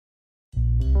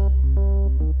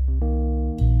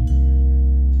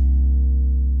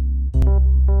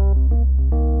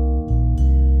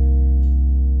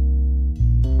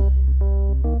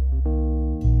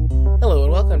Hello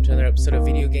and welcome to another episode of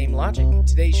Video Game Logic.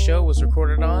 Today's show was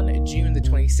recorded on June the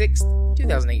 26th,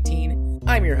 2018.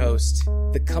 I'm your host,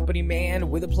 the company man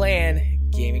with a plan,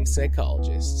 Gaming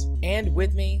Psychologist. And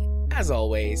with me, as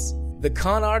always, the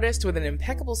con artist with an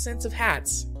impeccable sense of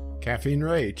hats, Caffeine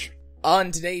Rage.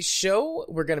 On today's show,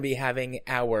 we're going to be having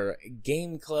our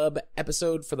Game Club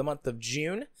episode for the month of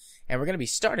June, and we're going to be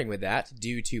starting with that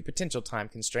due to potential time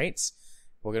constraints.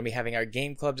 We're going to be having our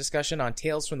Game Club discussion on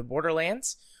Tales from the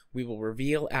Borderlands. We will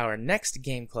reveal our next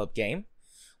Game Club game.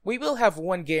 We will have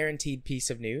one guaranteed piece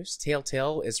of news.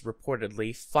 Telltale is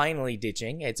reportedly finally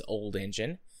ditching its old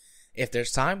engine. If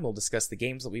there's time, we'll discuss the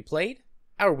games that we played,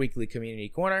 our weekly community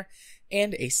corner,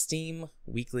 and a Steam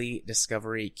weekly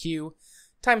discovery queue.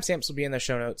 Timestamps will be in the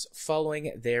show notes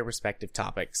following their respective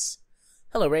topics.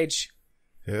 Hello, Rage.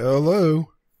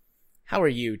 Hello. How are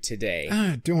you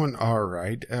today? Doing all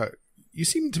right. You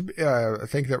seem to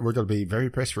think that we're going to be very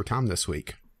pressed for time this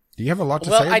week. Do you have a lot to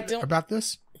say about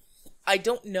this? I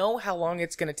don't know how long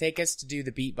it's going to take us to do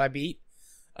the beat by beat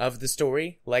of the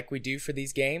story like we do for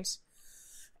these games.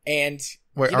 And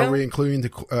wait, are we including the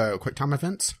quick time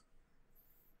events?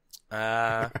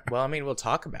 Well, I mean, we'll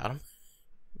talk about them.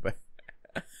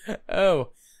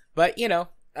 But you know,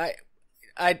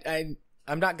 I'm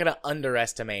not going to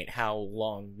underestimate how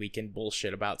long we can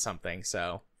bullshit about something.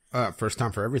 So first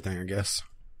time for everything, I guess.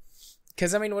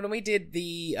 Because, I mean, when we did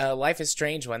the Life is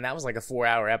Strange one, that was like a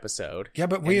 4-hour episode. Yeah,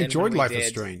 but we enjoyed Life is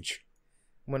Strange.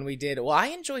 When we did... Well, I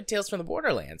enjoyed Tales from the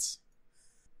Borderlands.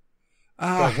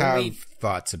 I have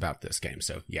thoughts about this game,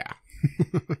 so yeah.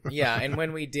 Yeah, and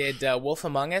when we did Wolf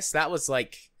Among Us, that was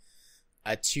like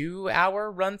a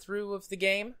 2-hour run-through of the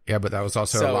game. Yeah, but that was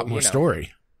also a lot more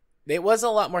story. It was a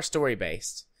lot more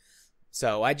story-based.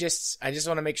 So I just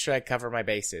want to make sure I cover my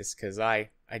bases, because I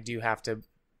do have to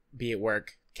be at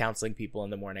work counseling people in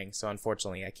the morning, so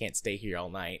unfortunately I can't stay here all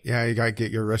night. Yeah, you gotta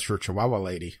get your rest for Chihuahua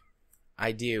Lady.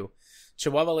 I do.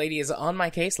 Chihuahua Lady is on my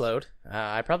caseload.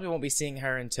 I probably won't be seeing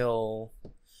her until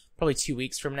probably 2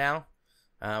 weeks from now.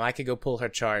 I could go pull her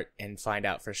chart and find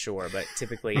out for sure, but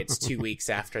typically it's 2 weeks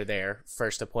after their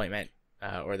first appointment,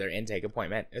 or their intake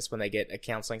appointment, is when they get a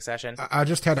counseling session. I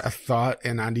just had a thought,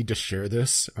 and I need to share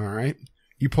this, alright?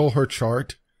 You pull her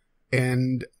chart,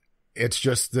 and it's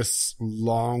just this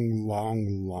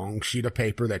long sheet of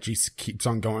paper that just keeps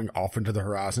on going off into the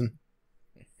horizon.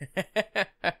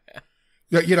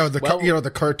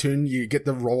 The cartoon, you get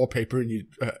the roll of paper and you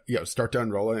start to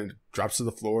unroll it and it drops to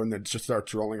the floor and then it just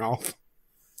starts rolling off.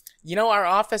 You know, our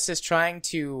office is trying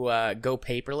to go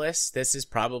paperless. This is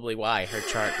probably why her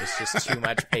chart was just too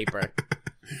much paper.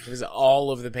 It was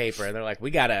all of the paper. They're like, we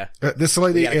gotta cut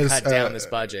down this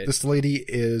budget. This lady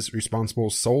is responsible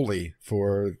solely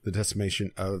for the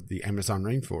decimation of the Amazon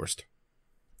rainforest.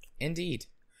 Indeed.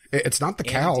 It's not the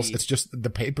cows. It's just the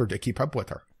paper to keep up with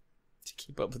her. To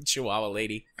keep up with Chihuahua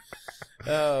Lady.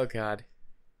 Oh, God.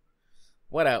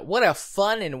 What a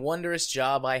fun and wondrous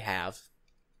job I have.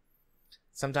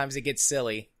 Sometimes it gets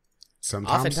silly.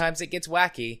 Oftentimes it gets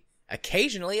wacky.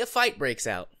 Occasionally a fight breaks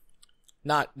out.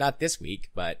 Not this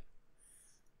week, but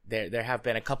there have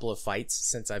been a couple of fights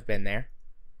since I've been there.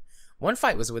 One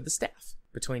fight was with the staff,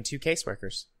 between two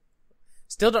caseworkers.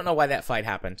 Still don't know why that fight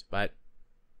happened, but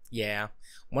yeah,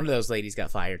 one of those ladies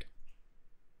got fired.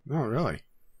 Oh, really?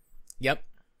 Yep.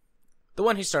 The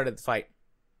one who started the fight.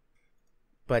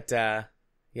 But, yeah,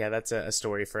 that's a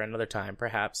story for another time,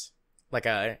 perhaps. Like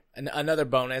another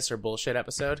bonus or bullshit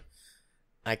episode.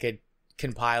 I could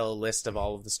compile a list of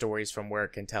all of the stories from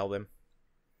work and tell them.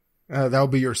 That'll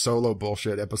be your solo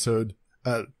bullshit episode.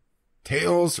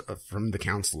 Tales from the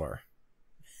Counselor.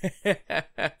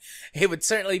 It would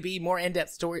certainly be more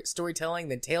in-depth storytelling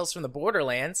than Tales from the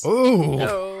Borderlands. Ooh.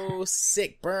 Oh,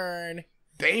 sick burn.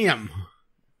 Damn.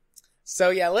 So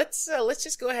yeah, let's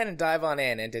just go ahead and dive on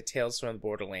into Tales from the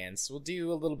Borderlands. We'll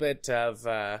do a little bit of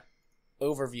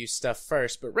overview stuff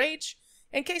first, but Rage,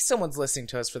 in case someone's listening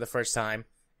to us for the first time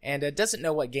and doesn't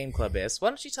know what Game Club is, why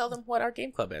don't you tell them what our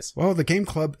Game Club is? Well, the Game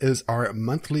Club is our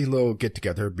monthly little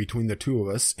get-together between the two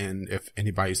of us, and if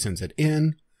anybody sends it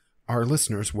in, our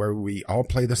listeners, where we all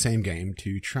play the same game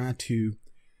to try to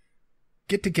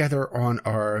get together on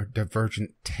our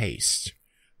divergent tastes.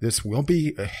 This will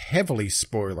be heavily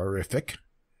spoilerific,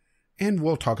 and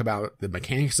we'll talk about the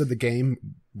mechanics of the game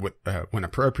when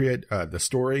appropriate, the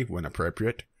story when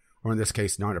appropriate, or in this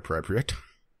case, not appropriate.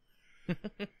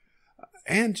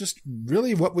 And just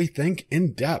really what we think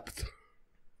in depth.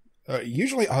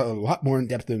 Usually a lot more in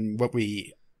depth than what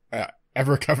we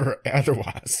ever cover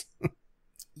otherwise.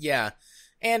 Yeah.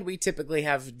 And we typically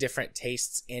have different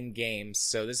tastes in games,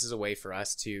 so this is a way for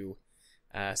us to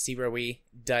see where we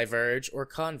diverge or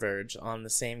converge on the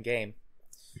same game.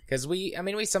 Because we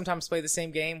sometimes play the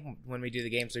same game when we do the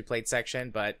games we played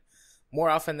section, but more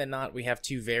often than not, we have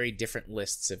two very different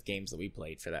lists of games that we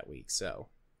played for that week. So,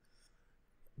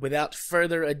 without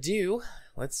further ado,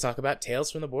 let's talk about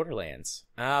Tales from the Borderlands.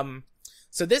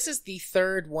 So this is the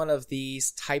third one of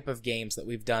these type of games that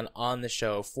we've done on the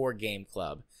show for Game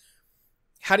Club.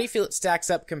 How do you feel it stacks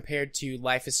up compared to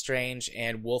Life is Strange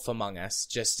and Wolf Among Us,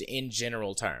 just in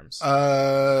general terms?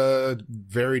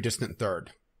 Very distant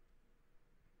third.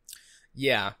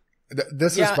 Yeah.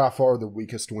 This is by far the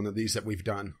weakest one of these that we've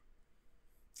done.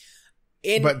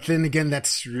 But then again,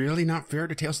 that's really not fair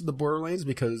to Tales of the Borderlands,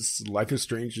 because Life is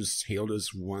Strange is hailed as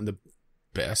one of the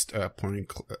best point and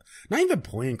click, not even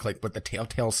point and click, but the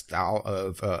Telltale style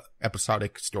of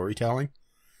episodic storytelling.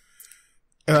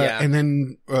 And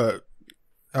then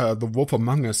The Wolf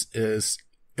Among Us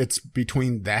it's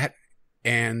between that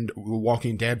and The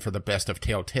Walking Dead for the best of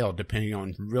Telltale, depending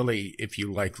on really if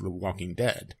you like The Walking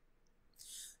Dead.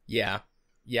 Yeah,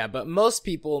 but most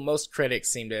critics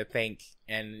seem to think,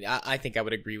 and I think I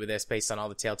would agree with this based on all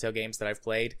the Telltale games that I've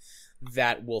played,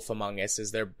 that Wolf Among Us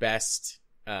is their best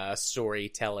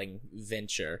storytelling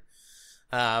venture.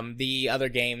 The other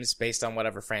games, based on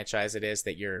whatever franchise it is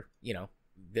that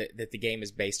that the game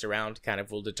is based around, kind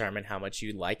of will determine how much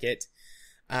you like it.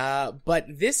 But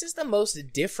this is the most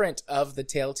different of the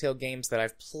Telltale games that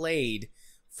I've played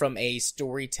from a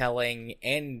storytelling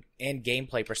and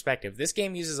gameplay perspective. This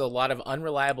game uses a lot of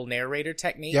unreliable narrator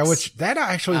techniques. Yeah, which that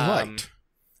I actually liked.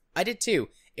 I did too.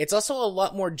 It's also a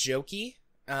lot more jokey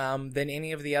than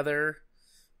any of the other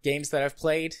games that I've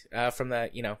played from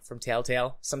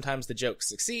Telltale. Sometimes the jokes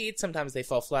succeed, sometimes they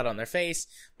fall flat on their face,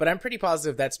 but I'm pretty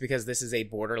positive that's because this is a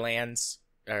Borderlands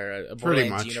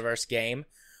universe game,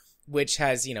 which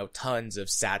has, tons of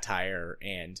satire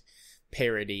and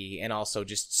parody and also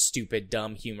just stupid,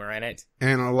 dumb humor in it.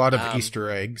 And a lot of Easter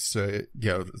eggs,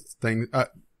 thing.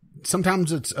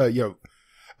 Sometimes it's,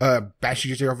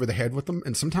 bashing you over the head with them,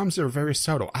 and sometimes they're very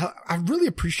subtle. I really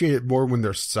appreciate it more when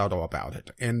they're subtle about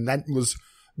it, and that was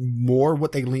more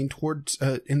what they lean towards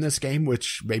in this game,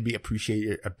 which made me appreciate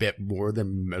it a bit more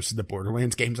than most of the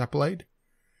Borderlands games I played.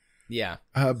 Yeah.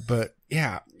 But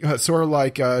yeah, sort of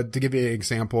like, to give you an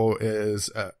example is,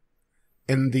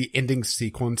 in the ending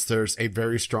sequence, there's a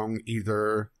very strong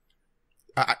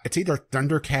it's either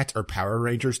Thundercats or Power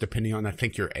Rangers, depending on, I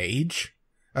think, your age,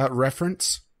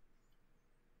 reference.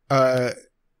 But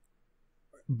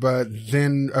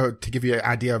then, to give you an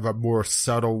idea of a more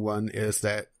subtle one, is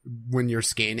that when you're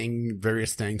scanning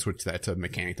various things, which that's a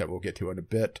mechanic that we'll get to in a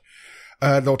bit,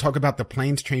 they'll talk about the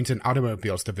planes, trains, and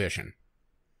automobiles division.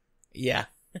 Yeah.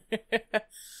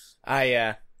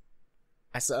 I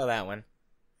saw that one.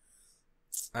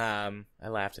 I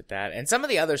laughed at that. And some of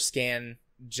the other scan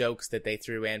jokes that they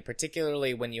threw in,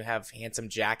 particularly when you have Handsome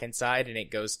Jack inside and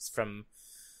it goes from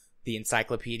the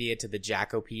encyclopedia to the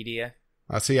Jackopedia.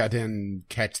 See, I didn't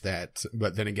catch that,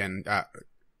 but then again,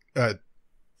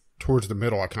 towards the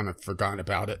middle, I kind of forgot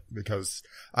about it because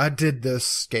I did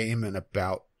this game in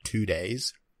about 2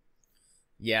 days.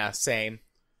 Yeah, same.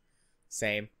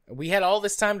 We had all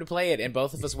this time to play it, and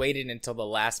both of us waited until the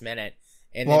last minute.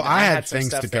 And well, I had things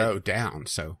to go down,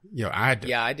 so I had to.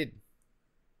 Yeah, I did.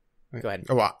 Go ahead.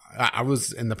 Well, I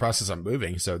was in the process of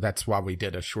moving, so that's why we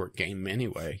did a short game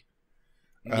anyway.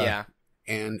 Yeah.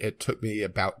 And it took me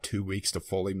about 2 weeks to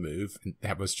fully move. And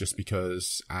that was just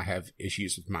because I have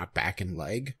issues with my back and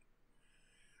leg.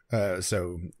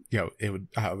 So,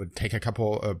 I would take a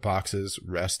couple of boxes,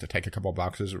 rest, take a couple of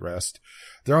boxes, rest,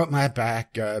 throw up my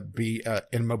back, be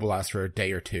immobilized for a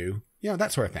day or two,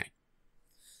 that sort of thing.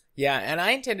 Yeah, and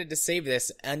I intended to save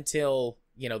this until,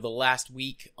 the last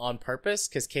week on purpose,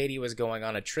 because Katie was going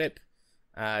on a trip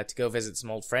to go visit some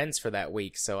old friends for that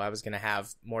week, so I was going to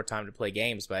have more time to play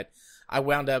games, but I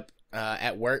wound up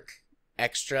at work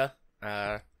extra,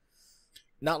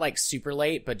 not like super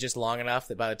late, but just long enough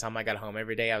that by the time I got home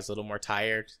every day, I was a little more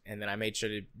tired, and then I made sure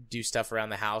to do stuff around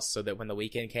the house so that when the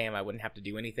weekend came, I wouldn't have to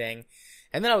do anything.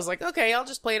 And then I was like, okay, I'll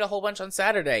just play it a whole bunch on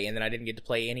Saturday, and then I didn't get to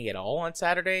play any at all on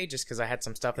Saturday just because I had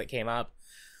some stuff that came up.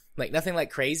 Like, nothing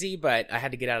like crazy, but I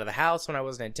had to get out of the house when I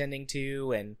wasn't intending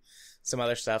to, and some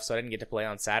other stuff, so I didn't get to play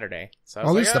on Saturday. So I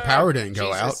was at least the power didn't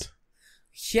go out.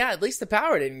 Yeah, at least the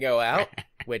power didn't go out,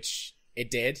 which it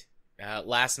did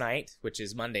last night, which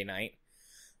is Monday night,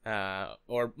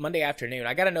 or Monday afternoon.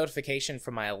 I got a notification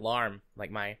from my alarm,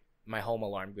 like my home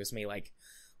alarm gives me like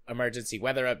emergency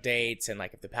weather updates and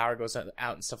like if the power goes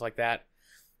out and stuff like that.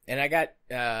 And I got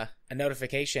a a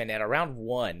notification at around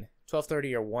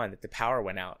 12:30 or 1 that the power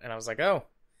went out. And I was like, oh,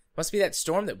 must be that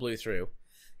storm that blew through.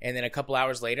 And then a couple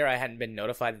hours later, I hadn't been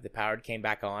notified that the power came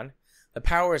back on. The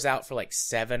power was out for like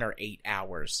 7 or 8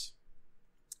 hours.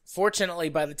 Fortunately,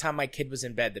 by the time my kid was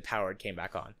in bed, the power came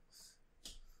back on.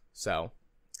 So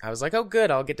I was like, oh,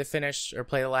 good. I'll get to finish or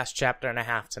play the last chapter and a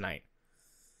half tonight.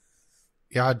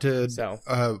 Yeah, I did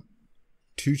So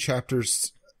 2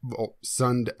 chapters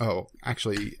Sunday. Oh,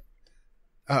 actually,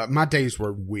 my days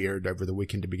were weird over the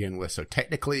weekend to begin with. So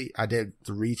technically, I did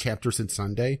 3 chapters in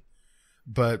Sunday,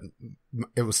 but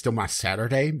it was still my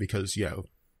Saturday because,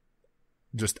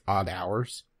 just odd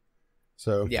hours.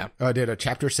 So yeah. I did a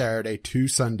chapter Saturday, 2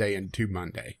 Sunday, and 2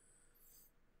 Monday.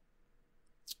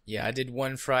 Yeah, I did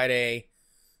 1 Friday,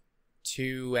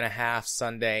 2.5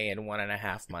 Sunday, and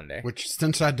 1.5 Monday. Which,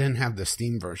 since I didn't have the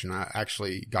Steam version, I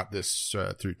actually got this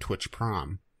through Twitch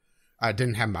Prime. I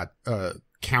didn't have my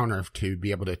counter to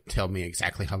be able to tell me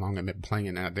exactly how long I've been playing,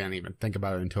 and I didn't even think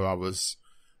about it until I was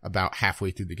about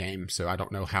halfway through the game, so I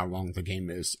don't know how long the game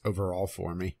is overall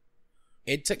for me.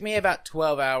 It took me about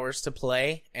 12 hours to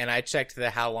play, and I checked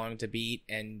the how long to beat,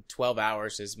 and 12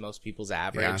 hours is most people's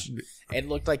average. Yeah. It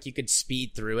looked like you could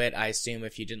speed through it, I assume,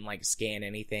 if you didn't, scan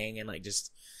anything and,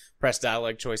 just press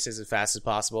dialogue choices as fast as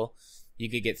possible. You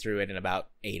could get through it in about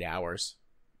 8 hours.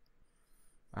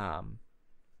 And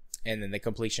then the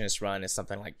completionist run is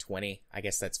something like 20. I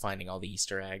guess that's finding all the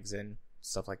Easter eggs and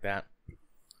stuff like that.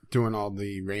 Doing all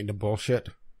the random bullshit?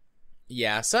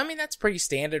 Yeah, so, that's pretty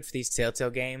standard for these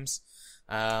Telltale games.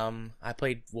 I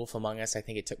played Wolf Among Us. I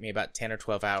think it took me about 10 or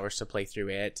 12 hours to play through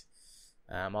it.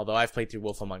 Although I've played through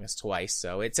Wolf Among Us twice,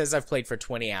 so it says I've played for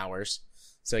 20 hours.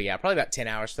 So yeah, probably about 10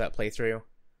 hours for that playthrough.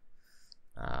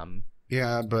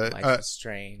 Yeah, but Life is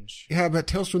Strange. Yeah, but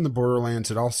Tales from the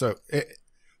Borderlands,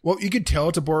 you could tell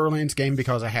it's a Borderlands game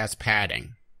because it has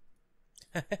padding.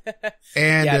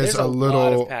 And there's a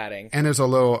lot of padding. And there's a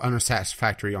little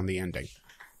unsatisfactory on the ending.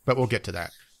 But we'll get to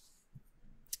that.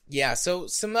 Yeah, so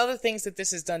some other things that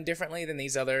this has done differently than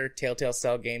these other Telltale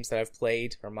style games that I've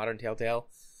played, or modern Telltale.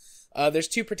 There's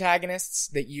 2 protagonists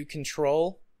that you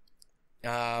control.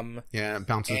 It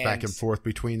bounces back and forth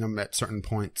between them at certain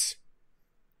points.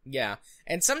 Yeah,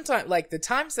 and sometimes, the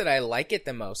times that I like it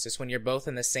the most is when you're both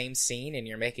in the same scene and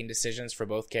you're making decisions for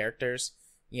both characters,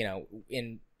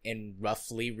 in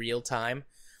roughly real time.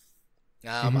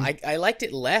 I liked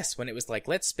it less when it was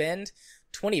let's spend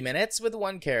 20 minutes with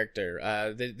one character.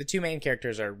 The 2 main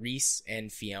characters are Reese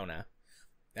and Fiona.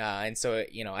 And so,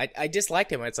 I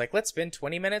disliked it when it's let's spend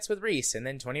 20 minutes with Reese and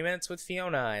then 20 minutes with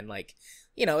Fiona. And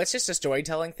it's just a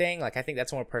storytelling thing. I think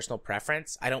that's more personal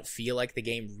preference. I don't feel like the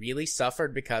game really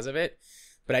suffered because of it,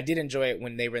 but I did enjoy it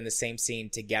when they were in the same scene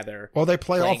together. Well, they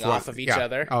play off of each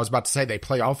other. I was about to say they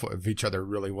play off of each other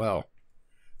really well.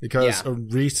 Because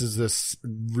Reese is this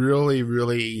really,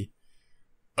 really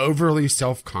overly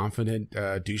self-confident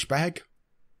douchebag.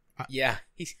 Yeah,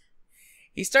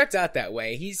 he starts out that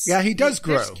way. He does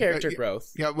grow. There's character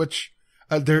growth. Yeah, which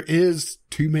there is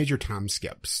 2 major time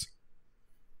skips.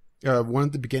 One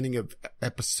at the beginning of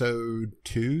episode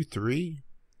 2, 3.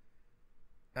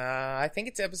 I think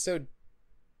it's episode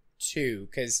 2,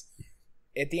 because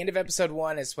at the end of episode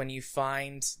 1 is when you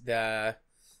find the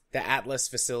Atlas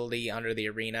facility under the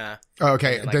arena. Oh,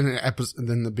 okay,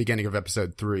 then the beginning of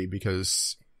episode 3,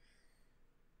 because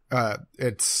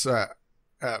it's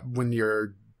when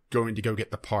you're going to go get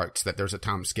the parts that there's a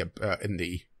time skip in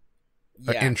the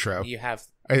intro. You have,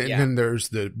 and then there's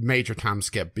the major time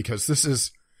skip, because this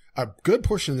is a good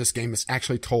portion of this game is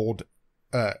actually told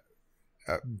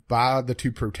by the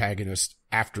 2 protagonists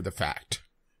after the fact,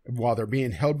 while they're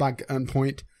being held by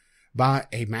gunpoint by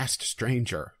a masked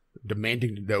stranger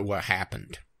demanding to know what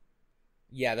happened.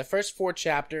 Yeah, the first 4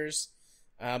 chapters,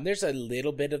 there's a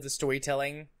little bit of the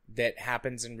storytelling that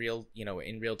happens in real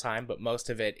time, but most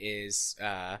of it is,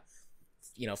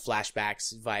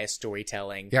 flashbacks via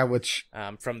storytelling. Yeah, which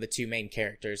from the 2 main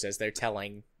characters as they're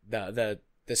telling the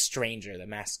stranger, the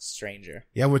masked stranger.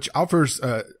 Yeah, which offers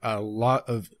a lot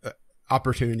of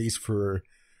opportunities for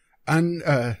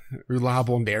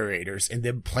unreliable narrators and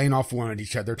them playing off one at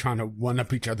each other, trying to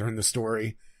one-up each other in the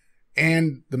story.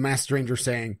 And the masked stranger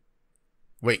saying,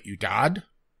 "Wait, you died?"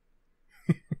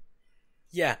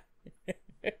 Yeah.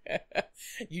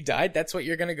 You died? That's what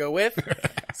you're going to go with?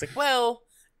 It's well,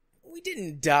 we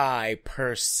didn't die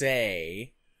per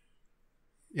se.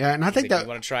 Yeah, and I think that... You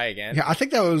want to try again? Yeah, I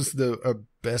think that was the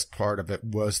best part of it,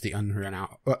 was the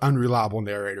unreliable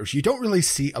narrators. You don't really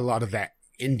see a lot of that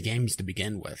in games to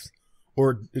begin with,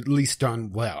 or at least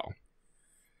done well.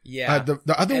 Yeah.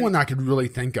 The other one I could really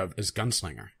think of is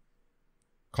Gunslinger.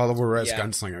 Call of Juarez Yeah.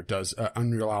 Gunslinger does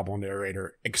unreliable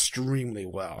narrator extremely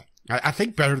well. I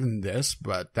think better than this,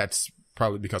 but that's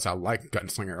probably because I like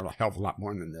Gunslinger a hell of a lot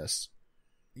more than this.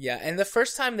 Yeah, and the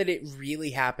first time that it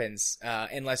really happens,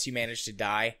 unless you manage to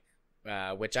die,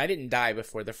 which I didn't die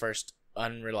before the first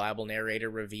unreliable narrator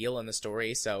reveal in the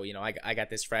story, so, you know, I got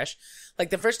this fresh. Like,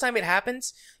 the first time it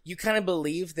happens, you kind of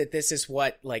believe that this is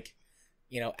what, like,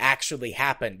 you know, actually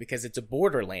happened, because it's a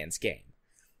Borderlands game.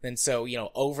 And so, you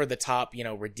know, over the top, you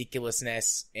know,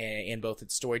 ridiculousness in both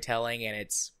its storytelling and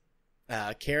its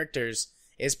characters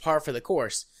is par for the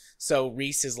course. So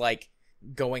Reese is like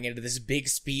going into this big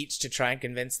speech to try and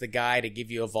convince the guy to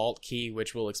give you a vault key,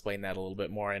 which we'll explain that a little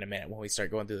bit more in a minute when we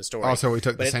start going through the story. Also, we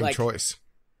took the same choice.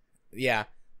 Yeah,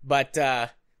 but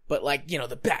like, you know,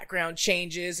 the background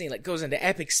changes and he like goes into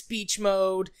epic speech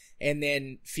mode, and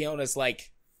then Fiona's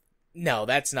like, "No,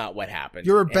 that's not what happened.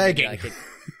 You were begging."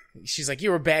 She's like,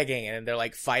 "You were begging," and they're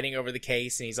like fighting over the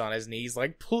case, and he's on his knees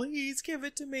like, "Please give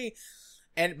it to me."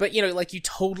 But you know, like, you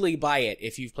totally buy it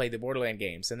if you've played the Borderlands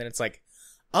games, and then it's like,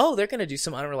 oh, they're gonna do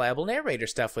some unreliable narrator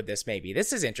stuff with this. Maybe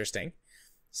this is interesting.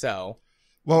 So,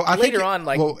 well, later on,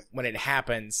 when it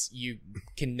happens, you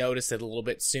can notice it a little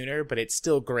bit sooner, but it's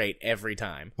still great every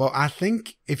time. Well, I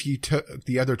think if you took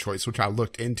the other choice, which I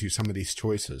looked into some of these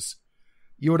choices,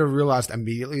 you would have realized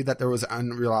immediately that there was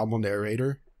an unreliable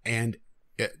narrator, and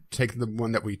take the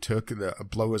one that we took, the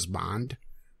Blow His Mind,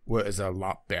 was a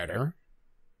lot better.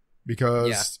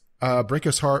 Because Break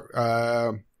His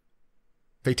Heart,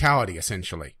 fatality,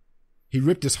 essentially. He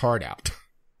ripped his heart out.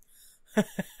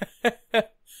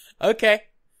 Okay.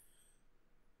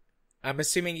 I'm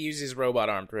assuming he uses his robot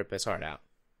arm to rip his heart out.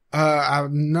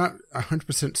 I'm not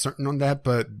 100% certain on that,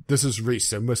 but this is Reese,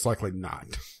 so most likely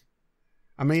not.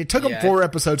 I mean, it took him 4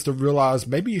 episodes to realize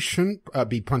maybe you shouldn't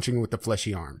be punching with the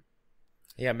fleshy arm.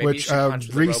 Yeah, maybe you should punch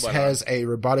with Reese the robot has arm. a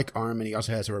robotic arm, and he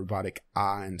also has a robotic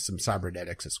eye and some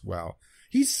cybernetics as well.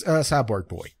 He's a cyborg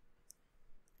boy.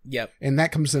 Yep. And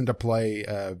that comes into play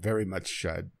very much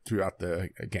throughout the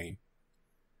game.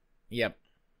 Yep.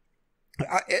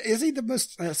 Is he the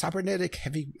most cybernetic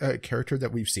heavy character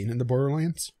that we've seen in the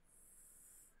Borderlands?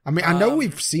 I mean, I know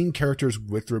we've seen characters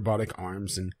with robotic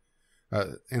arms and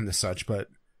the such, but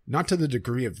not to the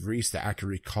degree of Reese that I can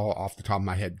recall off the top of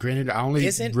my head. Granted, I only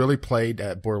really played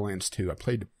Borderlands 2. I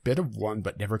played a bit of 1,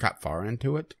 but never got far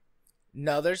into it.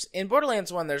 No, in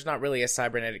Borderlands 1, there's not really a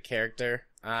cybernetic character.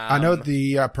 I know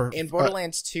in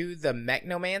Borderlands 2, the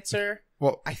Mechnomancer,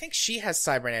 well, I think she has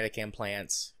cybernetic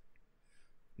implants.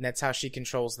 And that's how she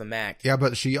controls the mech. Yeah,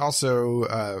 but she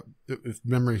also, if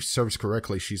memory serves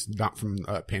correctly, she's not from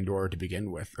Pandora to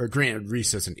begin with. Or granted,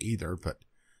 Reese isn't either, but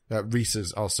Reese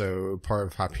is also part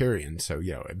of Hyperion, so,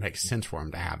 you know, it makes sense for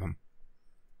him to have him.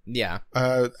 Yeah.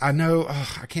 I know,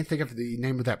 I can't think of the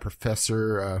name of that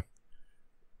professor,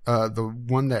 the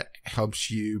one that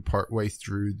helps you partway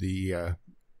through the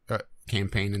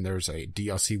campaign, and there's a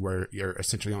DLC where you're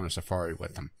essentially on a safari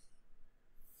with him.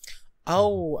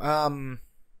 Oh,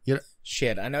 yeah.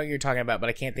 Shit, I know who you're talking about, but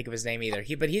I can't think of his name either.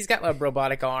 But he's got a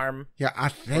robotic arm. Yeah, I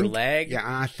think. Or leg. Yeah,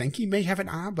 I think he may have an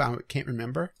eye, but I can't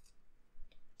remember.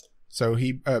 So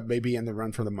he may be in the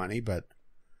run for the money, but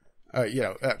you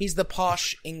know, he's the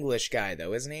posh English guy,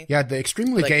 though, isn't he? Yeah, the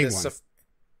extremely gay one.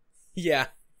 Yeah,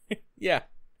 yeah.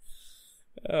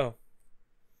 Oh,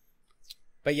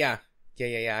 but yeah.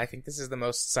 I think this is the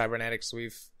most cybernetics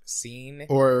we've seen,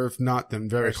 or if not, then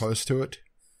very close to it.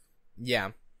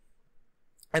 Yeah.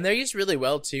 And they're used really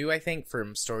well, too, I think, for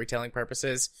storytelling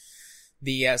purposes.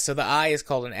 So the eye is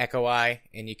called an echo eye,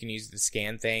 and you can use it to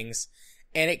scan things.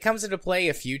 And it comes into play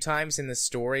a few times in the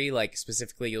story, like,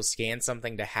 specifically you'll scan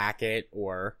something to hack it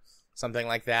or something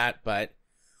like that. But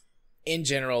in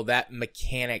general, that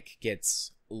mechanic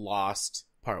gets lost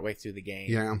partway through the game.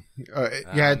 Yeah.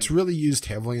 It's really used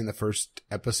heavily in the first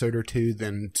episode or two,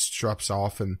 then drops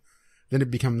off, and then it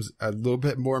becomes a little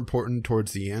bit more important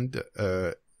towards the end,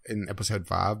 in episode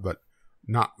 5, but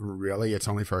not really. It's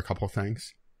only for a couple of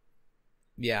things.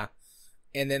 Yeah.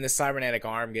 And then the cybernetic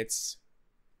arm gets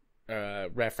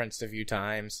referenced a few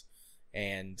times,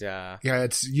 and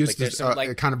it's used as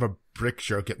kind of a brick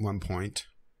joke at one point.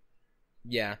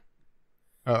 Yeah.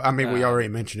 I mean, we already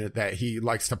mentioned it, that he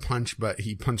likes to punch, but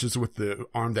he punches with the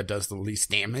arm that does the least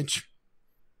damage.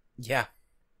 Yeah.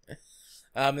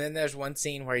 And then there's one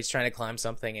scene where he's trying to climb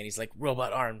something, and he's like,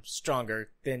 robot arm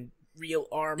stronger than real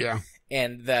arm. Yeah.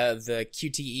 And the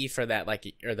QTE for that,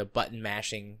 or the button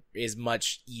mashing, is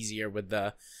much easier with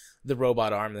the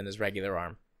robot arm than his regular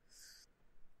arm.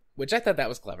 Which I thought that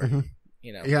was clever. Mm-hmm.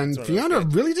 You know. Yeah, and Fiona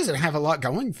really doesn't have a lot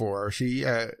going for her. She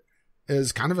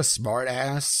is kind of a smart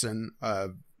ass and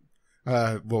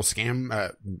will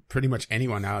scam pretty much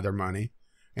anyone out of their money.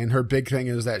 And her big thing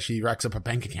is that she racks up a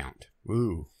bank account.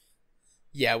 Ooh.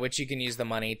 Yeah, which you can use the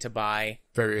money to buy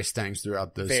various things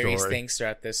throughout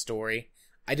this story.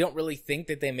 I don't really think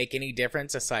that they make any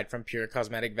difference aside from pure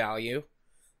cosmetic value.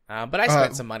 But I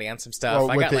spent some money on some stuff.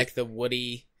 I got like the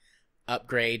Woody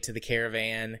upgrade to the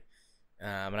caravan.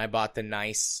 And I bought the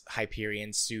nice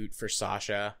Hyperion suit for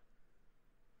Sasha.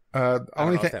 I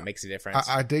don't know if that makes a difference.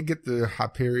 I did get the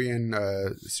Hyperion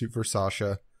suit for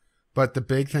Sasha, but the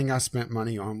big thing I spent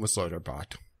money on was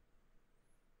Loaderbot.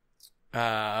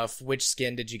 Which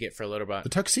skin did you get for Loaderbot? The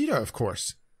tuxedo, of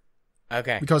course.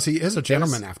 Okay. Because he is a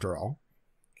gentleman after all.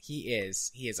 He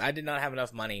is. I did not have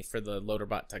enough money for the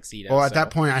Loaderbot tuxedo. Well, at that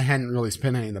point, I hadn't really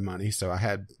spent any of the money, so I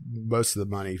had most of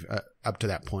the money up to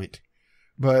that point.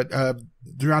 But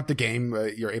throughout the game,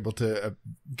 you're able to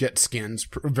get skins,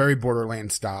 very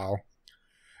Borderlands style.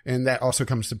 And that also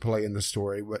comes to play in the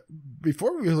story. But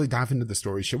before we really dive into the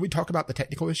story, should we talk about the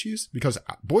technical issues? Because,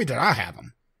 boy, did I have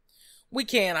them. We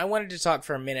can. I wanted to talk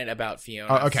for a minute about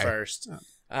Fiona first.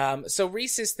 So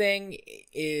Reese's thing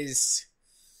is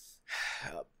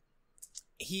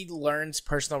he learns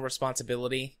personal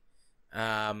responsibility.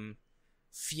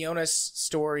 Fiona's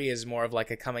story is more of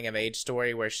like a coming of age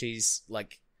story where she's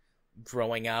like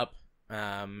growing up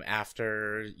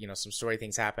after, some story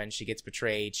things happen. She gets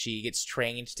betrayed. She gets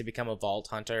trained to become a vault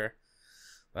hunter.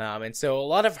 And so a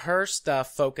lot of her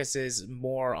stuff focuses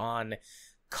more on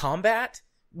combat,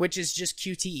 which is just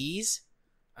QTEs.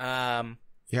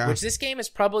 Which this game is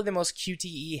probably the most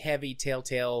QTE heavy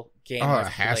Telltale game I've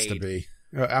played. Has to be.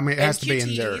 It has to be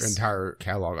in their entire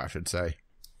catalog, I should say.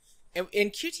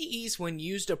 And QTEs, when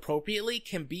used appropriately,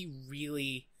 can be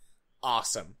really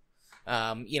awesome.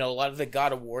 A lot of the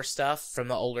God of War stuff from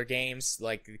the older games,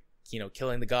 like,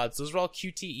 killing the gods, those were all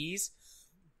QTEs,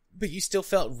 but you still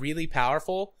felt really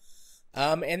powerful.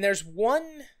 And there's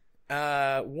one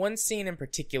scene in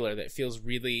particular that feels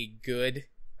really good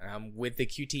with the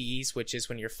QTEs, which is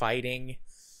when you're fighting.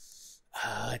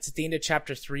 It's at the end of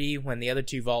chapter 3 when the other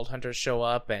two Vault Hunters show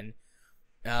up and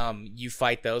you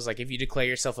fight those. Like, if you declare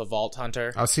yourself a Vault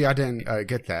Hunter. Oh, see, I didn't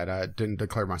get that. I didn't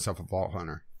declare myself a Vault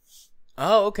Hunter.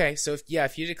 Oh, okay. So,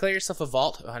 if you declare yourself a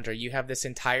Vault Hunter, you have this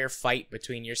entire fight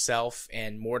between yourself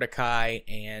and Mordecai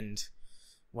and...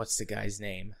 what's the guy's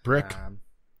name? Brick.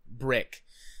 Brick.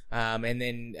 And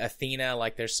then Athena,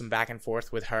 like, there's some back and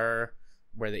forth with her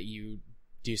where that you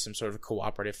do some sort of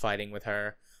cooperative fighting with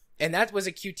her. And that was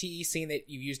a QTE scene that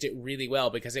you used it really well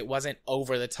because it wasn't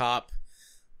over the top,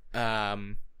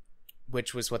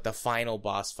 which was what the final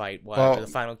boss fight was, or the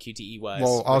final QTE was.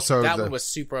 Well, also that one was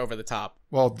super over the top.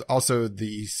 Well, also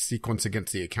the sequence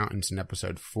against the accountants in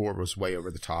episode 4 was way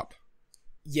over the top.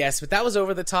 Yes, but that was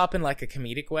over the top in like a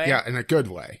comedic way. Yeah, in a good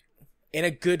way. In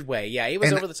a good way, yeah. It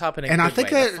was over the top in a good way.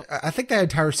 And I think that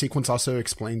entire sequence also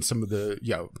explains some of the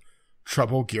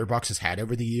trouble Gearbox has had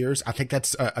over the years. I think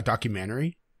that's a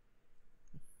documentary.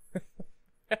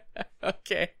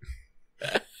 Okay.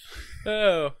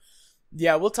 Oh,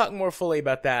 yeah. We'll talk more fully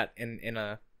about that in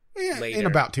later, in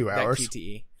about 2 hours.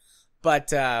 QTE.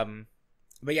 But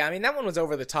yeah, I mean that one was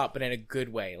over the top, but in a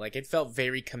good way. Like it felt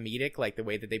very comedic, like the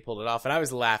way that they pulled it off, and I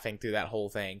was laughing through that whole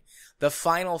thing. The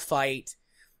final fight,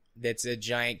 that's a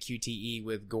giant QTE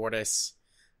with Gortys.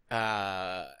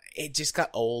 It just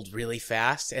got old really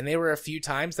fast, and there were a few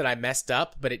times that I messed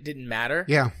up, but it didn't matter.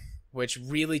 Yeah. Which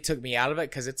really took me out of it,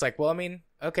 because it's like, well, I mean,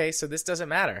 okay, so this doesn't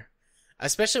matter.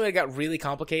 Especially when it got really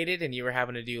complicated, and you were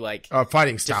having to do, like,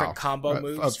 fighting style. Different combo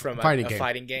moves from a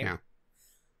fighting game. Yeah.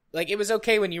 Like, it was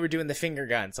okay when you were doing the finger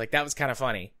guns. Like, that was kind of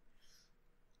funny.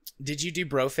 Did you do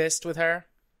Brofist with her?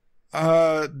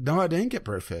 No, I didn't get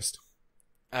Brofist.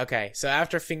 Okay, so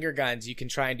after finger guns, you can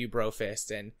try and do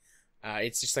Brofist, and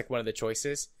it's just, like, one of the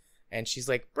choices. And she's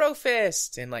like,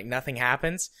 Brofist! And, like, nothing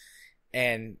happens.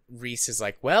 And Reese is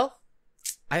like, well,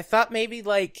 I thought maybe,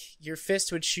 like, your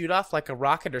fist would shoot off like a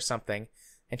rocket or something.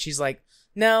 And she's like,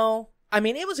 no, I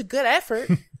mean, it was a good effort.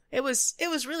 It was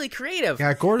really creative.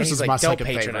 Yeah, Gortys is like, my second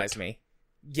favorite. Don't patronize me.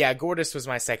 Yeah, Gortys was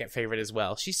my second favorite as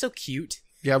well. She's so cute.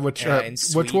 Yeah, which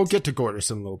we'll get to Gortys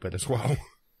in a little bit as well.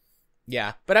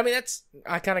 Yeah, but I mean,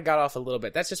 I kind of got off a little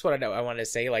bit. That's just what I wanted to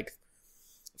say. Like,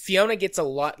 Fiona gets a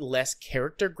lot less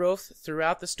character growth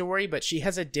throughout the story, but she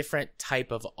has a different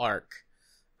type of arc.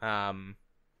 And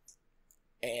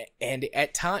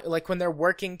at time, like when they're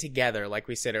working together, like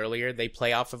we said earlier, they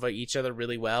play off of each other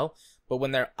really well. But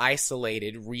when they're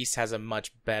isolated, Reese has a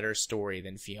much better story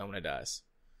than Fiona does.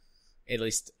 At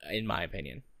least in my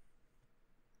opinion.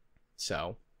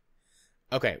 So,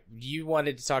 okay, you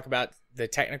wanted to talk about the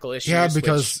technical issues? Yeah,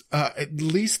 because at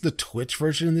least the Twitch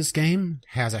version of this game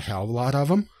has a hell of a lot of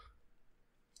them.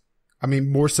 I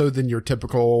mean, more so than your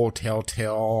typical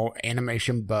Telltale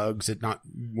animation bugs at not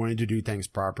wanting to do things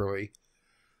properly.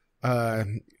 I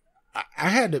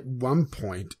had at one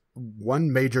point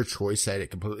one major choice that it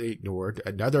completely ignored.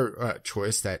 Another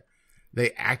choice that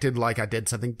they acted like I did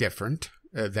something different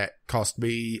that cost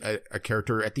me a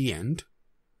character at the end.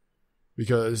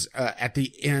 Because at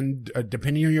the end,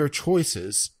 depending on your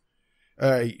choices,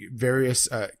 various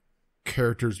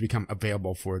characters become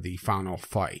available for the final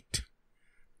fight.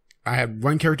 I had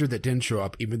one character that didn't show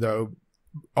up, even though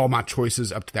all my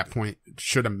choices up to that point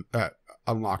should have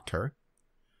unlocked her.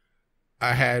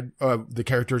 I had the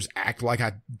characters act like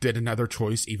I did another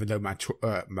choice, even though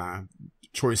my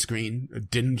choice screen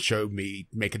didn't show me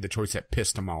making the choice that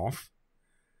pissed them off.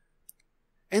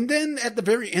 And then at the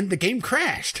very end, the game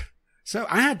crashed. So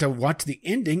I had to watch the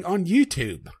ending on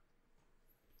YouTube.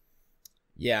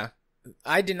 Yeah.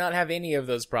 I did not have any of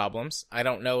those problems. I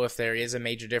don't know if there is a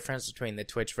major difference between the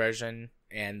Twitch version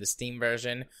and the Steam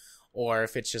version, or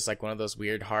if it's just like one of those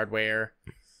weird hardware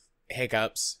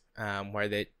hiccups, where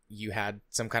that you had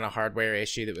some kind of hardware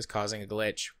issue that was causing a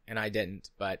glitch, and I didn't.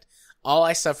 But all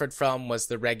I suffered from was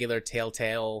the regular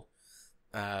Telltale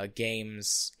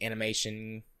games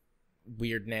animation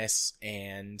weirdness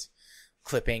and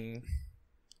clipping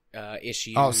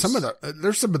issues. Oh,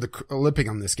 there's some of the clipping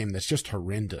on this game that's just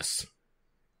horrendous.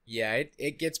 Yeah,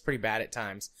 it gets pretty bad at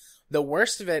times. The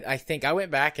worst of it, I think, I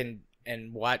went back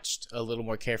and watched a little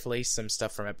more carefully some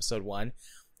stuff from episode 1,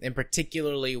 and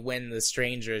particularly when the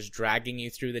stranger is dragging you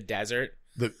through the desert.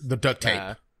 The duct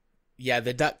tape. Yeah,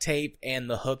 the duct tape and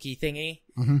the hooky thingy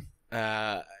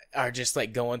are just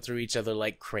like going through each other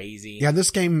like crazy. Yeah,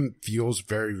 this game feels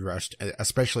very rushed,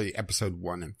 especially episode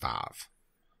 1 and 5.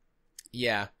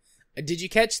 Yeah. Did you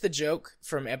catch the joke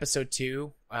from episode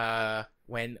 2?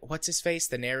 When, what's his face?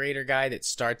 The narrator guy that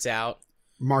starts out.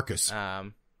 Marcus.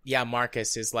 Yeah,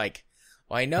 Marcus is like,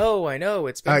 well, I know.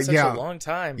 It's been such a long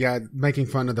time. Yeah, making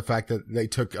fun of the fact that they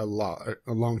took a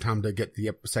long time to get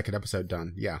the second episode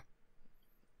done. Yeah.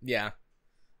 Yeah.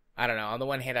 I don't know. On the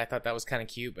one hand, I thought that was kind of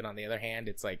cute, but on the other hand,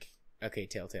 it's like, okay,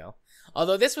 Telltale.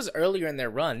 Although this was earlier in their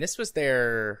run. This was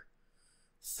their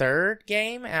third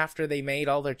game after they made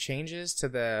all their changes to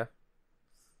the...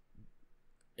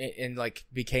 and like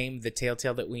became the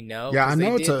Telltale that we know. Yeah, I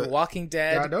know it's a Walking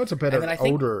Dead. Yeah, I know it's a bit of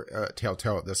older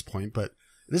Telltale at this point, but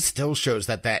this still shows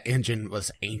that engine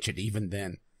was ancient even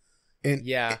then. And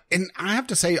yeah, and I have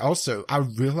to say also, I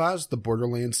realize the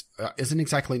Borderlands isn't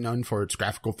exactly known for its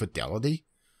graphical fidelity,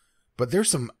 but there's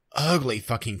some ugly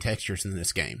fucking textures in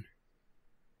this game.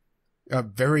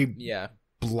 Very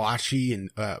blotchy and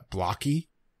blocky.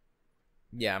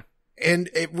 Yeah. And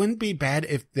it wouldn't be bad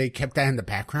if they kept that in the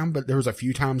background, but there was a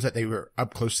few times that they were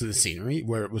up close to the scenery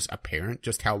where it was apparent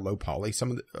just how low poly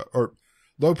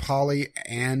low poly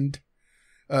and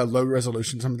low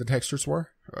resolution some of the textures were.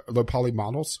 Low poly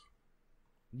models.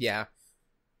 Yeah.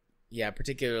 Yeah,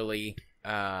 particularly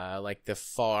like the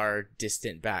far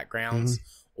distant backgrounds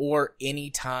or any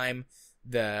time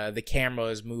the camera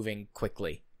is moving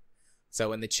quickly.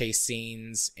 So in the chase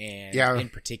scenes, and in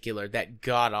particular, that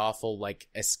god-awful, like,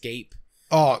 escape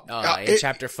in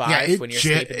Chapter 5 when you're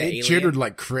escaping the alien. It jittered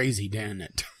like crazy, didn't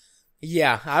it?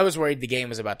 Yeah, I was worried the game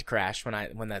was about to crash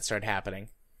when that started happening.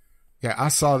 Yeah, I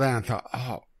saw that and thought,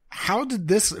 oh, how did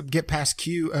this get past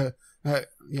QA?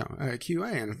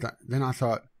 And then I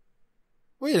thought,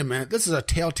 wait a minute, this is a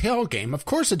Telltale game. Of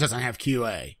course it doesn't have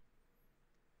QA.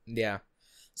 Yeah.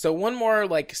 So one more,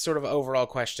 like, sort of overall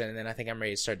question, and then I think I'm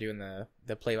ready to start doing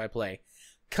the play-by-play.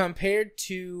 Compared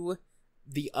to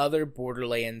the other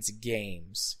Borderlands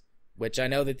games, which I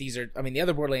know that these are... I mean, the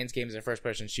other Borderlands games are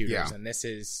first-person shooters, and this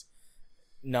is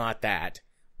not that.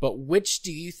 But which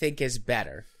do you think is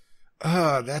better?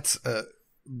 That's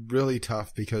really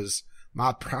tough, because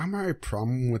my primary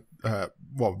problem with...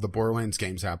 the Borderlands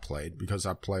games I played, because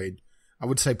I played, I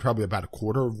would say probably about a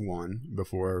quarter of one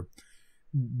before...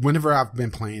 Whenever I've been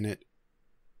playing it,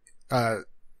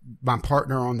 my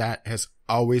partner on that has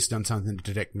always done something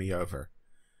to dick me over.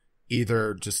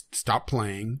 Either just stop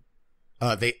playing.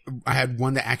 I had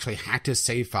one that actually hacked his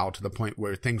save file to the point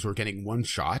where things were getting one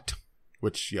shot,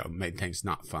 which made things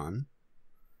not fun.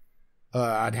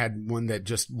 I'd had one that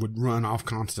just would run off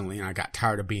constantly, and I got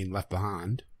tired of being left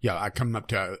behind. I come up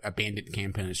to an abandoned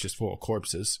camp and it's just full of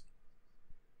corpses.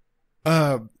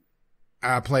 I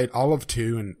played all of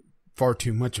 2 and far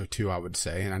too much of 2, I would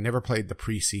say, and I never played the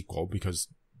pre-sequel because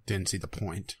didn't see the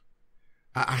point.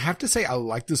 I have to say I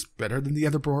like this better than the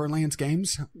other Borderlands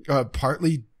games,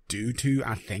 partly due to,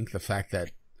 I think, the fact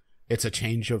that it's a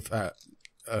change of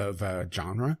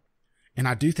genre, and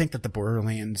I do think that the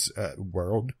Borderlands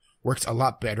world works a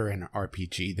lot better in an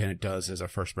RPG than it does as a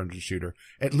first-person shooter.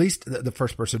 At least the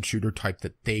first-person shooter type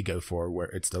that they go for, where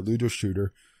it's the looter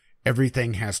shooter.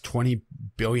 Everything has 20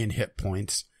 billion hit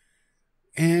points.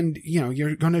 And,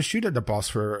 you're going to shoot at the boss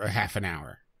for a half an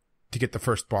hour to get the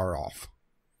first bar off.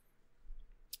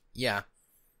 Yeah.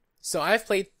 So I've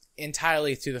played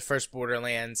entirely through the first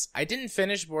Borderlands. I didn't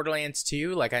finish Borderlands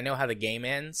 2. Like, I know how the game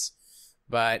ends.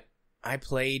 But I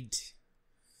played,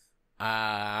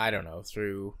 I don't know,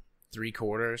 through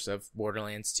 3/4 of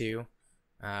Borderlands 2.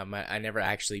 I never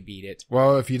actually beat it.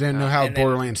 Well, if you didn't know how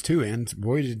Borderlands 2 ends,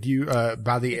 boy, did you,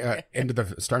 by the end of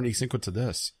the starting sequence of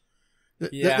this.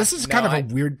 This is kind of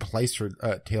a weird place for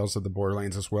Tales of the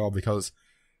Borderlands as well, because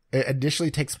it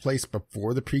initially takes place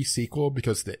before the pre-sequel,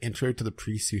 because the intro to the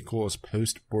pre-sequel is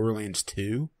post-Borderlands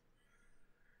 2.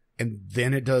 And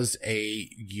then it does a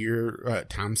year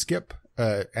time skip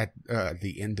at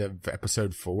the end of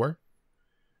episode 4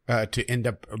 to end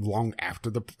up long after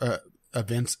the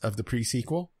events of the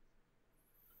pre-sequel.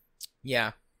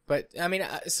 Yeah, but I mean,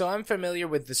 so I'm familiar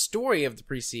with the story of the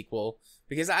pre-sequel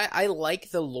because I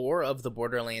like the lore of the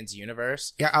Borderlands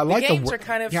universe. Yeah, I like the games are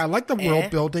kind of I like the world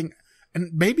building,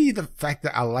 and maybe the fact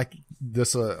that I like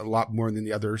this a lot more than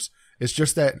the others is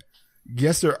just that.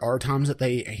 Yes, there are times that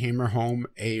they hammer home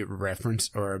a reference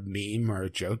or a meme or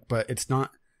a joke, but it's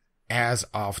not as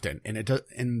often, and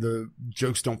the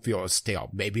jokes don't feel as stale.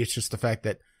 Maybe it's just the fact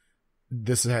that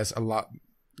this has a lot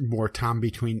more time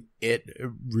between it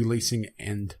releasing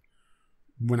and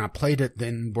when I played it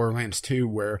than Borderlands 2,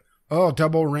 where, oh,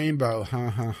 double rainbow, ha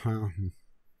ha ha.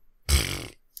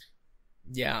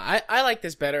 Yeah, I like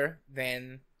this better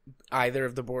than either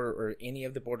of the any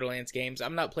of the Borderlands games.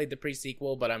 I'm not played the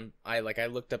pre-sequel, but I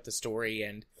looked up the story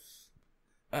and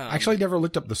I actually never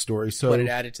looked up the story, so what it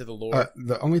added to the lore.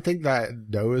 The only thing that I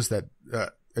know is that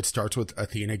it starts with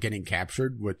Athena getting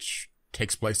captured, which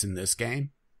takes place in this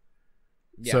game.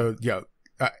 Yeah. So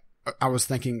I was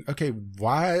thinking, okay,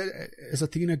 why is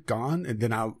Athena gone? And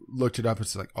then I looked it up.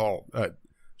 It's like,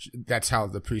 that's how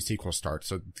the pre-sequel starts.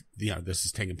 So this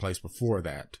is taking place before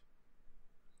that.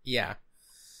 Yeah.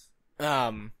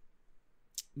 But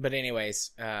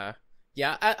anyways,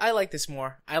 yeah, I like this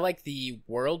more. I like the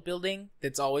world building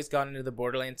that's always gone into the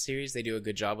Borderlands series. They do a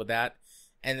good job with that.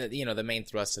 And the main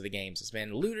thrust of the games has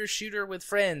been looter shooter with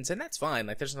friends, and that's fine.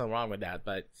 Like, there's nothing wrong with that.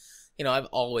 But, I've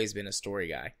always been a story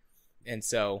guy. And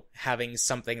so having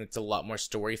something that's a lot more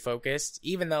story focused,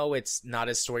 even though it's not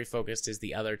as story focused as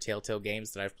the other Telltale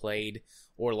games that I've played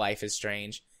or Life is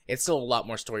Strange, it's still a lot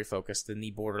more story focused than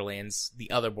the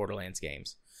other Borderlands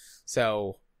games.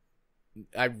 So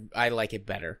I like it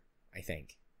better, I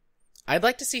think. I'd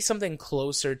like to see something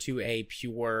closer to a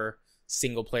pure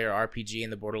single-player RPG in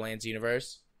the Borderlands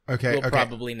universe. Okay, we'll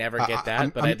probably never get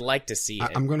that, but I'd like to see it.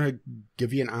 I'm going to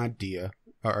give you an idea,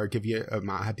 or give you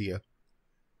my idea,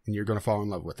 and you're going to fall in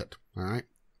love with it, all right?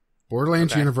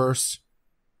 Borderlands universe,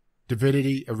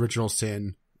 Divinity, Original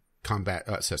Sin,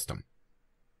 combat system.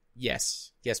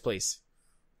 Yes, please.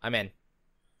 I'm in.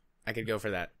 I could go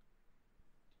for that.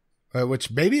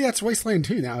 Which maybe that's Wasteland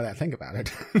 2 now that I think about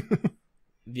it.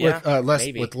 Yeah,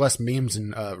 with less memes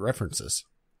and references.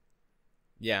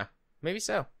 Yeah, maybe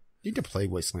so. Need to play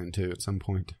Wasteland 2 at some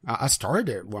point. I started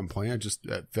it at one point. I just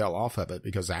fell off of it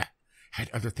because I had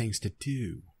other things to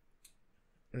do.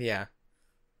 Yeah.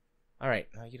 All right.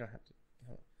 No, you don't have to.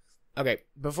 Okay,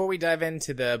 before we dive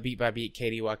into the beat by beat,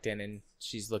 Katie walked in and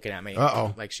she's looking at me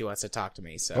like she wants to talk to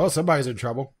me. So, well, somebody's in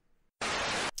trouble.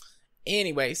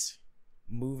 Anyways,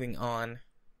 moving on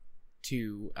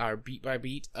to our beat by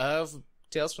beat of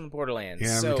Tales from the Borderlands.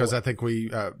 Yeah, because I think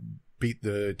we beat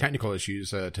the technical issues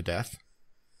to death.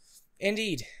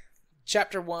 Indeed.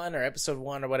 Chapter 1 or episode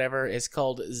 1 or whatever is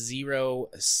called Zero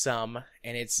Sum,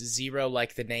 and it's Zero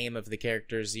like the name of the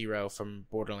character Zero from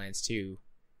Borderlands 2.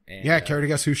 And, yeah, care to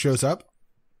guess who shows up?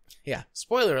 Yeah,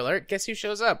 spoiler alert, guess who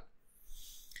shows up?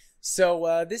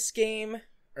 So this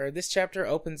chapter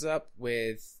opens up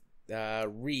with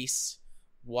Reese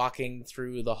walking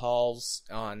through the halls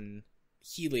on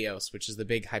Helios, which is the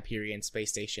big Hyperion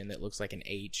space station that looks like an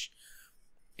H.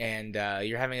 And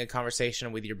you're having a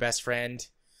conversation with your best friend,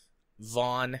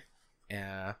 Vaughn,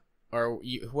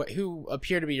 who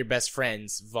appear to be your best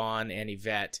friends, Vaughn and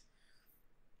Yvette.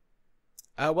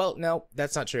 Well, no,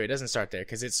 that's not true. It doesn't start there,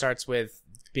 because it starts with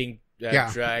being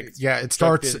dragged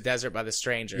through the desert by the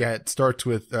stranger. Yeah, it starts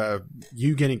with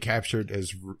you getting captured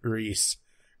as Reese,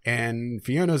 and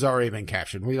Fiona's already been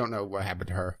captured. We don't know what happened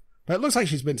to her, but it looks like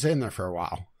she's been sitting there for a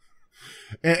while.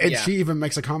 And she even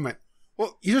makes a comment.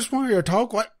 Well, you just wanted to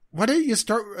talk? Why didn't you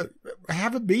start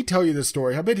having me tell you this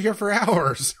story? I've been here for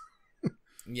hours.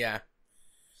 Yeah.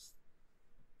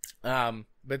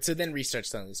 But so then Reese starts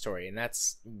telling the story, and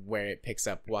that's where it picks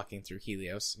up walking through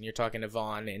Helios. And you're talking to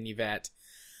Vaughn and Yvette.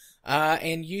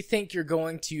 And you think you're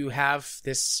going to have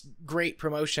this great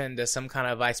promotion to some kind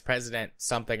of vice president,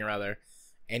 something or other.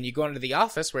 And you go into the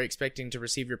office where you're expecting to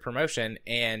receive your promotion,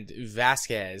 and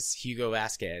Hugo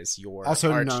Vasquez, your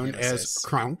also arch known nemesis. as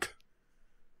Kronk.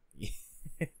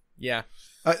 Yeah.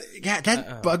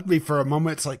 That bugged me for a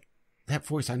moment. It's like, that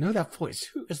voice, I know that voice.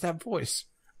 Who is that voice?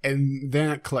 And then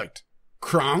it clicked.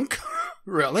 Kronk?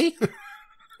 Really?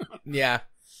 Yeah.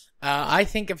 I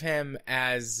think of him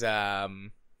as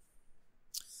the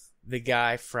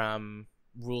guy from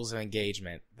Rules of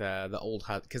Engagement, the old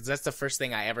because that's the first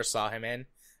thing I ever saw him in.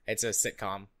 It's a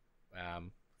sitcom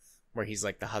where he's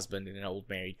like the husband in an old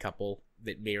married couple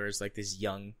that mirrors like this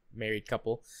young married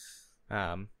couple.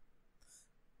 At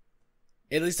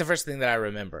least the first thing that I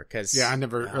remember, because I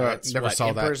never saw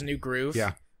Emperor's that. New Groove.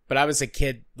 Yeah, but I was a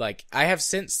kid. Like, I have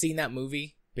since seen that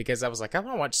movie because I was like, I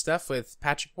want to watch stuff with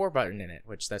Patrick Warburton in it,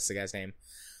 which that's the guy's name,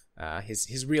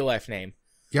 his real life name.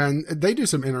 Yeah, and they do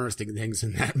some interesting things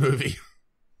in that movie.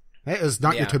 That is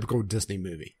not your typical Disney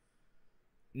movie.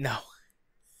 No.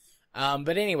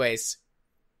 But anyways,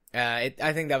 I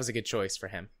think that was a good choice for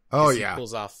him. Oh, He yeah.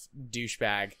 pulls off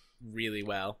douchebag really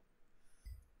well.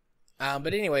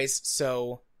 But anyways,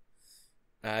 so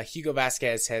Hugo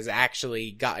Vasquez has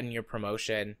actually gotten your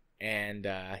promotion, and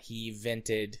he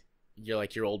vented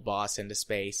your old boss into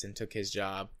space and took his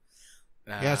job.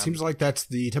 Yeah, it seems like that's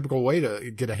the typical way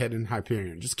to get ahead in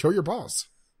Hyperion. Just kill your boss.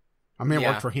 I mean, it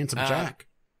worked for Handsome Jack.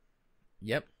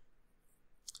 Yep.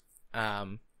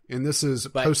 And this is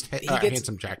post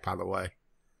Handsome Jack, by the way.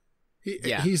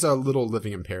 He's a little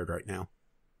living impaired right now.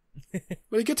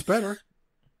 But he gets better.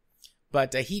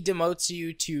 But he demotes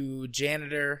you to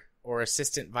janitor or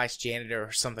assistant vice janitor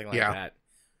or something like that.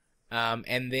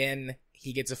 And then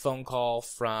he gets a phone call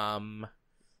from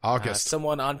August.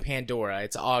 Someone on Pandora.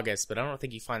 It's August, but I don't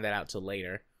think you find that out till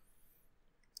later.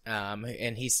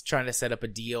 And he's trying to set up a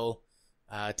deal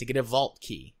to get a vault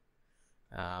key.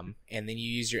 And then you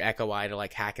use your Echo Eye to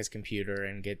like hack his computer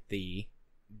and get the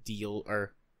deal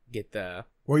or get the.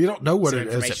 Well, you don't know what it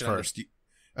is at first.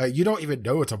 You don't even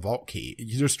know it's a vault key.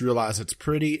 You just realize it's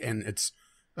pretty and it's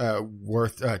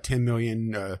worth $10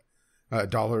 million to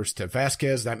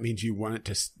Vasquez. That means you want it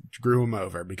to screw him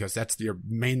over because that's your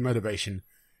main motivation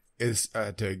is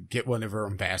to get whatever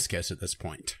on Vasquez at this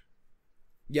point.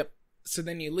 Yep. So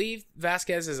then you leave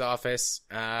Vasquez's office.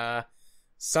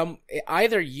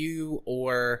 Either you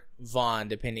or Vaughn,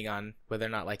 depending on whether or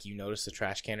not like you notice the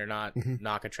trash can or not,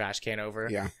 knock a trash can over.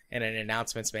 Yeah. And an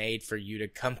announcement's made for you to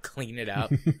come clean it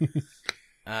up.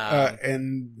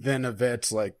 And then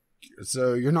Yvette's like,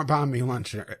 so you're not buying me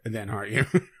lunch then, are you?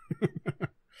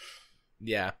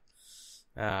 Yeah.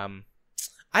 I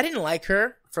didn't like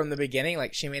her from the beginning.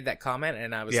 Like, she made that comment,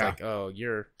 and I was like, oh,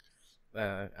 you're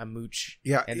a mooch.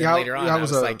 Yeah. And then later on, I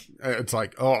was like... It's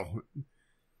like, oh...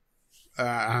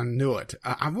 I knew it.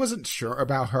 I wasn't sure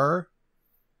about her,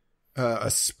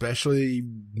 especially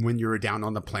when you were down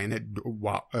on the planet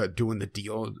while doing the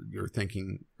deal. You're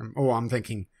thinking, I'm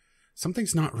thinking,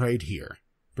 something's not right here.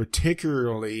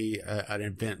 Particularly an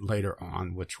event later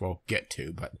on, which we'll get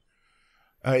to. But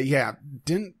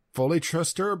didn't fully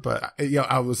trust her. But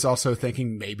I was also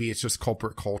thinking maybe it's just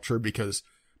corporate culture because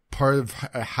part of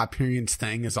Hyperion's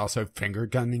thing is also finger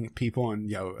gunning people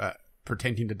and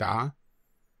pretending to die.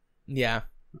 Yeah.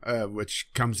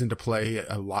 Which comes into play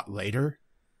a lot later.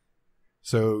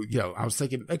 So, I was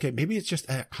thinking, okay, maybe it's just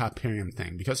a Hyperion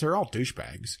thing because they're all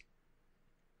douchebags.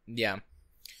 Yeah.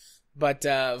 But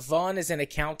Vaughn is in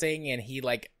accounting and he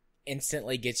like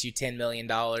instantly gets you $10 million.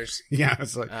 Yeah,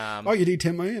 it's like, you need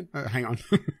 $10 million? Hang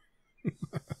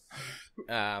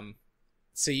on.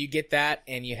 So you get that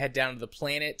and you head down to the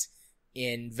planet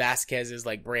in Vasquez's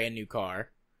like brand new car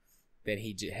that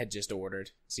he had just ordered.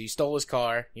 So you stole his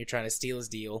car. You're trying to steal his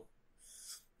deal.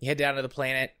 You head down to the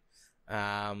planet.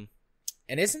 And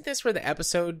isn't this where the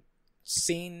episode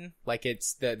scene, like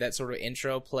it's that sort of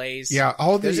intro plays? Yeah,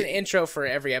 there's an intro for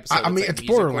every episode. I mean, it's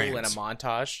Borderlands. And a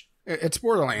montage. It's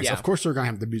Borderlands. Yeah. Of course they're going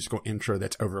to have the musical intro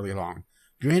that's overly long.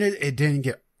 Granted, it didn't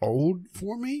get old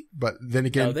for me, but then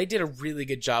again... No, they did a really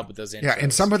good job with those intros. Yeah,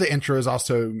 and some of the intros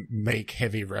also make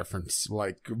heavy reference.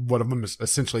 Like, one of them is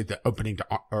essentially the opening to,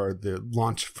 or the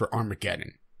launch for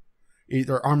Armageddon.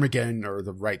 Either Armageddon or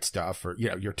The Right Stuff, or,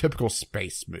 your typical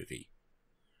space movie.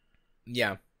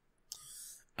 Yeah.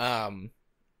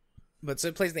 But so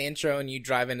it plays the intro, and you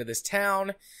drive into this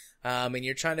town, and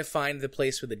you're trying to find the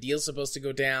place where the deal's supposed to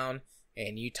go down,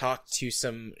 and you talk to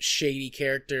some shady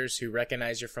characters who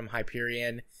recognize you're from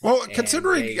Hyperion. Well,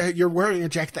 considering you're wearing a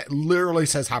jacket that literally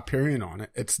says Hyperion on it,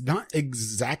 it's not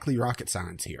exactly rocket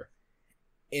science here.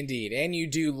 Indeed, and you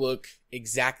do look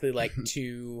exactly like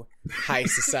two high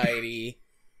society,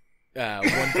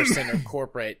 1%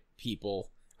 corporate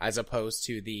people, as opposed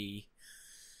to the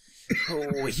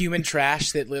human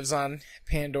trash that lives on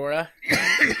Pandora.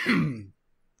 You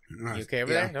okay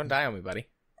over there? Don't die on me, buddy.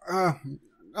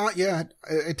 Yeah,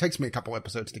 it takes me a couple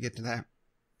episodes to get to that.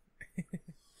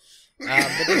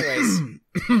 But anyways,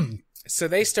 so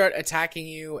they start attacking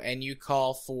you, and you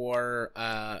call for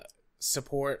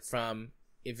support from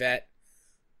Yvette,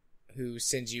 who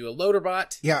sends you a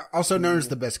Loaderbot. Yeah, also known as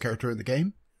the best character in the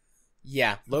game.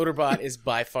 Yeah, Loaderbot is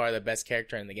by far the best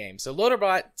character in the game. So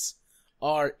Loaderbots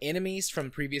are enemies from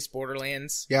previous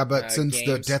Borderlands. Yeah, but since games.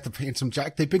 the death of Handsome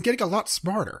Jack, they've been getting a lot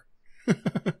smarter.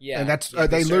 Yeah, and that's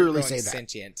they literally say that.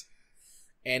 Sentient.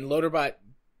 And Loaderbot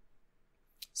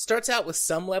starts out with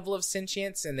some level of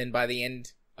sentience, and then by the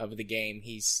end of the game,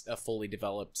 he's a fully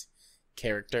developed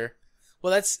character.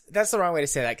 Well, that's the wrong way to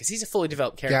say that, because he's a fully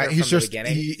developed character from the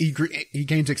beginning. He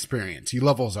gains experience. He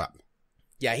levels up.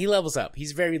 Yeah, he levels up.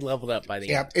 He's very leveled up by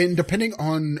the end. Yeah, and depending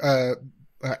on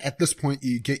at this point,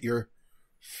 you get your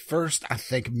first, I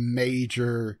think,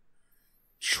 major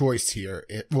choice here.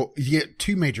 You get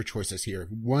two major choices here.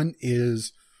 One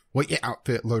is what you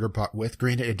outfit Loaderbot with.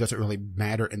 Granted, it doesn't really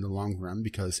matter in the long run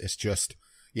because it's just,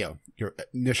 your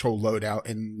initial loadout,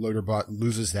 and Loaderbot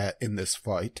loses that in this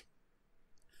fight.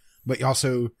 But you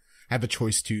also have a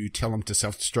choice to tell him to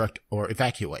self-destruct or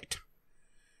evacuate.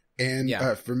 And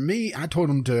for me, I told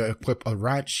him to equip a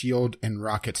riot shield and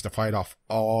rockets to fight off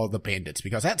all the bandits,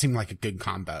 because that seemed like a good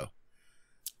combo.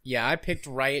 Yeah, I picked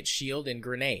Riot Shield and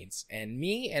Grenades, and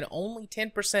me and only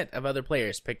 10% of other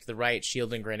players picked the Riot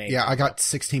Shield and Grenades. Yeah, I got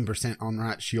 16% on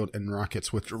Riot Shield and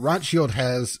Rockets, which Riot Shield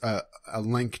has a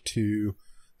link to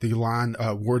the line,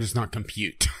 war does not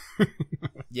compute.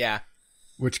 Yeah.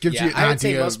 Which gives you an idea. I would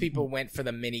say most people went for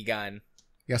the minigun.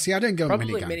 Yeah, see, I didn't go probably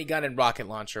minigun. Probably minigun and rocket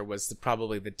launcher was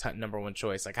probably the number one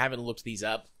choice. Like, I haven't looked these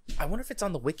up. I wonder if it's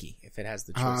on the wiki, if it has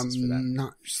the choices for that. I'm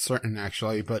not certain,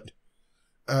 actually, but...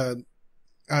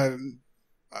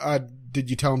 did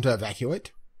you tell him to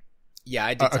evacuate? Yeah,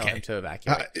 I did tell him to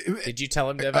evacuate. Did you tell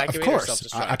him to evacuate? Of course, or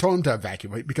self-destruct? I told him to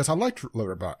evacuate because I liked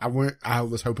Loaderbot. I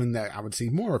was hoping that I would see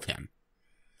more of him.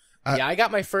 Yeah, I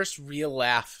got my first real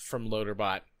laugh from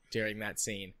Loaderbot during that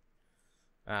scene.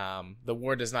 The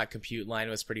war does not compute line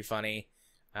was pretty funny.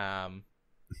 And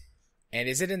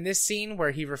is it in this scene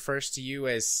where he refers to you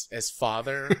as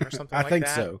father or something like that? I think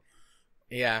so.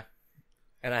 Yeah.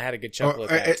 And I had a good chuckle at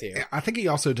that, too. I think he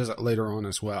also does it later on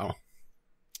as well.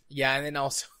 Yeah, and then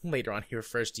also later on he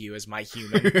refers to you as my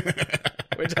human.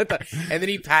 Which I thought, and then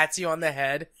he pats you on the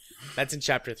head. That's in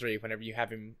chapter 3, whenever you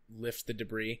have him lift the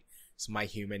debris. So my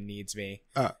human needs me.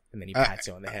 And then he pats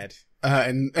you on the head.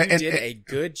 And did a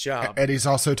good job. And he's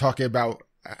also talking about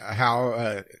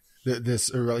how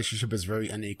this relationship is very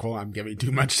unequal. I'm giving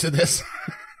too much to this.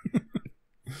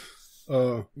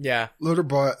 Yeah.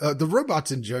 Loaderbot, the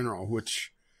robots in general,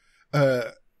 which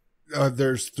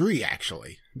there's 3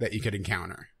 actually that you could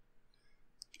encounter,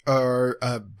 are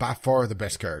by far the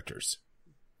best characters.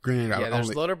 Granted,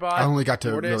 Loaderbot, I only got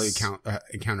to Mortis, really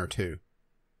encounter 2.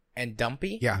 And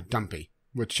Dumpy? Yeah, Dumpy,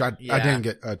 which I didn't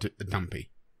get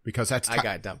Dumpy because I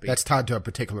got Dumpy. That's tied to a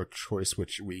particular choice,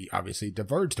 which we obviously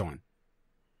diverged on.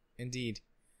 Indeed.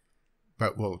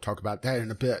 But we'll talk about that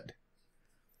in a bit.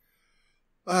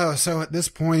 So at this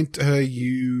point,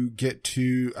 you get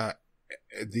to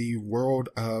the world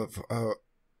of...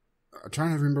 I'm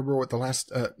trying to remember what the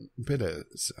last bit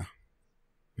is.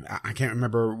 I can't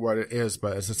remember what it is,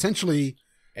 but it's essentially...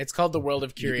 It's called the World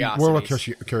of Curiosities. World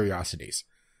of Curiosities.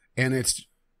 And it's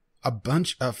a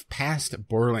bunch of past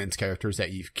Borderlands characters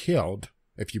that you've killed,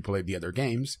 if you played the other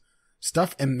games,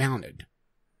 stuff and mounted.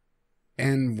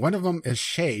 And one of them is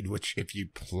Shade, which if you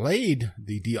played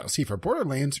the DLC for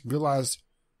Borderlands, realize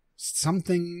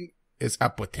something is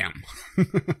up with him.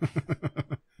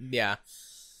 Yeah.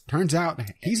 Turns out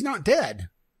he's not dead.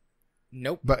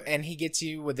 Nope. And he gets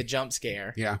you with a jump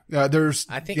scare. Yeah. There's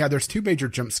 2 major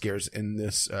jump scares in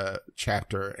this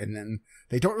chapter, and then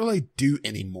they don't really do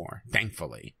any more,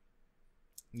 thankfully.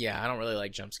 Yeah, I don't really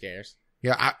like jump scares.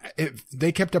 Yeah, if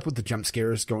they kept up with the jump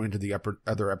scares going into the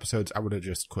other episodes, I would have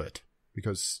just quit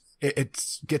because it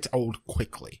gets old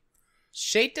quickly.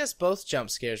 Shade does both jump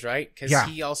scares, right? Because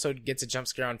he also gets a jump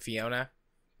scare on Fiona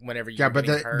whenever you but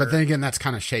then again, that's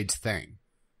kind of Shade's thing.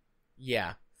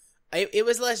 Yeah. It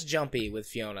was less jumpy with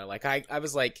Fiona. Like, I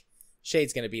was like,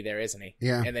 Shade's going to be there, isn't he?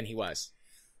 Yeah. And then he was.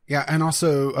 Yeah, and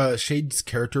also Shade's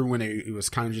character, when he was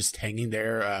kind of just hanging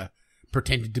there,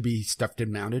 pretending to be stuffed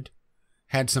and mounted,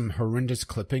 had some horrendous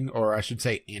clipping, or I should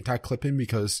say anti-clipping,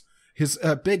 because his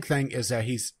big thing is that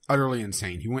he's utterly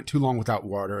insane. He went too long without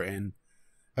water, and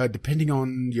depending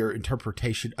on your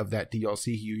interpretation of that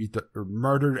DLC, he either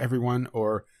murdered everyone,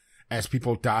 or as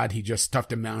people died, he just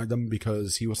stuffed and mounted them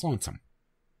because he was lonesome.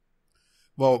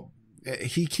 Well,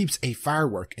 he keeps a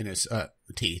firework in his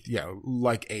teeth,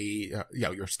 like a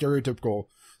your stereotypical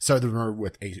Southerner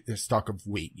with a stalk of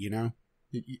wheat,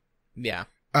 Yeah.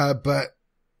 But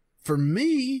for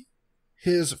me,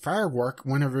 his firework,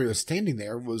 whenever he was standing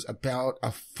there, was about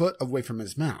a foot away from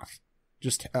his mouth,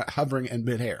 just hovering in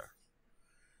midair.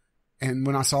 And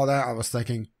when I saw that, I was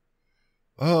thinking,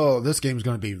 oh, this game's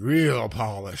going to be real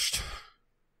polished.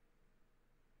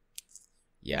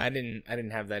 Yeah, I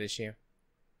didn't have that issue.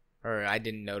 Or I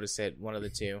didn't notice it, one of the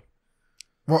two.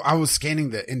 Well, I was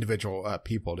scanning the individual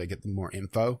people to get them more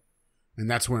info, and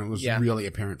that's when it was really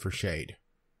apparent for Shade.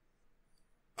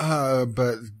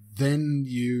 But then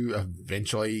you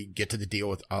eventually get to the deal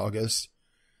with August,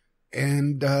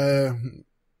 and,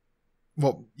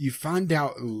 you find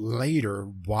out later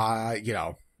why,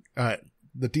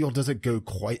 the deal doesn't go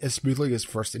quite as smoothly as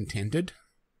first intended.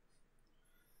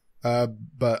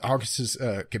 But August's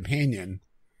companion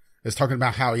is talking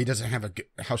about how she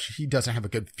doesn't have a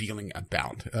good feeling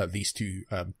about these two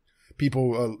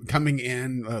people coming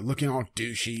in, looking all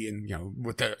douchey and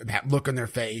with that look on their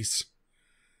face.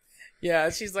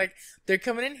 Yeah, she's like, they're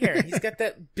coming in here. He's got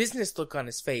that business look on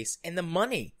his face and the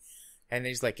money, and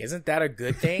he's like, isn't that a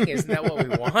good thing? Isn't that what we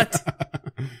want?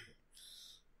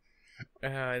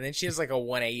 And then she has like a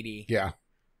 180. Yeah.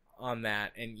 On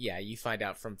that, and you find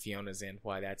out from Fiona's end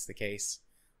why that's the case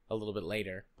a little bit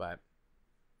later, but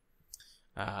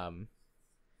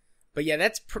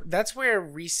that's where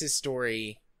Reese's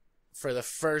story for the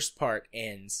first part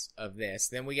ends of this.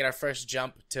 Then we get our first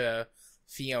jump to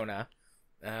Fiona.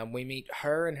 We meet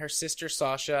her and her sister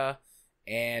Sasha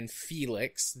and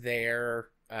Felix, their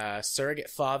surrogate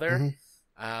father.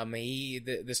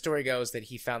 Mm-hmm. The story goes that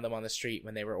he found them on the street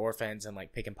when they were orphans and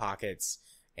like picking pockets.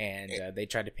 And they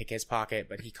tried to pick his pocket,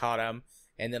 but he caught him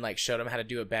and then like showed him how to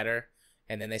do it better.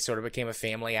 And then they sort of became a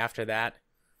family after that.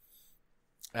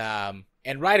 And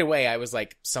right away I was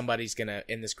like, somebody's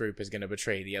in this group is gonna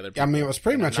betray the other people. I mean, it was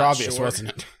pretty much obvious, wasn't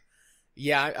it?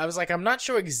 Yeah, I was like, I'm not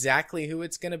sure exactly who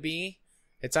it's gonna be.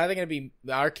 It's either gonna be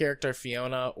our character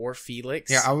Fiona or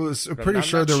Felix. Yeah, I was pretty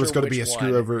sure there was gonna be a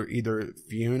screw over either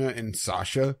Fiona and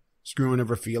Sasha screwing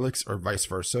over Felix or vice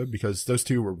versa, because those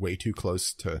two were way too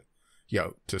close to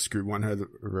screw one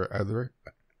over,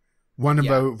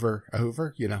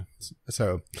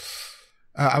 So,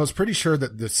 I was pretty sure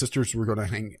that the sisters were going to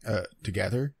hang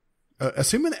together.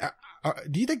 Assuming,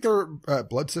 do you think they're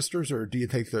blood sisters, or do you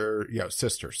think they're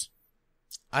sisters?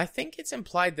 I think it's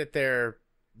implied that they're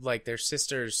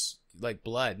sisters, like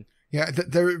blood. Yeah,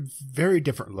 they're very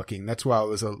different looking. That's why I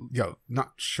was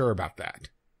not sure about that.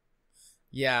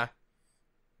 Yeah.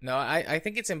 No, I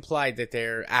think it's implied that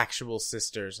they're actual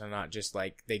sisters and not just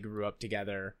like they grew up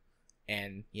together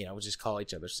and, just call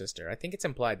each other sister. I think it's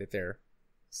implied that they're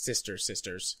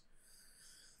sisters.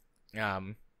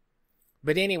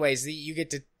 But anyways, you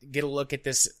get a look at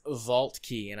this vault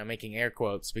key, and I'm making air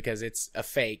quotes because it's a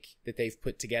fake that they've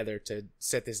put together to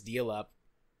set this deal up.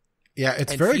 Yeah,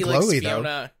 it's very glowy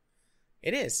though.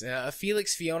 It is.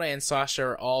 Felix, Fiona, and Sasha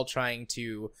are all trying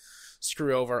to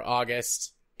screw over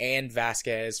August and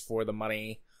Vasquez for the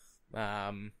money.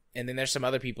 And then there's some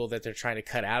other people that they're trying to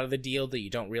cut out of the deal that you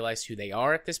don't realize who they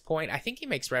are at this point. I think he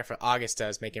makes August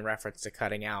does, making reference to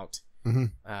cutting out.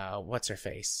 Mm-hmm. What's her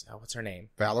face? What's her name?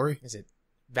 Valerie? Is it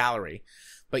Valerie?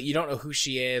 But you don't know who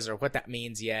she is or what that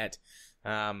means yet.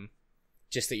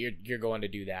 Just that you're going to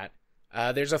do that.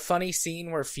 There's a funny scene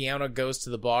where Fiona goes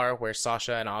to the bar where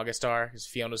Sasha and August are, because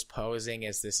Fiona's posing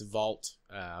as this vault,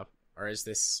 or as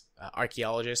this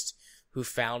archaeologist who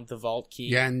found the vault key.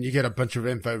 Yeah, and you get a bunch of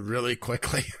info really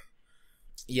quickly.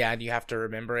 Yeah, and you have to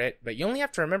remember it, but you only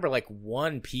have to remember like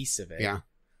one piece of it. Yeah.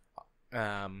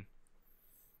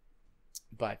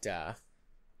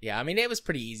 Yeah, I mean, it was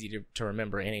pretty easy to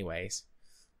remember anyways,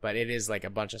 but it is like a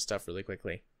bunch of stuff really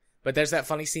quickly. But there's that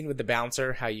funny scene with the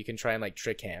bouncer, how you can try and like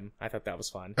trick him. I thought that was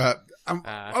fun.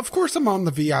 Of course I'm on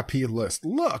the VIP list.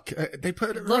 Look, they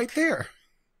put it right there.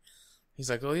 He's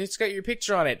like, well, it's got your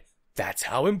picture on it. That's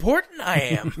how important I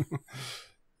am.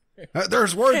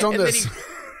 There's words on this.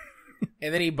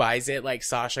 And then he buys it, like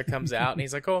Sasha comes out, and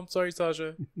he's like, oh, I'm sorry,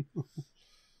 Sasha.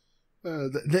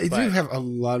 They do have a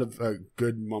lot of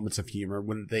good moments of humor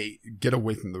when they get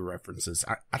away from the references.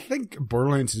 I think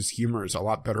Borderlands' humor is a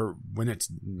lot better when it's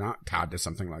not tied to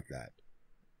something like that.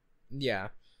 Yeah.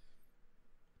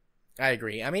 I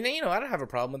agree. I mean, I don't have a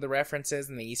problem with the references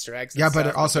and the Easter eggs. Yeah, but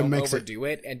it also makes overdo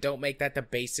it, and don't make that the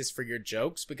basis for your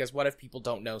jokes, because what if people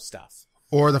don't know stuff?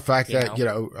 Or the fact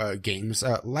that, games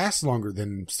last longer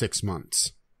than 6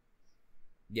 months.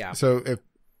 Yeah. So if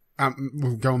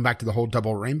going back to the whole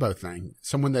double rainbow thing,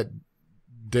 someone that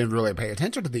didn't really pay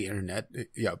attention to the internet,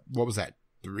 what was that,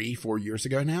 3-4 years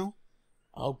ago now?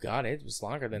 Oh, God, it was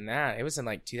longer than that. It was in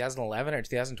like 2011 or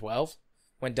 2012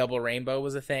 when double rainbow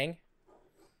was a thing.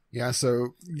 Yeah,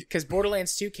 so... Because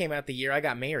Borderlands 2 came out the year I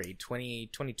got married,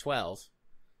 2012.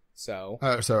 So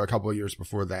a couple of years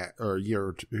before that, or a year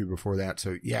or two before that.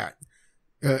 So, yeah.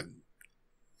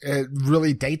 It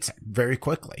really dates it very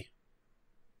quickly.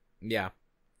 Yeah.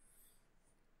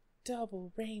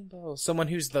 Double rainbow. Someone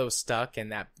who's, though, stuck, and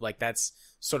that's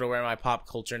sort of where my pop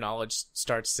culture knowledge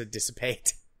starts to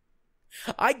dissipate.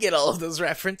 I get all of those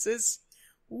references.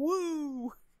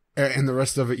 Woo! And the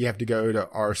rest of it, you have to go to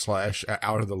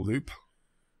r/out of the loop.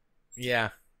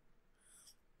 Yeah.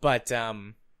 But,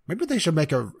 maybe they should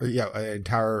make an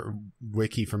entire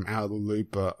wiki from Out of the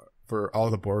Loop for all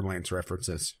the Borderlands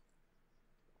references.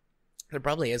 There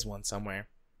probably is one somewhere.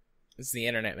 It's the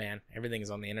internet, man. Everything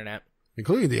is on the internet.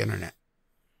 Including the internet.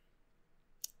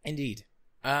 Indeed.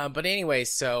 But anyway,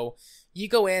 so you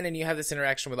go in and you have this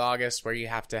interaction with August where you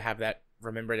have to have that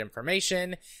remembered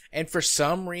information. And for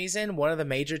some reason, one of the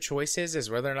major choices is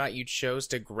whether or not you chose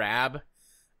to grab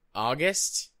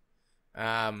August.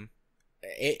 That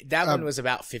one was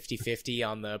about 50-50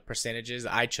 on the percentages.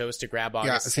 I chose to grab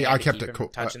August. Yeah, see, I kept it cool.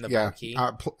 Touching the vault key.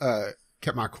 I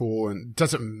kept my cool, and it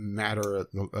doesn't matter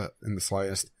in the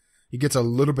slightest. He gets a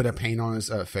little bit of paint on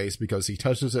his face because he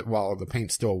touches it while the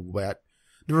paint's still wet.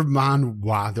 Never mind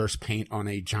why there's paint on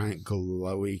a giant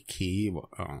glowy key.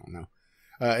 I don't know.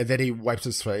 And then he wipes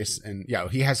his face, and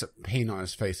he has paint on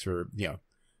his face for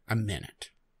a minute.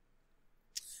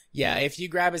 Yeah, if you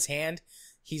grab his hand,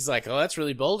 he's like, "Oh, that's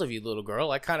really bold of you, little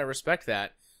girl. I kind of respect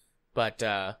that, but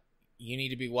you need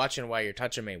to be watching while you're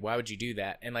touching me. Why would you do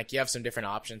that?" And you have some different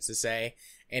options to say.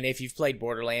 And if you've played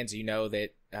Borderlands, you know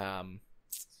that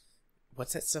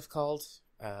what's that stuff called?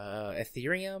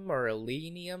 Ethereum or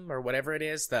Elenium or whatever it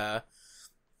is, the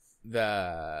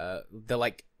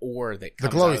ore that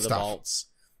comes out of the vaults.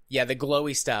 Yeah, the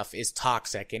glowy stuff is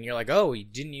toxic, and you're like, "Oh,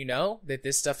 didn't you know that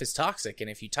this stuff is toxic? And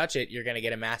if you touch it, you're gonna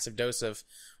get a massive dose of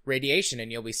radiation,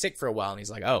 and you'll be sick for a while." And he's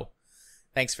like, "Oh,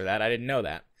 thanks for that. I didn't know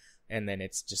that." And then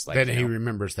it's just like, then he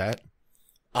remembers that.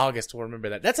 August will remember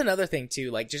that. That's another thing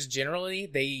too. Just generally,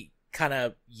 they kind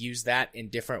of use that in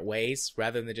different ways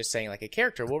rather than just saying a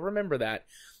character will remember that.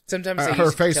 Sometimes they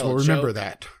her face will remember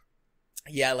that.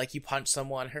 Yeah, you punch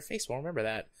someone, her face will remember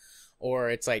that. Or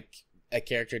it's a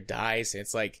character dies, and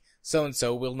it's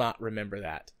so-and-so will not remember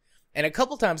that. And a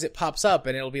couple times it pops up,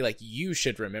 and it'll be you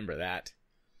should remember that.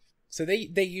 So they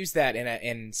use that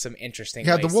in some interesting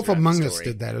ways. Yeah, the Wolf Among Us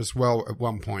did that as well at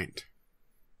one point.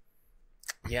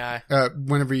 Yeah.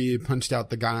 Whenever you punched out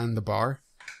the guy in the bar,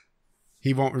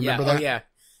 he won't remember that. Oh, yeah,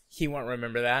 he won't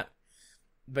remember that.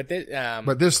 But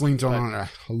this leans on a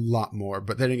lot more.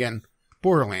 But then again,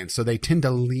 Borderlands, so they tend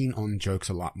to lean on jokes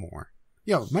a lot more.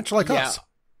 Much like us.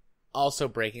 Also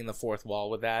breaking the fourth wall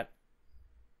with that.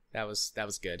 That was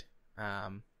good.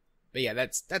 But yeah,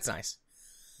 that's nice.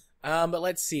 But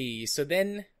let's see. So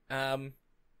then,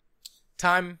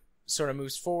 time sort of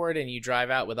moves forward, and you drive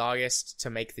out with August to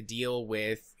make the deal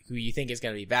with who you think is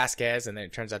going to be Vasquez, and then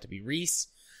it turns out to be Reese.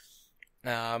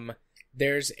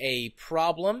 There's a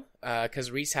problem,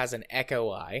 because Reese has an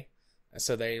echo eye.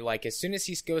 So they as soon as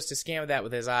he goes to scan that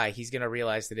with his eye, he's going to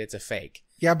realize that it's a fake.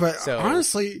 Yeah, but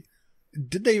honestly,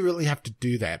 did they really have to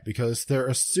do that? Because they're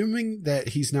assuming that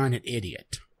he's not an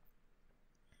idiot.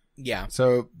 Yeah.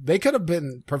 So they could have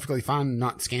been perfectly fine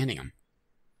not scanning him.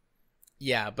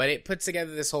 Yeah, but it puts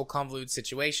together this whole convoluted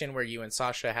situation where you and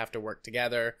Sasha have to work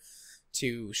together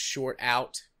to short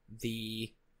out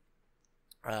the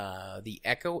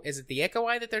echo. Is it the echo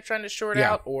eye that they're trying to short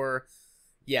out? Or,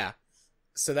 yeah.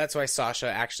 So that's why Sasha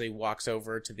actually walks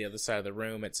over to the other side of the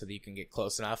room so that you can get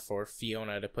close enough for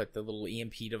Fiona to put the little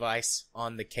EMP device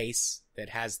on the case that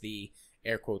has the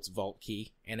air quotes vault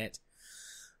key in it.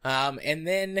 And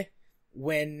then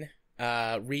when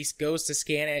Reese goes to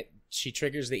scan it, she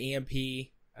triggers the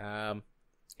EMP,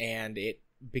 and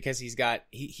because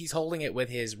he's holding it with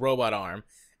his robot arm,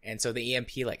 and so the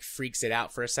EMP freaks it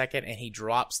out for a second, and he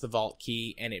drops the vault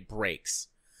key and it breaks.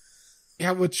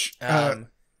 Yeah, which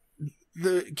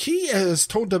the key is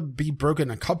told to be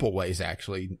broken a couple ways,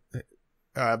 actually.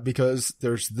 because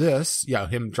there's this,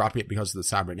 him dropping it because of the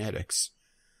cybernetics.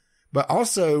 But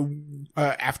also,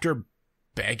 after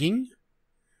begging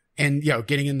and,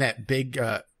 getting in that big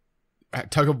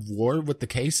tug of war with the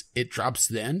case, it drops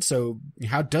then. So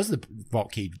how does the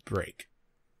vault key break?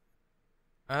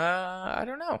 I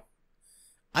don't know.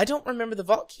 I don't remember the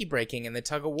vault key breaking in the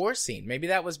tug of war scene. Maybe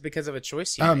that was because of a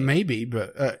choice you made. Maybe,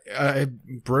 but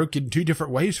it broke in two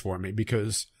different ways for me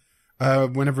because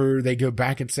whenever they go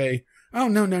back and say, oh,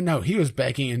 no, he was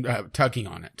begging and tugging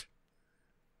on it.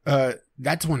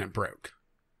 That's when it broke.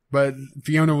 But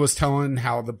Fiona was telling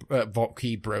how the vault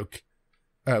key broke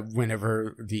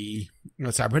whenever the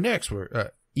cybernetics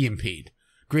were EMP'd.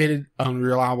 Created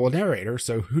unreliable narrator,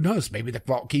 so who knows? Maybe the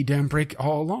vault key didn't break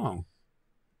all along.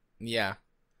 Yeah.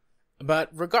 But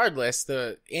regardless,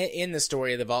 in the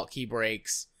story, the vault key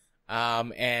breaks,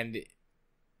 and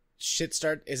shit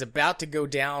is about to go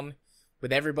down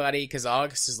with everybody, because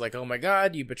August is like, oh my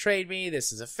god, you betrayed me,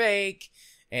 this is a fake,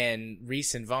 and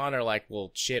Reese and Vaughn are like,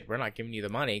 well, shit, we're not giving you the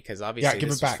money, because obviously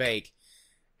this is fake.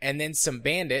 And then some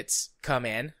bandits come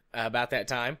in about that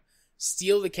time,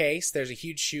 steal the case, there's a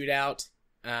huge shootout,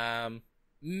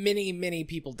 many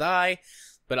people die,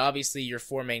 but obviously your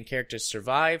four main characters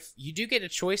survive. You do get a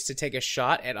choice to take a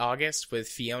shot at August with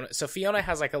Fiona. So Fiona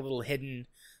has like a little hidden,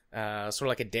 sort of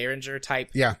like a Derringer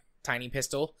type tiny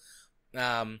pistol.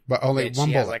 But only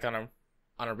one bullet. Has like on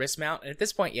a wrist mount. And at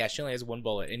this point, she only has one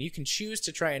bullet. And you can choose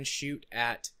to try and shoot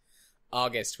at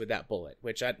August with that bullet,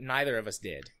 which neither of us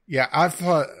did. Yeah, I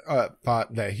thought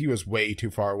that he was way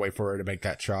too far away for her to make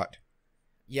that shot.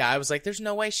 Yeah, I was like, there's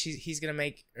no way she's gonna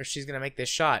make this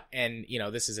shot. And,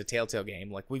 this is a Telltale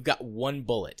game. Like, we've got one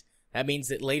bullet. That means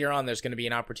that later on there's going to be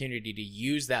an opportunity to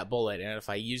use that bullet. And if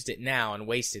I used it now and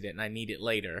wasted it and I need it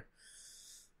later.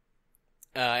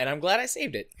 And I'm glad I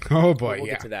saved it. Oh, boy, we'll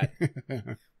get to that.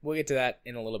 We'll get to that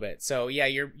in a little bit. So, yeah,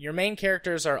 your main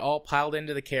characters are all piled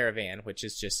into the caravan, which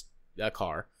is just a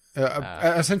car.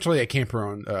 Essentially a camper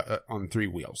on three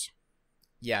wheels.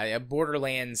 Yeah, a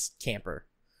Borderlands camper.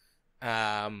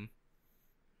 And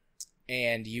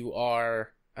you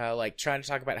are trying to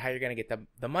talk about how you're going to get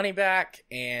the money back,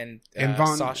 and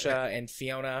Vaughn, Sasha and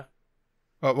Fiona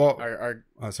are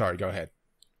sorry, go ahead.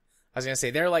 I was going to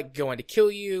say, they're like going to kill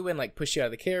you and like push you out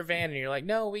of the caravan, and you're like,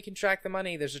 no, we can track the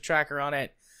money. There's a tracker on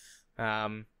it.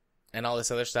 And all this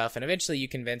other stuff. And eventually you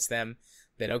convince them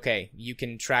that, okay, you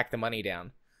can track the money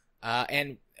down.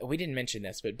 And we didn't mention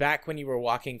this, but back when you were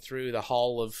walking through the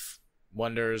Hall of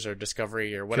Wonders or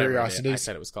Discovery or whatever I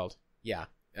said it was called. Yeah,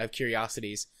 of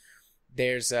Curiosities.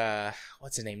 There's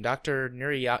what's his name? Dr.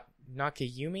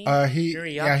 Nakayumi?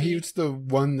 He's the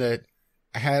one that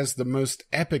has the most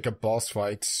epic of boss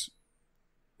fights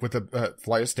with a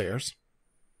flight of stairs.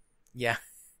 Yeah.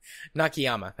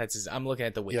 Nakayama. That's his. I'm looking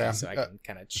at the wiki so I can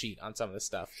kind of cheat on some of this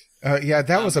stuff.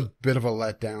 That was a bit of a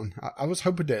letdown. I was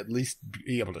hoping to at least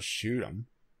be able to shoot him.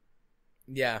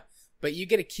 Yeah, but you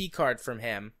get a key card from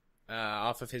him.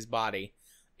 Off of his body,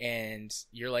 and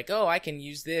you're like, oh, I can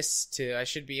use this I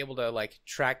should be able to like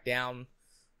track down,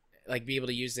 like be able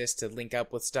to use this to link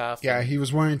up with stuff. Yeah, he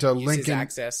was wanting to link in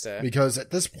access to, because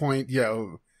at this point,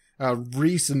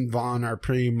 Reese and Vaughn are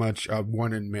pretty much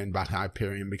wanted men by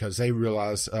Hyperion because they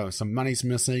realize some money's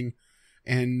missing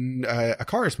and a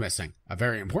car is missing. A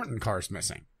very important car is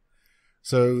missing.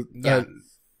 So their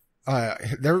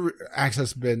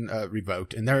access has been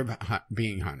revoked and they're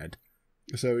being hunted.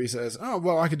 So he says, oh,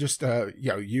 well, I could just,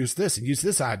 use this and use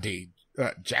this ID.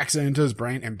 Jacks it into his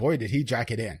brain, and boy, did he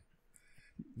jack it in.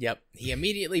 Yep. He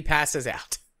immediately passes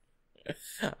out.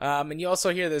 And you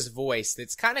also hear this voice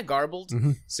that's kind of garbled,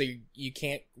 so you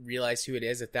can't realize who it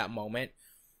is at that moment.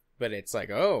 But it's like,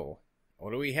 oh,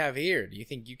 what do we have here? Do you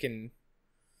think you can...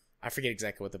 I forget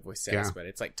exactly what the voice says, but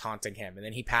it's like taunting him. And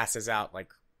then he passes out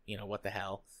like, what the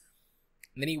hell?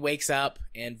 And then he wakes up,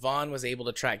 and Vaughn was able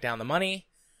to track down the money.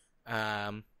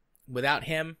 Without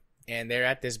him, and they're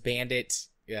at this bandit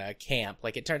camp.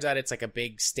 Like, it turns out it's like a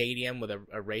big stadium with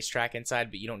a racetrack inside,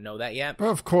 but you don't know that yet.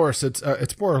 Well, of course, it's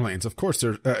Borderlands. Of course,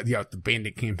 there's the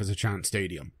bandit camp is a giant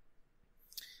stadium.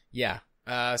 Yeah.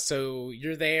 So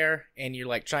you're there, and you're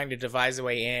like trying to devise a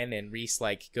way in, and Reese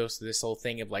like goes through this whole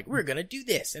thing of like, we're gonna do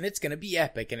this, and it's gonna be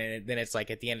epic, and then it's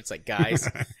like at the end, it's like, guys,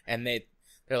 and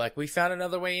they're like, we found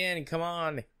another way in, come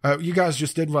on. You guys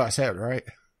just did what I said, right?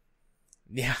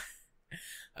 Yeah.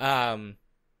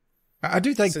 I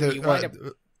do think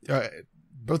that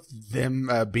both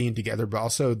them being together, but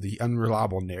also the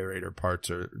unreliable narrator parts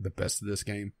are the best of this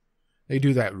game. They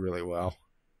do that really well.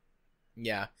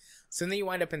 Yeah. So then you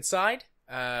wind up inside.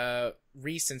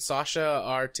 Reese and Sasha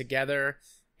are together,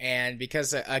 and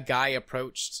because a guy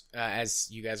approached as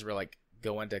you guys were like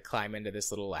going to climb into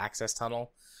this little access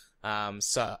tunnel.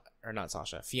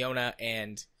 Fiona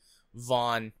and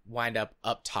Vaughn wind up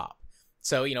top.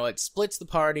 So, it splits the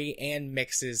party and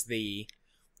mixes the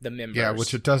members. Yeah,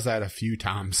 which it does that a few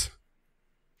times.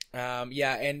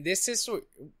 And this is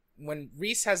when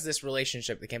Reese has this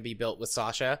relationship that can be built with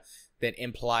Sasha that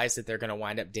implies that they're going to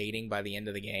wind up dating by the end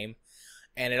of the game.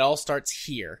 And it all starts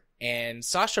here. And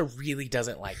Sasha really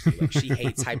doesn't like you. Like, she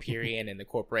hates Hyperion and the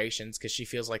corporations because she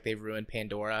feels like they've ruined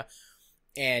Pandora.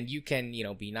 And you can,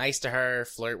 be nice to her,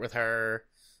 flirt with her.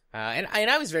 And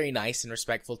I was very nice and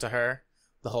respectful to her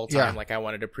the whole time. Yeah. Like, I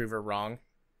wanted to prove her wrong.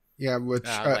 Yeah,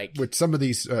 with some of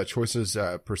these choices,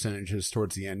 percentages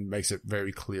towards the end makes it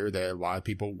very clear that a lot of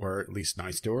people were at least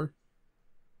nice to her.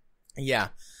 Yeah.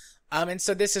 And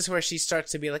so this is where she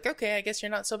starts to be like, okay, I guess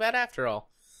you're not so bad after all.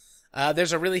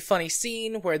 There's a really funny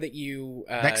scene where that you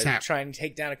try and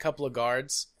take down a couple of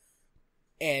guards,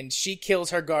 and she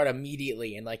kills her guard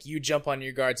immediately, and like you jump on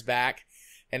your guard's back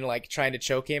and like trying to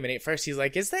choke him, and at first he's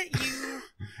like, "Is that you,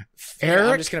 Eric?"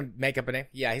 I'm just gonna make up a name.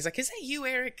 Yeah, he's like, "Is that you,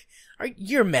 Eric?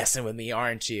 You're messing with me,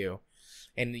 aren't you?"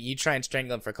 And you try and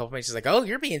strangle him for a couple minutes. He's like, "Oh,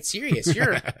 you're being serious.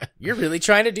 You're really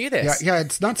trying to do this." Yeah.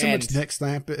 It's not so much neck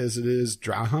snap as it is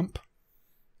dry hump.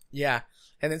 Yeah.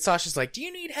 And then Sasha's like, "Do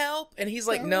you need help?" And he's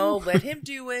like, "No, let him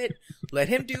do it. Let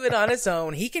him do it on his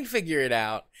own. He can figure it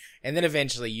out." And then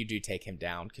eventually you do take him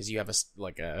down because you have a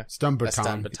stun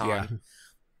baton.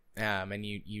 Yeah. And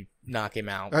you knock him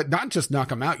out. Not just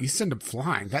knock him out, you send him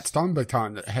flying. That stun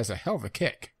baton has a hell of a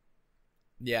kick.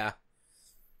 Yeah.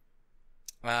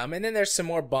 And then there's some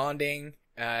more bonding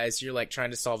as you're like trying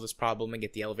to solve this problem and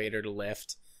get the elevator to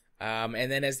lift.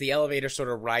 And then as the elevator sort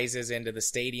of rises into the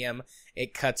stadium,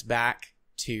 it cuts back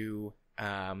to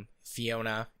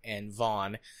Fiona and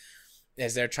Vaughn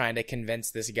as they're trying to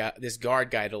convince this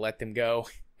guard guy to let them go.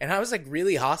 And I was like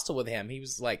really hostile with him. He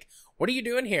was like, "What are you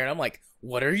doing here?" And I'm like,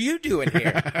 "What are you doing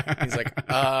here?" He's like,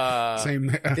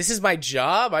 Same. This is my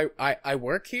job. I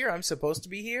work here. I'm supposed to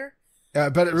be here.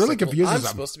 But it really confuses him. I'm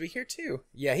supposed to be here too.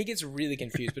 Yeah, he gets really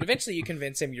confused. But eventually you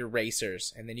convince him you're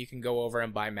racers, and then you can go over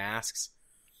and buy masks.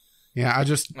 Yeah, I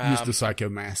just used the Psycho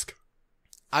mask.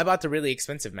 I bought the really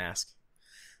expensive mask.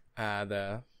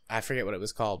 I forget what it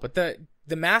was called, but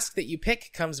the mask that you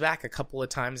pick comes back a couple of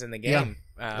times in the game.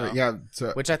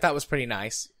 Which I thought was pretty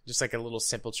nice. Just like a little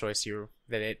simple choice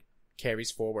that it carries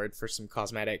forward for some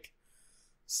cosmetic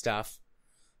stuff.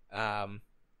 I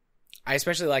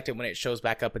especially liked it when it shows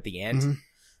back up at the end.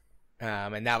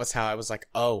 Mm-hmm. And that was how I was like,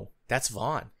 "Oh, that's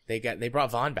Vaughn. They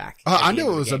brought Vaughn back." I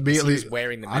knew it was immediately. He was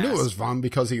wearing the mask. I knew it was Vaughn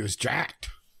because he was jacked.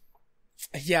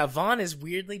 Yeah, Vaughn is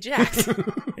weirdly jacked.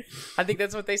 I think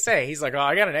that's what they say. He's like, "Oh,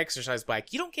 I got an exercise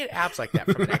bike." You don't get abs like that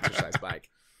from an exercise bike.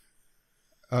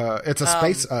 It's a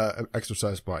space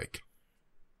exercise bike.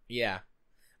 Yeah.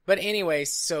 But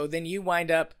anyways, so then you wind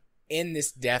up in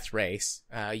this death race.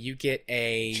 You get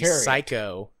a Chariot.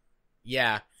 Psycho.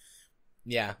 Yeah.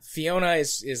 Yeah. Fiona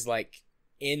is like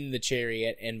in the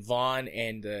chariot, and Vaughn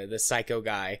and the Psycho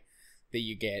guy that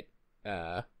you get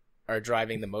are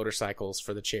driving the motorcycles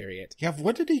for the chariot. Yeah,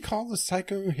 what did he call the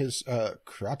Psycho? His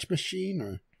crotch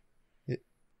machine,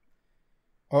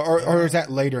 or is that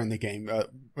later in the game?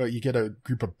 You get a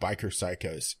group of biker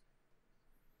psychos.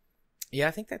 Yeah,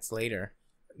 I think that's later.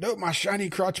 No, my shiny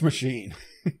crotch machine.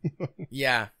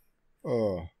 Yeah.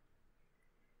 Oh.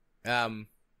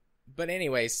 But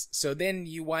anyways, so then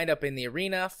you wind up in the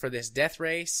arena for this death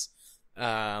race.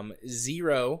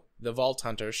 Zero, the Vault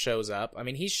Hunter, shows up. I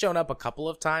mean, he's shown up a couple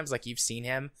of times. Like, you've seen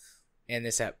him in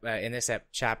this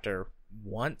chapter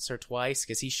once or twice,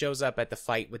 because he shows up at the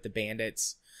fight with the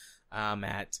bandits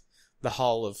at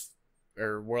the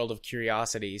World of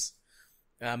Curiosities.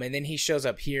 And then he shows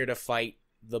up here to fight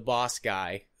the boss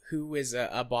guy, who is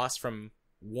a boss from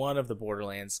one of the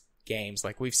Borderlands games.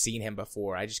 Like, we've seen him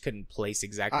before. I just couldn't place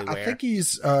exactly where. I think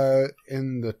he's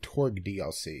in the Torg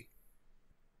DLC.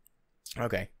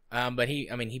 Okay. But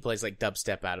he plays like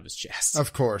dubstep out of his chest.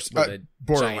 Of course. With a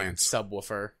Borderlands giant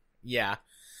subwoofer. Yeah.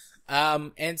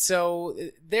 And so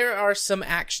there are some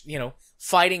action,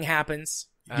 fighting happens.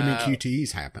 You mean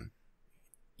QTEs happen?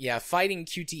 Yeah, fighting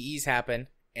QTEs happen,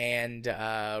 and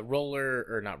not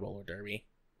roller derby.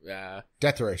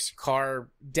 Death race.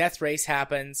 Death race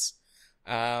happens.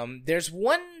 There's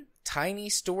one tiny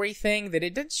story thing that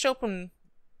it did show up in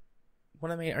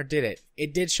one of the main, or did it?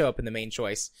 It did show up in the main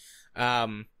choice.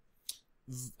 Shit,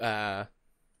 I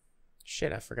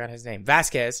forgot his name.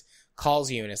 Vasquez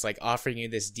calls you and is like offering you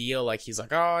this deal. Like, he's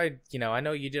like, "Oh, I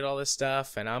know you did all this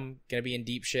stuff and I'm gonna be in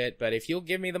deep shit, but if you'll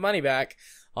give me the money back,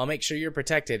 I'll make sure you're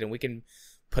protected and we can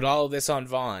put all of this on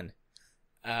Vaughn."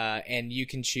 And you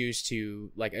can choose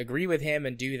to like agree with him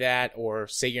and do that, or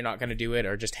say you're not going to do it,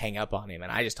 or just hang up on him.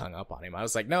 And I just hung up on him. I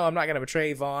was like, no, I'm not going to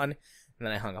betray Vaughn. And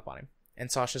then I hung up on him.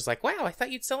 And Sasha's like, wow, I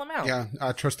thought you'd sell him out. Yeah,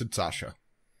 I trusted Sasha.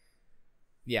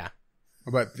 Yeah.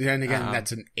 But then again,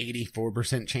 that's an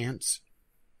 84% chance.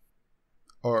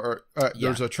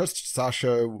 There's a trust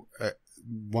Sasha at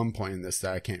one point in this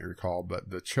that I can't recall,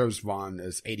 but the chose Vaughn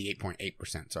is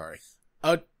 88.8%, sorry.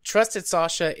 Trusted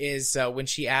Sasha is when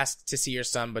she asked to see your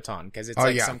son Baton, because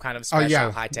it's some kind of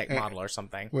special high-tech model or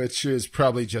something. Which is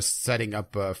probably just setting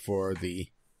up for the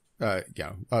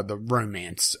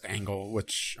romance angle,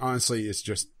 which honestly is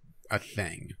just a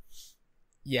thing.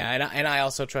 Yeah, and I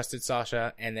also trusted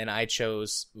Sasha, and then I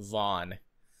chose Vaughn.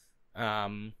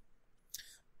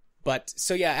 But,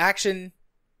 so yeah, action,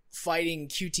 fighting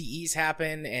QTEs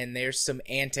happen, and there's some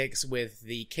antics with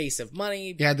the case of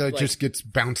money. Yeah, that just gets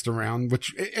bounced around,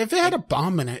 which, if it had a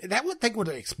bomb in it, that thing would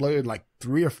have exploded like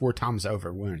 3 or 4 times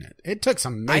over, wouldn't it? It took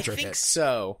some major hits.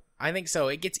 I think so.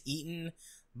 It gets eaten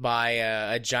by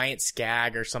a giant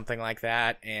skag or something like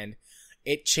that, and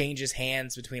it changes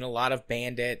hands between a lot of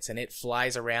bandits, and it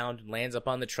flies around and lands up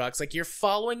on the trucks. Like, you're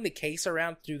following the case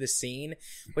around through the scene,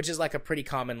 which is like a pretty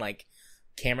common, like,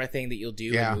 camera thing that you'll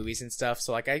do in movies and stuff.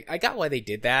 So, like, I got why they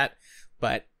did that,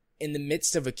 but in the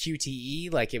midst of a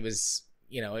QTE, like, it was,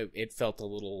 it felt a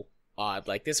little odd.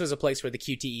 Like, this was a place where the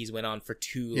QTEs went on for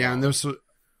too long. Yeah, and there's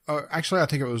actually, I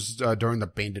think it was during the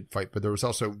bandit fight, but there was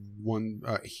also one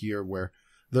here where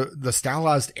the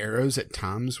stylized arrows at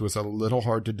times was a little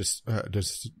hard to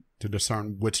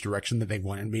discern which direction that they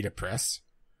wanted me to press.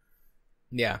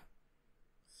 Yeah.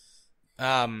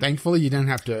 Thankfully, you didn't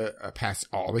have to pass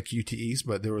all the QTEs,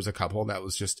 but there was a couple that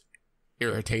was just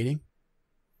irritating.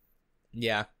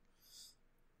 Yeah.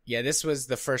 Yeah, this was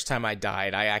the first time I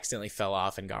died. I accidentally fell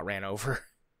off and got ran over.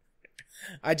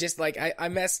 I just, like, I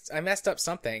messed up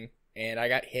something, and I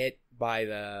got hit by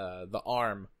the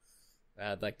arm,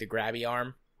 like the grabby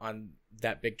arm on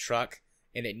that big truck,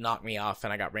 and it knocked me off,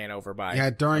 and I got ran over by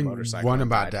during a motorcycle. One of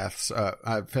my deaths,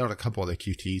 I failed a couple of the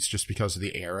QTs just because of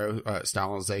the arrow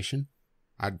stylization.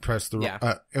 I'd press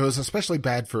it was especially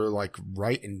bad for like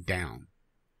right and down.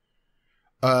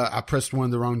 I pressed one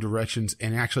of the wrong directions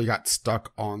and actually got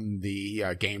stuck on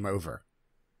the game over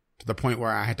to the point where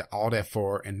I had to Alt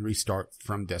F4 and restart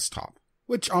from desktop,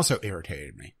 which also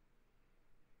irritated me.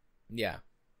 Yeah.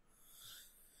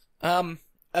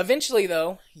 Eventually,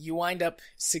 though, you wind up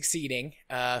succeeding.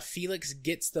 Felix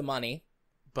gets the money,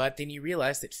 but then you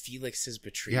realize that Felix has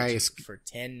betrayed you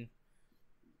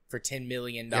for $10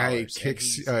 million. Yeah, he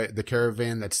kicks the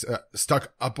caravan that's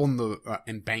stuck up on the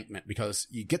embankment, because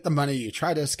you get the money, you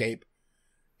try to escape,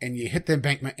 and you hit the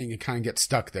embankment and you kind of get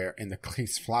stuck there, and the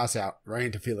case flies out right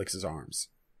into Felix's arms.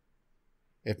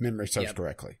 If memory serves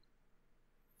correctly.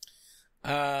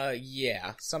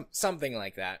 Yeah, something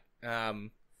like that.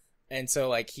 And so,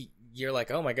 like, you're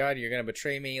like, oh my god, you're gonna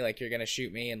betray me, like, you're gonna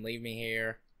shoot me and leave me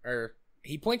here. Or,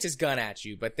 he points his gun at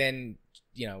you, but then,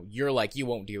 you're like, you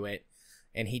won't do it.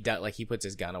 And he puts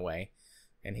his gun away.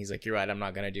 And he's like, you're right, I'm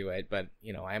not gonna do it, but,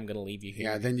 I am gonna leave you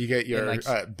here. Yeah, then you get your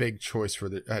big choice for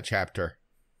the chapter.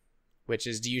 Which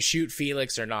is, do you shoot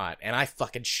Felix or not? And I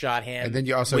fucking shot him, and then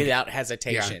you also without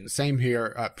hesitation. Yeah, same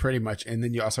here, pretty much. And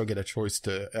then you also get a choice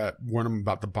to warn him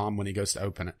about the bomb when he goes to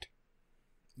open it.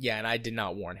 Yeah, and I did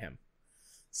not warn him.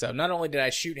 So not only did I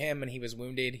shoot him and he was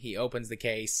wounded, he opens the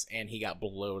case and he got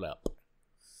blown up.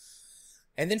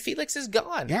 And then Felix is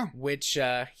gone. Yeah. Which,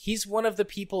 he's one of the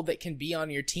people that can be on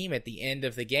your team at the end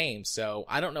of the game. So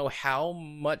I don't know how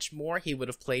much more he would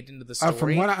have played into the story.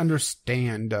 From what I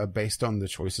understand, based on the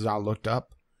choices I looked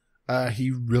up,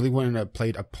 he really wouldn't have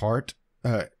played a part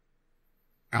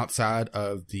outside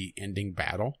of the ending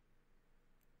battle.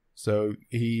 So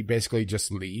he basically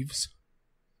just leaves.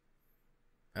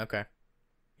 Okay.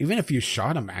 Even if you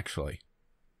shot him, actually.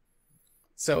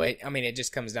 So, it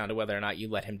just comes down to whether or not you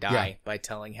let him die by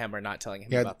telling him or not telling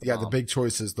him about the bomb. Yeah, the big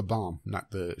choice is the bomb,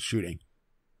 not the shooting.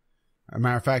 As a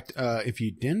matter of fact, if you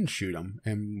didn't shoot him,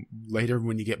 and later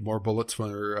when you get more bullets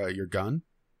for your gun,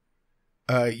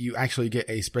 you actually get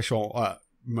a special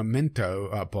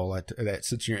memento bullet that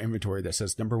sits in your inventory that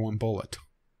says #1 bullet.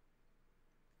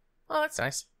 Oh, that's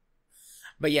nice.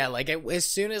 But yeah, like, as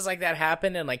soon as, like, that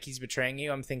happened and, like, he's betraying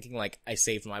you, I'm thinking, like, I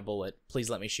saved my bullet. Please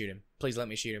let me shoot him. Please let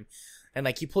me shoot him. And,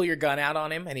 like, you pull your gun out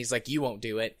on him, and he's like, you won't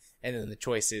do it. And then the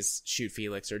choice is shoot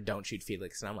Felix or don't shoot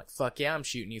Felix. And I'm like, fuck yeah, I'm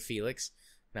shooting you, Felix.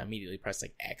 And I immediately pressed,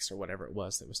 like, X or whatever it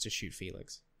was that was to shoot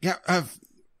Felix. Yeah,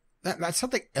 that's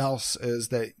something else is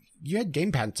that you had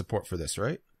gamepad support for this,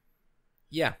 right?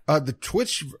 Yeah. The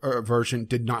Twitch version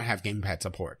did not have gamepad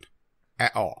support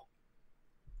at all.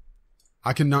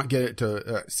 I could not get it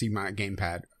to see my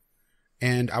gamepad.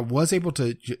 And I was able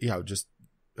to, just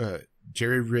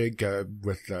jerry-rig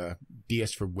with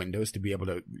DS for Windows to be able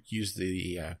to use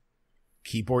the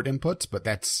keyboard inputs, but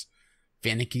that's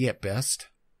finicky at best.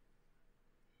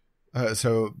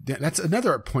 So that's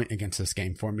another point against this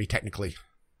game for me, technically.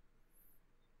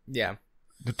 Yeah.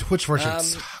 The Twitch version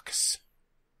sucks.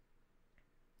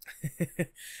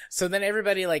 So then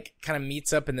everybody like kind of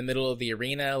meets up in the middle of the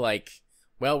arena, like,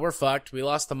 well, we're fucked. We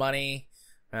lost the money.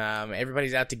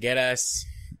 Everybody's out to get us.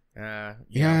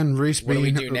 And Reese what do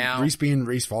we do now?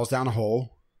 Reese falls down a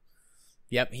hole.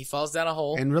 Yep, he falls down a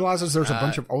hole. And realizes there's a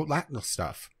bunch of old Latin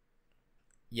stuff.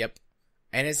 Yep.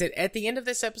 And is it at the end of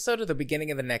this episode or the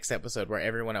beginning of the next episode where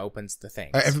everyone opens the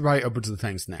things? Everybody opens the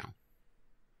things now.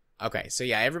 Okay, so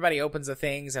yeah, everybody opens the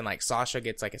things, and like Sasha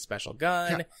gets like a special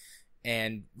gun,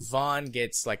 and Vaughn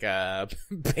gets like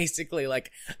basically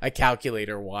like a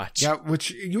calculator watch. Yeah,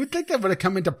 which you would think that would have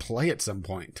come into play at some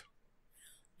point.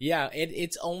 Yeah,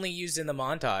 it's only used in the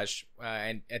montage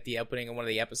and at the opening of one of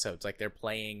the episodes, like they're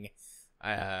playing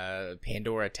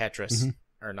Pandora Tetris,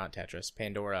 or not Tetris,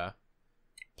 Pandora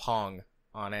Pong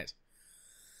on it.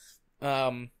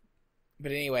 But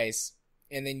anyways.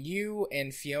 And then you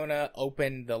and Fiona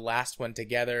open the last one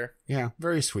together. Yeah,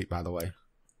 very sweet, by the way.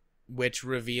 Which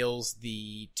reveals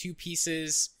the 2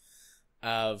 pieces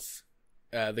of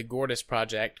the Gortys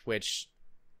project, which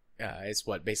is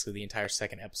what basically the entire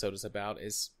second episode is about.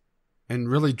 And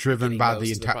really driven by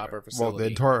the entire... the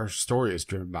entire story is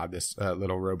driven by this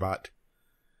little robot.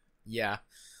 Yeah.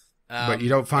 But you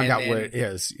don't find out what it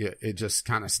is. It just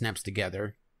kind of snaps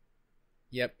together.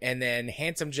 Yep. And then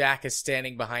Handsome Jack is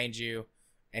standing behind you.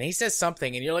 And he says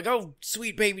something, and you're like, oh,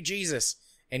 sweet baby Jesus.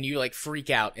 And you, like, freak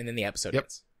out, and then the episode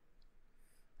ends.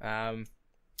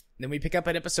 Then we pick up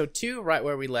at episode 2, right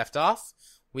where we left off.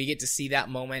 We get to see that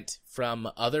moment from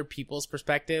other people's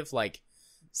perspective, like,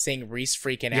 seeing Reese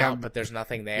freaking out, but there's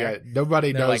nothing there. Yeah,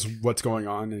 nobody knows what's going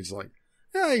on, and he's like,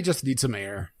 he just needs some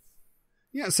air.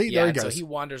 Yeah, see, there he goes. So he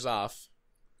wanders off.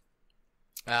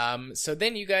 So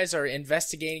then you guys are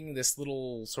investigating this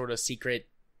little sort of secret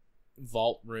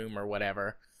vault room or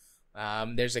whatever.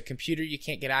 There's a computer you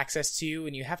can't get access to,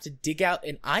 and you have to dig out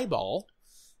an eyeball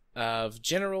of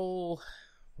General...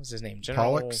 What's his name? General...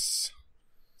 Pollux?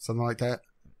 Something like that?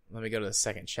 Let me go to the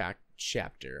second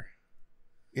chapter.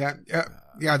 Yeah,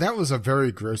 that was a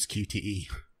very gross QTE.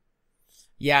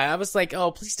 Yeah, I was like,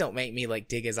 oh, please don't make me, like,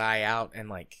 dig his eye out, and,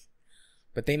 like...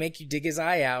 But they make you dig his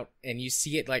eye out, and you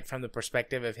see it, like, from the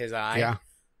perspective of his eye. Yeah.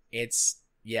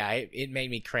 It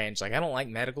made me cringe. Like, I don't like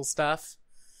medical stuff.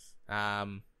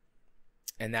 And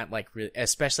that, like, really,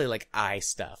 especially, like, eye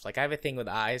stuff. Like, I have a thing with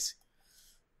eyes.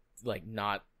 Like,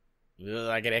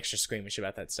 I get extra squeamish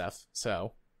about that stuff.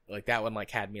 So, like, that one,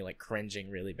 like, had me, like, cringing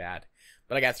really bad.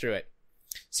 But I got through it.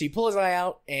 So you pull his eye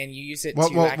out, and you use it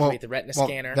to activate the retina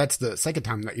scanner. That's the second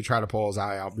time that you try to pull his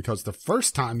eye out, because the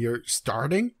first time you're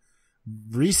starting,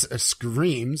 Reese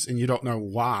screams, and you don't know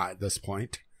why at this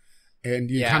point.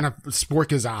 And you kind of spork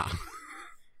his eye.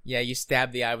 Yeah, you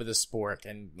stab the eye with a spork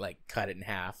and, like, cut it in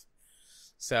half.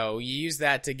 So you use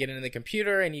that to get into the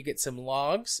computer, and you get some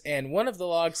logs. And one of the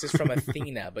logs is from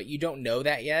Athena, but you don't know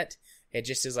that yet. It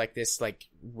just is, like, this, like,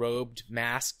 robed,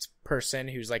 masked person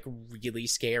who's, like, really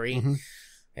scary. Mm-hmm.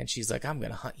 And she's like, I'm going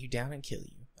to hunt you down and kill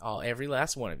you. Every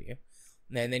last one of you.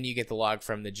 And then you get the log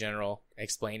from the general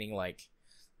explaining, like,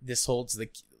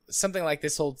 something like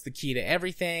this holds the key to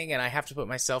everything, and I have to put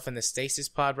myself in the stasis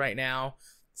pod right now.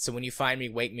 So when you find me,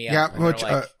 wake me up.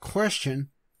 Yeah,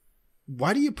 question.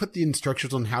 Why do you put the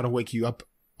instructions on how to wake you up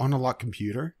on a locked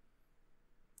computer?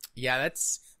 Yeah,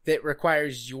 that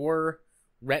requires your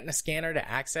retina scanner to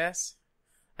access.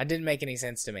 That didn't make any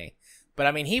sense to me. But,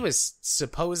 I mean, he was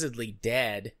supposedly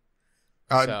dead.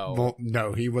 Well,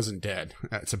 no, he wasn't dead,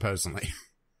 supposedly.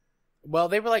 Well,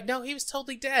 they were like, no, he was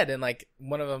totally dead. And, like,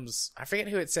 one of them's, I forget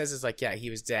who it says is like, yeah,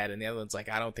 he was dead. And the other one's like,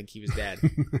 I don't think he was dead.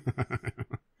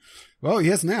 Well, he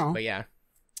is now. But yeah.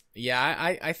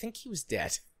 Yeah, I think he was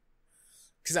dead.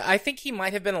 Because I think he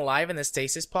might have been alive in the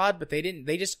stasis pod, but they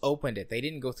just opened it. They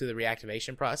didn't go through the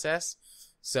reactivation process.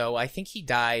 So I think he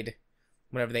died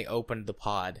whenever they opened the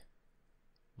pod.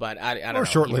 But I don't know. Or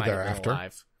shortly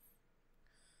thereafter.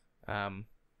 But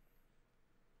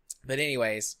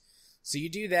anyways, so you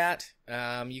do that,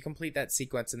 you complete that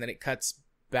sequence, and then it cuts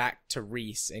back to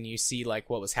Reese, and you see, like,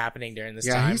 what was happening during this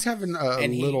time. Yeah, he's having a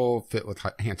little fit with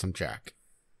Handsome Jack.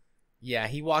 Yeah,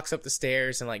 he walks up the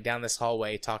stairs and, like, down this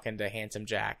hallway talking to Handsome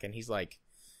Jack, and he's like,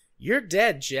 you're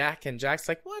dead, Jack. And Jack's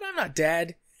like, what? I'm not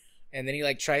dead. And then he,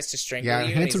 like, tries to strangle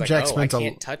you, and he's like, I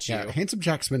can't touch you. Handsome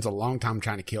Jack spends a long time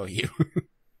trying to kill you.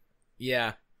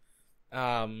 Yeah.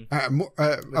 Then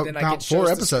about 4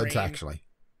 episodes, actually.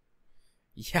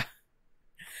 Yeah.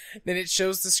 Then it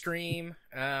shows the scream,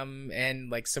 and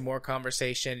like some more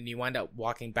conversation, and you wind up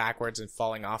walking backwards and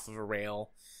falling off of a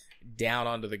rail down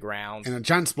onto the ground. And a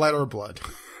giant splatter of blood.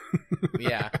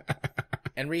 Yeah.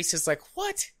 And Reese is like,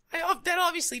 what? That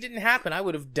obviously didn't happen. I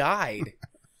would have died.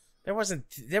 There was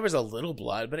a little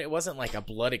blood, but it wasn't like a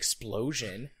blood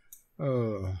explosion.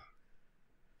 Oh.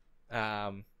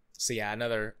 So yeah,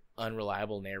 another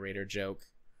unreliable narrator joke.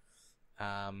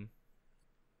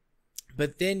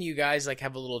 But then you guys like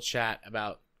have a little chat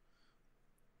about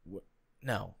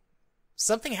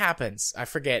something happens. I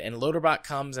forget. And Loaderbot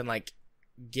comes and like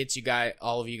gets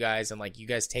all of you guys, and like you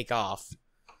guys take off.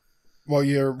 Well,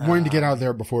 you're wanting to get out of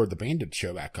there before the bandits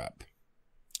show back up.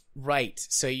 Right.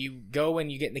 So you go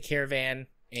and you get in the caravan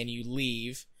and you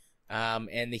leave.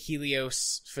 And the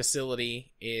Helios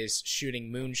facility is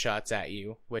shooting moonshots at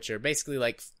you, which are basically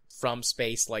like from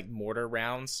space, like mortar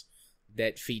rounds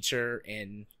that feature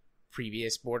in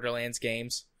previous Borderlands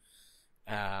games.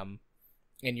 And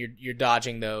you're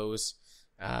dodging those.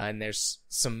 And there's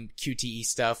some QTE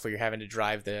stuff where you're having to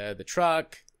drive the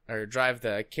truck or drive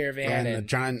the caravan. And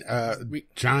the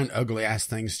giant ugly ass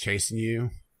things chasing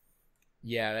you.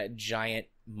 Yeah, that giant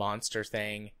monster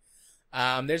thing.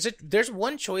 There's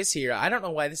one choice here. I don't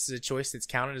know why this is a choice that's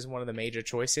counted as one of the major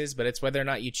choices, but it's whether or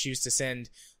not you choose to send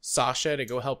Sasha to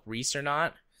go help Reese or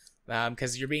not.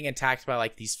 Because you're being attacked by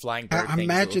like these flying bird things. I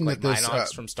imagine that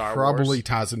this from Star probably Wars.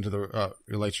 ties into the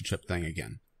relationship thing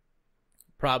again.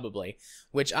 Probably.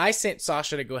 Which I sent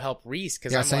Sasha to go help Reese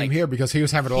because I'm same here, because he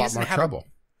was having a lot more trouble.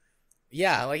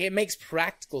 Yeah, like it makes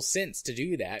practical sense to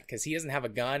do that because he doesn't have a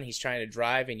gun. He's trying to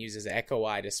drive and uses Echo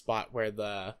Eye to spot where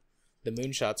the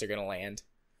moonshots are going to land.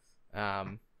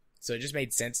 So it just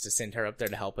made sense to send her up there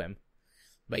to help him.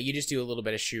 But you just do a little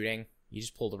bit of shooting. You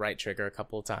just pull the right trigger a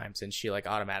couple of times, and she like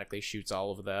automatically shoots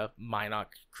all of the Minoc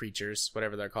creatures,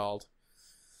 whatever they're called.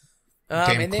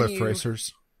 Damn cliff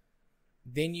racers.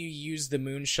 Then you use the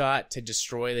moonshot to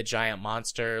destroy the giant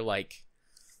monster. Like,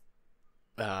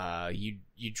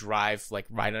 you drive like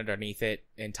right underneath it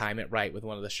and time it right with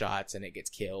one of the shots, and it gets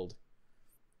killed.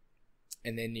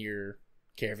 And then your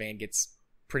caravan gets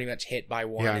pretty much hit by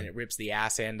one, and it rips the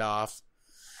ass end off.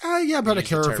 But a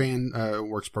caravan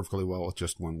works perfectly well with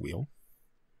just one wheel.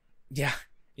 Yeah.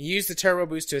 You use the turbo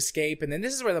boost to escape, and then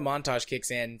this is where the montage kicks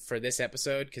in for this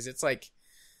episode, because it's like,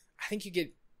 I think you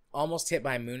get almost hit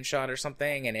by a moonshot or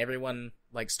something, and everyone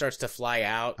like starts to fly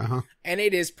out. And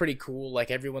it is pretty cool.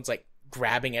 Like everyone's like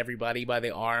grabbing everybody by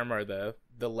the arm or the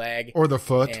leg. Or the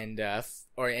foot. And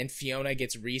Fiona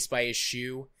gets Reese by his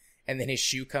shoe, and then his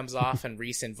shoe comes off, and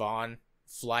Reese and Vaughn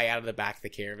fly out of the back of the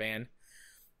caravan.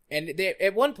 And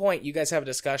at one point, you guys have a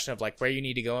discussion of like where you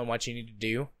need to go and what you need to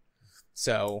do.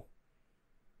 So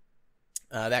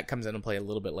that comes into play a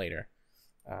little bit later.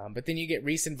 But then you get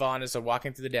Reese and Vaughn as they're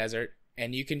walking through the desert,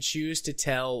 and you can choose to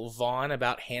tell Vaughn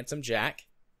about Handsome Jack.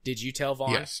 Did you tell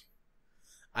Vaughn? Yes.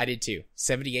 I did too.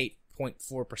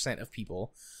 78.4% of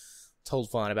people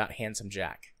told Vaughn about Handsome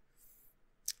Jack.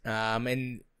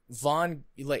 And Vaughn,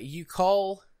 you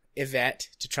call Yvette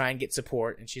to try and get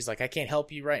support, and she's like, I can't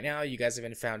help you right now. You guys have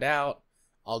been found out.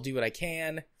 I'll do what I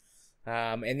can.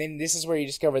 And then this is where you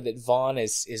discover that Vaughn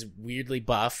is weirdly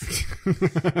buff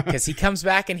because he comes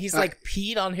back and he's like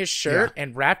peed on his shirt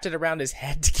and wrapped it around his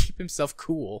head to keep himself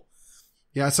cool.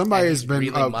 Yeah, somebody's been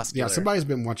really somebody's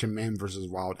been watching Man vs.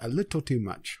 Wild a little too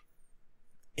much.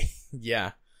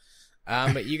 Yeah.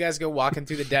 But you guys go walking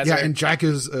through the desert. Yeah, and Jack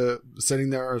is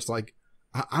sitting there. It's like,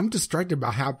 I'm distracted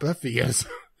by how buff he is.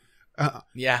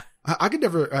 Yeah. I could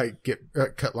never get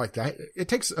cut like that. It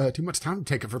takes too much time to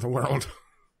take it for the world.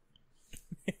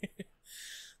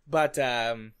 But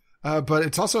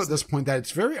it's also at this point that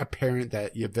it's very apparent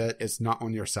that Yvette is not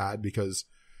on your side, because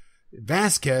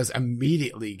Vasquez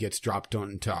immediately gets dropped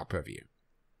on top of you.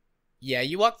 Yeah,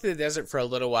 you walk through the desert for a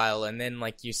little while, and then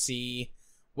like you see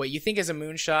what you think is a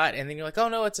moonshot, and then you're like, oh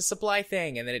no, it's a supply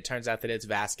thing, and then it turns out that it's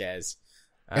Vasquez.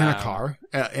 In a car,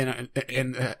 in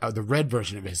the red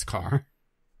version of his car.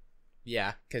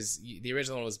 Yeah, because the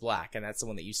original one was black, and that's the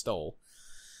one that you stole.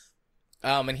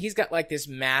 And he's got like this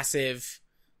massive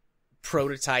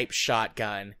prototype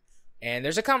shotgun, and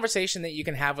there's a conversation that you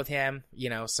can have with him. You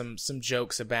know, some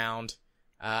jokes abound,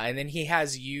 and then he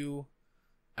has you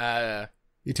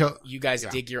guys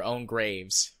dig your own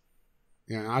graves.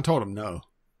 Yeah, I told him no.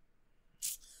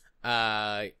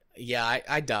 I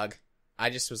dug. I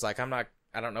just was like, I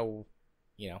don't know,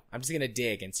 I'm just going to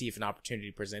dig and see if an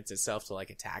opportunity presents itself to,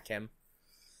 like, attack him.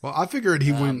 Well, I figured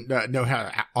he wouldn't know how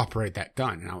to operate that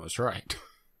gun, and I was right.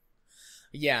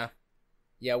 Yeah.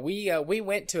 Yeah, we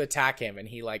went to attack him, and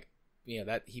he, like,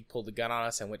 that he pulled the gun on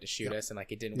us and went to shoot us, and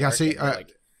like it didn't Yeah,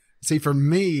 work. see, for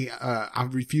me, I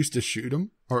refused to shoot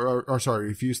him, or sorry,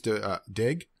 refused to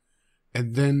dig,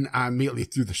 and then I immediately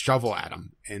threw the shovel at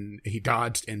him, and he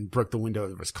dodged and broke the window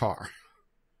of his car.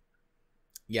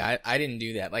 Yeah, I didn't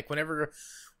do that. Like whenever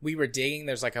we were digging,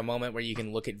 there's like a moment where you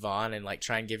can look at Vaughn and like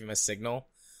try and give him a signal,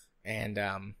 and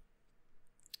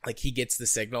like he gets the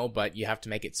signal, but you have to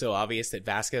make it so obvious that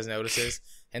Vasquez notices.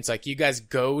 And it's like you guys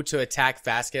go to attack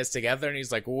Vasquez together, and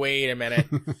he's like, "Wait a minute,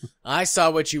 I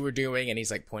saw what you were doing," and he's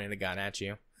like pointing the gun at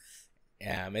you.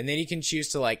 And then you can choose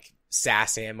to like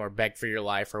sass him or beg for your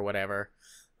life or whatever.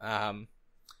 And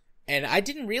I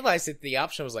didn't realize that the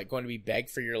option was like going to be beg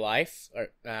for your life, or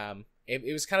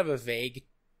it was kind of a vaguely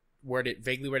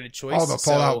worded choice. Oh, the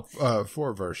Fallout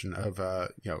 4 version of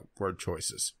word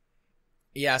choices.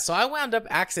 Yeah, so I wound up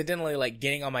accidentally like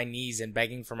getting on my knees and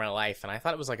begging for my life, and I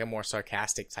thought it was like a more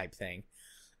sarcastic type thing.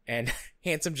 And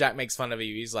Handsome Jack makes fun of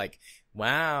you. He's like,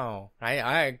 "Wow,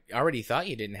 I already thought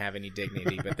you didn't have any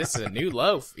dignity, but this is a new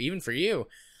loaf, even for you."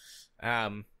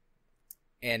 And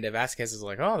Vasquez is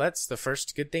like, "Oh, that's the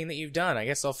first good thing that you've done. I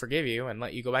guess I'll forgive you and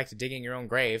let you go back to digging your own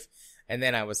grave." And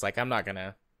then I was like, I'm not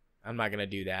gonna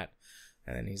do that.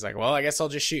 And then he's like, "Well, I guess I'll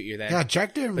just shoot you then." Yeah,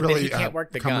 Jack didn't but really can't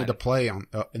work the come gun. into play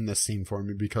in this scene for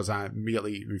me because I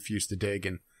immediately refused to dig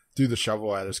and threw the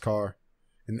shovel at his car,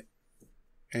 and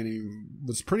he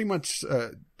was pretty much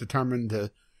determined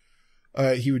to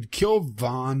he would kill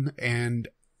Vaughn and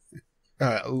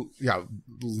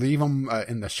leave him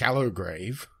in the shallow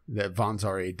grave that Vaughn's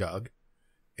already dug,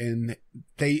 and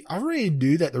they already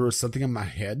knew that there was something in my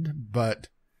head, but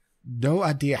no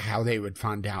idea how they would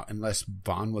find out unless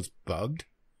Vaughn was bugged.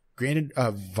 Granted,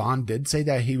 Vaughn did say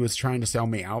that he was trying to sell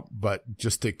me out, but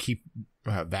just to keep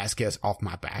Vasquez off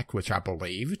my back, which I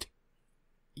believed.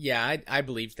 Yeah, I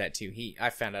believed that too.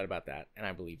 I found out about that, and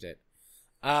I believed it.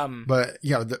 But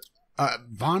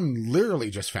Vaughn literally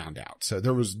just found out, so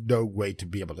there was no way to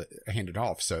be able to hand it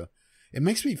off. So it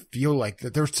makes me feel like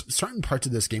that there's certain parts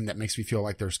of this game that makes me feel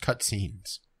like there's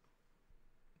cutscenes.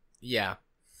 Yeah.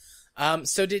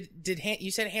 So did you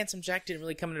said Handsome Jack didn't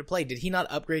really come into play? Did he not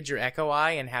upgrade your Echo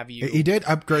Eye and have you? He did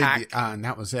upgrade, and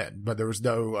that was it. But there was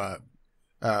no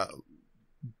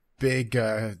big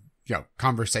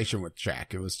conversation with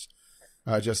Jack. It was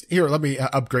just here. Let me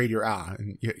upgrade your eye,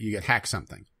 and you get hack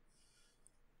something.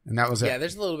 And that was it. Yeah,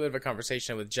 there's a little bit of a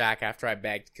conversation with Jack after I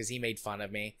begged because he made fun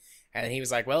of me, and he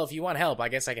was like, "Well, if you want help, I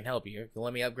guess I can help you.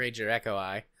 Let me upgrade your Echo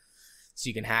Eye, so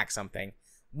you can hack something."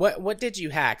 What did you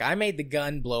hack? I made the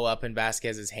gun blow up in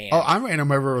Vasquez's hand. Oh, I ran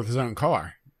him over with his own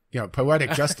car.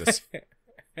 Poetic justice.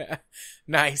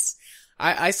 Nice.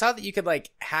 I saw that you could like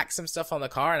hack some stuff on the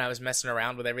car, and I was messing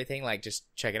around with everything, like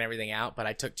just checking everything out, but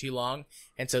I took too long,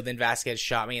 and so then Vasquez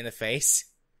shot me in the face.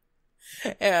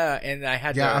 And I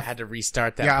had to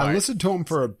restart that part. I listened to him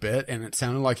for a bit, and it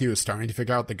sounded like he was starting to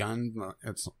figure out the gun.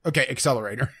 It's okay,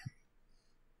 accelerator.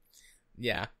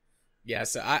 Yeah. Yeah,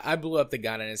 so I blew up the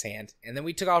gun in his hand, and then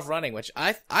we took off running, which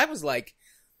I was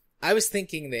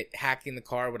thinking that hacking the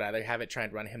car would either have it try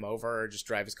and run him over or just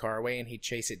drive his car away and he'd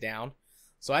chase it down.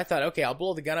 So I thought, okay, I'll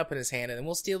blow the gun up in his hand and then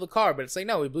we'll steal the car. But it's like,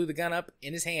 no, we blew the gun up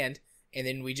in his hand and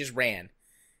then we just ran.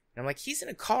 And I'm like, he's in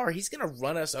a car, he's going to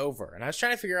run us over. And I was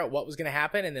trying to figure out what was going to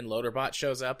happen, and then Loaderbot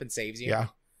shows up and saves you. Yeah.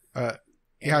 And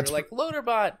you're like,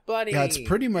 Loaderbot, buddy. Yeah, it's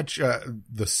pretty much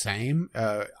the same.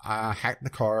 I hacked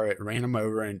the car, it ran him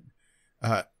over, and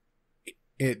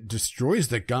it destroys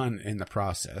the gun in the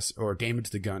process, or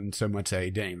damaged the gun so much that he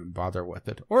didn't even bother with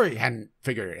it, or he hadn't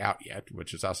figured it out yet,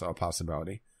 which is also a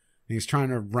possibility. And he's trying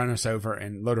to run us over,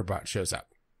 and Loaderbot shows up.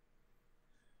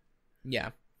 Yeah.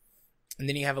 And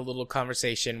then you have a little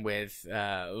conversation with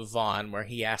Vaughn where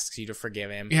he asks you to forgive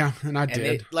him. Yeah, and I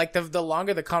did. The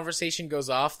longer the conversation goes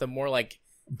off, the more like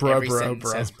bro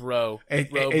says bro.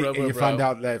 You find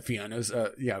out that Fiona's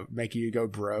making you go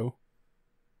bro.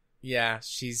 Yeah,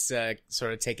 she's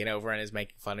sort of taken over and is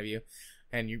making fun of you.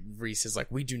 And Reese is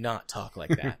like, we do not talk like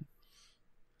that.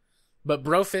 But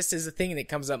brofist is a thing that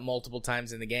comes up multiple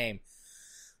times in the game.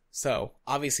 So,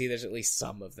 obviously, there's at least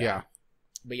some of that. Yeah.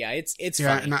 But yeah, it's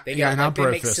funny. They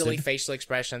make silly facial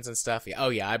expressions and stuff. Yeah. Oh,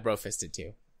 yeah, I brofisted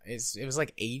too. It was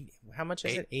like 8. How much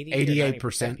is it?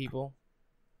 88% people.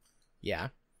 Yeah.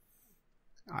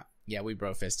 Yeah, we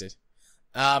brofisted.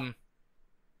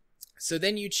 So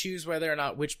then you choose whether or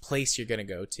not which place you're going to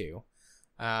go to.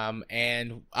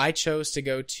 And I chose to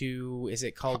go to, is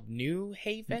it called New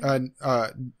Haven?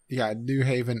 New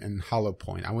Haven and Hollow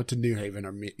Point. I went to New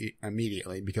Haven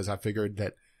immediately because I figured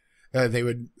that they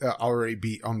would already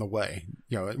be on the way.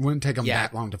 It wouldn't take them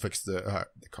that long to fix the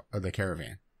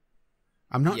caravan.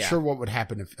 I'm not sure what would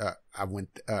happen if I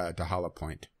went to Hollow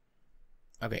Point.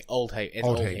 Okay, Old Haven. It's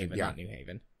Old Old Haven, Haven, yeah. not New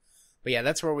Haven. But yeah,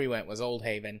 that's where we went, was Old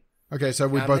Haven. Okay, so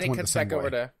we both then went it the cuts same back way. over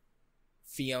to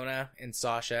Fiona and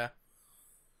Sasha.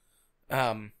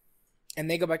 And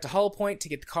they go back to Hollow Point to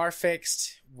get the car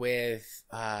fixed with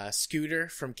Scooter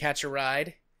from Catch a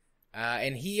Ride.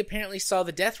 And he apparently saw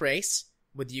the death race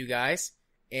with you guys,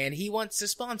 and he wants to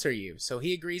sponsor you. So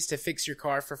he agrees to fix your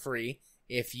car for free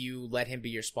if you let him be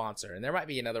your sponsor. And there might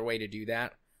be another way to do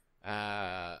that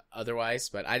otherwise,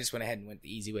 but I just went ahead and went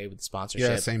the easy way with the sponsorship.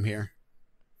 Yeah, same here.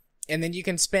 And then you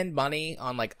can spend money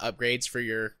on like upgrades for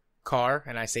your car.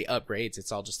 And I say upgrades,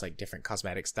 it's all just like different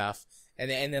cosmetic stuff. And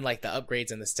then like the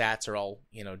upgrades and the stats are all,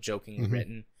 jokingly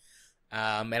written.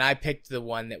 And I picked the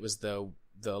one that was the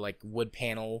like wood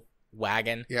panel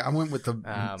wagon. Yeah, I went with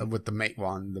the mate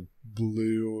one, the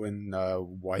blue and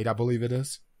white, I believe it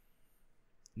is.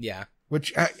 Yeah.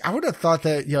 Which I would have thought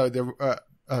that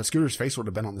Scooter's face would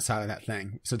have been on the side of that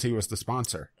thing since he was the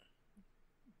sponsor.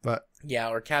 But yeah,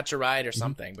 or Catch a Ride or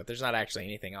something, but there's not actually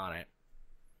anything on it.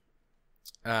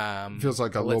 Feels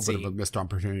like a little bit of a missed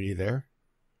opportunity there.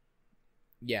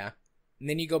 Yeah. And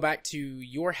then you go back to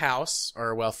your house,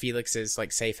 or Felix's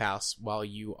like safe house, while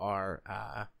you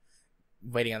are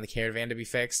waiting on the caravan to be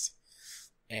fixed.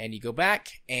 And you go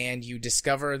back and you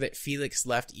discover that Felix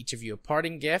left each of you a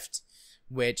parting gift,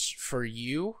 which for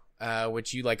you,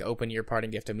 which you like open your parting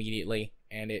gift immediately,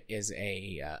 and it is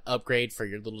a upgrade for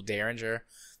your little Derringer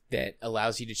that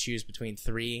allows you to choose between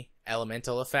 3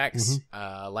 elemental effects,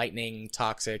 lightning,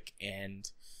 toxic, and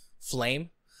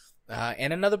flame,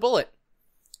 and another bullet.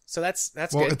 So that's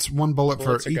good. Well, it's one bullet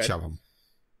Bullets for each of them.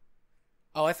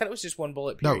 Oh, I thought it was just one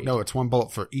bullet, period. No, it's one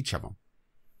bullet for each of them.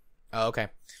 Oh, okay.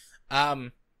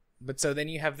 But so then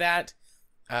you have that.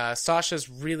 Sasha's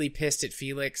really pissed at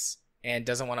Felix and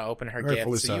doesn't want to open her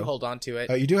Rightfully gift, so you hold on to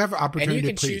it. You do have an opportunity and you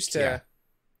can to choose peek, to...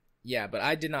 Yeah, but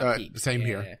I did not peek. Same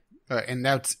here. And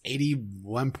that's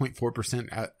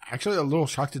 81.4%. Actually, a little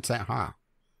shocked it's that high.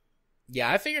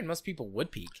 Yeah, I figured most people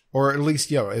would peek. Or at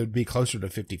least, it would be closer to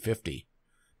 50-50.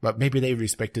 But maybe they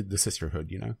respected the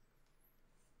sisterhood,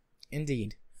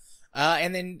 Indeed.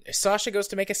 And then Sasha goes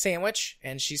to make a sandwich,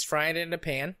 and she's frying it in a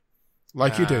pan.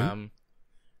 Like you do.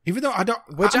 Even though I'm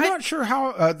not sure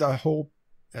how the whole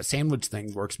sandwich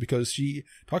thing works, because she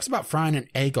talks about frying an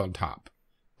egg on top.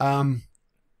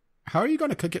 How are you going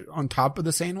to cook it on top of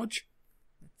the sandwich?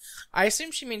 I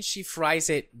assume she means she fries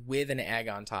it with an egg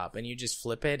on top, and you just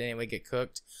flip it, and it would get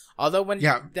cooked. Although when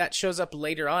that shows up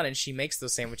later on and she makes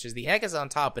those sandwiches, the egg is on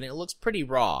top, and it looks pretty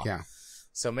raw. Yeah.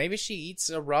 So maybe she eats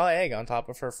a raw egg on top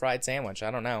of her fried sandwich. I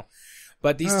don't know.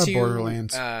 But these two...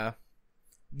 Borderlands.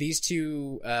 These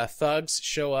two thugs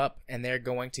show up, and they're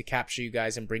going to capture you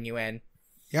guys and bring you in.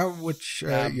 Yeah, which,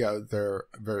 they're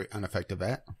very ineffective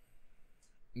at.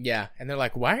 Yeah, and they're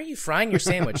like, why are you frying your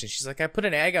sandwich? And she's like, I like to put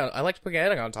an egg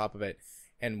on top of it.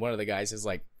 And one of the guys is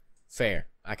like, fair,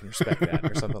 I can respect that,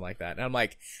 or something like that. And I'm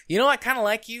like, I kind of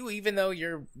like you, even though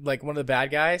you're like one of the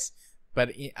bad guys.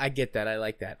 But I get that, I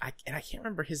like that. I can't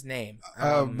remember his name.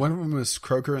 One of them is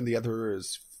Croker, and the other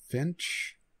is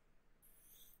Finch.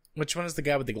 Which one is the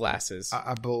guy with the glasses?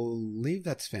 I believe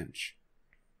that's Finch.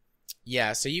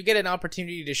 Yeah, so you get an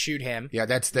opportunity to shoot him. Yeah,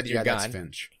 that's that's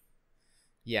Finch.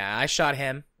 Yeah, I shot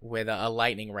him with a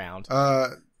lightning round.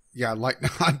 Yeah,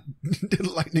 I did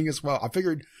lightning as well. I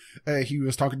figured he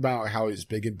was talking about how he's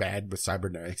big and bad with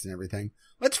cybernetics and everything.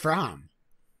 Let's fry him.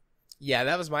 Yeah,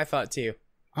 that was my thought too.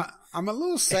 I'm a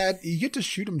little sad. You get to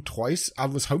shoot him twice. I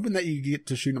was hoping that you get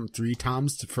to shoot him 3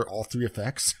 times for all 3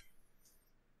 effects.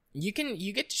 You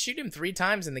get to shoot him 3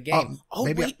 times in the game.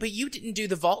 Wait, but you didn't do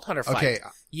the Vault Hunter fight. Okay.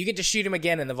 You get to shoot him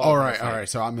again in the Vault Hunter fight. All right.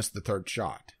 So I missed the 3rd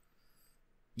shot.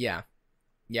 Yeah.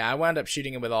 Yeah, I wound up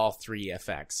shooting him with all 3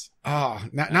 effects. Oh,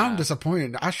 now I'm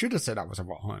disappointed. I should have said I was a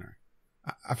Vault Hunter.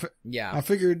 I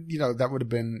figured, that would have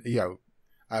been,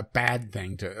 a bad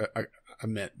thing to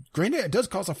admit. Granted, it does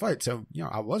cause a fight, so,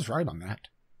 I was right on that.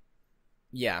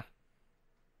 Yeah.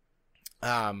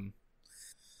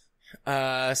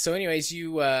 So anyways,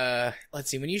 you, let's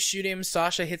see, when you shoot him,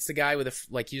 Sasha hits the guy with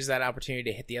use that opportunity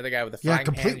to hit the other guy with a frying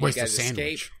pan. Complete waste of sandwich.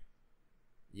 Escape.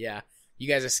 Yeah. You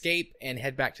guys escape and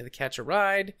head back to the Catch a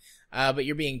Ride, but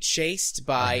you're being chased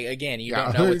by, again, you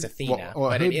don't know it's Athena,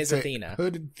 but it is Athena.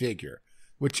 Hooded figure,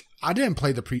 which I didn't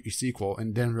play the pre-sequel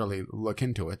and didn't really look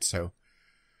into it, so,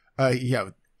 I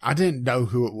didn't know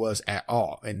who it was at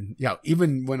all. And,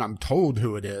 even when I'm told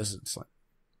who it is, it's like,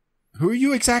 who are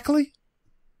you exactly?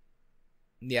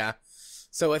 Yeah.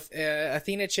 So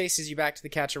Athena chases you back to the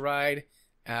Catch a Ride,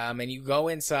 and you go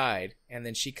inside, and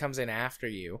then she comes in after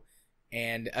you.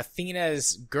 And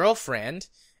Athena's girlfriend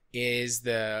is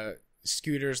the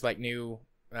Scooter's new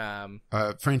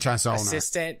franchise owner.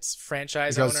 assistant,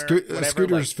 franchise Because owner, whatever.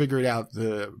 Scooter's figured out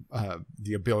the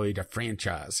ability to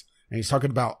franchise, and he's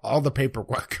talking about all the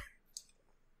paperwork.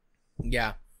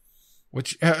 Yeah.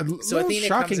 Which So little Athena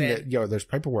shocking comes that there's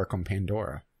paperwork on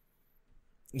Pandora.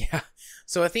 Yeah.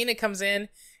 So Athena comes in,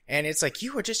 and it's like,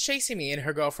 you were just chasing me. And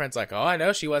her girlfriend's like, oh, I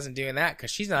know she wasn't doing that because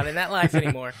she's not in that life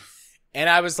anymore. And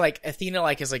I was like, Athena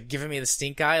is giving me the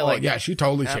stink eye. Oh, yeah, she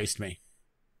totally chased me.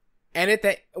 And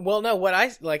I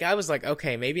was like,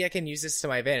 okay, maybe I can use this to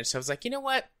my advantage. So I was like, you know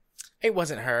what? It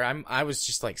wasn't her. I was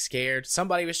just scared.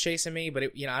 Somebody was chasing me, but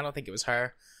I don't think it was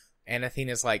her. And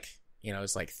Athena's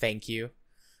thank you.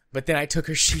 But then I took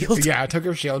her shield. Yeah, I took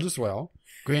her shield as well.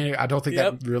 Granted, I don't think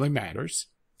that really matters.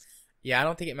 Yeah, I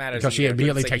don't think it matters. Because she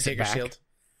immediately takes it back. Shield.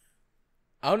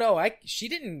 Oh, no, she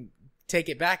didn't take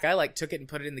it back. I took it and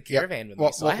put it in the caravan with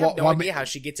me. So I have no idea how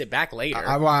she gets it back later.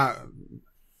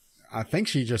 I think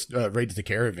she just raided the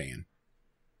caravan.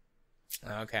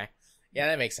 Okay. Yeah,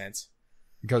 that makes sense.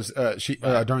 Because she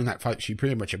during that fight, she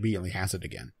pretty much immediately has it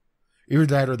again. Either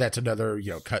that or that's another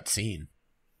cut scene.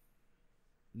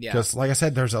 Yeah. Because, like I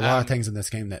said, there's a lot of things in this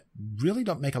game that really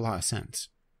don't make a lot of sense.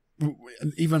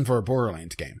 Even for a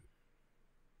Borderlands game.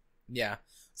 Yeah.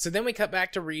 So then we cut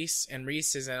back to Reese, and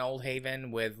Reese is in Old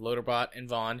Haven with Loaderbot and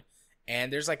Vaughn.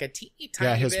 And there's a teeny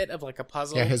tiny bit of a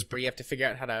puzzle where you have to figure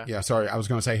out how to... Yeah, sorry, I was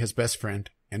going to say his best friend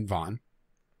and Vaughn.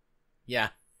 Yeah.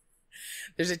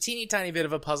 There's a teeny tiny bit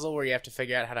of a puzzle where you have to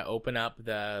figure out how to open up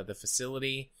the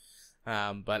facility.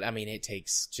 But, it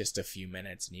takes just a few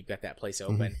minutes, and you've got that place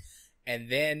open. Mm-hmm. And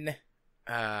then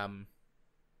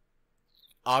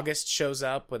August shows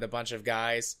up with a bunch of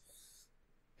guys,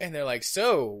 and they're like,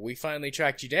 so, we finally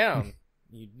tracked you down.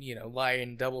 you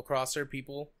lying double-crosser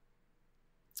people.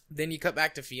 Then you cut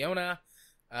back to Fiona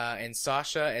and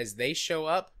Sasha as they show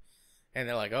up, and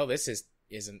they're like, oh, this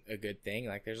isn't a good thing.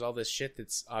 There's all this shit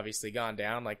that's obviously gone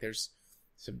down. There's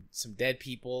some dead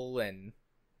people, and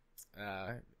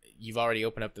you've already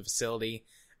opened up the facility.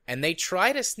 And they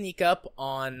try to sneak up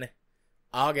on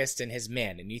August and his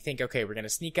men, and you think, okay, we're going to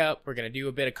sneak up, we're going to do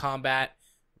a bit of combat,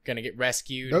 we're going to get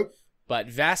rescued. Nope. But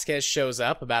Vasquez shows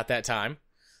up about that time,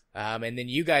 and then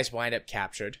you guys wind up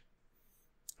captured.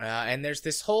 And there's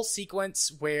this whole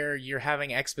sequence where you're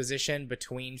having exposition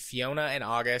between Fiona and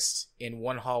August in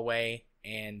one hallway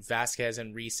and Vasquez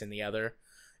and Reese in the other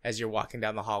as you're walking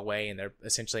down the hallway, and they're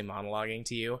essentially monologuing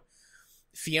to you.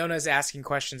 Fiona's asking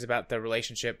questions about the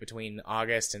relationship between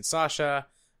August and Sasha,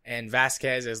 and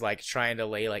Vasquez is trying to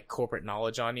lay corporate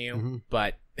knowledge on you, mm-hmm.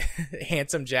 But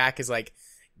Handsome Jack is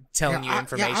telling you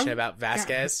information about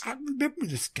Vasquez. I remember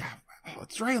this guy. Oh,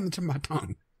 it's right on the tip of my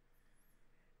tongue.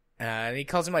 And he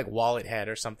calls him Wallet Head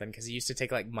or something because he used to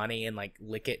take money and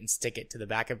lick it and stick it to the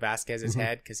back of Vasquez's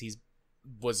head because he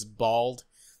was bald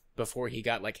before he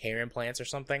got hair implants or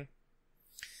something.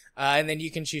 And then you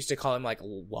can choose to call him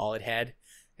Wallet Head,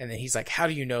 and then he's like, "How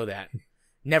do you know that?"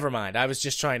 Never mind, I was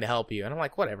just trying to help you. And I'm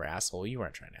like, whatever, asshole, you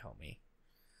weren't trying to help me.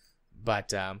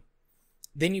 But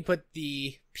then you put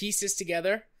the pieces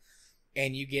together,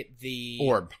 and you get the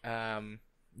orb.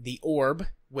 The orb,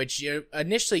 which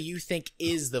initially you think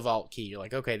is the vault key. You're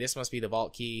like, okay, this must be the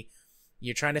vault key.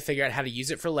 You're trying to figure out how to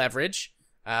use it for leverage,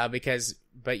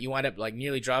 but you wind up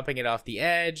nearly dropping it off the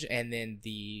edge, and then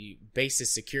the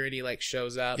base's security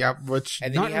shows up. Yeah, which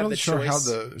and then not really sure how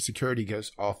the security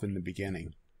goes off in the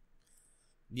beginning.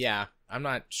 Yeah, I'm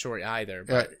not sure either.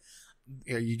 But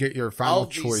you get your final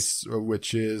choice,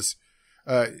 which is,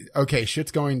 okay,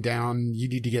 shit's going down. You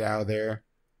need to get out of there.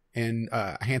 And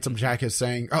Handsome Jack is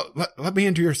saying, oh, let me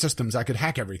into your systems. I could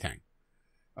hack everything.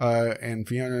 And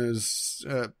Fiona's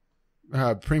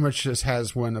pretty much just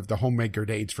has one of the homemade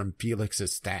grenades from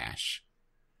Felix's stash.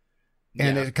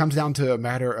 And it comes down to a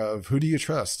matter of who do you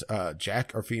trust,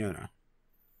 Jack or Fiona?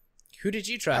 Who did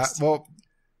you trust? Well,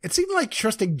 it seemed like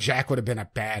trusting Jack would have been a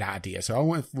bad idea. So I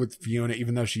went with Fiona,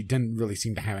 even though she didn't really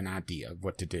seem to have an idea of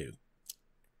what to do.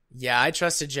 Yeah, I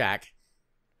trusted Jack.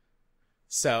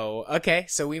 So, okay,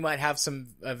 so we might have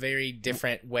a very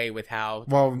different way with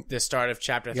how the start of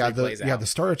Chapter 3 plays out. Yeah, the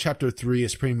start of Chapter 3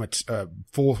 is pretty much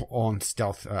full-on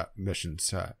stealth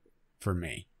missions for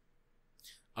me.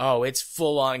 Oh, it's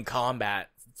full-on combat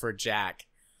for Jack.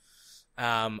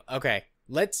 Okay,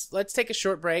 let's take a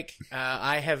short break.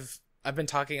 I've been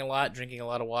talking a lot, drinking a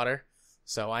lot of water,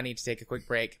 so I need to take a quick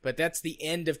break. But that's the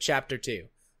end of Chapter 2.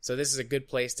 So this is a good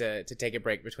place to take a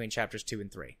break between Chapters 2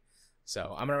 and 3.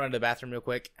 So I'm going to run to the bathroom real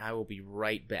quick. I will be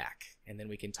right back. And then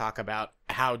we can talk about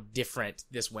how different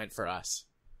this went for us.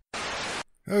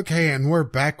 Okay, and we're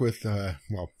back with,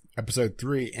 episode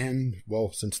 3. And,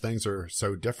 since things are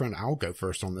so different, I'll go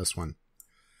first on this one.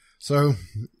 So,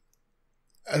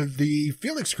 the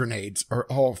Felix grenades are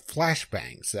all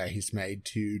flashbangs that he's made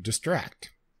to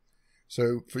distract.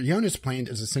 So Fiona's plan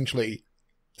is essentially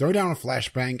throw down a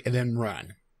flashbang and then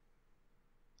run.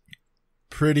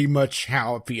 Pretty much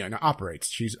how Fiona operates.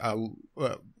 She's a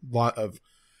lot of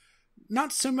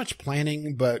not so much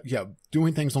planning, but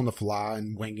doing things on the fly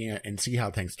and winging it and see how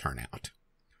things turn out.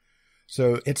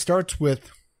 So it starts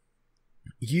with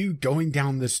you going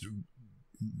down this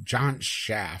giant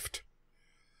shaft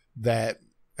that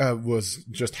was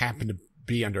just happened to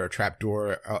be under a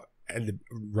trapdoor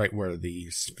right where the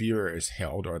sphere is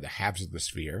held, or the halves of the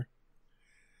sphere.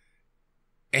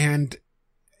 And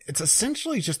it's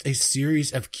essentially just a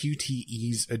series of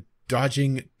QTEs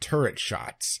dodging turret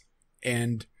shots.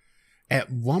 And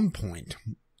at one point,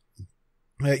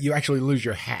 you actually lose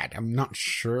your hat. I'm not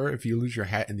sure if you lose your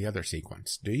hat in the other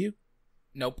sequence. Do you?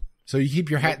 Nope. So you keep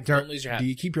your hat. Don't lose your hat. Do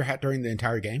you keep your hat during the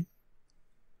entire game?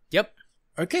 Yep.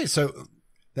 Okay, so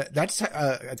that's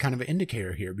a kind of an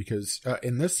indicator here, because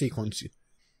in this sequence,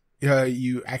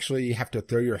 you actually have to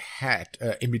throw your hat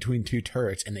in between two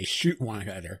turrets, and they shoot one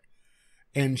another.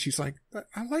 And she's like,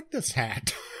 I like this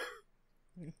hat.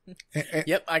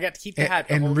 Yep, I got to keep the hat.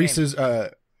 And Reese's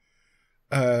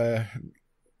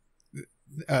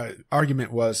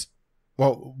argument was,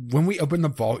 well, when we open the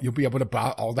vault, you'll be able to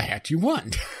buy all the hats you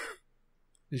want.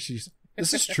 This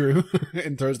is true,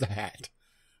 and throws the hat.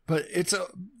 But it's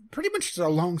pretty much a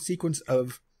long sequence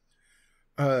of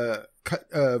QTEs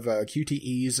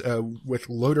with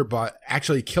Loaderbot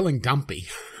actually killing Dumpy.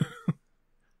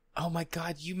 Oh my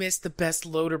god, you missed the best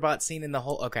Loaderbot scene in the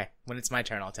whole... Okay, when it's my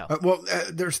turn, I'll tell.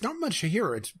 There's not much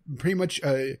here. It's pretty much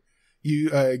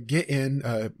you get in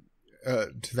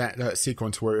to that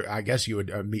sequence where I guess you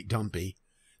would meet Dumpy.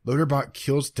 Loaderbot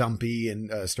kills Dumpy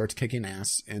and starts kicking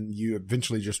ass, and you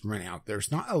eventually just run out.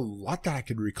 There's not a lot that I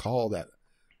could recall that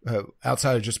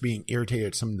outside of just being irritated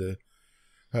at some of the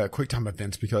QuickTime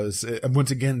events, because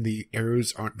once again, the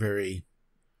arrows aren't very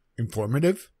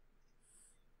informative.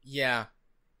 Yeah.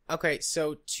 Okay,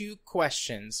 so 2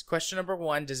 questions. Question number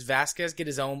 1, does Vasquez get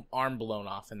his own arm blown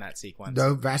off in that sequence?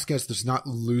 No, Vasquez does not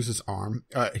lose his arm.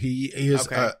 He is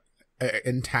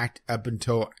intact up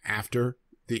until after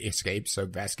the escape, so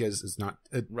Vasquez is not...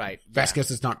 Vasquez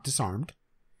is not disarmed.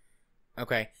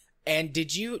 Okay. And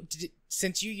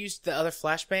since you used the other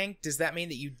flashbang, does that mean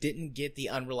that you didn't get the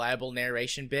unreliable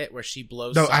narration bit where she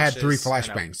blows No, I had 3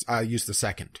 flashbangs. I used the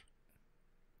second.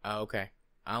 Oh, okay.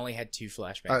 I only had 2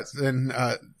 flashbangs. Then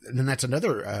that's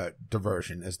another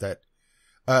diversion, is that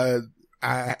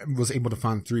I was able to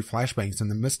find 3 flashbangs in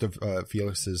the midst of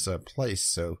Felix's place.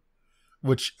 So,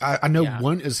 which I know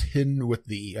one is hidden with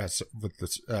the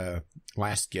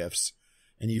last gifts,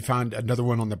 and you find another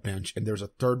one on the bench, and there's a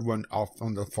third one off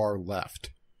on the far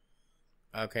left.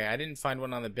 Okay, I didn't find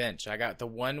one on the bench. I got the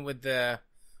one with the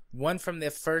one from the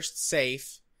first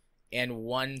safe, and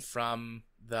one from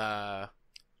the...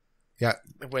 Yeah.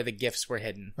 Where the gifts were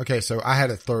hidden. Okay, so I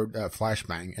had a third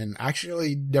flashbang, and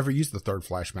actually never used the third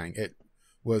flashbang. It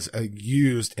was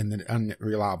used in the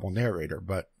unreliable narrator,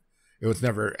 but it was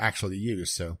never actually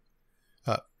used. So,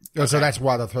 so that's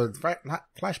why the third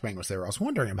flashbang was there. I was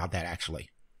wondering about that,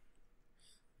 actually.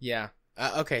 Yeah.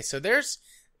 Okay, so there's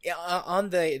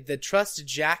on the trust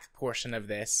Jack portion of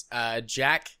this.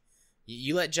 Jack,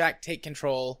 you let Jack take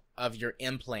control of your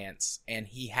implants, and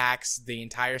he hacks the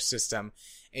entire system.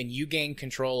 And you gain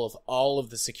control of all of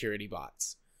the security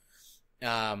bots.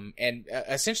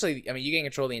 Essentially, I mean, you gain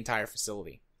control of the entire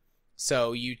facility.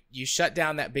 So you shut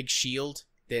down that big shield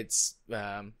that's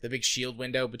the big shield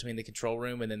window between the control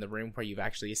room and then the room where you've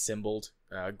actually assembled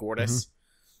Gortys.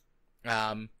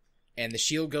 Mm-hmm. And the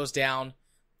shield goes down,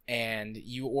 and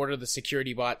you order the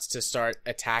security bots to start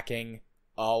attacking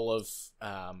all of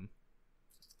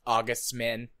August's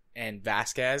men and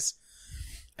Vasquez.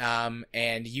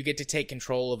 And you get to take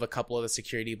control of a couple of the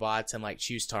security bots and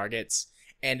choose targets.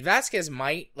 And Vasquez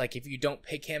might, if you don't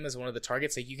pick him as one of the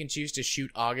targets, you can choose to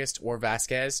shoot August or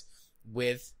Vasquez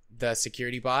with the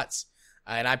security bots.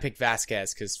 And I picked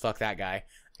Vasquez because fuck that guy.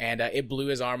 And it blew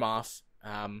his arm off.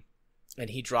 And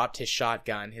he dropped his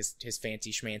shotgun, his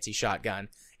fancy schmancy shotgun.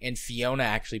 And Fiona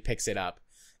actually picks it up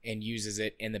and uses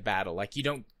it in the battle. You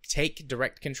don't take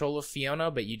direct control of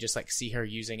Fiona, but you just see her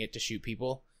using it to shoot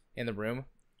people in the room.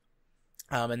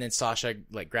 And then Sasha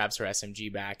grabs her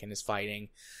SMG back and is fighting.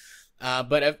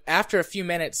 But after a few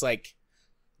minutes,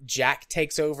 Jack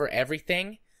takes over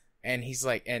everything, and he's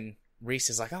and Reese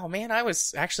is oh man, I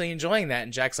was actually enjoying that.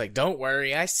 And Jack's don't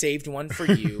worry, I saved one for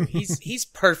you. He's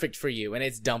perfect for you. And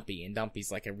it's Dumpy, and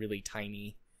Dumpy's a really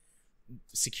tiny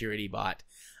security bot.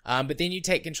 But then you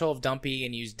take control of Dumpy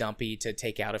and use Dumpy to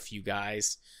take out a few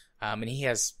guys. And he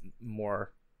has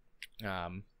more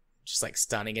just like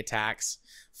stunning attacks.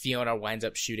 Fiona winds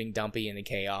up shooting Dumpy in the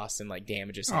chaos and like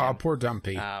damages him. Oh, poor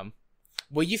Dumpy.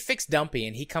 Well, you fix Dumpy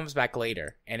and he comes back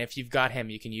later. And if you've got him,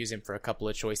 you can use him for a couple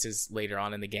of choices later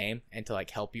on in the game and to like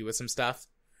help you with some stuff.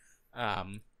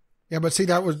 Yeah, but see,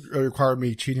 that would require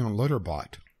me cheating on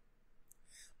Loaderbot.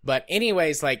 But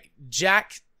anyways, like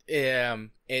Jack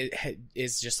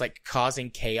is just like causing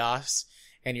chaos,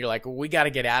 and you're like, well, we got to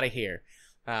get out of here,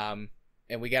 and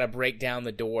we got to break down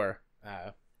the door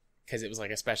because it was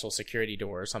like a special security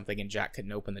door or something, and Jack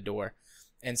couldn't open the door,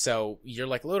 and so you're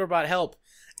like, Loaderbot, help!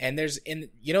 And there's in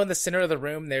the center of the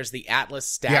room, there's the Atlas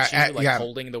statue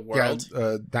holding the world.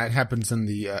 Yeah, that happens in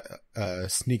the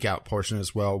sneak out portion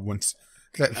as well. Once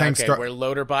that thing where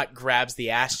Loaderbot grabs the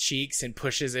ass cheeks and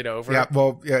pushes it over. Yeah,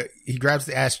 well, he grabs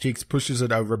the ass cheeks, pushes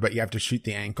it over, but you have to shoot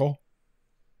the ankle.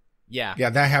 Yeah. Yeah,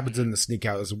 that happens in the sneak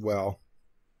out as well.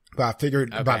 But I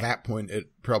figured by that point it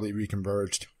probably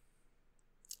reconverged.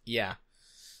 Yeah.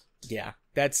 Yeah.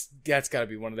 That's got to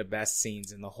be one of the best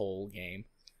scenes in the whole game.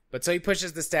 But so he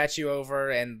pushes the statue over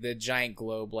and the giant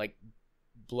globe like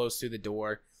blows through the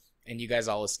door and you guys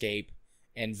all escape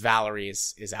and Valerie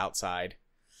is outside.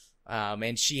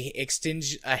 And she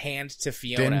extends a hand to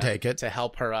Fiona. Didn't take it. To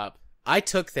help her up. I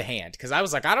took the hand because I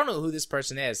was like, I don't know who this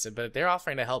person is, but they're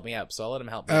offering to help me up, so I'll let them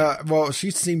help me. Well,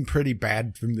 she seemed pretty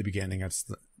bad from the beginning.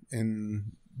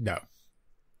 No.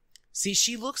 See,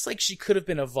 she looks like she could have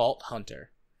been a Vault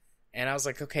Hunter. And I was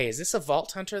like, okay, is this a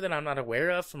Vault Hunter that I'm not aware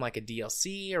of from like a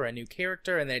DLC or a new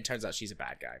character? And then it turns out she's a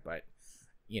bad guy. But,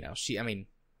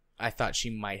 I thought she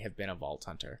might have been a Vault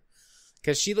Hunter.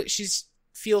 Because she's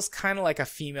feels kind of like a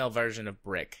female version of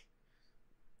Brick.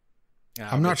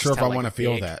 I'm not sure if I want to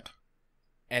feel that.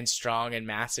 And strong and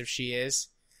massive she is.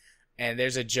 And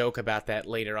there's a joke about that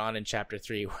later on in Chapter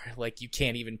 3 where like you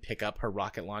can't even pick up her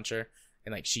rocket launcher.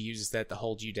 And like she uses that to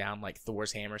hold you down like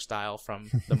Thor's hammer style from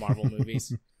the Marvel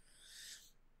movies.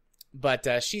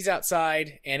 But she's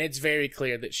outside, and it's very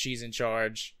clear that she's in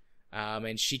charge.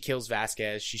 And she kills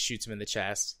Vasquez. She shoots him in the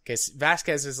chest because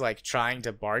Vasquez is like trying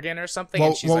to bargain or something.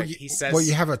 And he says, "Well,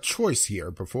 you have a choice here.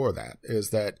 Before that, is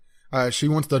that she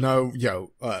wants to know,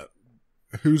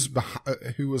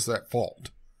 who was at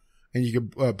fault, and you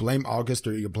could blame August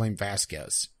or you could blame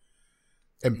Vasquez.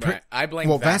 And I blame.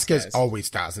 Well, Vasquez always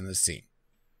dies in this scene.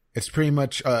 It's pretty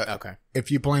much okay.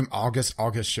 If you blame August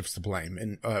shifts the blame,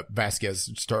 and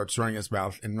Vasquez starts running his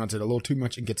mouth and runs it a little too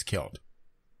much and gets killed.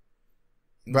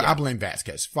 But I blame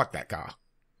Vasquez. Fuck that guy.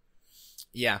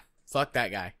 Yeah, fuck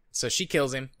that guy. So she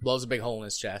kills him, blows a big hole in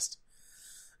his chest.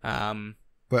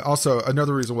 But also,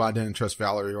 another reason why I didn't trust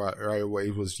Valerie right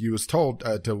away was you was told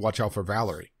to watch out for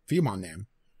Valerie. Female name.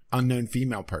 Unknown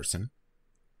female person.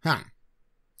 Huh.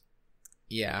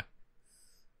 Yeah.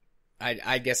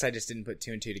 I guess I just didn't put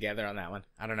two and two together on that one.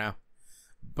 I don't know.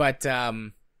 But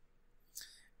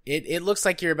it looks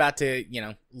like you're about to,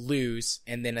 lose,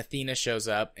 and then Athena shows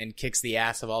up and kicks the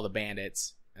ass of all the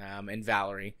bandits, and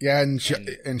Valerie. Yeah, and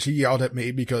she yelled at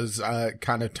me because I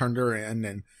kind of turned her in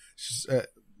and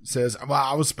says, well,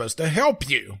 I was supposed to help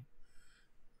you.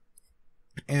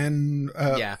 And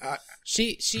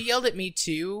she yelled at me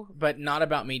too, but not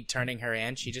about me turning her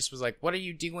in. She just was like, what are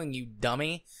you doing, you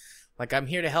dummy? Like, I'm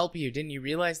here to help you. Didn't you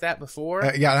realize that before?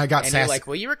 Yeah, and I got sassy. And you're like,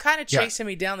 well, you were kind of chasing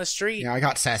me down the street. Yeah, I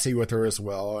got sassy with her as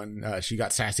well, and she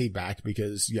got sassy back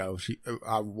because,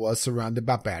 I was surrounded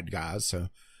by bad guys, so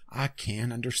I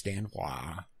can understand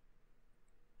why.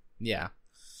 Yeah.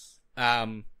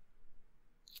 But,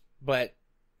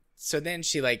 so then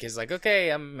she, is like, okay,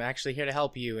 I'm actually here to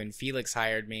help you, and Felix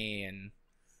hired me, and,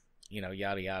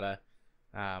 yada yada.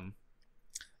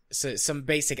 So some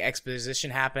basic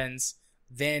exposition happens.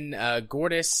 Then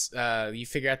Gortys, you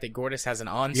figure out that Gortys has an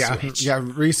on switch. Yeah,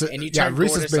 Reese has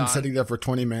been on. sitting there for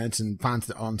 20 minutes and finds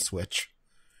the on switch.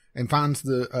 And finds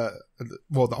the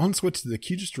on switch to the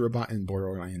cutest robot in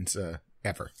Borderlands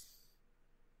ever.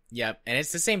 Yep, and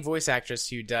it's the same voice actress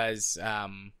who does,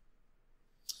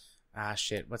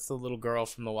 what's the little girl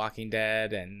from The Walking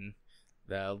Dead and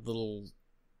the little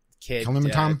kid,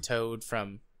 Toad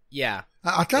from, yeah.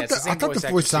 I thought the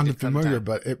voice sounded familiar,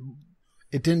 but it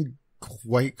didn't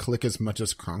quite click as much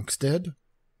as Kronk's did.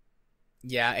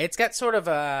 Yeah, it's got sort of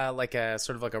a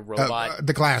robot.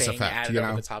 The glass thing effect, added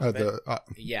over the top of it.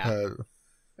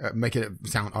 Making it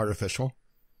sound artificial.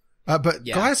 But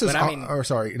yeah, Glass is,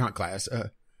 not Glass.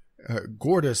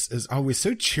 Gortys is always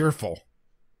so cheerful.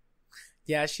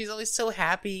 Yeah, she's always so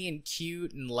happy and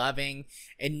cute and loving,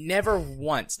 and never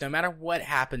once, no matter what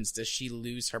happens, does she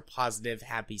lose her positive,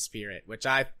 happy spirit, which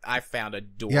I found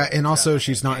adorable. Yeah, and also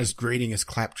she's not as grating as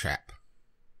Claptrap.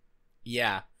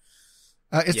 Yeah.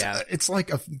 It's like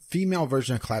a female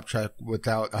version of Claptrap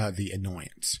without the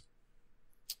annoyance.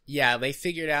 Yeah, they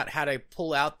figured out how to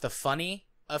pull out the funny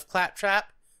of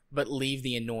Claptrap, but leave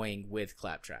the annoying with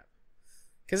Claptrap.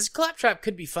 Because Claptrap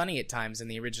could be funny at times in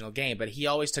the original game, but he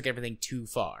always took everything too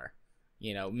far.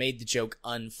 Made the joke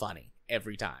unfunny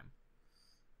every time.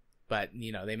 But,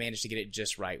 they managed to get it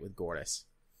just right with Gortys.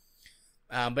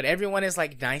 But everyone is,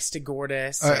 nice to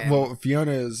Gortys. Well,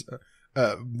 Fiona is...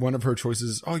 one of her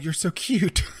choices, oh, you're so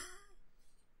cute.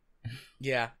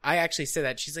 Yeah, I actually said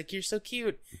that. She's like, you're so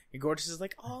cute. And Gorgeous is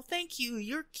like, oh, thank you.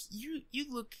 You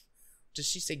look, does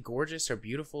she say gorgeous or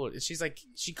beautiful? She's like,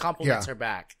 she compliments her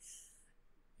back.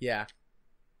 Yeah.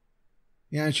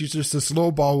 Yeah, and she's just a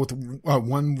slow ball with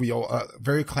one wheel,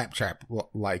 very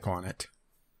Claptrap-like on it.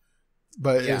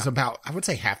 But it's about, I would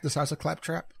say, half the size of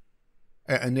Claptrap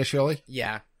initially.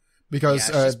 Yeah. Because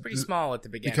she's pretty small at the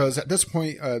beginning. Because at this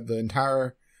point,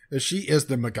 she is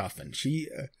the MacGuffin. She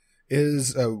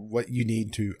is what you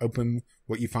need to open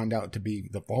what you find out to be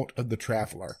the Vault of the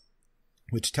Traveler,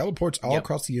 which teleports all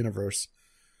across the universe.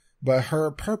 But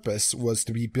her purpose was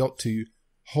to be built to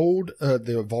hold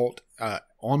the vault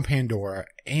on Pandora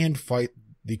and fight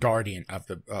the guardian of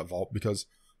the vault, because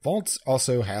vaults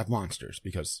also have monsters,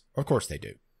 because of course they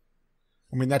do.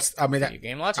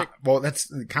 Game logic.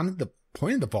 That's kind of the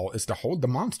point of the vault, is to hold the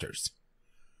monsters.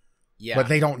 Yeah. But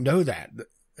they don't know that.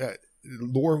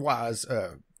 Lore-wise,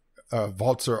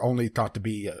 vaults are only thought to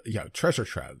be treasure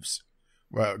troves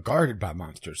guarded by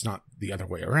monsters, not the other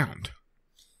way around.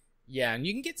 Yeah, and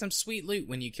you can get some sweet loot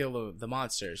when you kill the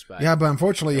monsters. But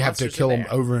unfortunately you have to kill them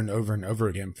over and over and over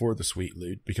again for the sweet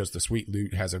loot, because the sweet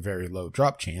loot has a very low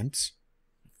drop chance.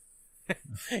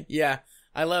 Yeah,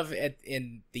 I love it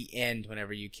in the end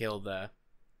whenever you kill the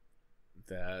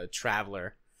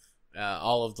Traveler,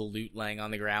 all of the loot laying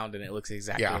on the ground, and it looks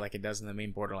exactly like it does in the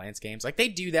main Borderlands games. They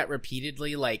do that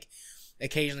repeatedly.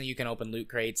 Occasionally you can open loot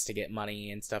crates to get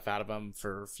money and stuff out of them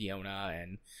for Fiona,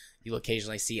 and you'll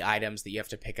occasionally see items that you have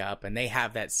to pick up, and they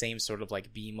have that same sort of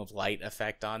beam of light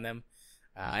effect on them.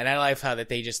 And I like how that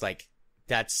they just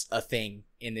that's a thing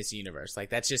in this universe.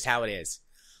 That's just how it is.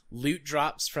 Loot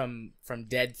drops from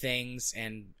dead things,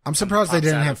 and I'm surprised they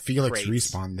didn't have Felix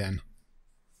crates. respawn then.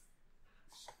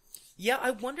 Yeah,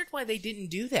 I wondered why they didn't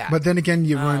do that. But then again,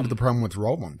 you run into the problem with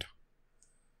Roland.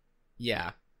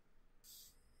 Yeah.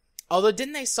 Although,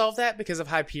 didn't they solve that because of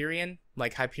Hyperion?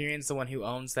 Hyperion's the one who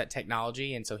owns that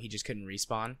technology, and so he just couldn't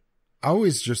respawn? I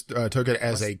always just took it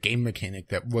as a game mechanic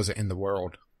that wasn't in the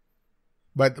world.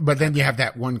 But then you have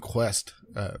that one quest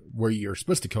where you're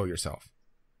supposed to kill yourself.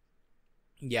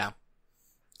 Yeah.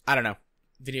 I don't know.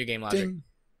 Video game logic. Ding.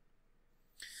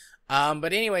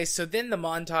 But anyway, so then the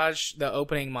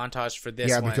opening montage for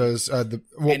this one. Yeah, because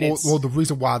the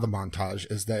reason why the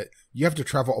montage is that you have to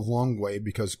travel a long way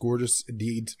because Gorgeous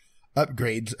needs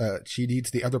upgrades. She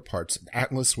needs the other parts.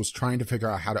 Atlas was trying to figure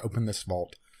out how to open this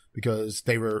vault because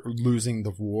they were losing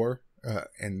the war, that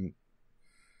and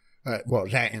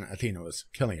Athena was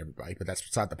killing everybody, but that's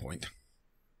beside the point.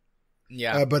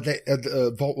 Yeah. But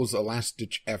the vault was a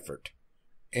last-ditch effort,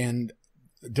 and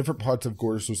different parts of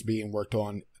Gorgeous was being worked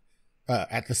on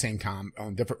at the same time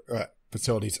on different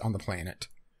facilities on the planet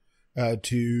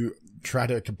to try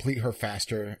to complete her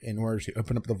faster in order to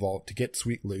open up the vault to get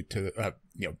sweet loot to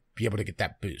be able to get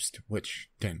that boost, which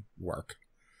didn't work.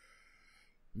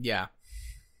 Yeah.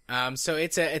 So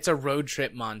it's a road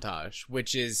trip montage,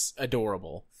 which is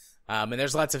adorable. And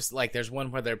there's lots of there's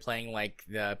one where they're playing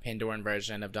the Pandoran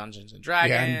version of Dungeons and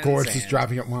Dragons. Yeah, and Gorgeous is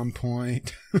driving at one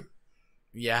point.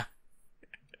 Yeah.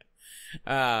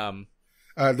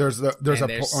 There's a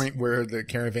point where the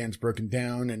caravan's broken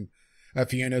down and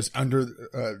Fiona's under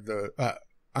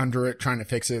it trying to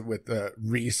fix it with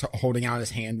Reese holding out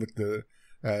his hand with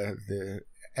the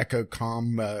echo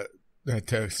comm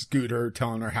to Scooter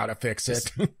telling her how to fix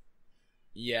it.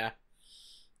 Yeah.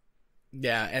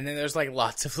 Yeah, and then there's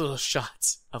lots of little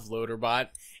shots of Loaderbot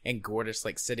and Gorgeous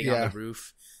sitting on the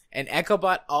roof. And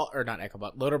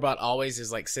Loaderbot always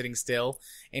is sitting still,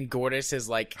 and Gorgeous is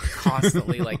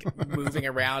constantly moving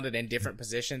around and in different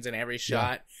positions in every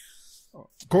shot. Yeah.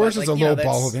 Gorgeous is a little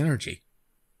ball of energy.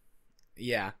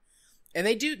 Yeah. And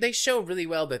they show really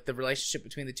well that the relationship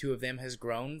between the two of them has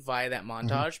grown via that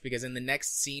montage, because in the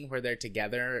next scene where they're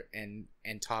together and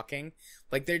talking,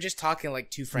 they're just talking like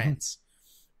two friends.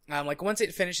 Once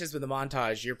it finishes with the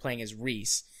montage, you're playing as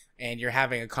Reese, and you're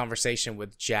having a conversation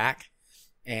with Jack.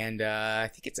 And I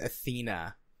think it's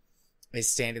Athena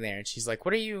is standing there, and she's like,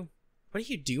 what are you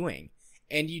doing?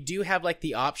 And you do have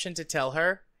the option to tell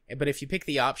her, but if you pick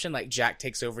the option, Jack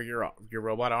takes over your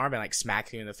robot arm and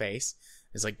smacks you in the face.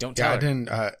 It's like, don't tell her. I didn't.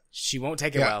 She won't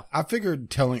take it well. I figured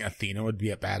telling Athena would be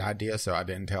a bad idea, so I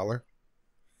didn't tell her.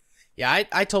 Yeah,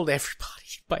 I told everybody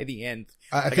by the end.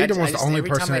 Athena was the only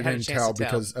person I didn't tell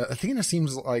because Athena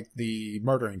seems like the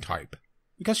murdering type.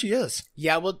 Because she is.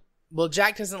 Yeah, well,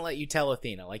 Jack doesn't let you tell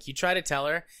Athena. Like, you try to tell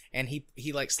her, and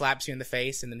he like slaps you in the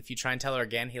face, and then if you try and tell her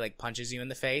again, he like punches you in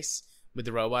the face with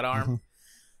the robot arm.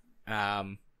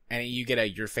 Mm-hmm. And you get a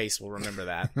 "your face will remember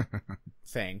that"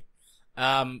 thing.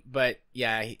 But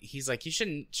yeah, he's like, you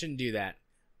shouldn't do that.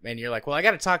 And you're like, well, I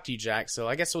got to talk to you, Jack. So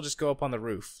I guess we'll just go up on the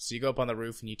roof. So you go up on the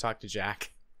roof and you talk to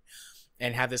Jack,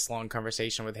 and have this long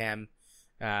conversation with him.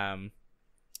 And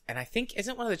I think,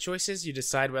 isn't one of the choices you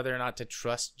decide whether or not to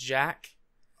trust Jack?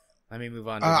 Let me move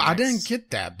on to I didn't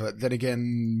get that, but then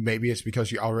again, maybe it's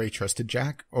because you already trusted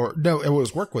Jack. Or, no, it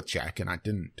was work with Jack, and I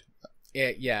didn't.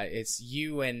 It's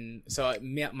you and... So,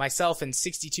 myself and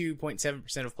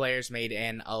 62.7% of players made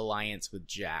an alliance with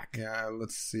Jack. Yeah,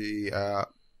 let's see.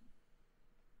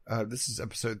 This is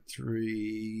episode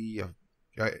 3.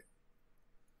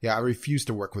 I refused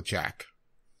to work with Jack.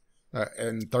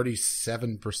 And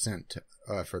 37%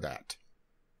 for that.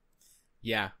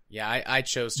 Yeah, I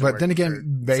chose to But work then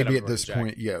again, maybe at this Jack.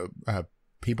 point,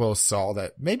 people saw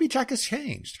that maybe Jack has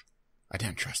changed. I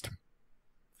didn't trust him.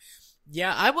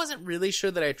 Yeah, I wasn't really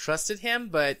sure that I trusted him,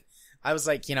 but I was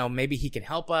like, maybe he can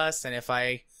help us, and if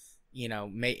I,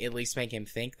 may at least make him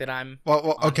think that I'm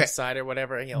on his side or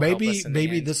whatever, he'll help us in the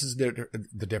end. This is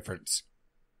the difference.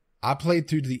 I played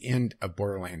through to the end of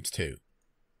Borderlands 2.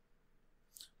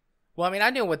 Well, I mean, I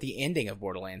know what the ending of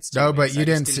Borderlands 2 No, but is. you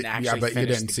didn't see. Yeah, but you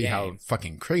didn't see how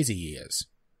fucking crazy he is.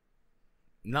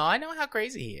 No, I know how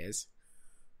crazy he is.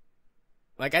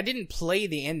 Like, I didn't play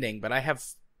the ending, but I have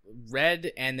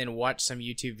read and then watched some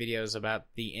YouTube videos about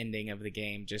the ending of the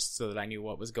game just so that I knew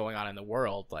what was going on in the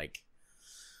world. Like,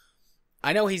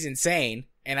 I know he's insane,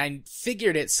 and I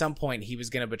figured at some point he was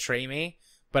going to betray me,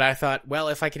 but I thought, well,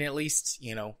 if I can at least,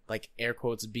 like, air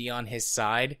quotes, be on his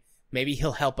side, maybe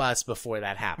he'll help us before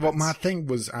that happens. Well, my thing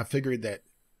was, I figured that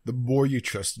the more you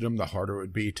trusted him, the harder it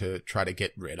would be to try to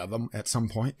get rid of him at some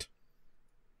point.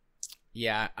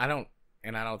 Yeah, I don't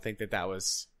think that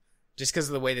was just because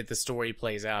of the way that the story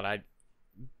plays out. I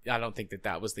don't think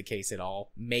that was the case at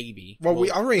all. Maybe. Well, we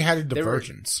already had a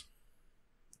divergence.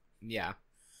 Yeah,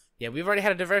 we've already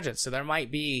had a divergence, so there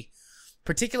might be,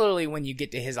 particularly when you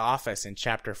get to his office in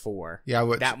Chapter 4. Yeah,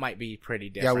 that might be pretty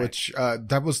different. Yeah, which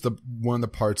that was one of the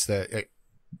parts that it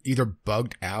either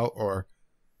bugged out or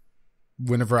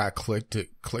whenever I clicked, it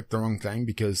clicked the wrong thing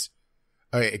because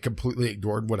it completely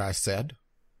ignored what I said.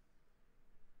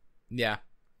 Yeah.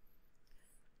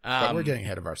 But we're getting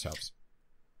ahead of ourselves.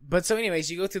 But so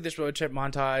anyways, you go through this road trip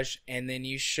montage, and then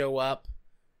you show up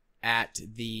at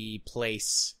the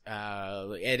place,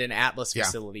 at an Atlas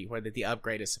facility where the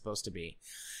upgrade is supposed to be.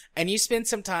 And you spend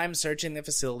some time searching the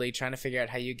facility, trying to figure out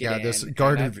how you get in. Yeah, this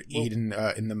Garden of Eden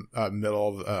in the middle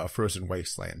of a frozen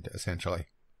wasteland, essentially.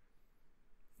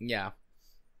 Yeah.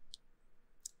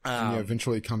 And you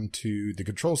eventually come to the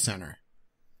control center.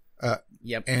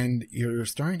 Yep. And you're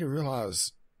starting to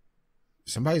realize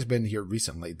somebody's been here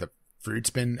recently. The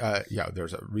fruit's been,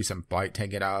 there's a recent bite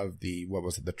taken out of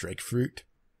the Drake fruit.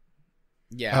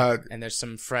 Yeah, and there's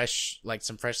some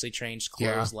freshly changed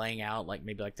clothes laying out, like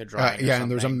maybe like they're drying. Yeah, and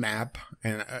there's a map,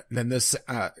 and then this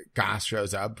guy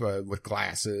shows up with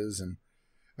glasses, and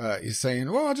he's saying,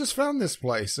 "Well, I just found this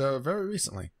place very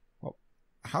recently." Well,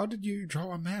 how did you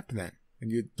draw a map then?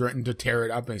 And you threaten to tear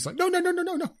it up, and he's like, "No."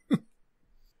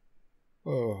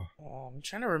 Oh, I'm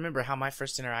trying to remember how my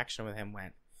first interaction with him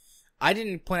went. I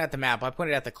didn't point out the map; I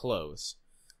pointed out the clothes.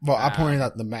 Well, I pointed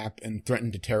out the map and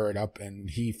threatened to tear it up,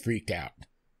 and he freaked out.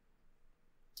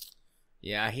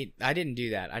 Yeah, I didn't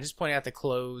do that. I just pointed out the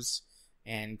clothes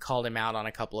and called him out on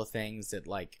a couple of things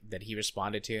that he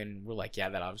responded to, and we're like, yeah,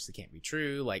 that obviously can't be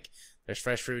true. Like, there's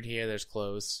fresh fruit here, there's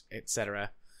clothes,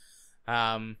 etc.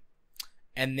 And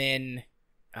then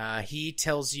he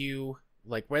tells you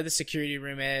like where the security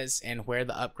room is and where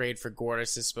the upgrade for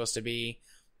Gortys is supposed to be,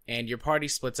 and your party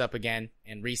splits up again,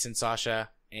 and Reese and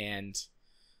Sasha and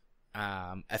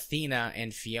Athena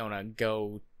and Fiona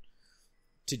go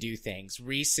to do things.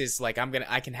 Reese is like,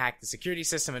 I can hack the security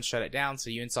system and shut it down, so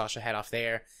you and Sasha head off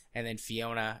there, and then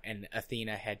Fiona and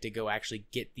Athena head to go actually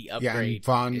get the upgrade and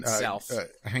Vaughn, itself.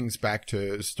 Hangs back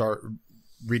to start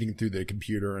reading through the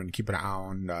computer and keep an eye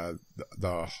on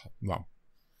the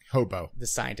hobo. The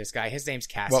scientist guy. His name's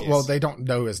Cassius. Well, they don't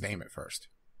know his name at first.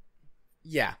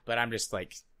 Yeah, but I'm just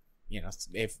like,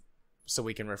 so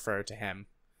we can refer to him.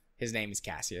 His name is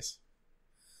Cassius.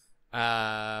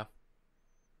 But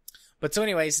so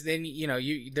anyways, then,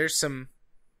 there's some,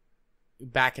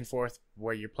 back and forth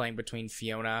where you're playing between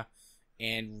Fiona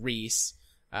and Reese.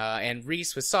 And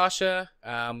Reese with Sasha,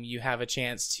 you have a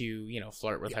chance to,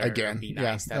 flirt with her again, be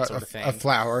nice, that sort of thing. A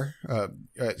flower.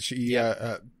 She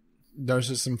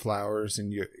nurses some flowers,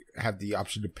 and you have the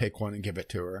option to pick one and give it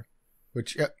to her.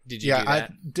 Which, did you do that? I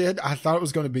did. I thought it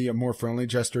was going to be a more friendly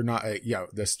gesture, not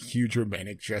this huge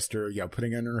romantic gesture.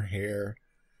 Putting in her hair.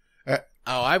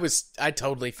 I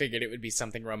totally figured it would be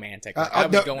something romantic. I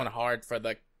was going hard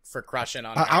for crushing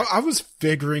on her. I was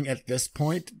figuring at this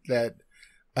point that,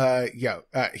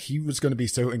 he was going to be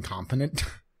so incompetent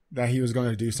that he was going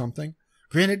to do something.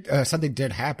 Granted, something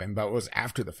did happen, but it was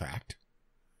after the fact.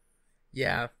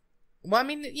 Yeah. Well, I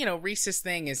mean, Reese's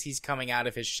thing is he's coming out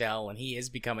of his shell, and he is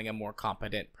becoming a more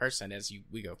competent person as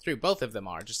we go through. Both of them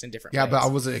are, just in different ways. Yeah, but I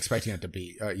wasn't expecting it to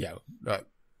be,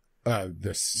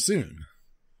 this soon.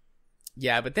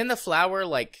 Yeah, but then the flower,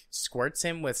 squirts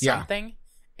him with something,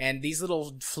 and these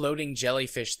little floating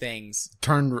jellyfish things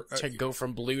go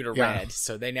from blue to red,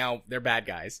 so they're bad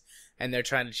guys, and they're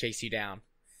trying to chase you down.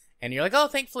 And you're like, oh,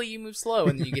 thankfully you move slow,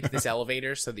 and then you get to this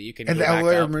elevator so that you can and go the back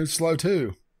elevator up. moves slow,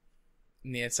 too.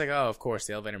 Yeah, it's like, oh, of course,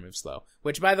 the elevator moves slow.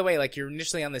 Which, by the way, you're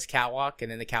initially on this catwalk,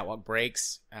 and then the catwalk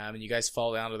breaks, and you guys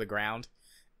fall down to the ground.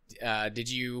 Did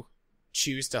you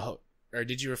choose to, or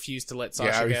did you refuse to let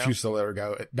Sasha go? Yeah, I refused to let her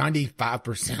go.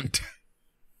 95%.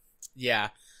 Yeah.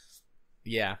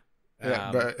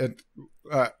 But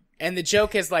and the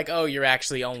joke is oh, you're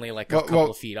actually only a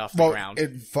couple of feet off the ground.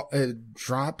 It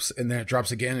drops, and then it drops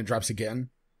again, and drops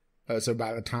again. So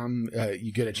by the time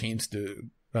you get a chance to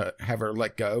have her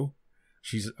let go,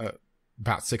 she's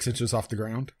about 6 inches off the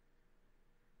ground.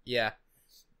 Yeah.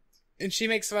 And she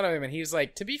makes fun of him, and he's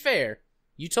like, to be fair,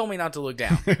 you told me not to look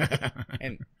down.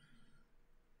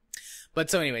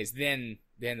 But so anyways, then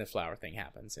the flower thing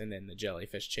happens, and then the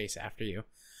jellyfish chase after you.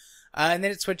 And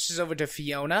then it switches over to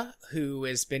Fiona, who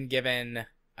has been given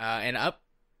an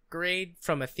upgrade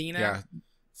from Athena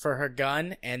for her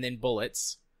gun, and then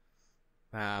bullets.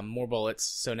 More bullets.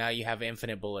 So now you have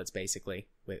infinite bullets, basically,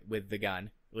 with the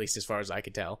gun, at least as far as I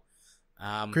could tell.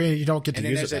 Granted, you don't get to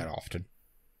use it that often.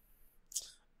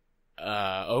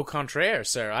 Au contraire,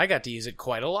 sir. I got to use it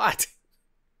quite a lot.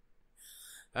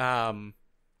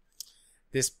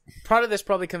 This part of this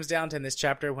probably comes down to in this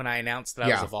chapter when I announced that I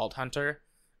was a vault hunter.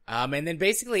 And then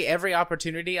basically every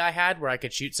opportunity I had where I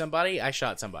could shoot somebody, I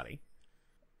shot somebody.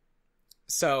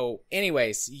 So,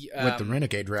 anyways, with the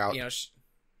renegade route,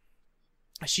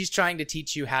 she's trying to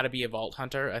teach you how to be a vault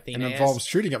hunter. Athena and involves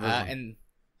shooting everyone. And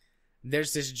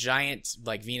there's this giant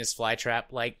Venus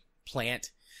flytrap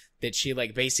plant that she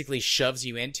basically shoves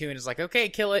you into and is like, okay,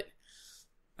 kill it.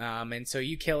 And so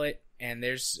you kill it, and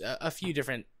there's a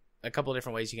couple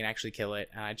different ways you can actually kill it.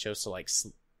 And I chose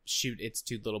to shoot its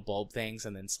two little bulb things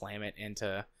and then slam it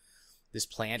into this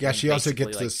plant. Yeah, she also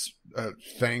gets this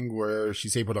thing where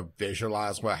she's able to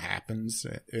visualize what happens,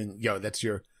 and that's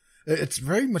it's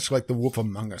very much like the Wolf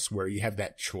Among Us, where you have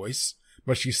that choice,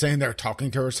 but she's saying they're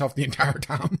talking to herself the entire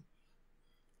time.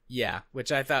 Yeah,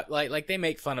 which I thought they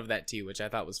make fun of that too, which I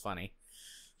thought was funny.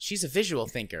 She's a visual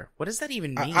thinker. What does that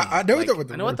even mean? I know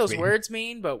I know what those words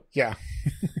mean, but yeah,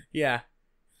 yeah.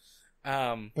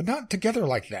 But not together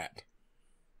like that.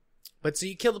 But so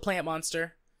you kill the plant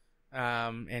monster,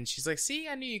 and she's like, see,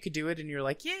 I knew you could do it. And you're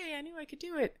like, yay, I knew I could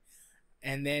do it.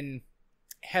 And then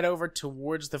head over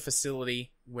towards the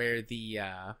facility where the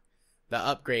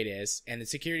upgrade is. And the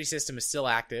security system is still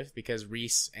active because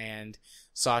Reese and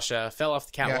Sasha fell off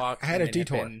the catwalk. Yeah, had a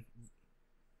detour.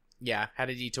 Had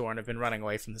a detour and have been running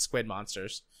away from the squid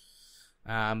monsters.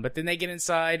 But then they get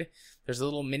inside. There's a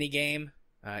little mini game,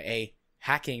 a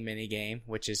hacking mini game,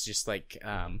 which is just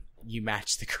you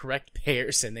match the correct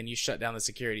pairs and then you shut down the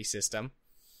security system.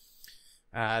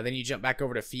 Then you jump back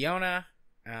over to Fiona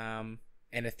and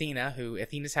Athena,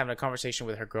 Athena's having a conversation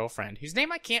with her girlfriend, whose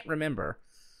name I can't remember.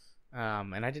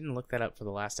 And I didn't look that up for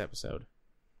the last episode.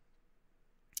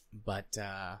 But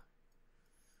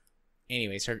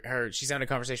anyways, she's having a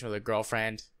conversation with her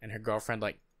girlfriend, and her girlfriend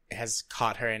has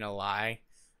caught her in a lie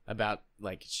about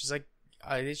she's like,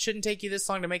 it shouldn't take you this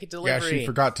long to make a delivery. Yeah, she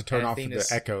forgot to turn off the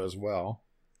echo as well.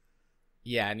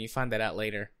 Yeah, and you find that out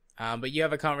later. But you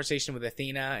have a conversation with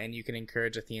Athena, and you can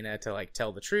encourage Athena to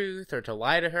tell the truth or to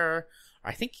lie to her.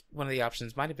 I think one of the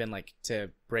options might have been to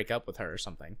break up with her or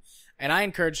something. And I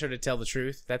encouraged her to tell the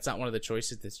truth. That's not one of the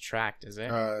choices that's tracked, is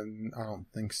it? I don't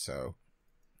think so.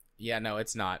 Yeah, no,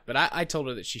 it's not. But I told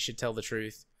her that she should tell the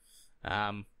truth.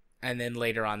 And then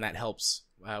later on, that helps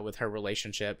with her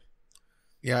relationship.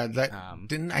 Yeah, that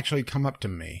didn't actually come up to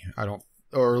me.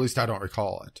 Or at least I don't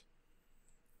recall it.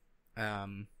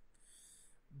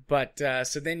 But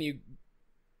so then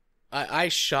I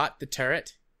shot the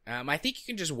turret. I think you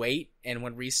can just wait, and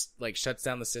when Reese like shuts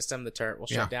down the system, the turret will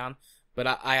shut down. But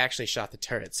I actually shot the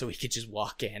turret so we could just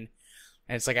walk in.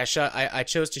 And it's like I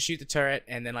chose to shoot the turret,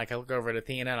 and then like I look over at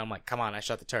Athena and I'm like, come on, I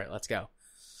shot the turret, let's go.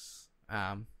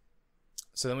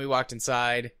 So then we walked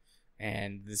inside,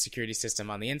 and the security system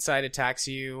on the inside attacks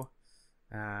you.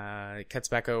 It cuts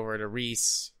back over to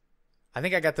Reese. I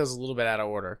think I got those a little bit out of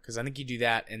order, because I think you do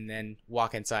that and then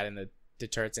walk inside, and the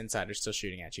turrets inside are still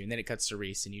shooting at you. And then it cuts to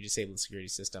Reese, and you disable the security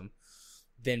system.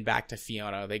 Then back to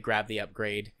Fiona. They grab the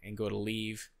upgrade and go to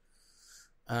leave.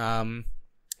 And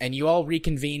you all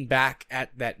reconvene back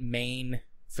at that main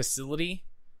facility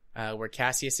where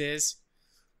Cassius is.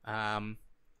 And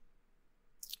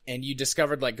you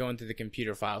discovered, like, going through the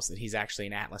computer files that he's actually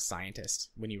an Atlas scientist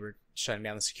when you were shutting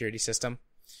down the security system.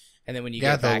 And then when you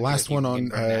get back... Yeah, the last one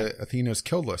on Athena's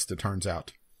kill list, it turns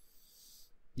out.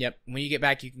 Yep. When you get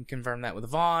back, you can confirm that with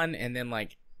Vaughn, and then,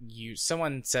 like,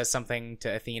 someone says something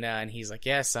to Athena, and he's like,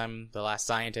 yes, I'm the last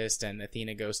scientist, and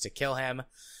Athena goes to kill him.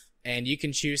 And you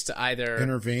can choose to either...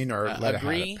 intervene or let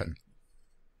agree. it happen.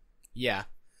 Yeah.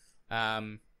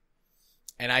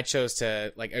 And I chose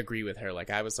to, like, agree with her. Like,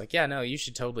 I was like, yeah, no, you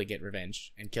should totally get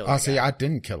revenge and kill him. Oh, see, I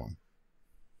didn't kill him.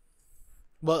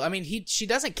 Well, I mean, she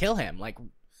doesn't kill him. Like,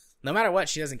 no matter what,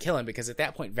 she doesn't kill him, because at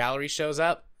that point, Valerie shows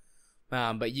up.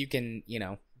 But you can,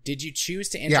 did you choose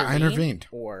to intervene? Yeah, I intervened.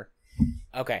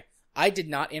 Okay. I did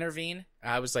not intervene.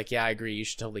 I was like, yeah, I agree. You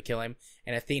should totally kill him.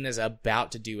 And Athena's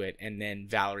about to do it, and then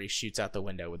Valerie shoots out the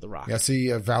window with the rocket. Yeah,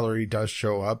 see, Valerie does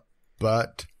show up,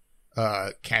 but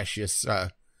Cassius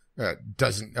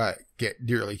doesn't get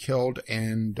nearly killed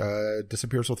and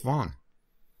disappears with Vaughn.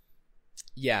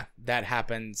 Yeah, that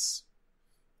happens.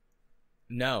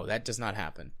 No, that does not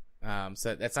happen.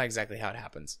 So that's not exactly how it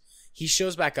happens. He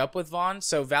shows back up with Vaughn,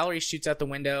 so Valerie shoots out the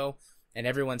window, and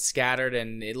everyone's scattered,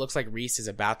 and it looks like Reese is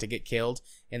about to get killed,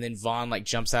 and then Vaughn, like,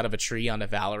 jumps out of a tree onto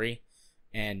Valerie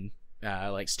and,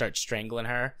 like, starts strangling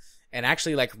her, and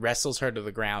actually, like, wrestles her to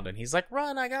the ground, and he's like,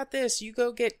 run, I got this, you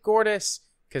go get Gortys,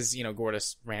 because,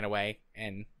 Gortys ran away,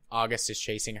 and August is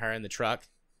chasing her in the truck.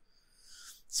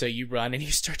 So you run, and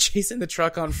you start chasing the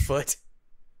truck on foot.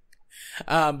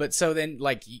 But so then,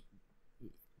 like,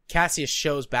 Cassius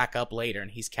shows back up later,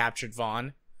 and he's captured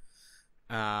Vaughn,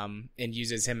 and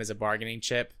uses him as a bargaining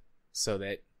chip so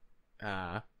that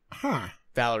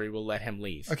Valerie will let him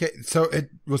leave. Okay, so it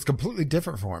was completely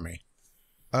different for me.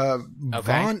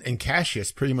 Vaughn and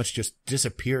Cassius pretty much just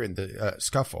disappear in the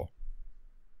scuffle.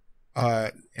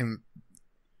 And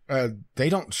they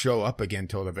don't show up again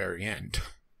till the very end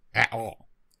at all.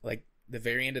 Like the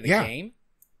very end of the game?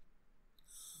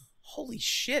 Holy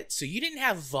shit. So you didn't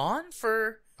have Vaughn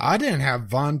for... I didn't have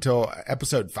Vaughn till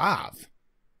episode 5.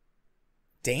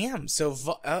 Damn. So,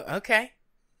 okay.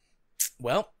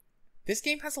 Well, this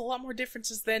game has a lot more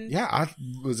differences than... Yeah, I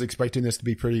was expecting this to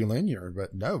be pretty linear,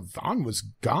 but no, Vaughn was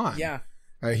gone. Yeah.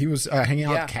 He was hanging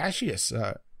out with Cassius.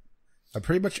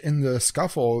 Pretty much in the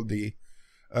scuffle,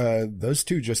 those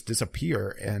two just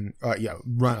disappear and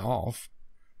run off.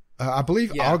 I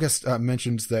believe August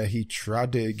mentions that he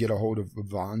tried to get a hold of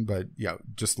Vaughn, but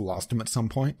just lost him at some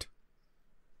point.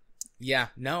 Yeah,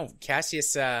 no,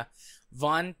 Cassius,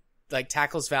 Vaughn like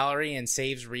tackles Valerie and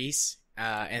saves Reese.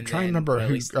 And I'm trying to remember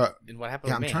who. And what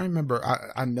happened? I'm trying to remember.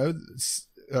 I know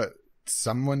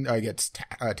someone gets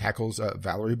tackles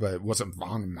Valerie, but it wasn't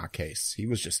Vaughn in my case. He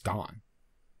was just gone.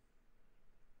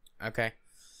 Okay.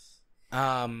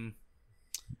 But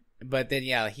then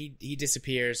he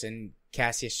disappears, and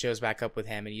Cassius shows back up with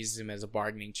him and uses him as a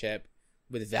bargaining chip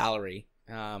with Valerie,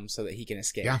 so that he can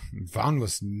escape. Yeah, Vaughn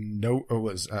was no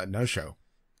show.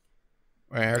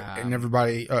 And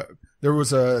everybody, there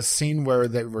was a scene where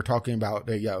they were talking about,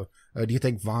 do you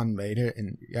think Vaughn made it?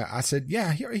 And I said,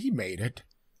 yeah, he made it.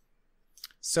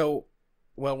 So,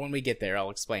 well, when we get there,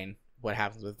 I'll explain what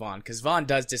happens with Vaughn, because Vaughn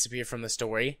does disappear from the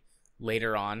story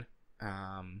later on.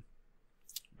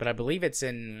 But I believe it's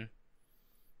in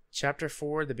chapter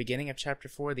 4, the beginning of chapter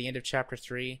 4, the end of chapter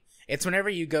 3. It's whenever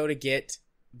you go to get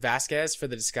Vasquez for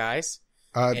the disguise.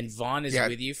 And Vaughn is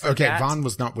with you for that. Okay, Vaughn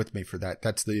was not with me for that.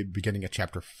 That's the beginning of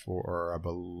chapter 4, I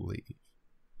believe.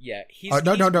 Yeah, he's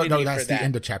no. That's the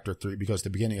end of chapter 3, because the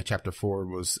beginning of chapter 4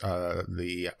 was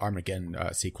the Armageddon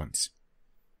sequence.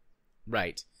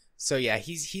 Right. So yeah,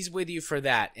 he's with you for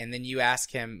that, and then you ask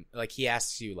him, like, he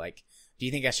asks you, like, do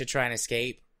you think I should try and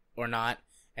escape or not?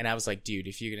 And I was like, dude,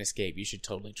 if you can escape, you should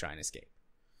totally try and escape.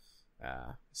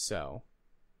 So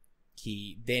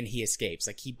he escapes.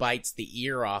 Like, he bites the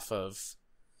ear off of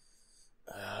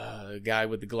the guy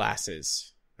with the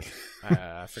glasses.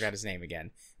 I forgot his name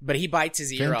again. But he bites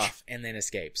his ear off and then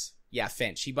escapes. Yeah,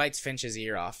 Finch. He bites Finch's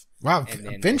ear off. Wow, and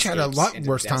then Finch had a escapes lot into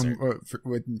worse the time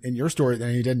desert. in your story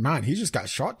than he did in mine. He just got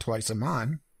shot twice in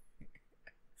mine.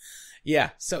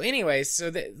 Yeah. So anyways,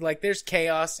 there's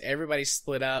chaos. Everybody's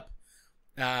split up.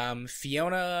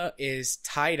 Fiona is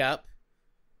tied up.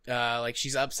 Like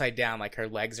she's upside down, like her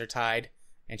legs are tied,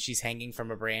 and she's hanging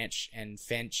from a branch. And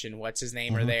Finch and what's his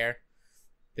name are there,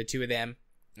 the two of them.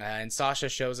 And Sasha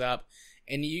shows up,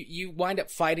 and you wind up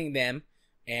fighting them.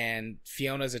 And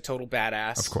Fiona's a total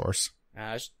badass, Of course.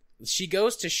 She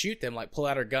goes to shoot them, like pull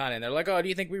out her gun, and they're like, "Oh, do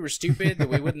you think we were stupid that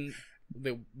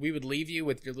we would leave you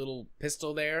with your little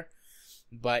pistol there?"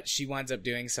 But she winds up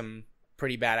doing some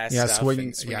pretty badass stuff,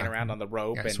 swinging around on the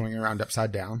rope, and swinging around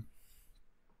upside down.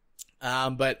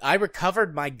 But I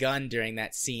recovered my gun during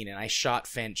that scene, and I shot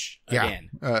Finch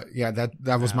again.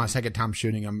 That was my second time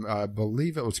shooting him. I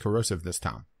believe it was corrosive this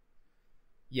time.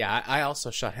 Yeah, I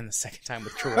also shot him the second time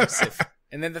with corrosive.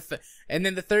 And then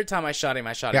the third time I shot him.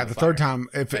 Yeah, the third time,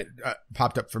 if it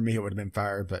popped up for me, it would have been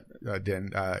fire, but I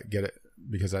didn't get it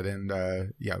because I didn't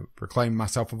proclaim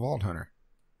myself a vault hunter.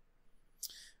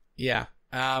 Yeah.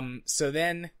 So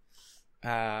then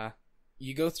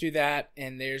you go through that,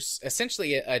 and there's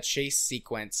essentially a chase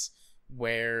sequence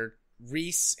where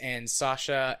Reese and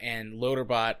Sasha and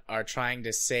Loaderbot are trying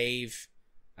to save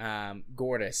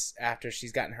Gortys after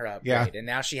she's gotten her upgrade, and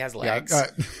now she has legs,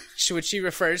 which she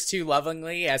refers to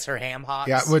lovingly as her ham hocks.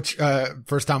 Yeah, which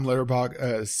first time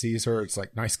Loaderbot sees her, it's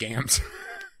like, nice gams.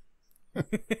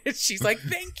 She's like,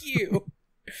 thank you.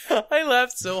 I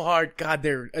laughed so hard. God,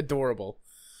 they're adorable.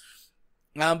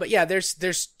 But yeah, there's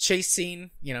chase scene,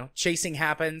 chasing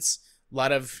happens. A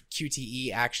lot of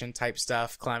QTE action type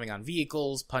stuff, climbing on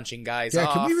vehicles, punching guys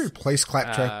off. Yeah, can we replace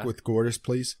Claptrap with Gortys,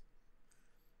 please?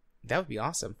 That would be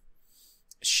awesome.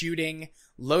 Shooting.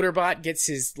 Loaderbot gets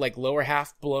his lower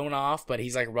half blown off, but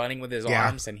he's running with his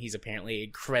arms, and he's apparently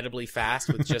incredibly fast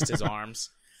with just his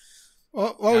arms.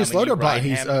 Well, he's Loaderbot.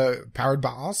 He's powered by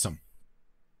awesome.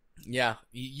 Yeah,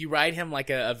 you ride him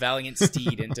like a valiant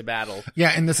steed into battle.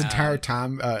 Yeah, and this entire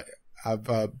time, I've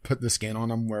put the skin on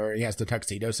him where he has the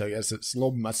tuxedo, so he has this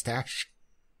little mustache.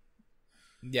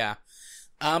 Yeah.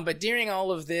 But during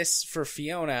all of this, for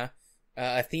Fiona,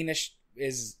 Athena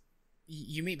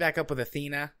you meet back up with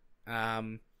Athena,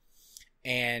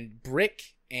 and Brick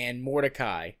and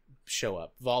Mordecai show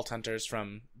up, Vault Hunters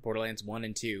from Borderlands 1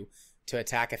 and 2, to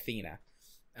attack Athena.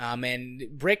 And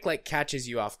Brick catches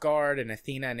you off guard, and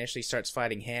Athena initially starts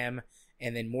fighting him,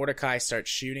 and then Mordecai starts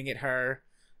shooting at her,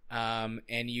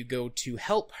 and you go to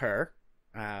help her,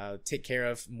 take care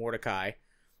of Mordecai,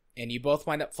 and you both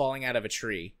wind up falling out of a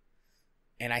tree.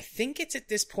 And I think it's at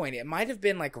this point, it might have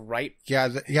been right. Yeah,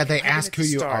 they ask who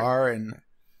you are, and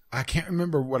I can't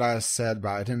remember what I said, but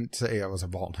I didn't say I was a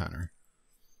Vault Hunter.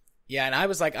 Yeah, and I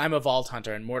was like, I'm a Vault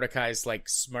Hunter, and Mordecai's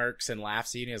smirks and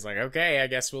laughs at you, and he's like, okay, I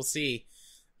guess we'll see.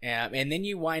 And then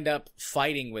you wind up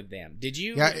fighting with them. Did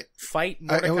you fight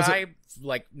Mordecai,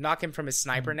 knock him from his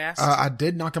sniper nest? I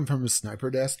did knock him from his sniper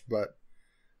nest, but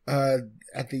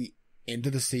at the end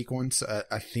of the sequence,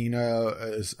 Athena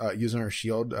is using her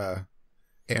shield,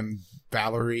 and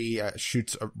Valerie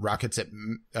shoots rockets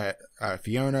at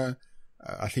Fiona.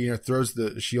 Athena throws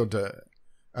the shield to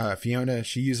Fiona.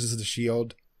 She uses the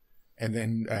shield, and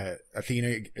then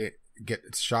Athena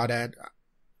gets shot at.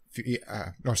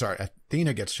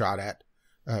 Athena gets shot at.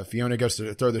 Fiona goes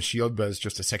to throw the shield, but it's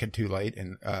just a second too late,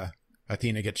 and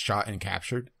Athena gets shot and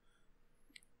captured.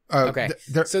 Okay,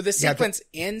 so the sequence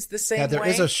ends the same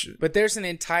way, but there's an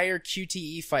entire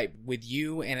QTE fight with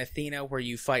you and Athena where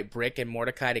you fight Brick and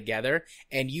Mordecai together,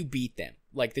 and you beat them.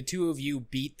 The two of you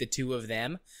beat the two of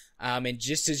them, and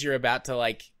just as you're about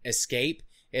to escape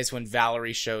is when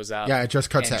Valerie shows up. Yeah, it just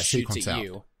cuts and that shoots sequence at out.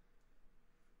 you.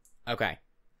 Okay.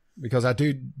 Because I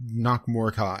do knock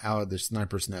Mordecai out of the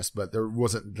sniper's nest, but there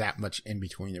wasn't that much in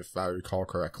between, if I recall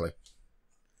correctly.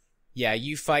 Yeah,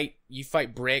 you fight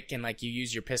Brick, and you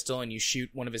use your pistol and you shoot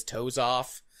one of his toes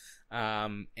off,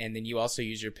 and then you also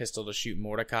use your pistol to shoot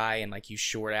Mordecai, and you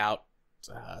short out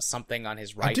something on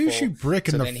his rifle. I do shoot Brick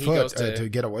in the foot to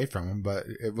get away from him, but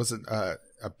it wasn't a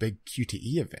big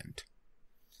QTE event.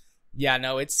 Yeah,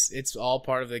 no, it's all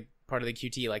part of the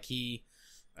QT.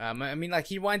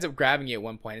 He winds up grabbing you at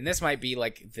one point, and this might be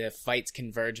the fights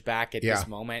converge back at this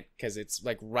moment, because it's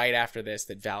right after this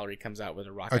that Valerie comes out with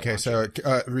a rocket launcher. So it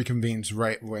reconvenes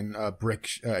right when Brick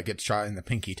gets shot in the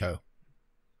pinky toe.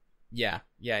 Yeah,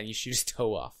 and you shoot his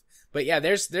toe off. But yeah,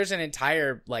 there's an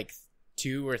entire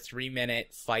 2 or 3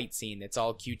 minute fight scene that's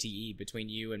all QTE between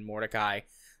you and Mordecai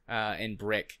and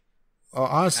Brick.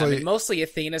 Honestly, mostly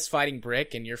Athena's fighting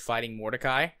Brick and you're fighting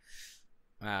Mordecai.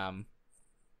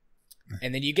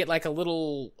 And then you get like a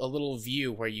little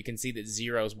view where you can see that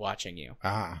Zero's watching you.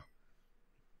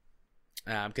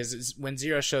 Because when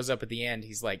Zero shows up at the end,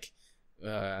 he's like,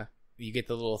 you get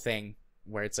the little thing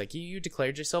where it's like, you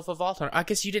declared yourself a vault hunter. I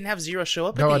guess you didn't have Zero show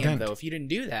up at the end, though, if you didn't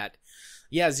do that.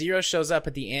 Yeah, Zero shows up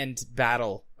at the end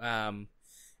battle, and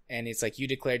it's like, you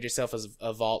declared yourself as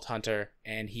a vault hunter,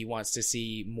 and he wants to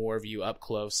see more of you up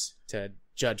close to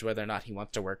judge whether or not he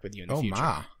wants to work with you in the future. Oh,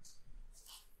 my.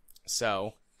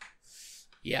 So,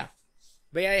 yeah.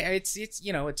 But yeah, it's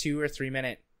a 2 or 3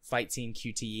 minute fight scene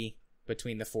QTE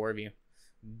between the four of you.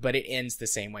 But it ends the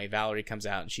same way. Valerie comes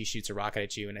out and she shoots a rocket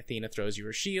at you, and Athena throws you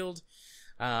her shield.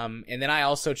 And then I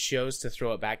also chose to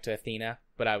throw it back to Athena,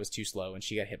 but I was too slow and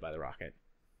she got hit by the rocket.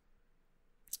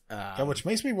 Which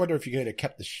makes me wonder if you could have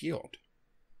kept the shield.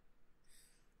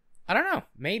 I don't know.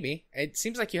 Maybe. It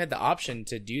seems like you had the option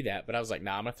to do that, but I was like,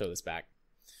 nah, I'm going to throw this back.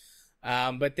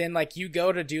 But then like you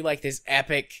go to do like this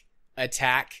epic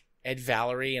attack at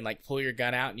Valerie and like pull your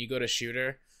gun out and you go to shoot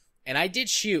her. And I did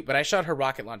shoot, but I shot her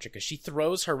rocket launcher because she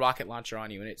throws her rocket launcher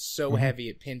on you, and it's so heavy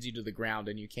it pins you to the ground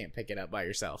and you can't pick it up by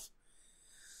yourself.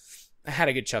 I had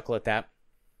a good chuckle at that.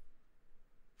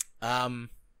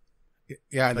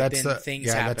 Yeah, that's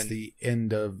the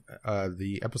end of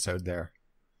the episode there,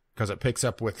 because it picks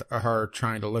up with her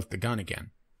trying to lift the gun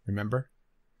again. Remember?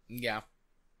 Yeah.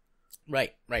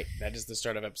 Right. That is the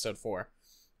start of episode 4.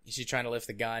 She's trying to lift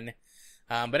the gun,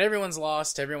 but everyone's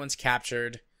lost. Everyone's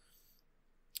captured.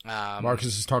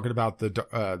 Marcus is talking about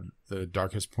the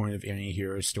darkest point of any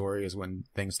hero's story is when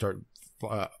things start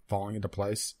falling into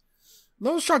place. A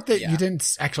little shocked that you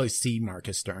didn't actually see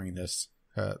Marcus during this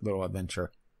little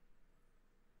adventure.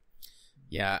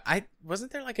 Yeah,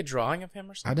 wasn't there like a drawing of him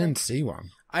or something? I didn't see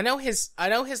one. I know his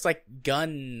like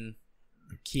gun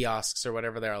kiosks or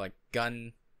whatever they are, like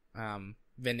gun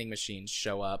vending machines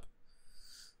show up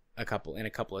in a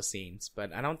couple of scenes,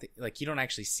 but I don't think like you don't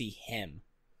actually see him.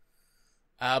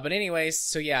 But anyways,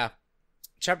 so yeah,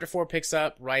 chapter 4 picks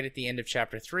up right at the end of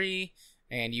chapter 3,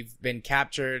 and you've been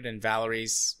captured, and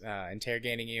Valerie's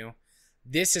interrogating you.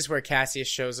 This is where Cassius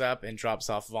shows up and drops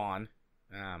off Vaughn.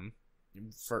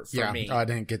 For me, I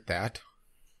didn't get that.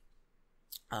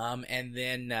 And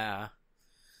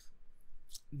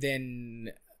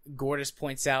then Gortys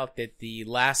points out that the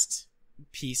last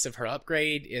piece of her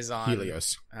upgrade is on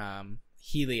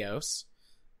Helios.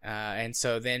 And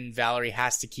so then Valerie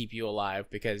has to keep you alive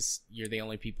because you're the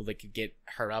only people that could get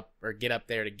her up or get up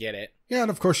there to get it. Yeah,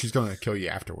 and of course she's going to kill you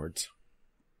afterwards.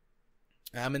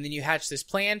 And then you hatch this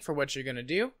plan for what you're going to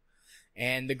do,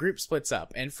 and the group splits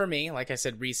up. And for me, like I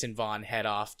said, Reese and Vaughn head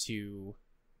off to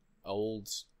Old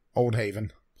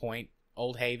Haven.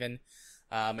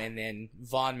 And then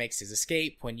Vaughn makes his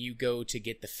escape when you go to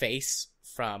get the face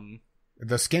from...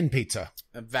 The skin pizza.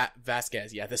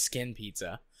 Vasquez, yeah, the skin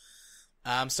pizza.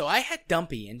 So I had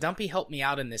Dumpy, and Dumpy helped me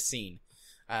out in this scene.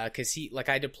 Because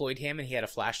I deployed him, and he had a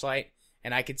flashlight,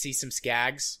 and I could see some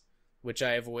skags, which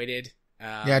I avoided.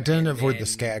 I didn't avoid the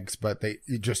skags, but they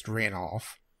just ran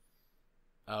off.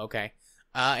 Okay.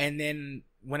 And then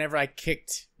whenever I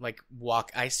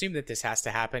I assume that this has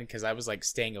to happen because I was like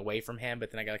staying away from him,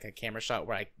 but then I got like a camera shot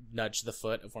where I nudged the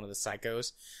foot of one of the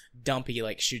psychos. Dumpy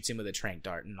like shoots him with a tranq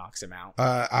dart and knocks him out.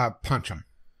 I punch him.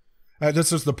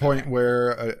 This is the point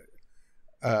where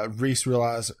Reese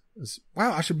realizes,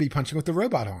 wow, I should be punching with the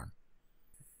robot arm.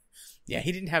 Yeah,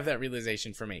 he didn't have that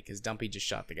realization for me because Dumpy just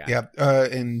shot the guy. Yeah,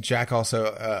 and Jack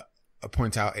also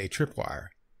points out a tripwire.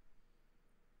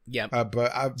 Yeah,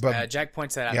 but Jack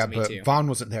points that out to me too. But Vaughn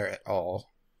wasn't there at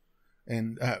all,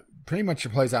 and pretty much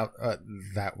it plays out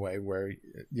that way where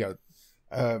the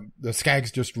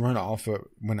skags just run off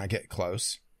when I get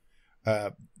close,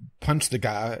 punch the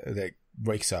guy that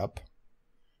wakes up,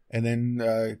 and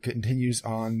then continues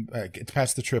on, gets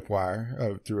past the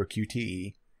tripwire through a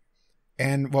QTE,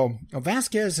 and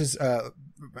Vasquez has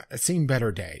seen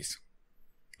better days.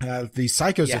 The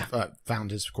psychos have found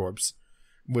his corpse,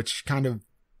 which kind of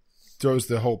throws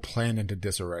the whole plan into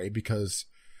disarray because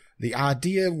the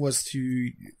idea was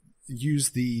to use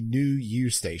the new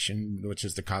U station, which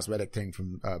is the cosmetic thing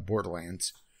from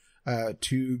Borderlands,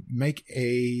 to make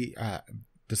a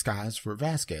disguise for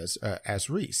Vasquez as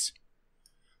Reese.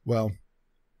 Well,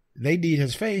 they need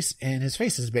his face, and his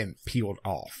face has been peeled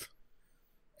off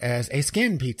as a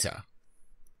skin pizza.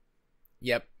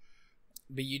 Yep.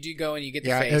 But you do go and you get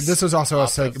the face. Yeah, this is also a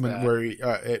segment where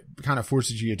it kind of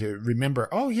forces you to remember,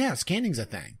 oh yeah, scanning's a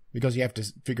thing. Because you have to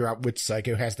figure out which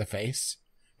psycho has the face,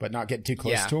 but not get too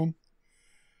close to him.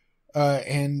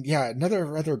 And another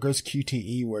rather gross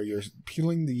QTE where you're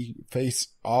peeling the face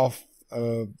off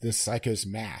of this psycho's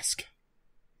mask.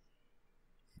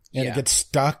 And it gets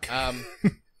stuck.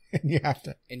 And you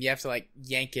have to like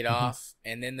yank it off,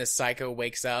 and then the psycho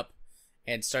wakes up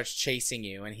and starts chasing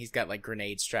you, and he's got like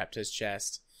grenades strapped to his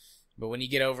chest. But when you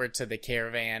get over to the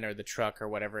caravan or the truck or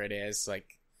whatever it is,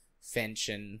 like Finch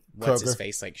and what's his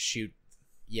face like shoot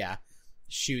the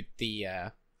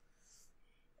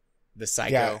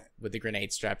psycho with the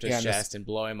grenade strapped to his chest and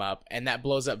blow him up, and that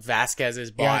blows up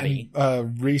Vasquez's body.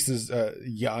 And, Reese is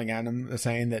yelling at him,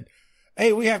 saying that,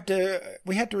 "Hey, we have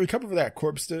to recover that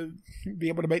corpse to be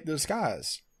able to make the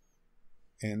disguise."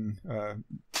 And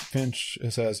Finch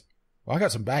says, "Well, I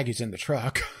got some baggies in the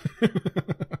truck."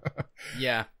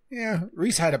 Yeah. Yeah,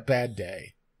 Reese had a bad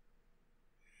day.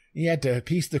 He had to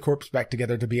piece the corpse back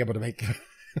together to be able to make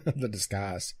the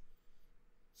disguise.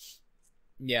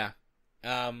 Yeah.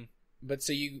 But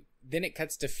so then it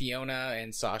cuts to Fiona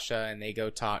and Sasha, and they go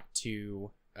talk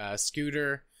to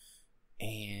Scooter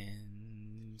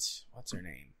and what's her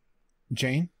name?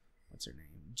 Jane. What's her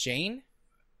name? Jane?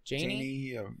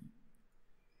 Janie?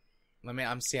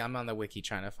 I'm on the wiki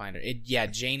trying to find her.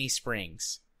 Janie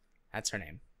Springs. That's her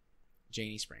name.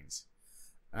 Janie Springs.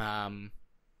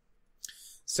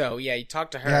 So yeah, you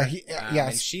talk to her.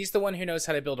 And she's the one who knows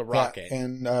how to build a rocket.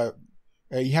 Yeah,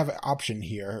 and you have an option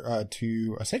here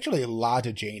to essentially lie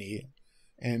to Janie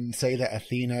and say that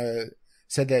Athena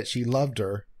said that she loved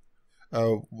her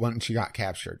when she got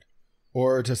captured,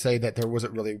 or to say that there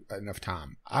wasn't really enough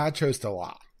time. I chose to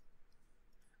lie.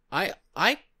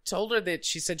 I told her that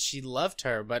she said she loved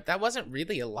her, but that wasn't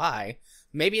really a lie.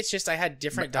 Maybe it's just I had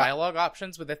different dialogue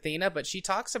options with Athena, but she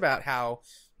talks about how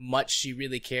much she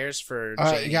really cares for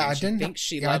Janie. I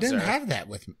didn't have that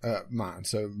with mine,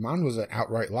 so mine was an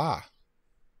outright lie.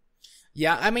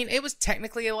 Yeah, I mean, it was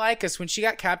technically a lie, because when she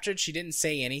got captured, she didn't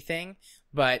say anything,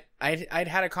 but I'd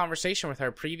had a conversation with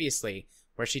her previously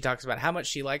where she talks about how much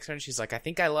she likes her, and she's like, I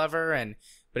think I love her,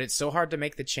 but it's so hard to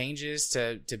make the changes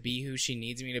to be who she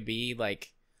needs me to be.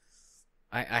 Like,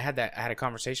 I had a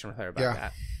conversation with her about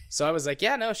that. So I was like,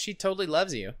 yeah, no, she totally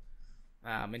loves you.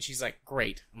 And she's like,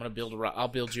 great, I'll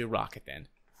build you a rocket then.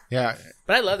 Yeah.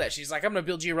 But I love that. She's like, I'm going to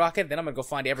build you a rocket, then I'm going to go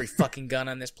find every fucking gun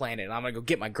on this planet, and I'm going to go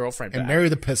get my girlfriend back. And marry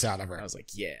the piss out of her. I was like,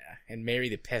 yeah, and marry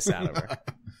the piss out of her.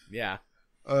 Yeah.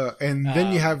 And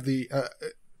then you have the...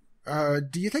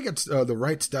 do you think it's the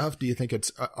right stuff? Do you think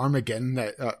it's Armageddon,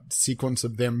 that sequence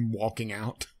of them walking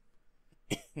out?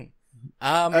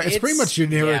 It's pretty much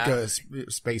generic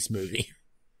space movie.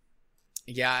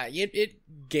 Yeah, it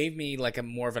gave me like a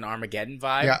more of an Armageddon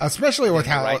vibe. Yeah, especially with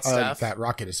how that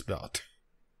rocket is built.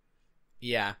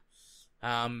 Yeah,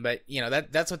 but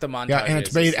that's what the montage is. Yeah, and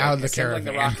it's made out of the caravan.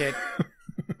 The rocket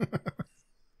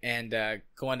and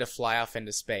going to fly off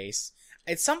into space.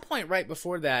 At some point right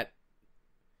before that,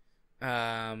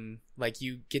 like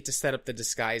you get to set up the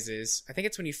disguises. I think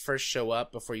it's when you first show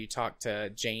up before you talk to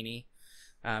Janie,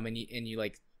 and you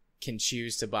like can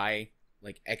choose to buy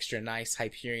like extra nice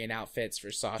Hyperion outfits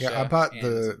for Sasha. Yeah, I bought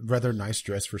the rather nice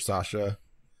dress for Sasha.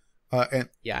 And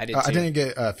yeah, I did too. I didn't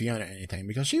get Fiona anything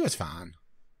because she was fine.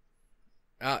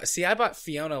 See, I bought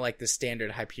Fiona like the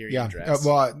standard Hyperion dress.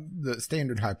 Well, the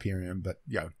standard Hyperion, but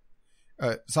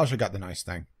Sasha got the nice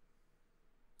thing.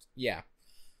 Yeah.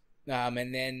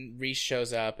 And then Reese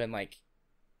shows up and like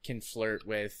can flirt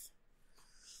with.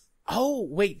 Oh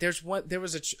wait, there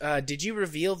was a. Did you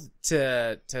reveal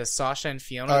to Sasha and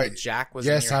Fiona that Jack was?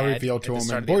 Yes, in your I head revealed to at the them,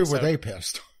 start and of the boy, were episode? they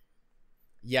pissed.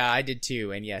 Yeah, I did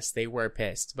too, and yes, they were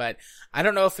pissed. But I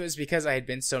don't know if it was because I had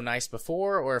been so nice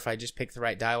before, or if I just picked the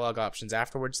right dialogue options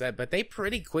afterwards. But they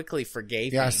pretty quickly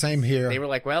forgave me. Yeah, same here. They were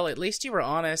like, "Well, at least you were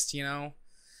honest, stuff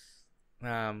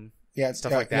like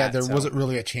that." Yeah, there wasn't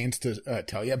really a chance to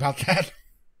tell you about that.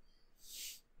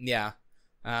 Yeah.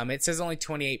 It says only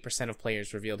 28% of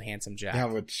players revealed Handsome Jack. Yeah,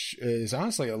 which is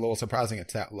honestly a little surprising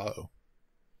it's that low.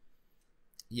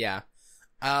 Yeah.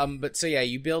 But so yeah,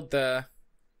 you build the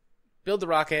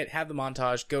rocket, have the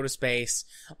montage, go to space.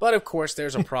 But of course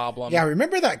there's a problem. Yeah,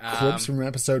 remember that corpse from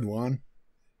episode 1?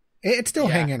 It's still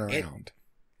hanging around.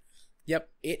 Yep.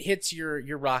 It hits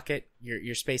your rocket,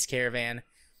 your space caravan,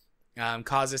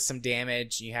 causes some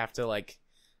damage. You have to like,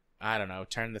 I don't know,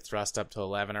 turn the thrust up to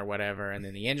 11 or whatever, and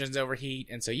then the engines overheat,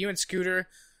 and so you and Scooter,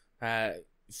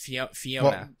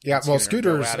 Fiona...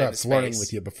 Scooter's flirting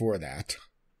with you before that,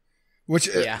 which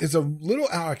is a little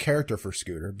out of character for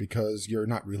Scooter, because you're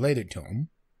not related to him.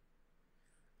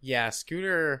 Yeah,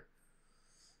 Scooter...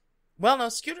 Well, no,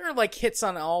 Scooter, like, hits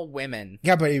on all women.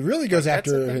 Yeah, but he really goes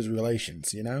after his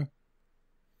relations,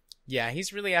 Yeah,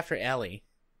 he's really after Ellie,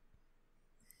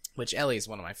 which Ellie is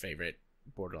one of my favorite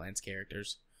Borderlands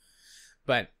characters.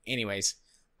 But anyways,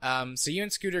 so you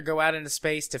and Scooter go out into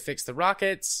space to fix the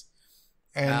rockets.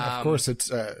 And of course,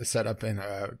 it's set up in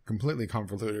a completely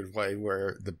convoluted way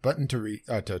where the button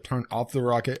to turn off the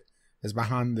rocket is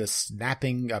behind this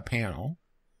snapping panel.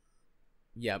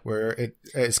 Yep. Where it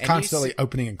is constantly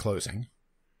opening and closing.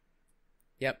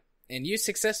 Yep. And you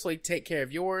successfully take care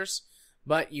of yours,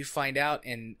 but you find out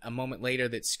a moment later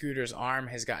that Scooter's arm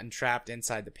has gotten trapped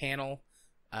inside the panel,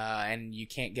 and you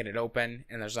can't get it open,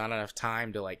 and there's not enough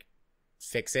time to, like,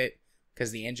 fix it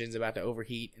because the engine's about to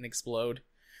overheat and explode.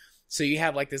 So you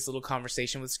have, like, this little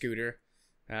conversation with Scooter,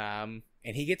 and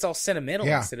he gets all sentimental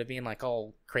instead of being, like,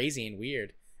 all crazy and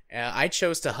weird. I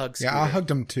chose to hug Scooter. Yeah, I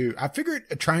hugged him too. I figured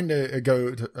trying to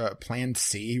go to Plan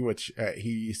C, which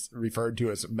he referred to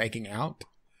as making out,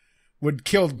 would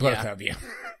kill both of you.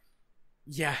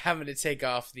 Yeah, having to take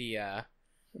off the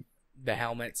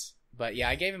helmets. But yeah,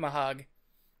 I gave him a hug,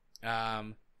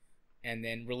 and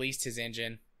then released his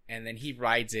engine, and then he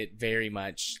rides it very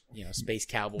much, Space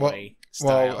Cowboy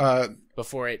style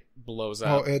before it blows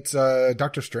up. Well, it's a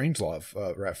Dr. Strangelove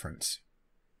reference.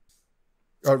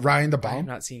 Riding the bomb? I have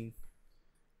not seen...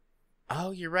 Oh,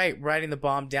 you're right. Riding the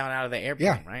bomb down out of the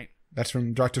airplane, right? That's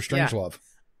from Dr. Strangelove.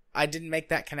 I didn't make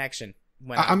that connection.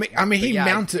 He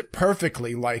mounts it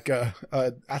perfectly. Like,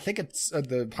 I think it's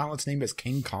the pilot's name is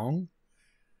King Kong,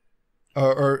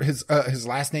 or his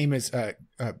last name is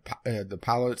the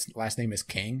pilot's last name is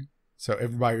King, so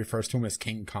everybody refers to him as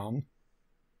King Kong.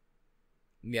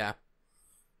 Yeah,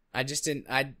 I just didn't.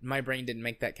 My brain didn't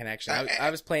make that connection.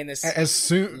 I was playing this as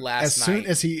soon night.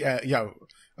 As he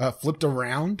flipped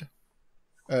around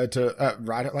to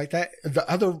ride it like that. The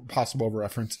other possible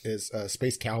reference is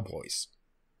Space Cowboys.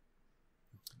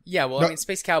 Yeah, well,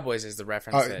 Space Cowboys is the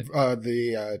reference.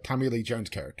 The Tommy Lee Jones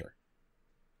character.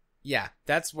 Yeah,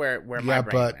 that's where my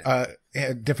brain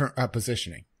went. Different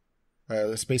positioning.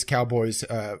 The Space Cowboys,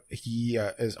 he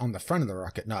is on the front of the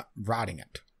rocket, not riding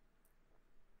it.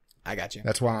 I got you.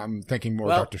 That's why I'm thinking more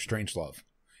Dr. Strangelove.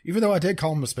 Even though I did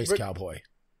call him a Space Cowboy.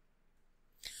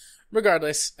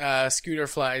 Regardless, Scooter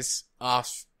flies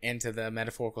off into the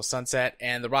metaphorical sunset,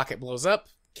 and the rocket blows up,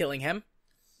 killing him.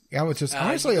 Yeah, which is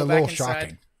honestly a little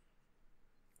shocking.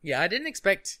 Yeah, I didn't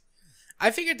expect... I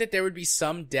figured that there would be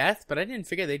some death, but I didn't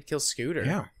figure they'd kill Scooter.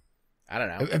 Yeah. I don't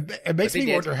know. It makes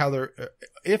me wonder how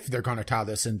if they're going to tie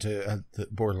this into the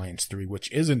Borderlands 3,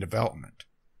 which is in development.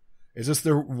 Is this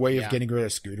their way of getting rid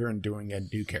of Scooter and doing a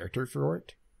new character for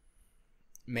it?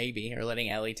 Maybe, or letting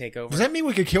Ellie take over. Does that mean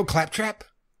we could kill Claptrap?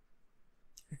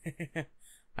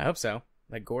 I hope so.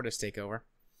 Let Gortys take over.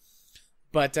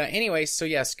 But anyway, so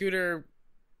yeah, Scooter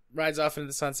rides off into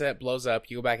the sunset, blows up.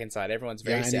 You go back inside. Everyone's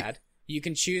very sad. You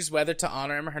can choose whether to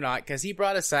honor him or not, because he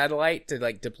brought a satellite to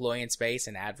like deploy in space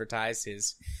and advertise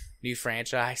his new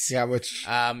franchise. Yeah, which...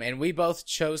 and we both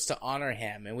chose to honor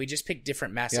him, and we just picked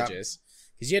different messages.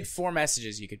 Because you had 4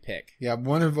 messages you could pick. Yeah,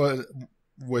 one of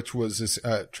which was this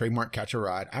trademark Catch a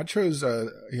Ride. I chose,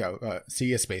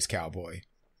 See a Space Cowboy,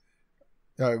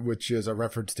 which is a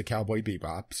reference to Cowboy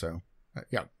Bebop. So,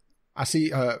 I see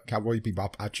Cowboy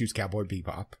Bebop. I choose Cowboy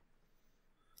Bebop.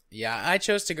 Yeah, I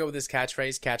chose to go with this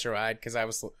catchphrase, Catch a Ride, because I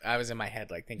was in my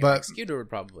head like thinking Scooter would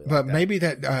probably. But maybe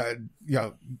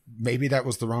maybe that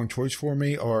was the wrong choice for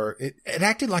me, or it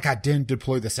acted like I didn't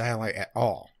deploy the satellite at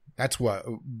all. That's what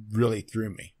really threw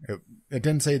me. It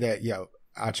didn't say that,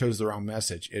 I chose the wrong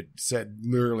message. It said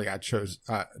literally I chose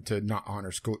to not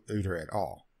honor Scooter at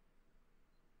all.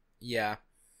 Yeah.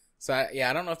 So,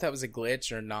 I don't know if that was a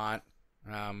glitch or not.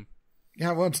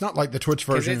 Yeah, well, it's not like the Twitch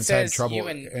version has had trouble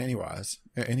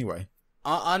anyway.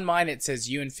 On mine, it says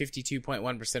you and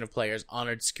 52.1% of players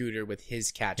honored Scooter with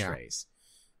his catchphrase.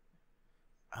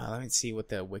 Yeah. Let me see what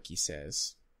the wiki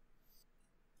says.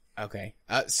 Okay.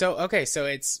 So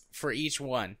it's for each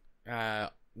one.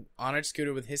 Honored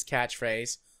Scooter with his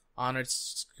catchphrase. Honored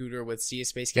Scooter with See a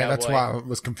Space Cowboy. Yeah, that's why I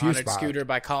was confused honored by Scooter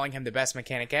by calling him the best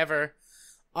mechanic ever.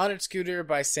 Honored Scooter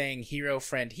by saying hero,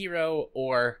 friend, hero,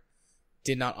 or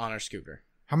did not honor Scooter.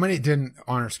 How many didn't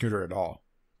honor Scooter at all?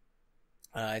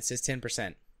 It says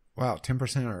 10%. Wow,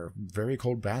 10% are very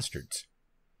cold bastards.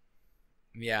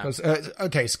 Yeah.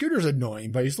 Okay, Scooter's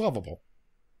annoying, but he's lovable.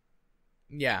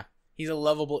 Yeah. He's a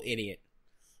lovable idiot.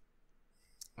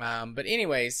 But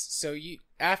anyways, so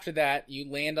after that,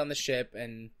 you land on the ship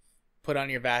and put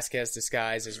on your Vasquez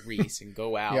disguise as Reese and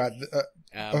go out.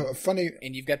 Yeah, funny.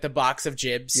 And you've got the box of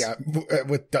jibs. Yeah,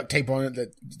 with duct tape on it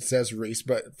that says Reese.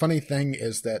 But funny thing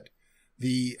is that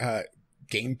the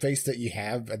game face that you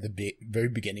have at the very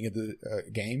beginning of the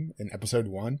game in episode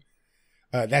 1,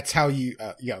 that's how you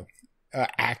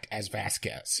act as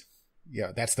Vasquez.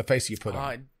 Yeah, that's the face you put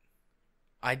on.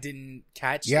 I didn't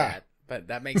catch that, but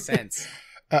that makes sense.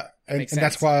 And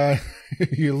that's why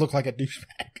you look like a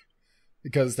douchebag.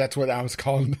 because that's what I was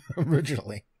called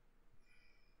originally.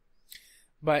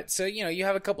 But so, you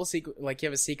have a couple you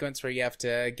have a sequence where you have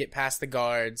to get past the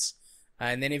guards,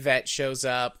 and then Yvette shows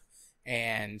up,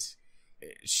 and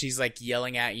she's like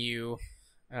yelling at you,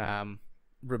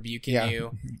 rebuking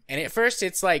you. And at first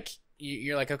it's like,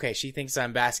 you're like, okay, she thinks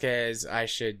I'm Vasquez. I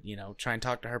should, try and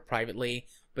talk to her privately.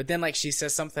 But then like she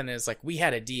says something and it's like, we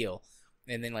had a deal.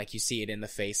 And then like you see it in the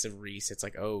face of Reese. It's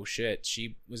like, oh shit,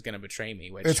 she was going to betray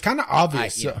me. Which it's kind of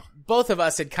obvious. Both of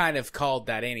us had kind of called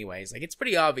that anyways. Like, it's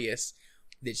pretty obvious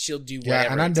that she'll do whatever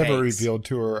and I it never takes. revealed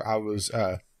to her I was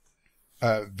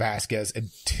Vasquez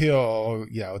until,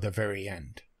 the very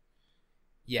end.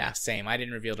 Yeah, same. I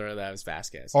didn't reveal to her that I was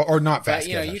Vasquez. Or not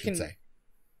Vasquez, but, I should say.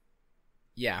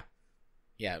 Yeah.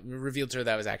 Yeah, revealed to her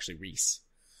that was actually Reese.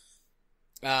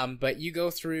 But you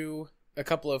go through a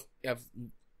couple of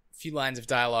few lines of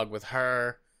dialogue with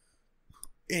her,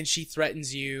 and she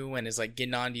threatens you and is like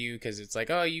getting on to you because it's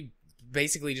like, oh, you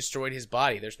basically destroyed his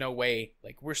body. There's no way,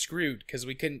 like, we're screwed because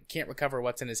we can't recover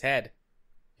what's in his head.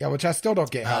 Yeah, which I still don't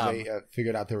get how they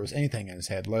figured out there was anything in his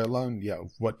head, let alone,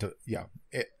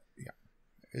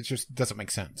 it just doesn't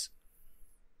make sense.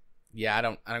 Yeah, I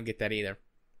don't get that either.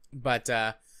 But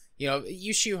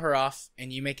you shoo her off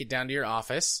and you make it down to your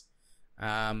office.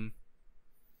 And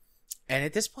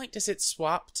at this point, does it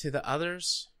swap to the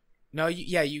others? No,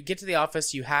 you get to the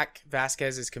office, you hack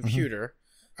Vasquez's computer,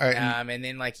 and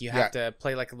then like you have to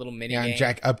play like a little mini game. And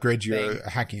Jack upgrades your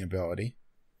hacking ability.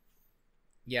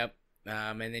 Yep.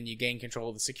 And then you gain control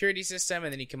of the security system,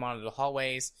 and then you come onto the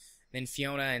hallways. Then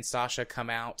Fiona and Sasha come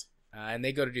out, and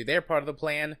they go to do their part of the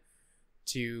plan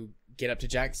to get up to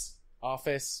Jack's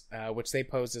office, which they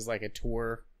pose as like a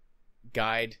tour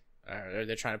guide, or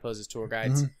they're trying to pose as tour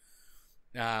guides.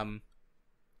 And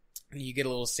you get a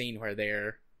little scene where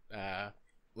they're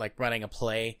like running a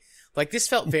play. Like, this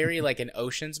felt very like an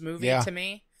Ocean's movie to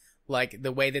me. Like,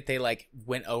 the way that they like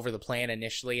went over the plan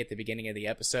initially at the beginning of the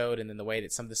episode, and then the way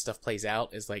that some of this stuff plays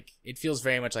out is like, it feels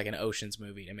very much like an Ocean's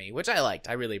movie to me, which I liked.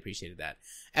 I really appreciated that.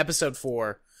 Episode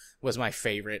 4 was my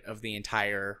favorite of the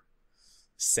entire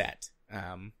set.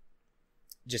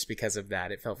 Just because of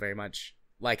that, it felt very much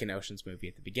like an Ocean's movie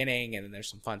at the beginning, and then there's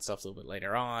some fun stuff a little bit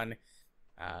later on.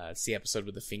 It's the episode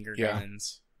with the finger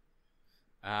guns.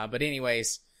 But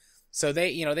anyways, so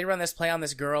they run this play on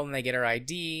this girl, and they get her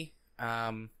ID.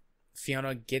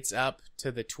 Fiona gets up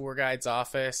to the tour guide's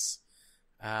office,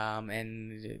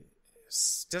 and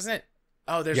doesn't.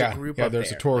 Oh, there's a group up there.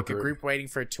 There's a tour group. A group waiting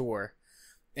for a tour.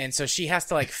 And so she has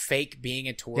to like fake being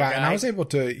a tour guide. Yeah, and I was able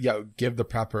to give the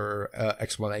proper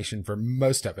explanation for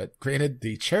most of it. Granted,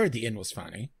 the chair at the end was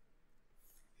funny.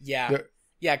 Yeah.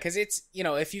 Yeah, because it's,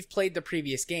 if you've played the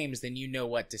previous games, then you know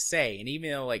what to say. And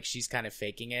even though like she's kind of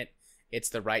faking it, it's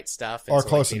the right stuff. And or so,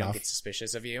 close like, they enough. don't get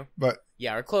suspicious of you. But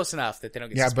or close enough that they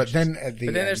don't get suspicious. But then at the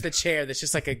end, there's the chair that's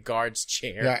just like a guard's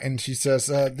chair. Yeah, and she says,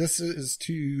 this is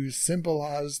to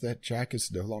symbolize that Jack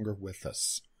is no longer with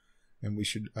us. And we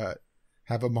should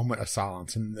have a moment of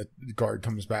silence. And the guard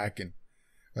comes back and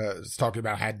is talking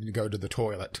about having to go to the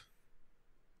toilet.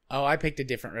 Oh, I picked a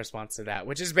different response to that,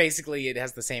 which is basically it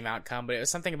has the same outcome, but it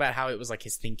was something about how it was like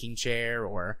his thinking chair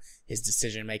or his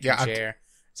decision-making chair.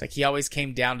 It's like he always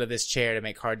came down to this chair to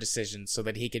make hard decisions so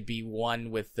that he could be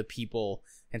one with the people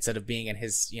instead of being in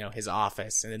his, his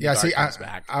office. And then the guard comes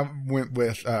back. I went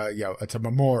with, it's a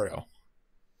memorial.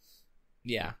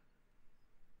 Yeah.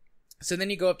 So then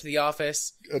you go up to the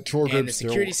office, a tour group, and the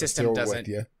security system doesn't.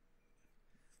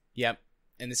 Yep.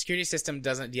 And the security system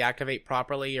doesn't deactivate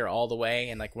properly or all the way,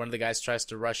 and like one of the guys tries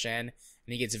to rush in, and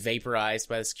he gets vaporized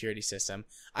by the security system.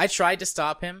 I tried to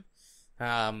stop him.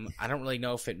 I don't really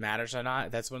know if it matters or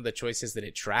not. That's one of the choices that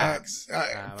it tracks.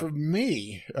 For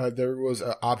me, there was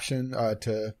an option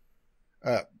to.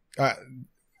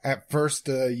 At first,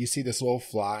 you see this little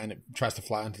fly, and it tries to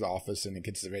fly into the office, and it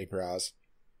gets vaporized.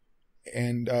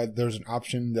 And there's an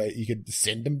option that you could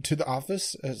send them to the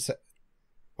office.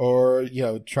 Or,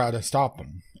 try to stop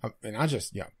them. And I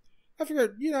just, I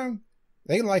figured,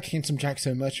 they like Handsome Jack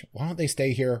so much. Why don't they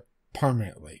stay here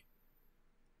permanently?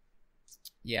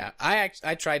 Yeah,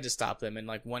 I tried to stop them. And,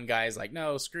 like, one guy is like,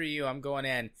 no, screw you, I'm going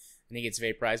in. And he gets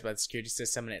vaporized by the security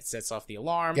system, and it sets off the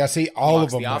alarm. Yeah, see, all of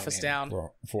them the office down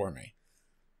for me.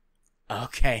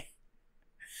 Okay.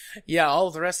 Yeah, all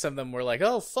of the rest of them were like,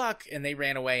 oh, fuck. And they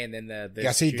ran away, and then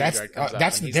the security guard comes up,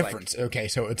 that's the difference. Like, okay,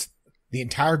 so it's the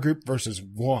entire group versus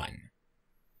one.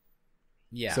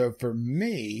 Yeah. So for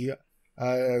me,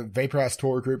 vaporized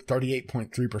tour group,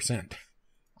 38.3%.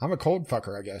 I'm a cold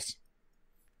fucker, I guess.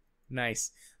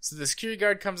 Nice. So the security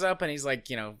guard comes up and he's like,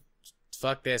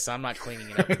 fuck this. I'm not cleaning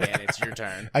it up again. It's your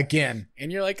turn. Again.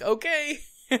 And you're like, okay.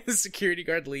 The security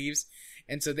guard leaves.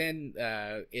 And so then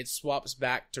it swaps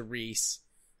back to Reese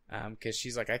because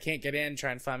she's like, I can't get in,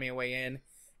 try and find me a way in.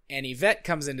 And Yvette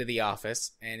comes into the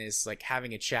office and is like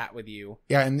having a chat with you.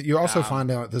 Yeah, and you also find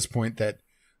out at this point that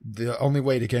the only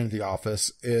way to get into the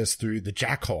office is through the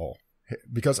jack hole.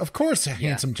 Because, of course,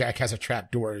 Handsome Jack has a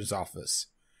trap door in his office.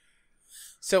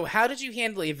 So how did you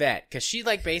handle Yvette? Because she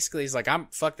like basically is like,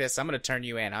 fuck this, I'm going to turn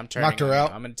you in. I'm turning Knocked her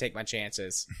out. I'm going to take my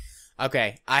chances.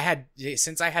 Okay,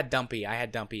 since I had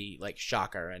Dumpy like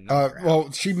shock her and knock her out.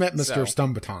 Well, she met Mr.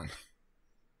 Stumbaton.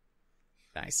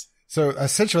 Nice. So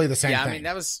essentially the same thing. I mean,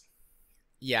 that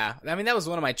was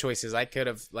one of my choices. I could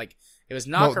have it was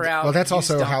knock her out. Well, that's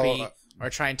also Dumpy, how, or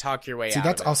try and talk your way out. See,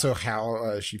 that's of it. also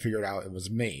how she figured out it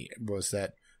was me. Was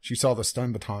that she saw the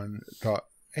stun baton, thought,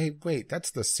 "Hey, wait,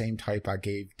 that's the same type I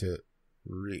gave to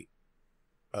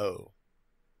Oh,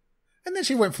 and then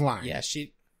she went flying. Yeah,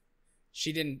 she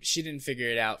didn't figure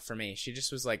it out for me. She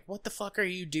just was like, "What the fuck are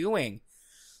you doing?"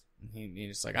 And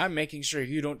he's like, "I'm making sure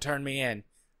you don't turn me in."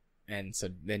 And so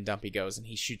then Dumpy goes and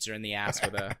he shoots her in the ass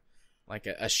with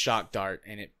a shock dart,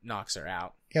 and it knocks her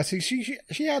out. Yeah, see,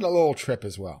 she had a little trip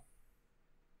as well.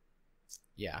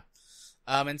 Yeah.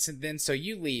 And so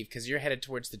you leave because you're headed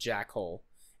towards the jackhole,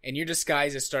 and your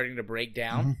disguise is starting to break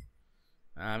down.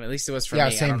 Mm-hmm. At least it was for me. Yeah,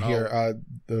 same here.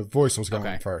 The voice was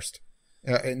going first.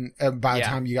 And by the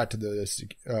time you got to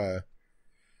the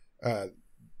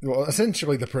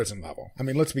essentially the prison level. I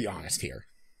mean, let's be honest here.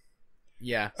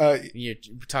 Yeah. You're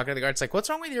talking to the guards like, what's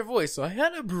wrong with your voice? So I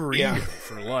had a burrito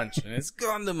for lunch, and it's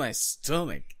gone to my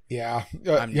stomach. Yeah.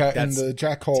 And the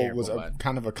jackhole was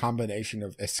kind of a combination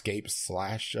of escape /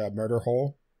 murder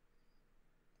hole.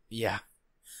 Yeah.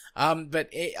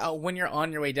 But when you're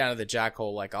on your way down to the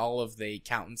jackhole, like all of the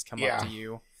accountants come up to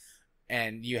you,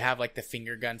 and you have like the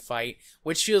finger gun fight,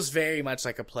 which feels very much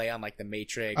like a play on like the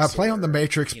Matrix. On the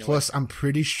Matrix, plus I'm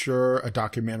pretty sure a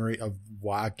documentary of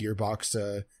why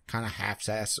Gearbox kind of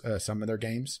half-ass some of their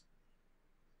games.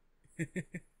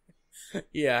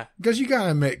 Yeah. Because you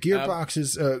gotta admit,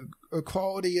 Gearbox's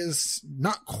quality is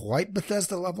not quite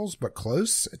Bethesda levels, but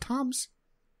close at times.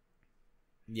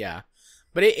 Yeah.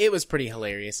 But it was pretty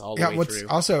hilarious all the way through. What's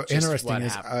also interesting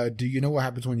is, do you know what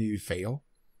happens when you fail?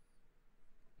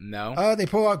 No. They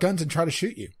pull out guns and try to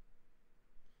shoot you.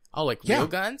 Oh, like real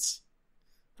guns?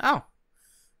 Oh.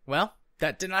 Well,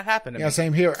 that did not happen to me. Yeah,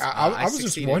 same here. I was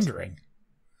just wondering.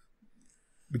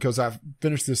 Because I've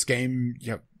finished this game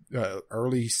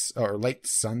early or late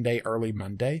Sunday, early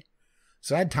Monday.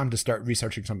 So I had time to start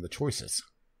researching some of the choices.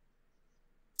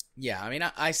 Yeah, I mean,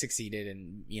 I succeeded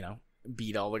and,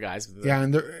 beat all the guys with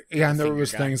and there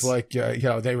was guns. Things like,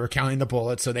 they were counting the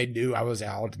bullets, so they knew I was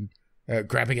out, and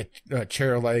grabbing a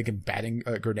chair leg and batting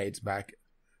grenades back.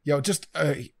 Just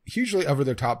hugely over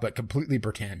the top, but completely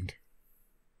pretend.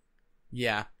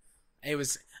 Yeah. It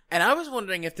was, and I was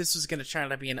wondering if this was going to turn out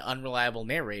to be an unreliable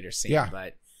narrator scene,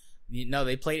 but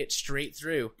they played it straight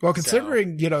through. Well,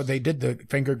 considering, they did the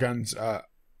finger guns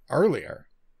earlier.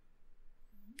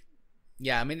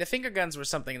 Yeah, I mean, the finger guns were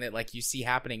something that, like, you see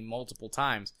happening multiple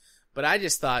times, but I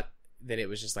just thought that it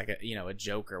was just like a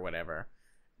joke or whatever.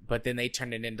 But then they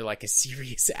turned it into like a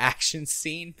serious action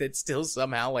scene that's still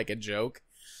somehow like a joke.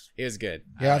 It was good.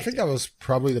 Yeah, I think that was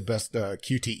probably the best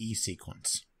QTE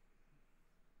sequence.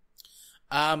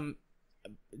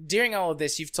 During all of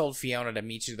this, you've told Fiona to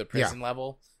meet you to the prison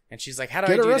level, and she's like, "How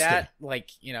do I do that?" Like,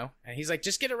 and he's like,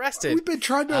 "Just get arrested." We've been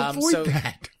trying to avoid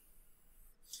that.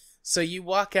 So you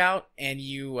walk out and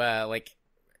you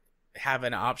have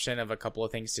an option of a couple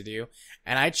of things to do,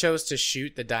 and I chose to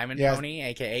shoot the Diamond Pony,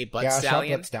 aka Butt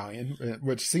Stallion. Butt Stallion,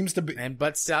 which seems to be, and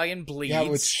Butt Stallion bleeds. Yeah,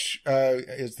 which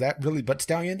is that really Butt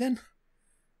Stallion then?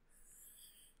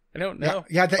 I don't know.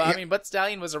 I mean, Butt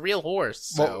Stallion was a real horse.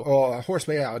 So. Well, a horse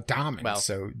made out of diamonds. Well,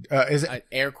 so is it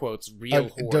air quotes real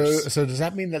horse? So does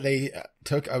that mean that they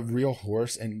took a real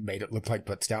horse and made it look like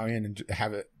Butt Stallion and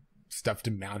have it stuffed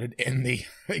and mounted in the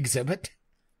exhibit?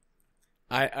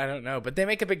 I don't know, but they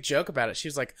make a big joke about it. She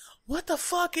was like, "What the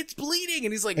fuck? It's bleeding,"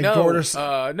 and he's like, "No,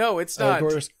 no, it's not.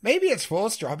 Maybe it's full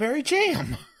of strawberry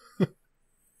jam."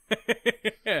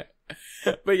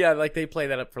 But yeah, like they play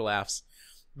that up for laughs.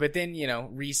 But then,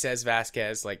 Reese says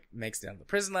Vasquez makes it down to the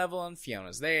prison level, and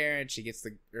Fiona's there, and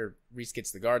Reese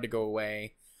gets the guard to go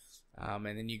away. And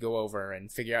then you go over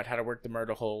and figure out how to work the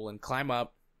murder hole and climb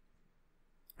up,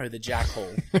 or the jack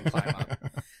hole and climb up.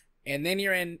 And then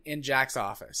you're in Jack's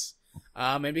office.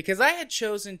 And because I had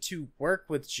chosen to work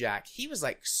with Jack, he was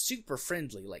super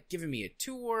friendly, giving me a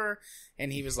tour,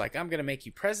 and he was like, "I'm going to make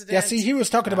you president." Yeah, see, he was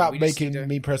talking about making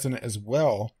me president as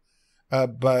well.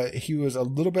 But he was a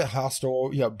little bit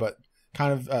hostile, but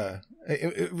kind of,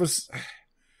 it was,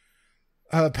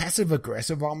 passive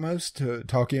aggressive almost,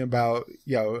 talking about,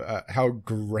 how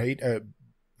great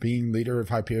being leader of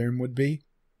Hyperion would be.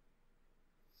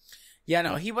 Yeah,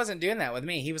 no, he wasn't doing that with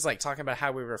me. He was like talking about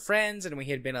how we were friends and we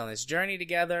had been on this journey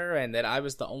together and that I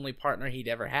was the only partner he'd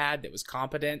ever had that was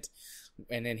competent.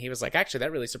 And then he was like, actually,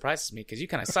 that really surprises me because you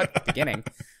kind of sucked at the beginning.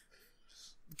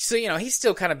 So, he's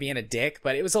still kind of being a dick,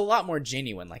 but it was a lot more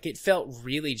genuine. Like, it felt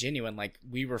really genuine, like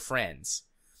we were friends.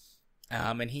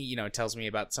 And he, tells me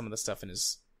about some of the stuff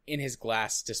in his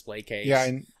glass display case. Yeah,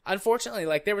 and unfortunately,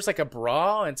 like, there was like a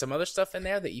bra and some other stuff in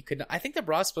there that you could. I think the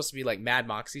bra is supposed to be like Mad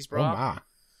Moxie's bra. Oh my.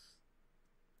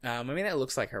 I mean, that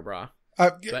looks like her bra.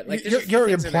 But like, you're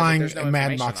implying no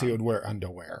Mad Moxie on. would wear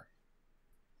underwear.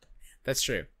 That's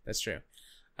true.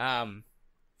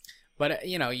 But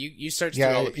you search through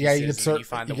all the pieces, you could search. You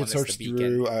find the you one could search that's the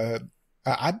beacon. through.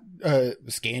 I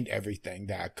scanned everything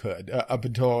that I could up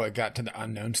until it got to the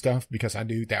unknown stuff because I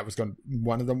knew that was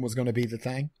one of them was going to be the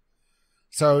thing.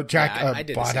 So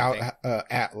Jack bought out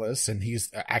Atlas, and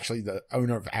he's actually the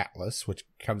owner of Atlas, which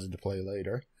comes into play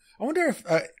later. I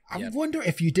wonder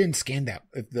if you didn't scan that,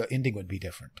 if the ending would be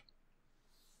different.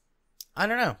 I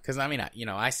don't know, because I mean,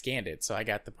 I scanned it, so I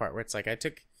got the part where it's like I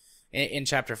took in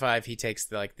chapter 5, he takes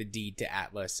the deed to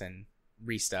Atlas, and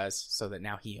Reese does, so that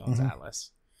now he owns Atlas.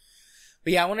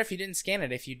 But yeah, I wonder if you didn't scan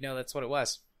it, if you'd know that's what it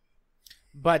was.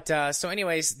 But so,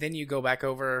 anyways, then you go back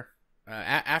over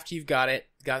after you've got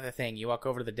the thing. You walk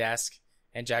over to the desk.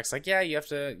 And Jack's like, yeah, you have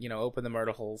to, open the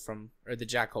murder hole or the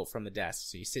jack hole from the desk.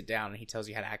 So you sit down and he tells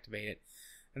you how to activate it.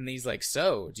 And he's like,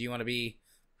 so, do you want to be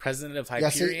president of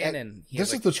Hyperion? And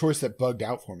this is the choice that bugged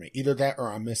out for me. Either that or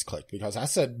I misclicked because I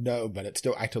said no, but it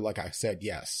still acted like I said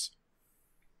yes.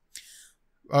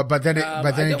 But then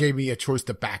it gave me a choice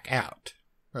to back out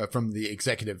from the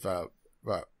executive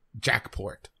jack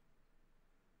port.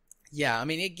 Yeah, I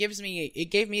mean, it gave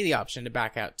me the option to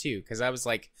back out too, because I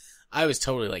was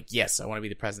totally like, yes, I want to be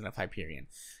the president of Hyperion.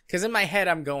 Because in my head,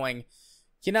 I'm going,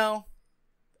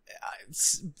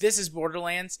 this is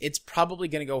Borderlands. It's probably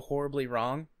going to go horribly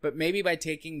wrong. But maybe by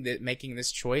making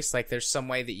this choice, like there's some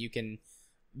way that you can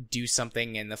do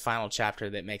something in the final chapter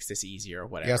that makes this easier or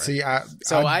whatever. Yeah, see,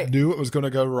 I knew it was going to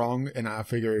go wrong. And I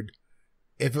figured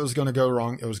if it was going to go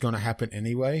wrong, it was going to happen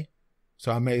anyway.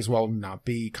 So I may as well not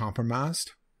be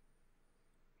compromised.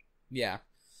 Yeah.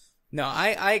 No,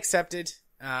 I accepted.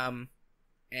 So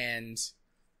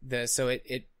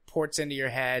it ports into your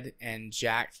head, and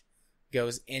Jack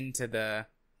goes to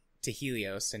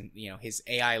Helios, and his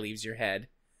AI leaves your head,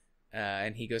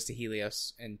 and he goes to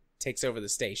Helios and takes over the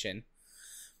station.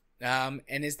 And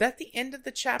is that the end of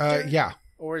the chapter? Yeah.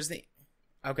 Or is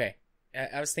okay.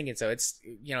 I was thinking so. It's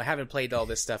having played all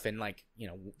this stuff in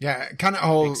yeah, kind of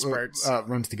all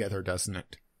runs together, doesn't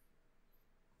it?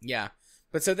 Yeah.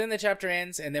 But so then the chapter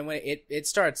ends, and then when it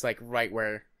starts like right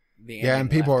where the end. Yeah,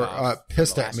 and people are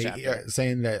pissed at me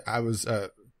saying that I was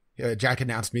Jack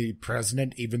announced me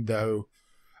president, even though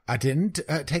I didn't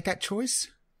take that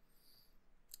choice.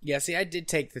 Yeah, see, I did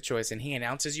take the choice, and he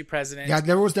announces you president. Yeah,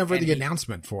 there was never the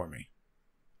announcement for me.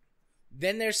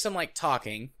 Then there's some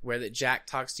talking where that Jack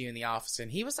talks to you in the office,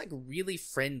 and he was really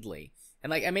friendly,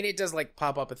 and it does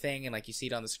pop up a thing, and you see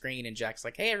it on the screen, and Jack's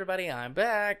like, "Hey everybody, I'm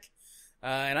back."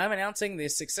 And I'm announcing the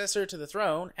successor to the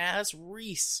throne as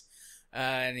Reese.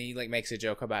 And he makes a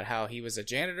joke about how he was a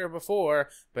janitor before,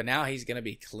 but now he's going to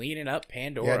be cleaning up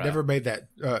Pandora. Yeah, I never made that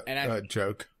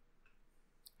joke.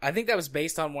 I think that was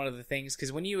based on one of the things,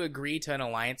 because when you agree to an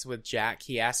alliance with Jack,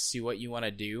 he asks you what you want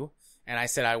to do. And I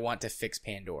said, I want to fix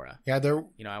Pandora. Yeah,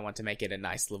 I want to make it a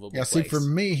nice, livable place. Yeah, see, for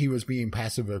me, he was being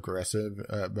passive-aggressive,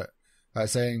 but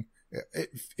saying,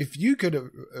 if you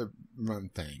could run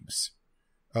things...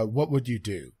 what would you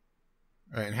do?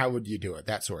 And how would you do it?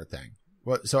 That sort of thing.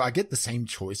 So I get the same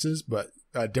choices, but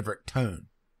a different tone.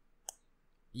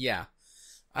 Yeah.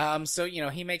 So,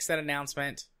 he makes that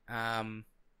announcement. And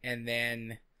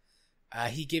then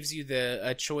he gives you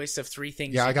a choice of 3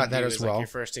 things. Yeah, I got that as well. Your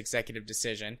first executive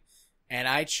decision. And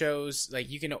I chose,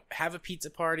 you can have a pizza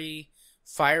party,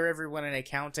 fire everyone in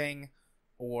accounting,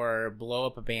 or blow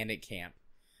up a bandit camp.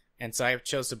 And so I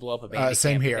chose to blow up a bandit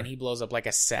same camp. Here. And he blows up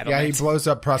a settlement. Yeah, he blows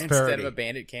up prosperity. Instead of a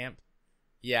bandit camp.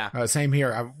 Yeah. Same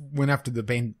here. I went after the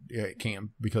bandit camp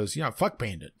because, fuck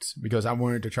bandits. Because I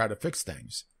wanted to try to fix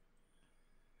things.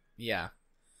 Yeah.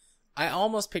 I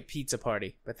almost picked pizza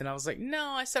party. But then I was like, no,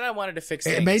 I said I wanted to fix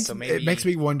things. It makes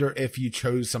me wonder if you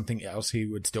chose something else, he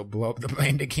would still blow up the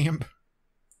bandit camp.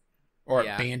 Or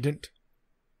bandit.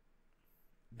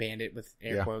 Bandit with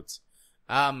air quotes.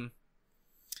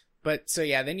 But so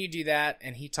then you do that,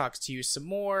 and he talks to you some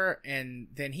more, and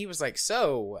then he was like,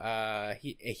 so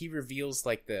he reveals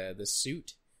the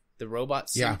suit the robot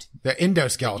suit. Yeah, the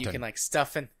endoskeleton. You can like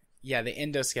stuff in. Yeah, the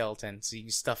endoskeleton. So you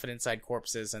can stuff it inside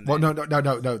corpses and. Well, no.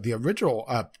 The original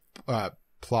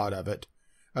plot of it,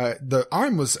 the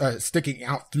arm was sticking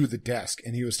out through the desk,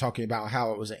 and he was talking about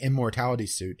how it was an immortality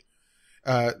suit.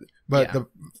 But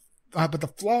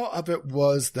the flaw of it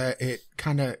was that it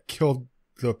kind of killed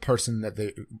the person that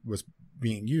they was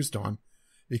being used on,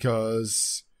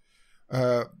 because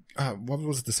what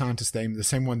was the scientist's name? The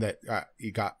same one that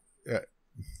he got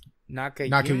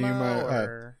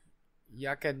Nakayama.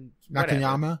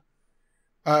 Nakayama.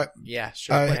 Yeah,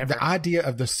 sure. The idea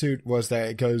of the suit was that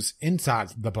it goes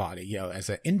inside the body, as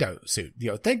an endo suit.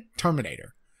 Think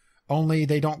Terminator. Only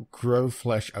they don't grow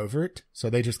flesh over it, so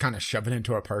they just kind of shove it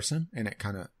into a person, and it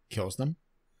kind of kills them,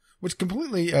 which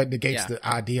completely negates the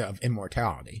idea of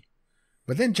immortality.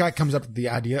 But then Jack comes up with the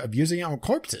idea of using it on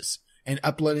corpses and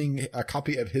uploading a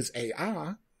copy of his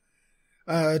AI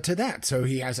to that, so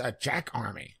he has a Jack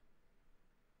army.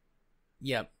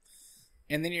 Yep.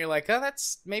 And then you're like, oh,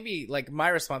 that's maybe, like, my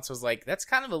response was like, that's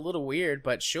kind of a little weird,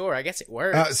 but sure, I guess it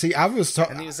works. I was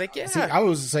and he was like, yeah. I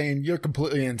was saying, you're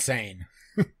completely insane.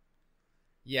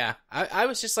 Yeah. I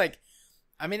was just like,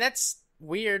 I mean, that's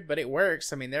weird, but it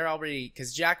works. I mean, they're already,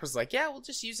 because Jack was like, yeah, we'll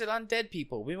just use it on dead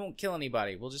people. We won't kill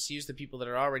anybody. We'll just use the people that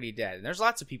are already dead. And there's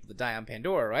lots of people that die on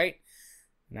Pandora, right?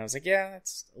 And I was like, yeah,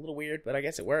 that's a little weird, but I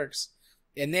guess it works.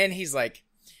 And then he's like,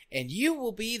 and you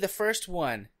will be the first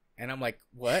one. And I'm like,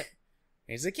 what?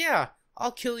 And he's like, yeah,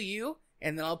 I'll kill you,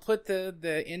 and then I'll put the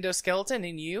endoskeleton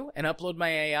in you and upload my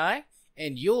AI,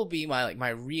 and you'll be my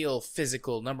real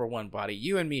physical number one body.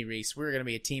 You and me, Reese, we're going to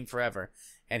be a team forever.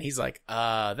 And he's like,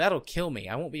 that'll kill me.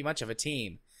 I won't be much of a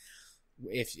team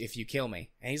if you kill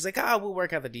me. And he's like, we'll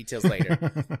work out the details later.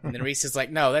 And then Reese is like,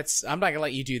 no, I'm not going to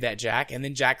let you do that, Jack. And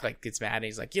then Jack like gets mad, and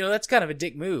he's like, that's kind of a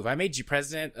dick move. I made you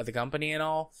president of the company and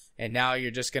all, and now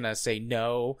you're just going to say,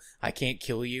 no, I can't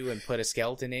kill you and put a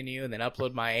skeleton in you and then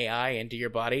upload my AI into your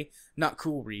body. Not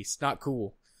cool, Reese. Not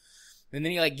cool. And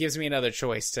then he like gives me another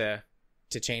choice to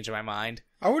change my mind.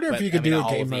 I wonder if you could do a game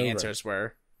all of the over. Answers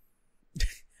were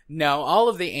no, all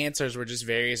of the answers were just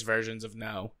various versions of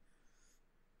no.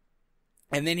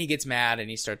 And then he gets mad and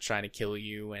he starts trying to kill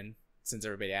you and sends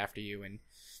everybody after you, and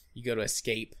you go to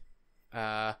escape.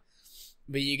 But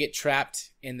you get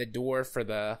trapped in the door for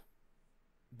the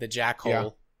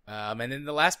jackhole. Yeah. And then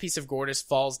the last piece of Gortys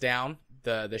falls down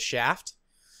the shaft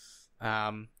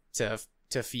to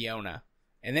Fiona.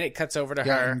 And then it cuts over to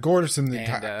her. And Gortys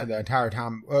the entire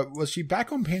time. Was she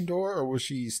back on Pandora, or was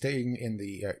she staying in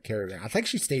the caravan? I think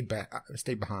she stayed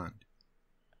behind.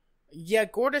 Yeah,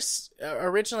 Gortys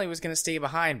originally was going to stay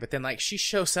behind, but then like she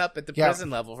shows up at the prison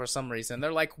level for some reason.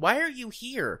 They're like, why are you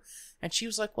here? And she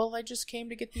was like, well, I just came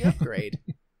to get the upgrade.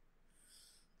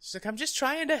 She's like, I'm just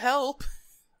trying to help.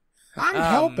 I'm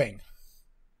helping.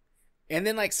 And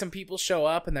then like some people show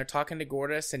up and they're talking to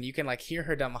Gortys, and you can like hear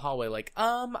her down the hallway like,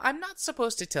 I'm not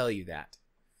supposed to tell you that.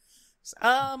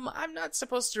 I'm not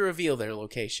supposed to reveal their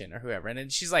location or whoever. And then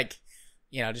she's like,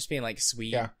 just being like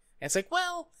sweet. Yeah. And it's like,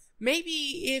 well,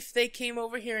 maybe if they came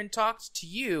over here and talked to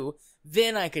you,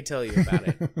 then I could tell you about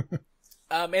it.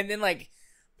 And then like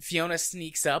Fiona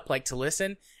sneaks up like to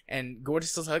listen, and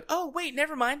Gortys is like, oh wait,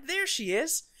 never mind, there she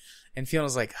is. And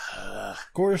Fiona's like, ugh.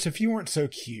 Gortys, if you weren't so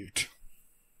cute.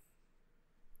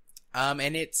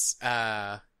 And it's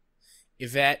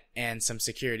Yvette and some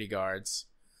security guards.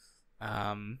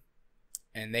 And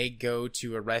they go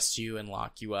to arrest you and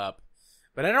lock you up.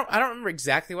 But I don't remember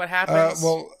exactly what happens.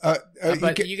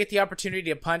 But you get the opportunity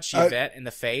to punch Yvette in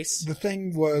the face. The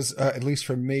thing was, at least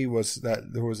for me, was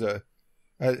that there was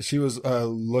she was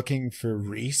looking for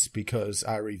Reese because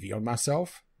I revealed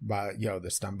myself by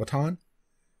the stun baton,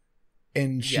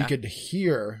 and she could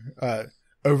hear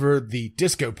over the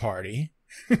disco party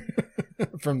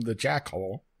from the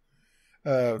jackhole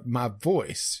my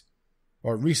voice,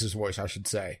 or Reese's voice, I should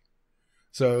say.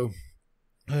 So.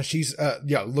 She's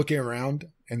looking around,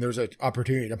 and there's an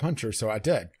opportunity to punch her, so I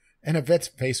did. And Yvette's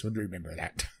face would remember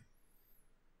that.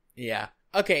 Yeah.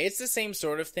 Okay, it's the same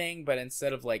sort of thing, but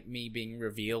instead of like me being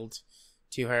revealed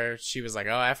to her, she was like, oh,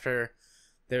 after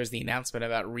there was the announcement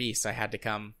about Reese, I had to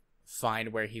come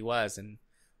find where he was, and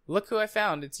look who I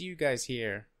found. It's you guys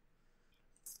here.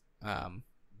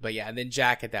 But yeah, and then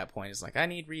Jack at that point is like, I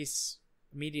need Reese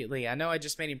immediately. I know I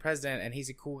just made him president, and he's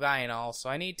a cool guy and all, so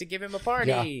I need to give him a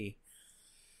party.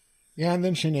 Yeah, and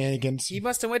then shenanigans. He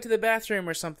must have went to the bathroom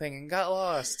or something and got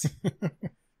lost.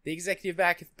 The executive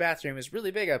bathroom is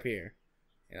really big up here.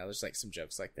 There's like some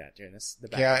jokes like that during the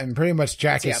back. Yeah, and pretty much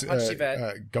Jack is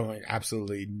going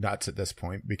absolutely nuts at this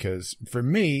point, because for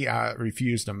me, I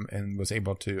refused him and was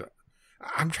able to.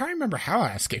 I'm trying to remember how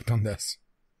I escaped on this.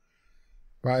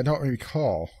 But I don't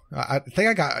recall. I think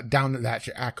I got down to that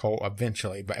shack hole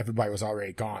eventually, but everybody was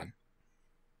already gone.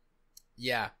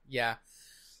 Yeah.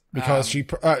 Because she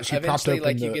propped open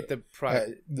like, you get the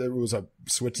there was a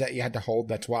switch that you had to hold.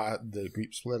 That's why the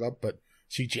group split up. But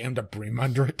she jammed a broom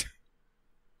under it.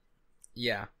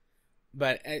 Yeah,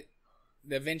 but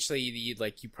eventually you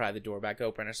pry the door back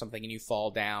open or something, and you fall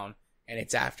down, and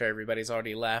it's after everybody's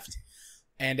already left.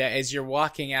 And as you're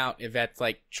walking out, Yvette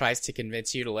tries to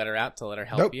convince you to let her out, to let her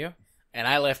help you. And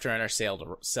I left her in her cell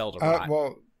to rot.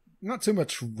 Well, not so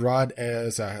much rot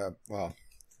as well,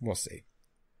 we'll see.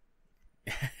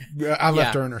 I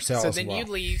left her in her cell. So then you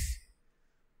leave.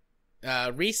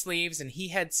 Reese leaves, and he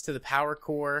heads to the power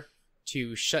core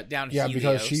to shut down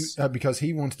Helios. Because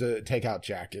he wants to take out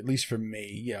Jack. At least for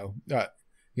me,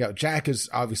 Jack is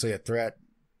obviously a threat.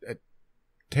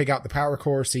 Take out the power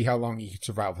core, see how long he can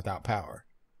survive without power.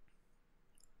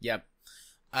 Yep.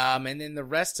 And then the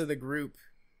rest of the group,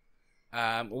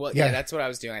 that's what I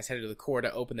was doing. I was headed to the core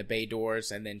to open the bay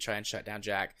doors and then try and shut down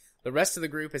Jack. The rest of the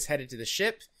group is headed to the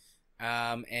ship,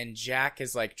 and Jack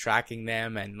is tracking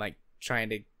them and trying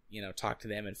to talk to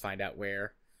them and find out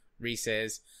where Reese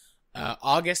is.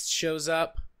 August shows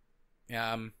up,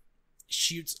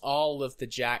 shoots all of the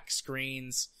Jack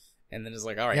screens, and then is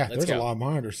like, all right, let's go. There's a lot of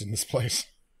monitors in this place.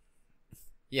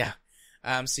 Yeah.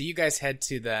 So you guys head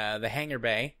to the hangar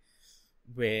bay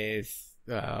with,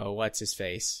 what's his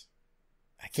face?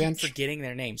 I keep forgetting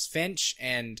their names. Finch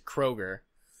and Kroger.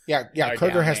 Yeah,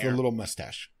 Kroger has the little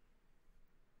mustache.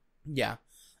 Yeah.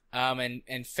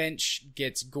 And Finch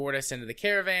gets Gortys into the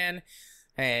caravan,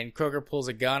 and Kroger pulls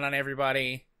a gun on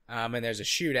everybody, and there's a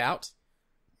shootout.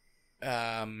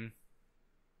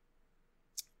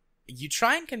 You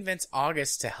try and convince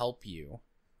August to help you.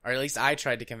 Or at least I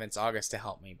tried to convince August to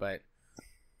help me, but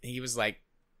he was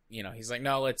he's like,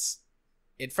 no, let's...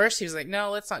 At first he was like,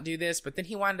 no, let's not do this, but then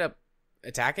he wound up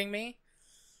attacking me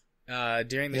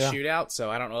during the shootout, so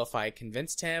I don't know if I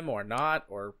convinced him or not,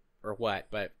 or what,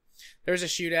 but there's a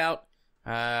shootout.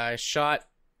 Shot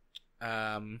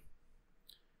an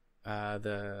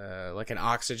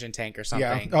oxygen tank or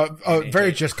something. Yeah,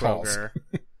 very just cause.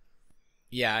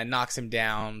 Yeah, it knocks him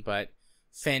down, but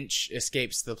Finch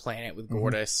escapes the planet with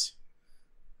Gortys.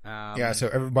 So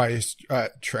everybody's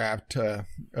trapped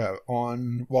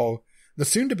on, the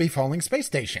soon-to-be falling space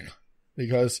station.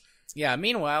 Because... Yeah,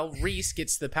 meanwhile, Reese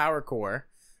gets the power core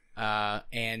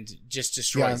and just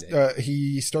destroys it.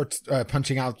 He starts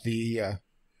punching out the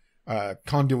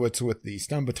conduits with the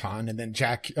stun baton, and then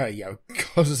Jack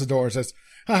closes the door and says,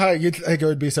 haha, you'd think it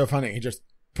would be so funny. He just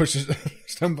pushes the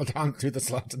stun baton through the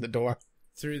slots in the door.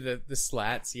 Through the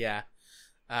slats, yeah.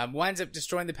 Winds up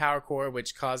destroying the power core,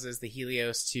 which causes the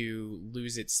Helios to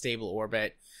lose its stable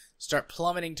orbit, start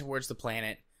plummeting towards the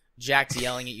planet. Jack's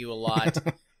yelling at you a lot.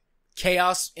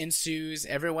 Chaos ensues.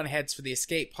 Everyone heads for the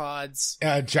escape pods.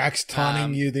 Jack's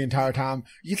taunting you the entire time.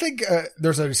 You think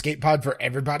there's an escape pod for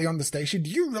everybody on the station? Do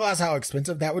you realize how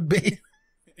expensive that would be?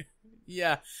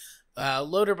 Yeah.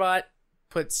 Loaderbot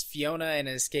puts Fiona in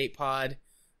an escape pod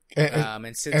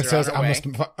and sends her on her way. I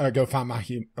must go find my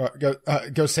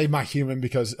go save my human,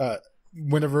 because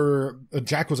whenever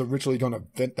Jack was originally going to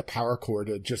vent the power core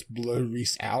to just blow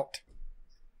Reese out,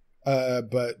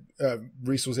 but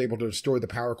Reese was able to destroy the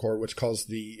power core, which caused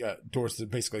the doors to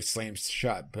basically slam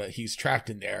shut. But he's trapped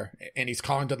in there, and he's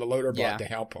calling to the Loaderbot to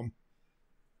help him.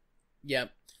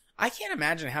 Yep. I can't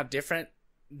imagine how different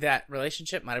that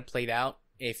relationship might have played out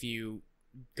if you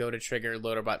go to trigger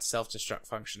Loaderbot's self-destruct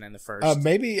function in the first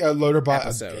maybe Loaderbot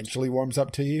episode. Eventually warms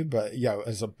up to you, but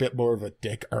is a bit more of a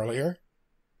dick earlier.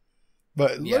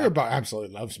 But Loaderbot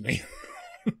absolutely loves me.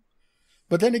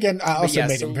 But then again, I also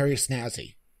made him very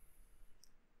snazzy.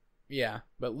 Yeah,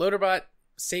 but Loaderbot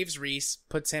saves Reese,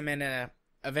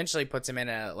 eventually puts him in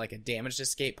a damaged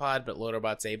escape pod, but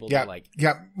Loaderbot's able to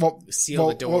seal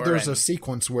the door. Well, there's a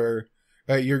sequence where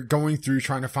you're going through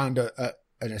trying to find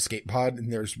an escape pod,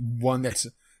 and there's one that's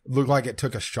looked like it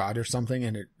took a shot or something,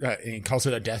 and he calls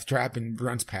it a death trap and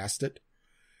runs past it.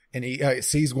 And he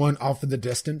sees one off in the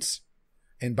distance,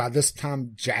 and by this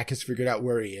time Jack has figured out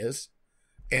where he is,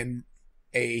 and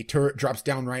a turret drops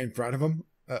down right in front of him,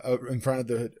 in front of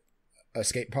the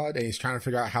escape pod, and he's trying to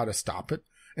figure out how to stop it,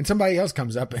 and somebody else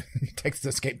comes up and takes the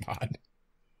escape pod.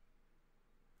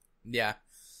 Yeah.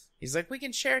 He's like, we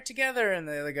can share it together, and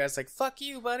the other guy's like, fuck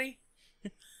you, buddy.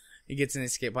 He gets in the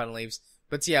escape pod and leaves.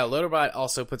 But yeah, Loaderbot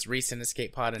also puts Reese in the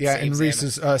escape pod and saves and Reese him.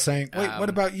 Is saying, wait, what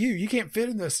about you? You can't fit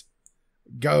in this.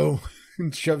 Go.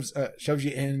 And shoves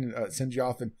you in, sends you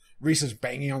off, and Reese is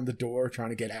banging on the door trying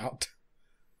to get out.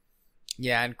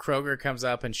 Yeah, and Kroger comes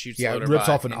up and shoots Loaderbot. Rips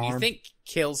off an arm. You think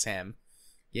kills him.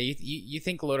 Yeah, you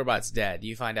think Loaderbot's dead.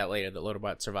 You find out later that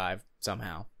Loaderbot survived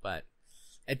somehow, but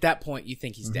at that point, you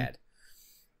think he's dead.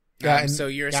 So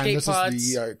your escape pods.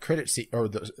 Is the credit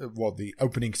the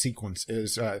opening sequence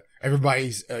is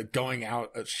everybody's going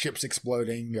out, ships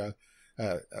exploding,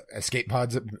 escape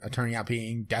pods turning out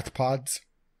being death pods.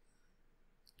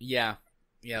 Yeah,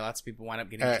 lots of people wind up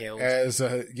getting killed. As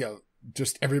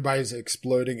just everybody's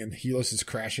exploding and Helios is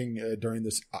crashing during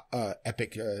this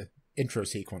epic intro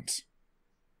sequence.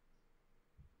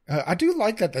 I do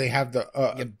like that they have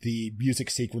the music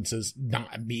sequences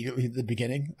not immediately at the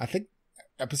beginning. I think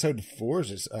episode 4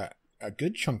 is a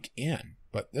good chunk in,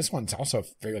 but this one's also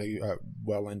fairly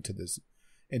well into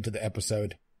the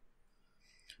episode.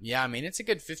 Yeah, I mean it's a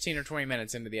good 15 or 20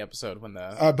 minutes into the episode when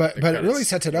the but it really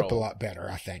sets it up a lot better,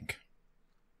 I think.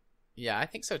 Yeah, I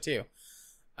think so too.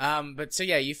 But so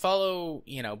yeah, you follow,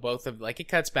 both of, like, it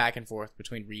cuts back and forth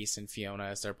between Reese and Fiona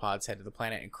as their pods head to the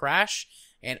planet and crash,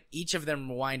 and each of them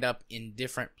wind up in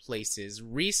different places.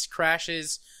 Reese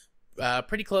crashes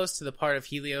pretty close to the part of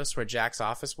Helios where Jack's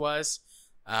office was,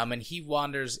 and he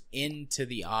wanders into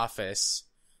the office.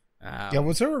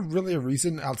 Was there really a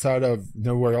reason outside of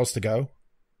nowhere else to go?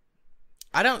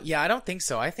 I don't think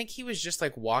so. I think he was just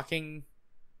like walking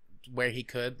where he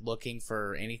could, looking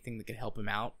for anything that could help him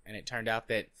out, and it turned out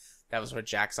that was where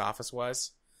Jack's office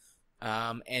was.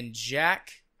 And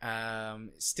Jack,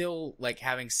 still like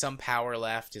having some power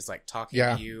left, is like talking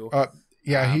to you.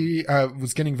 He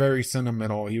was getting very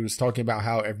sentimental. He was talking about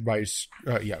how everybody's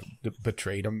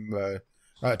betrayed him.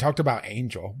 Talked about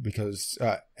Angel because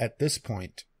at this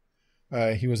point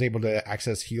he was able to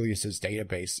access Helios's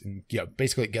database and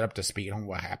basically get up to speed on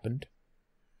what happened.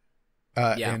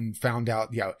 And found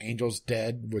out Angel's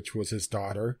dead, which was his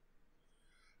daughter.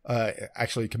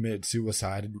 Actually committed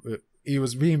suicide. He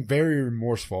was being very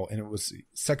remorseful, and it was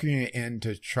sucking it in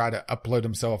to try to upload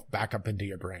himself back up into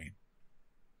your brain.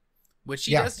 Which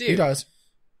he does do. He does.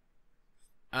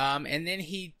 And then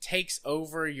he takes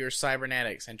over your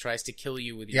cybernetics and tries to kill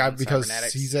you with your own because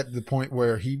cybernetics. He's at the point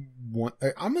where he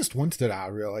almost wants to die,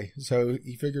 really. So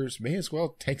he figures, may as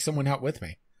well take someone out with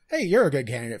me. Hey, you're a good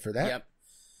candidate for that. Yep.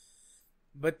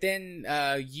 But then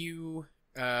you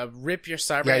rip your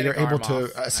cybernetic you're able arm to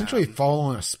off. essentially fall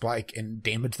on a spike and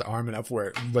damage the arm enough where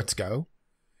it lets go.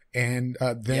 And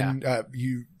then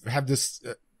you have this,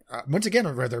 once again,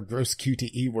 a rather gross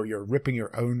QTE where you're ripping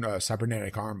your own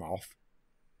cybernetic arm off.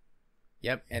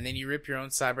 Yep, and then you rip your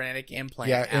own cybernetic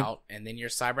implant out, and then your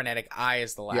cybernetic eye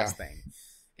is the last thing.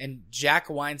 And Jack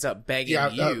winds up begging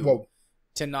you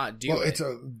to not do it. Well, it's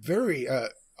a very...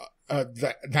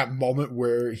 that moment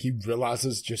where he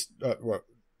realizes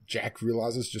Jack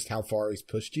realizes just how far he's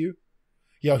pushed you.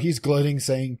 He's gloating,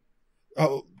 saying,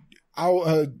 "Oh,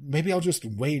 maybe I'll just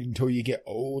wait until you get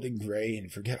old and gray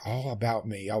and forget all about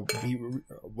me. I'll be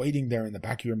waiting there in the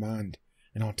back of your mind,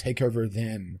 and I'll take over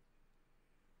then."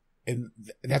 And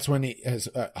that's when his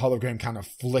hologram kind of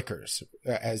flickers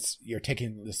as you're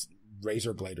taking this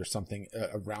razor blade or something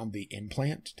around the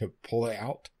implant to pull it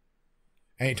out.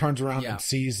 And he turns around and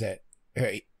sees that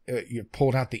you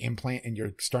pulled out the implant and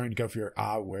you're starting to go for your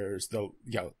eye, whereas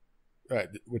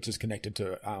which is connected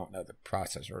to, I don't know, the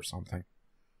processor or something,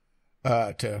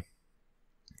 to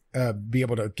be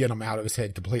able to get him out of his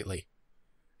head completely.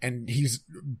 And he's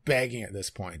begging at this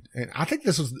point. And I think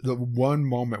this was the one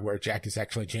moment where Jack is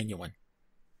actually genuine.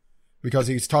 Because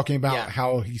he's talking about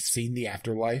how he's seen the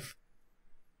afterlife.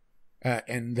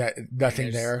 And that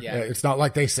nothing there. It's not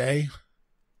like they say.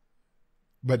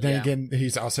 But then again,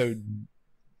 he's also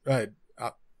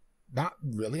not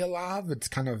really alive. It's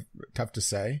kind of tough to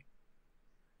say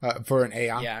for an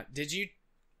AI. Yeah. Did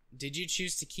you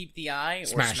choose to keep the eye or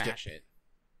smash it?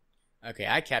 Okay,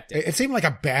 I kept it. It seemed like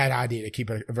a bad idea to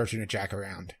keep a version of Jack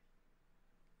around.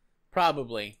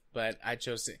 Probably, but I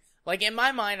chose to. Like, in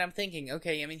my mind, I'm thinking,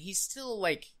 okay, I mean, he's still,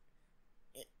 like...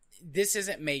 This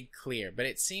isn't made clear, but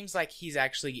it seems like he's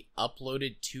actually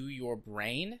uploaded to your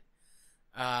brain.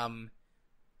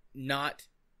 Not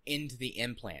into the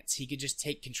implants. He could just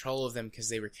take control of them because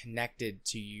they were connected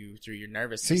to you through your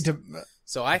nervous system.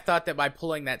 So I thought that by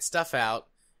pulling that stuff out,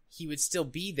 he would still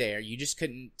be there. You just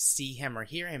couldn't see him or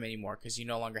hear him anymore because you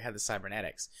no longer had the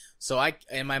cybernetics. So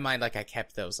in my mind, like, I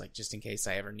kept those, like, just in case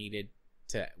I ever would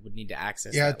need to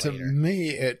access that later.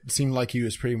 Me, it seemed like he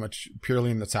was pretty much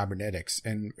purely in the cybernetics.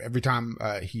 And every time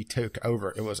he took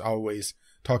over, it was always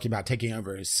talking about taking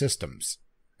over his systems,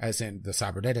 as in the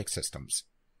cybernetic systems.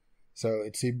 So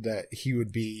it seemed that he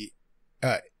would be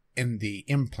in the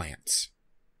implants.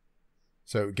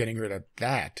 So getting rid of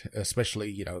that,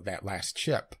 especially, that last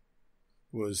chip,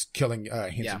 was killing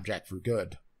Handsome Jack for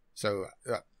good. So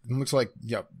it looks like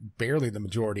barely the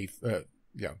majority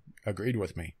agreed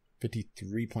with me.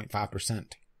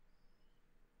 53.5%.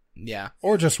 Yeah.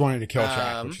 Or just wanted to kill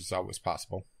track, which is always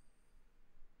possible.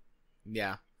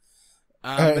 Yeah.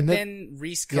 But then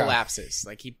Reese collapses.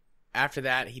 Like after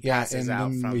that, he passes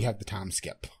out. And then we have the time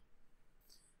skip.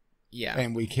 Yeah.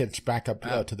 And we catch back up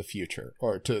to the future,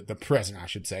 or to the present, I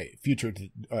should say. Future to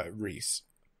Reese.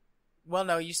 Well,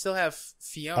 no, you still have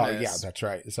Fiona. Oh, yeah, that's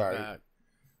right. Sorry.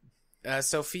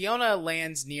 So Fiona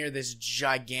lands near this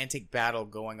gigantic battle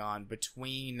going on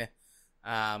between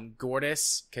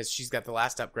Gortys, because she's got the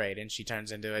last upgrade, and she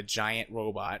turns into a giant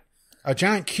robot. A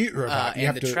giant cute robot. You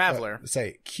and the Traveler.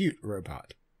 Say, cute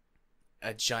robot.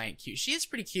 A giant cute. She is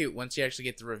pretty cute once you actually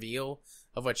get the reveal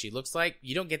of what she looks like.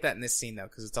 You don't get that in this scene, though,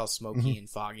 because it's all smoky and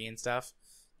foggy and stuff.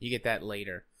 You get that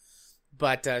later.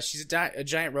 But she's a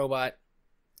giant robot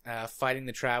fighting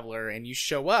the Traveler, and you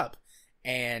show up,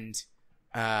 and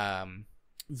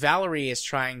Valerie is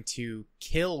trying to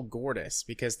kill Gortys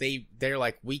because they're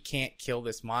like, we can't kill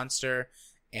this monster,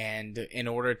 and in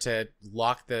order to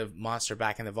lock the monster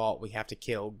back in the vault, we have to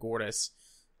kill Gortys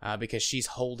because she's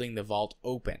holding the vault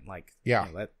open. Like,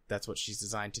 that's what she's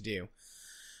designed to do.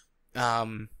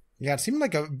 It seemed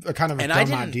like a kind of a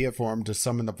dumb idea for him to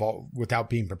summon the vault without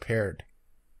being prepared.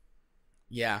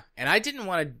 Yeah, and I didn't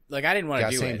want to do it.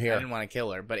 Here. I didn't want to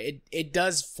kill her, but it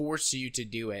does force you to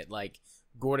do it. Like,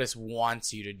 Gortys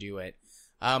wants you to do it.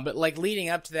 But like leading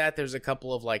up to that, there's a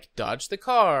couple of like dodge the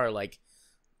car, like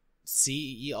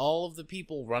see all of the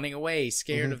people running away,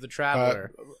 scared of the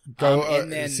Traveler. And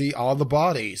then see all the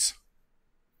bodies.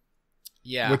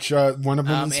 Yeah, which one of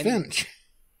them is Finch.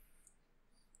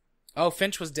 Oh,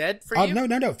 Finch was dead for you?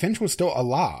 No. Finch was still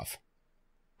alive.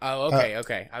 Oh,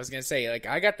 okay. I was gonna say, like,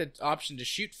 I got the option to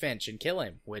shoot Finch and kill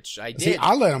him, which I did. See,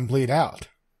 I let him bleed out.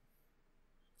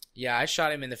 Yeah, I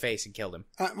shot him in the face and killed him.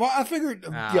 Well, I figured,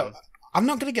 I'm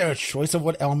not gonna get a choice of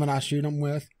what element I shoot him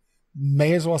with.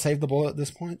 May as well save the bullet at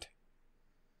this point.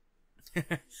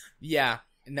 Yeah.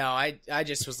 No, I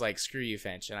just was like, screw you,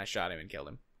 Finch, and I shot him and killed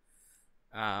him.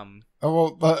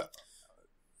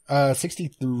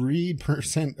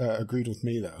 63% agreed with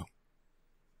me, though.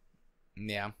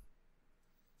 Yeah.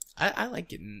 I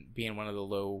like being one of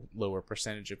the lower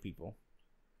percentage of people.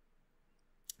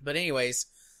 But anyways.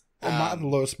 My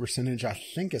lowest percentage, I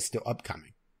think, is still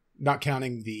upcoming. Not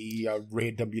counting the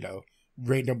random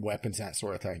weapons, that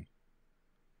sort of thing.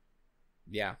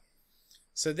 Yeah.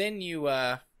 So then you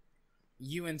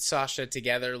and Sasha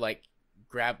together, like,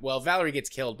 Valerie gets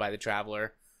killed by the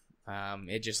Traveler.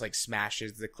 It just like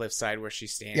smashes the cliffside where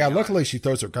she's standing. Yeah, luckily she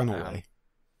throws her gun away.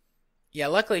 Yeah,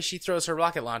 luckily she throws her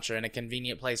rocket launcher in a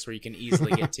convenient place where you can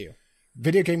easily get to.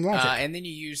 Video game logic. And then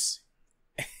you use,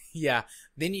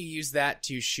 then you use that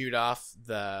to shoot off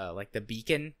the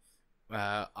beacon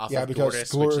off of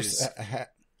Gortys.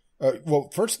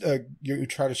 Gortys, first you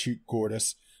try to shoot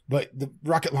Gortys, but the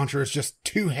rocket launcher is just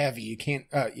too heavy. You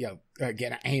can't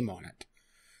get an aim on it.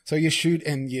 So you shoot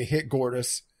and you hit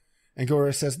Gortys. And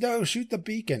Gortys says, no, shoot the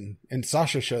beacon. And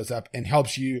Sasha shows up and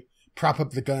helps you prop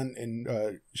up the gun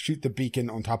and shoot the beacon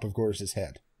on top of Gortys'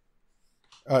 head.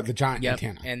 The giant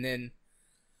antenna. And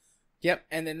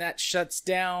then that shuts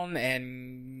down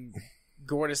and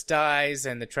Gortys dies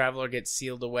and the Traveler gets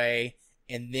sealed away.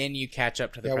 And then you catch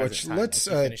up to the present time. Let's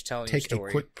take a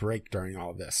quick break during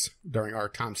all this, during our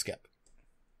time skip.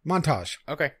 Montage.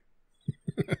 Okay.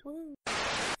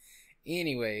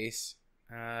 Anyways...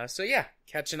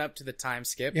 catching up to the time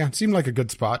skip. Yeah, it seemed like a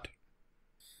good spot.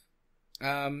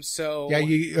 During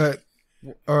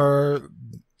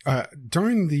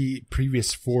the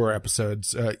previous 4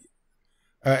 episodes,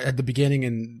 at the beginning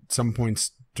and some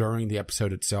points during the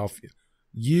episode itself,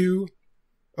 you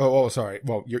as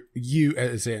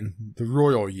in the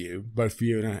royal you, both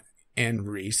Fiona and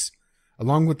Reese,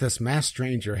 along with this masked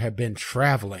stranger, have been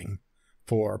traveling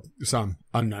for some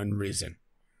unknown reason.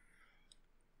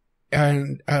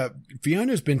 And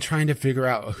Fiona's been trying to figure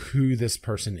out who this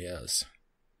person is.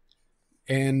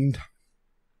 And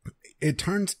it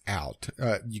turns out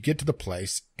you get to the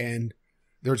place and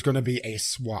there's going to be a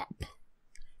swap.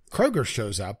 Kroger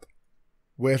shows up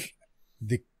with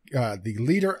the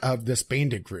leader of this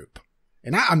bandit group.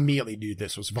 And I immediately knew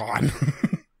this was Vaughn.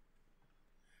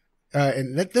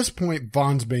 And at this point,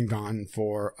 Vaughn's been gone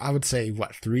for, I would say,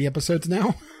 3 episodes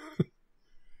now?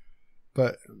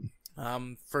 But...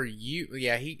 for you,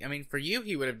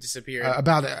 he would have disappeared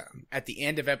at the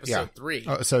end of episode 3.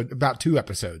 So about 2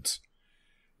 episodes.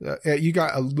 You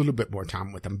got a little bit more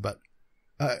time with him, but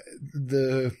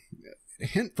the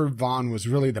hint for Vaughn was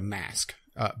really the mask.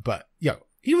 But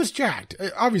he was jacked.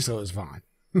 Obviously, it was Vaughn.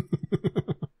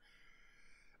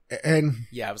 And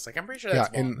I was like, I'm pretty sure that's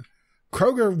Vaughn. And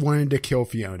Kroger wanted to kill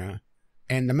Fiona,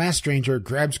 and the masked stranger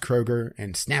grabs Kroger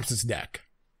and snaps his neck.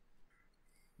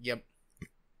 Yep.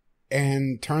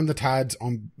 And turn the tides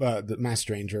on the masked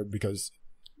stranger because,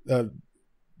 at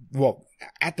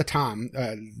the time,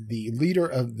 the leader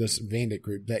of this bandit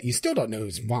group that you still don't know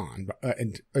is Vaughn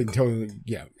until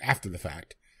after the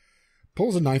fact,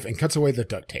 pulls a knife and cuts away the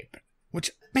duct tape.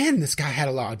 Which, man, this guy had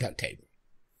a lot of duct tape.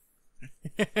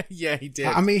 Yeah, he did.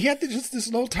 I mean, he had just this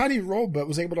little tiny roll, but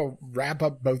was able to wrap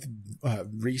up both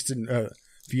Reese and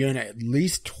Fiona at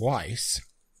least twice,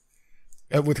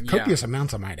 with copious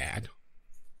amounts, I might add.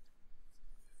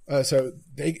 So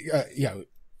they,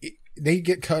 they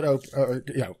get cut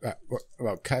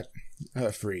cut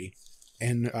free,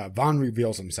 and Vaughn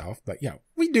reveals himself. But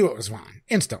we knew it was Vaughn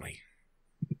instantly.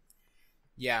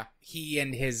 Yeah, he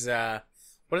and his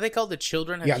what are they called? The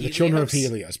children of Helios? The children of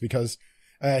Helios, because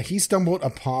he stumbled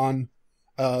upon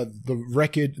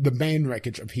the main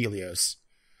wreckage of Helios,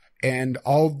 and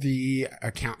all the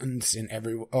accountants and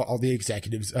all the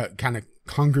executives kind of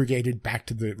congregated back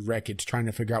to the wreckage, trying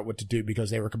to figure out what to do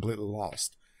because they were completely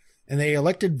lost. And they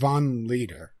elected Vaughn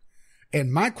leader.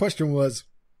 And my question was,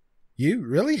 you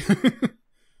really?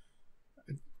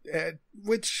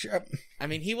 Which I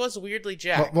mean, he was weirdly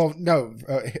jacked. Well, no.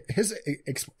 His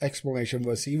explanation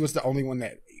was he was the only one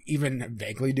that even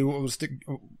vaguely knew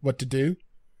what to do.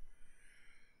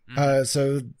 Mm-hmm.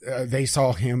 So they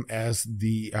saw him as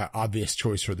the obvious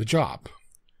choice for the job.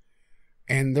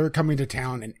 And they're coming to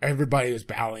town, and everybody was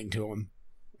bowing to him.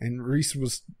 And Reese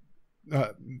was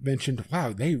mentioned,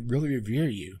 wow, they really revere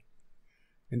you.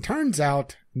 And turns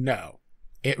out, no.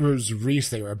 It was Reese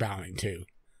they were bowing to.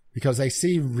 Because they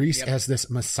see Reese as this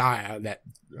messiah that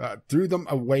threw them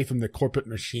away from the corporate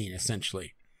machine,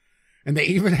 essentially. And they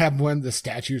even have one of the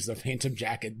statues of Handsome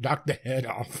Jack and knocked the head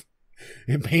off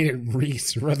and painted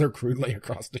Reese rather crudely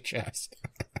across the chest.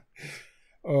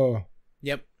 Oh.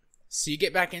 Yep. So you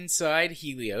get back inside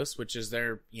Helios, which is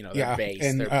their base.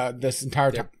 And this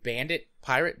entire their bandit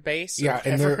pirate base. Yeah,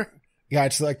 and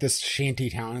it's like this shanty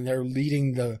town, and they're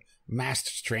leading the masked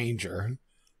stranger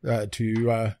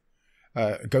to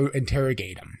go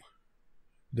interrogate him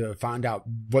to find out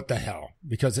what the hell.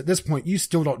 Because at this point, you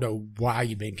still don't know why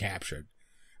you've been captured.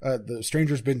 The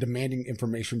stranger's been demanding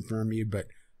information from you, but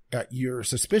you're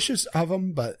suspicious of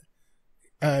him, but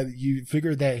you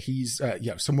figure that he's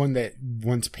someone that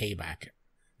wants payback,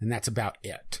 and that's about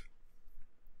it.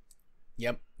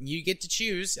 Yep, you get to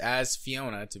choose as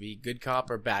Fiona to be good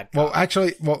cop or bad cop. Well,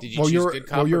 actually, did you choose good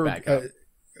cop or bad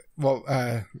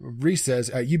cop? Reese says,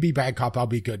 "You be bad cop, I'll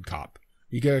be good cop."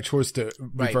 You get a choice to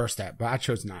reverse that, but I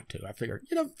chose not to. I figured,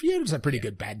 Fiona's a pretty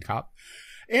good bad cop,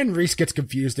 and Reese gets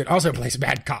confused and also plays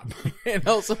bad cop, and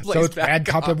also plays so it's bad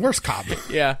cop and worse cop.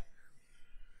 Yeah,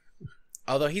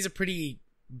 although he's a pretty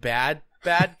bad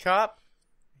cop.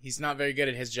 He's not very good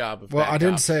at his job. I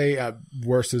didn't say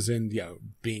worse as in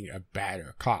being a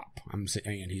badder cop. I'm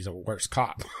saying he's a worse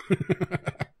cop.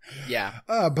 Yeah.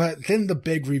 But then the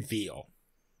big reveal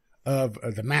of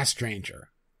the masked stranger.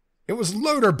 It was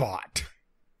Loaderbot.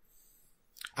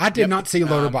 I did not see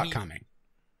Loaderbot coming.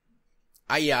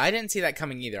 I didn't see that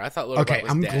coming either. I thought Loaderbot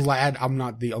was dead. I'm glad I'm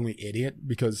not the only idiot,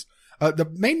 because the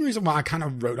main reason why I kind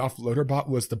of wrote off Loaderbot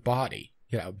was the body.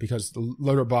 Because the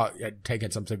Loaderbot had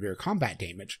taken some severe combat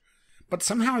damage. But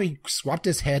somehow he swapped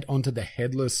his head onto the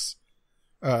headless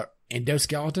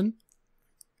endoskeleton.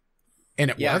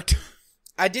 And it worked.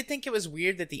 I did think it was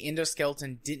weird that the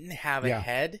endoskeleton didn't have a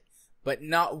head. But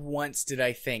not once did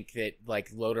I think that,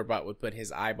 Loaderbot would put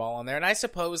his eyeball on there. And I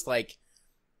suppose,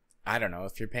 I don't know,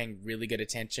 if you're paying really good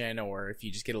attention or if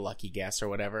you just get a lucky guess or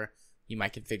whatever, you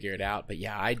might can figure it out. But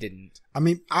yeah, I didn't. I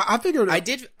mean, I figured... I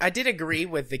did agree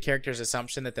with the character's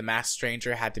assumption that the masked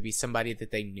stranger had to be somebody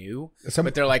that they knew.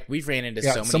 But they're like, we've ran into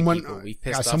so many people. We've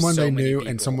pissed off so many people. Someone they knew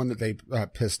and someone that they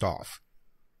pissed off.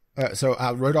 So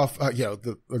I wrote off,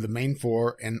 the main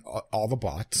four and all the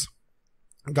bots.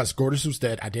 Because Gortys was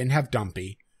dead. I didn't have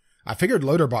Dumpy. I figured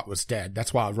Loaderbot was dead.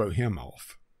 That's why I wrote him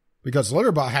off. Because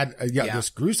Loaderbot had this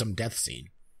gruesome death scene.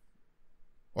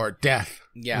 Or death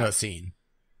scene.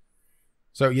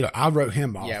 So, I wrote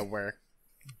him off.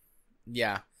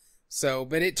 So,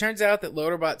 but it turns out that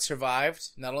Loaderbot survived.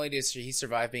 Not only did he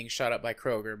survive being shot up by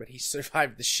Kroger, but he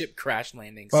survived the ship crash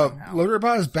landing somehow.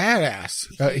 Loaderbot is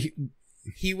badass.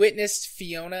 He witnessed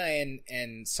Fiona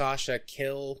and Sasha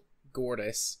kill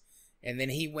Gortys. And then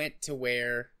he went to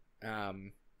where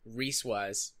Reese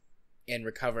was and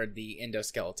recovered the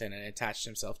endoskeleton and attached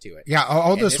himself to it. Yeah,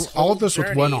 all this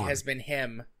with one arm has been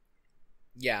him.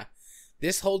 Yeah,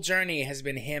 this whole journey has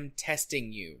been him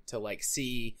testing you to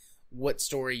see what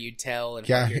story you'd tell and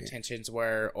Yeah. what your intentions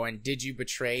were, and did you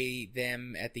betray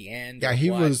them at the end? Yeah, or he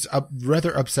what? was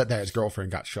rather upset that his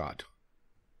girlfriend got shot.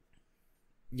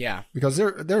 Yeah, because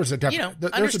there's a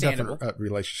understandable. definite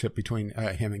relationship between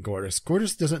him and Gortys.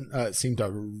 Gortys doesn't seem to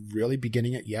really be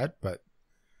getting it yet, but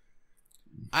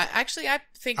I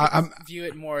think I view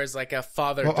it more as like a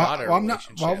father-daughter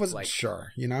relationship. I wasn't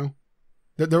sure, you know.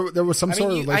 There was some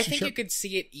sort of relationship. I think you could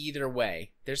see it either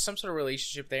way. There's some sort of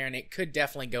relationship there, and it could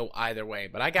definitely go either way.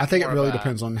 But I think it really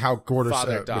depends on how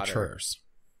Gortys matures,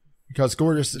 because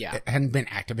Gortys hadn't been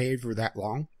activated for that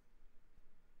long.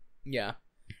 Yeah.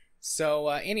 So,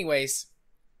 anyways,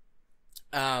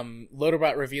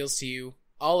 Loaderbot reveals to you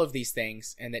all of these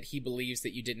things, and that he believes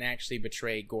that you didn't actually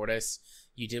betray Gortys.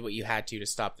 You did what you had to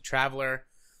stop the Traveler.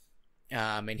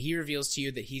 And he reveals to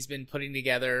you that he's been putting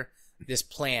together this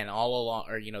plan all along,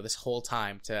 or, this whole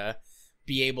time to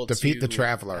be able to defeat the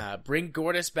Traveler. Bring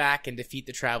Gortys back and defeat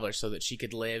the Traveler so that she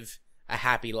could live a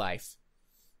happy life.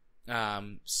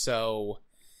 So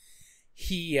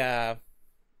he has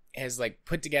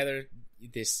put together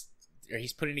this, or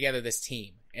he's putting together this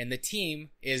team, and the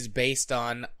team is based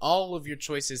on all of your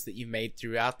choices that you've made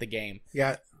throughout the game.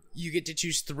 Yeah, you get to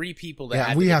choose 3 people to add to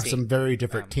the team. We have some very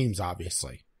different teams,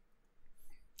 obviously.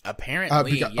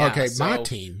 Apparently, my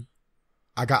team,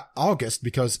 I got August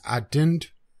because I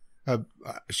didn't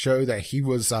show that he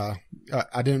was. I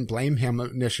didn't blame him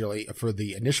initially for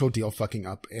the initial deal fucking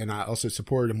up, and I also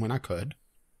supported him when I could.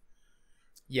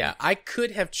 Yeah, I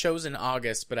could have chosen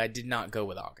August, but I did not go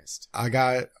with August. I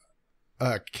got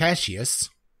Cassius.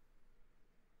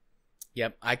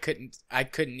 Yep, I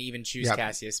couldn't even choose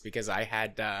Cassius because I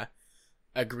had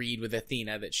agreed with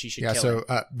Athena that she should kill him. So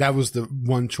that was the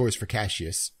one choice for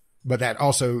Cassius. But that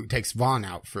also takes Vaughn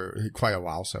out for quite a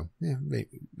while, so yeah,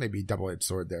 maybe double-edged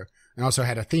sword there. And also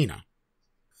had Athena.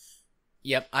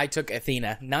 Yep, I took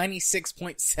Athena.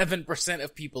 96.7%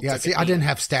 of people took Athena. I didn't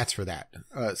have stats for that,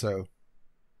 so...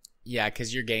 Yeah,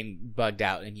 because your game bugged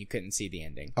out and you couldn't see the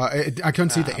ending. I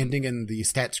couldn't see the ending, and the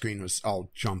stat screen was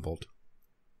all jumbled.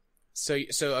 So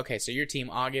your team,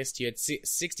 August, you had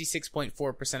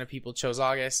 66.4% of people chose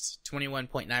August,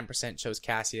 21.9% chose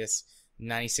Cassius,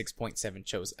 96.7%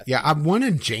 chose Athena. Yeah, I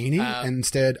wanted Janie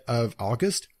instead of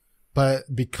August, but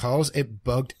because it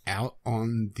bugged out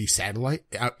on the satellite,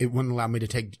 it wouldn't allow me to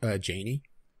take Janie,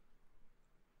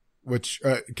 which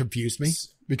confused me,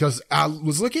 because I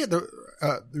was looking at the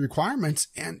requirements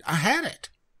and I had it.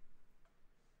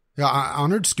 Yeah, I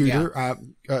honored Scooter. I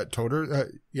told her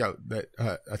that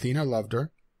Athena loved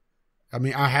her. I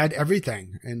mean, I had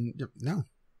everything, and no.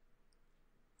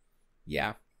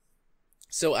 Yeah.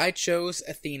 So I chose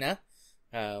Athena.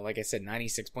 Like I said,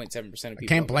 96.7% of people. I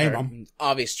can't blame them.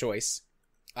 Obvious choice.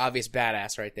 Obvious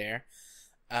badass right there.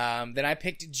 Then I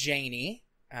picked Janie.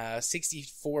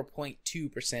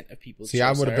 64.2% of people chose her.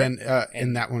 I would have been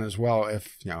in that one as well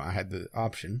if I had the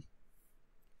option.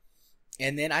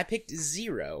 And then I picked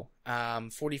Zero.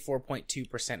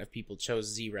 44.2% of people chose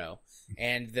Zero.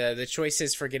 And the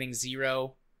choices for getting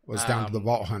Zero was down to the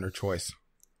Vault Hunter choice.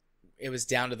 It was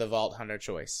down to the Vault Hunter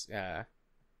choice.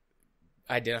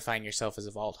 Identifying yourself as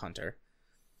a Vault Hunter.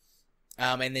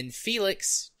 And then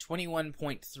Felix,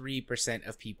 21.3%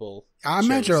 of people. I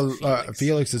imagine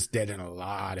Felix is dead in a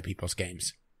lot of people's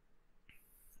games.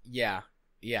 Yeah,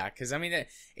 because I mean,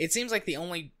 it seems like the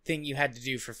only thing you had to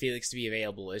do for Felix to be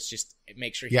available is just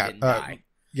make sure he didn't die.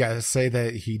 Yeah, say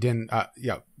that he didn't,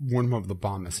 warn him of the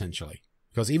bomb, essentially.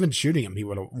 Because even shooting him, he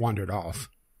would have wandered off.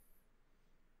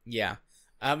 Yeah.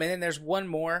 And then there's one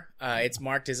more. It's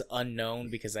marked as unknown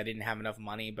because I didn't have enough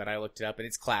money, but I looked it up and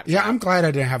it's Claptrap. Yeah, I'm glad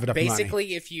I didn't have enough money.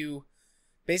 Basically, if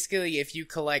you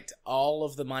collect all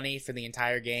of the money for the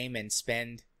entire game and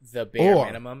spend the bare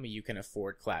minimum, you can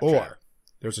afford Claptrap. Or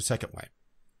there's a second way.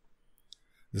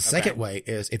 The second way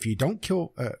is if you don't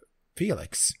kill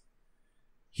Felix,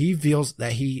 he feels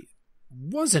that he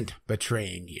wasn't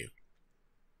betraying you.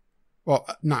 Well,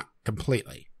 not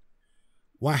completely.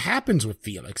 What happens with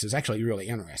Felix is actually really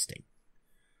interesting.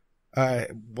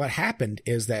 What happened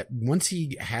is that once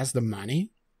he has the money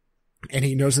and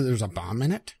he knows that there's a bomb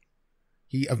in it,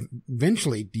 he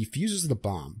eventually defuses the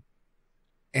bomb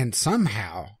and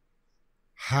somehow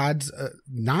hides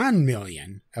 9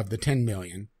 million of the 10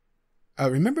 million.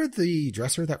 Remember the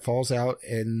dresser that falls out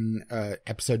in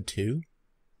episode 2?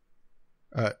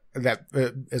 That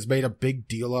is made a big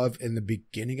deal of in the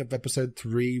beginning of episode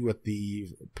 3 with the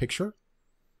picture?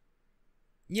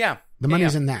 Yeah. The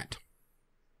money's in that.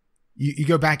 You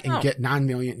go back and get 9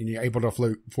 million and you're able to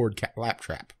afford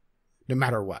Claptrap. No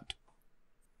matter what.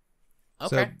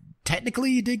 Okay. So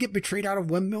technically he did get betrayed out of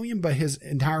 1 million, but his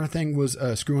entire thing was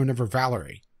screwing over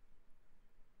Valerie.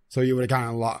 So you would have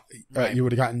gotten a lot. Right. You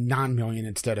would have gotten 9 million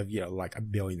instead of like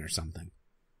 $1 billion or something.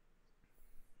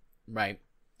 Right.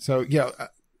 So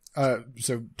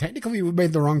so technically we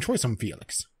made the wrong choice on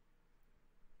Felix.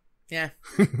 Yeah.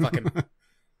 Fucking.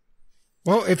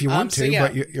 Well, if you want to, yeah,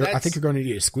 but I think you're going to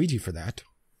need a squeegee for that.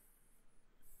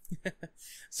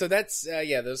 So that's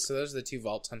those are the 2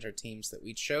 Vault Hunter teams that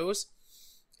we chose.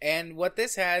 And what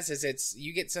this has is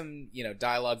you get some,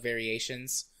 dialogue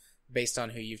variations based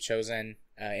on who you've chosen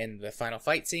in the final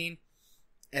fight scene.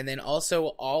 And then also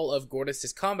all of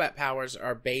Gortys' combat powers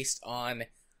are based on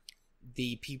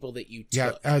the people that you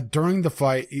took. Yeah, during the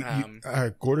fight,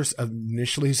 Gortys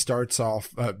initially starts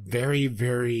off very,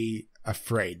 very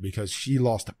afraid because she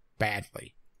lost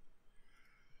badly.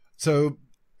 So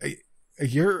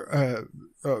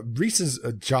Reese's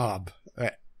job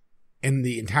in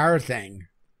the entire thing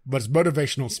was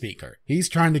motivational speaker. He's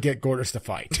trying to get Gortys to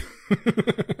fight.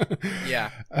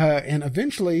 Yeah. And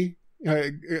eventually,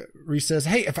 Reese says,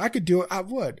 "Hey, if I could do it, I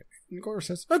would." And Gortys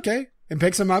says, "Okay," and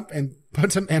picks him up and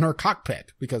puts him in her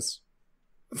cockpit because,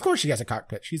 of course, she has a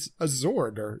cockpit. She's a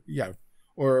Zord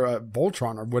or a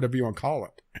Voltron or whatever you want to call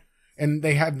it. And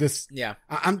they have this. Yeah.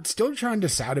 I'm still trying to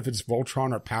decide if it's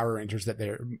Voltron or Power Rangers that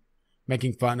they're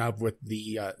making fun of with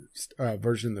the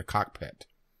version of the cockpit,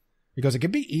 because it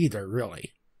could be either,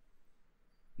 really.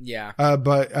 Yeah.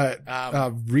 But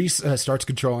Reese starts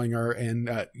controlling her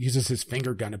and uses his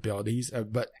finger gun abilities,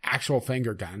 but actual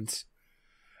finger guns.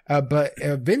 But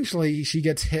eventually she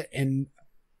gets hit and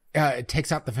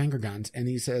takes out the finger guns, and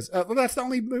he says, "Well, that's the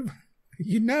only move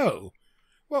you know.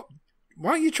 Well,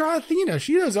 why don't you try Athena?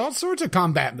 She does all sorts of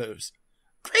combat moves.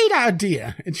 Great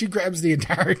idea." And she grabs the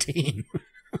entire team.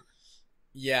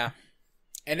 Yeah.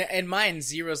 And mine,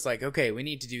 Zero's like, okay, we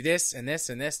need to do this and this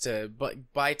and this to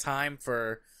buy time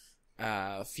for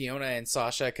Fiona and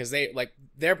Sasha, because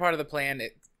they're part of the plan.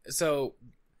 So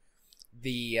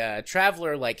the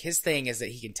Traveler, his thing is that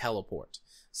he can teleport.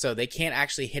 So they can't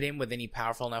actually hit him with any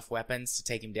powerful enough weapons to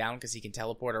take him down because he can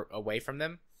teleport away from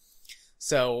them.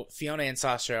 So Fiona and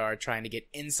Sasha are trying to get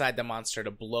inside the monster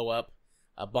to blow up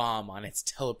a bomb on its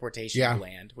teleportation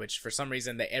gland, which for some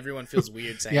reason everyone feels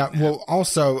weird saying. Yeah, well,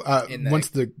 also once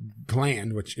the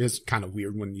gland, which is kind of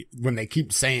weird when they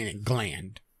keep saying it,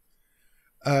 gland,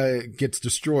 gets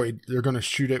destroyed, they're going to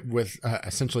shoot it with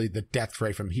essentially the death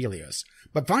ray from Helios.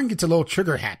 But Vaughn gets a little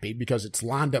trigger happy because it's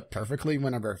lined up perfectly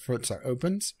whenever Fritz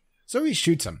opens, so he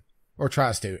shoots him or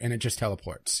tries to, and it just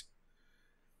teleports.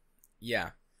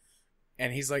 Yeah.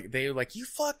 And he's like, they're like, "You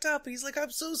fucked up." And he's like, "I'm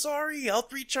so sorry. I'll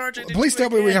recharge it." Please tell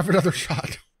me we have another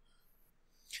shot.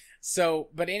 So,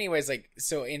 but anyways,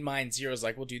 so in mind, Zero's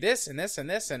like, "We'll do this and this and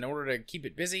this in order to keep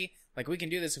it busy. We can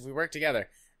do this if we work together."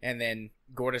 And then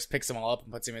Gortys picks them all up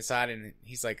and puts him aside, and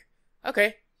he's like,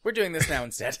 "Okay, we're doing this now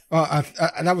instead."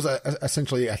 That was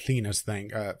essentially Athena's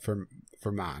thing for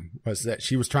mine, was that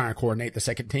she was trying to coordinate the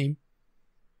second team.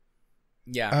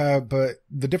 Yeah. But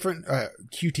the different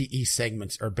QTE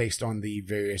segments are based on the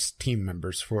various team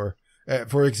members. For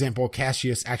example,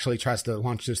 Cassius actually tries to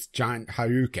launch this giant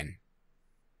Hadouken.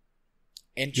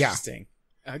 Interesting.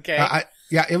 Yeah. Okay.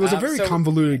 It was a very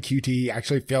convoluted QTE.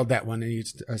 Actually failed that one, and he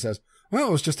says, "Well,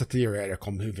 it was just a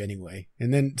theoretical move anyway,"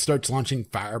 and then starts launching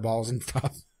fireballs and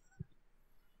stuff.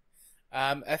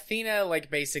 Athena,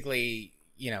 Basically,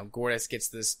 Gortys gets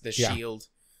the shield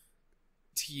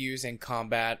to use in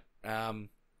combat.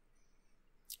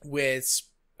 With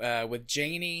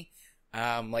Janie,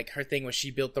 her thing was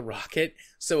she built the rocket,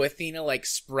 so Athena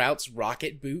sprouts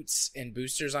rocket boots and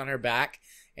boosters on her back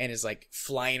and is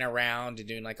flying around and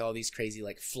doing all these crazy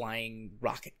flying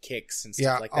rocket kicks and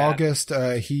stuff like that. August,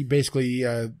 he basically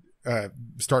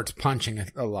starts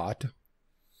punching a lot,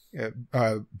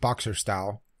 boxer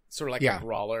style, sort of a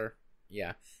brawler.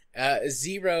 Yeah.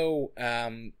 Zero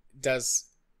does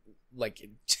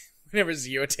whenever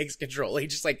Zero takes control, he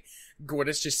just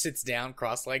Gortys just sits down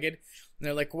cross-legged, and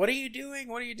they're like, "What are you doing?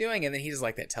 What are you doing?" And then he does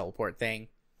that teleport thing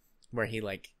where he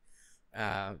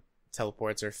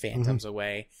teleports or phantoms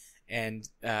away, and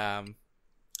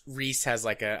Reese has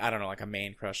a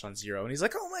man crush on Zero, and he's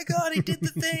like, "Oh my god, he did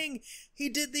the thing! He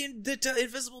did the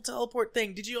invisible teleport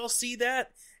thing! Did you all see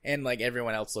that?" And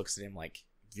everyone else looks at him like,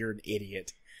 "You're an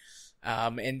idiot."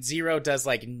 And Zero does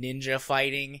ninja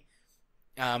fighting,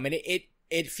 and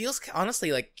it feels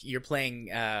honestly like you're playing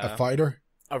a fighter,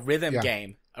 a rhythm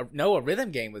game. A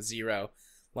rhythm game with Zero,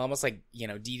 almost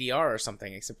DDR or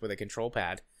something, except with a control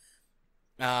pad.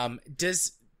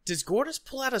 Does Gortys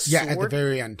pull out a sword? Yeah, at the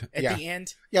very end. At the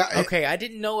end. Yeah. Okay, I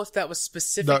didn't know if that was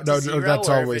specific to Zero. No, that's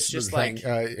or always if it's just the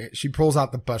thing. She pulls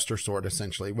out the Buster Sword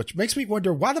essentially, which makes me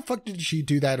wonder why the fuck did she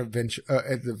do that at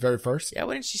the very first? Yeah,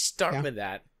 why didn't she start with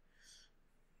that?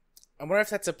 I wonder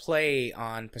if that's a play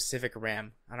on Pacific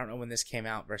Rim. I don't know when this came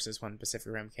out versus when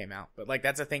Pacific Rim came out, but like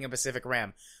that's a thing in Pacific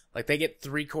Rim. Like they get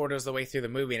 3/4 of the way through the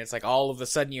movie, and it's like all of a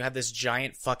sudden you have this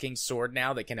giant fucking sword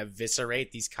now that can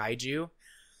eviscerate these kaiju.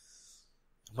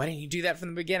 Why didn't you do that from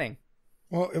the beginning?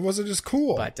 Well, it wasn't just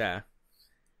cool. But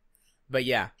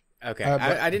yeah, okay.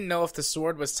 I didn't know if the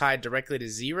sword was tied directly to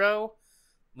Zero,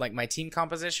 like my team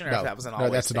composition, or if that was an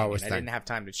always that's an thing. always I thing. didn't have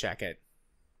time to check it.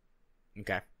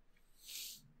 Okay.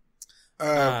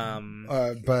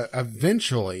 But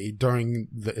eventually, during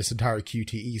this entire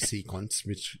QTE sequence,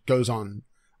 which goes on,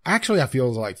 actually, I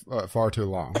feel like far too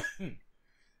long,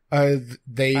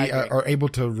 they are able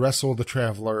to wrestle the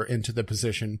Traveler into the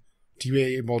position to be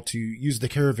able to use the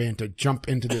caravan to jump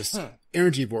into this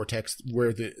energy vortex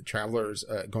where the Traveler is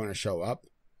going to show up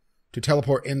to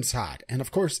teleport inside. And of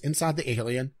course, inside the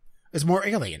alien is more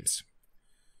aliens.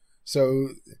 So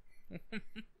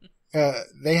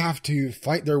they have to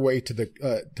fight their way to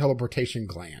the teleportation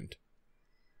gland.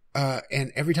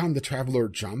 And every time the Traveler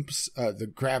jumps,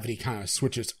 the gravity kind of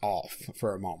switches off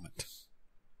for a moment.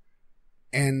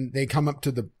 And they come up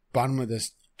to the bottom of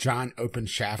this giant open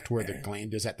shaft where the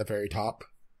gland is at the very top.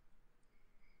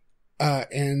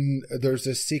 And there's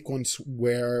this sequence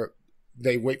where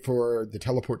they wait for the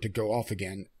teleport to go off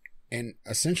again and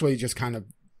essentially just kind of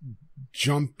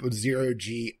jump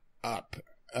 0G up,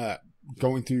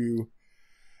 going through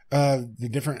the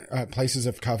different places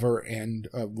of cover and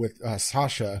with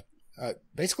Sasha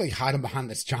basically hiding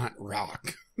behind this giant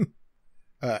rock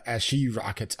as she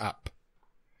rockets up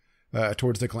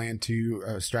towards the gland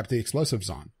to strap the explosives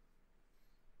on.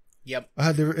 Yep.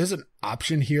 There is an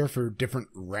option here for different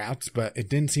routes, but it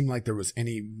didn't seem like there was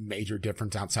any major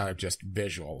difference outside of just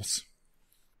visuals.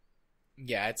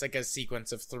 Yeah, it's like a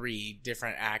sequence of 3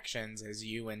 different actions as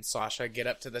you and Sasha get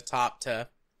up to the top to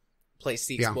place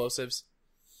the explosives.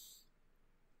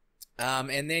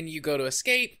 And then you go to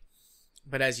escape,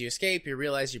 but as you escape, you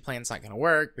realize your plan's not going to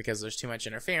work because there's too much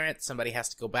interference. Somebody has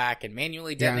to go back and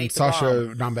manually detonate the bomb.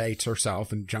 Sasha nominates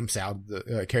herself and jumps out of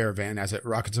the caravan as it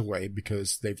rockets away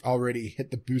because they've already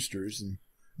hit the boosters. And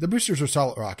the boosters are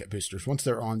solid rocket boosters. Once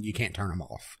they're on, you can't turn them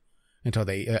off until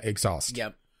they exhaust.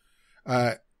 Yep.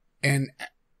 And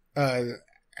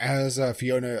as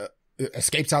Fiona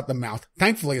escapes out the mouth,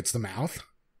 thankfully it's the mouth.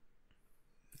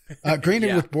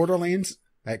 Granted, with Borderlands,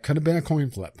 that could have been a coin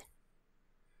flip.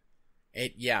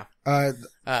 Sasha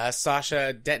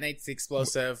detonates the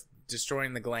explosive,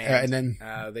 destroying the gland. And then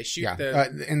they shoot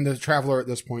and the Traveler at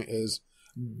this point is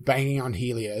banging on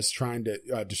Helios, trying to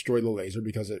destroy the laser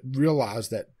because it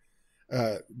realized that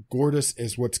Gortys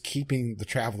is what's keeping the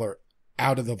Traveler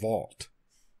out of the vault.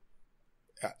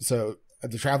 So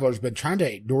the Traveler's been trying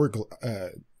to ignore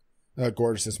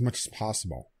Gortys as much as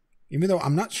possible. Even though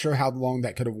I'm not sure how long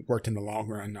that could have worked in the long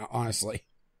run, honestly.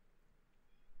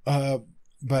 But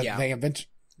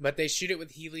they shoot it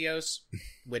with Helios,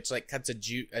 which like cuts a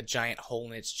giant hole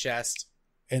in its chest,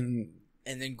 and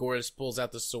then Gortys pulls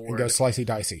out the sword and goes slicey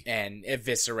dicey and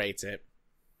eviscerates it.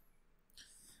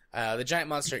 The giant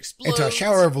monster explodes into a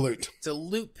shower of loot. It's a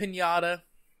loot pinata.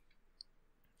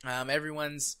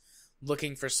 Everyone's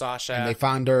looking for Sasha, and they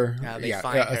find her. They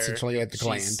find her essentially at the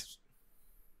gland.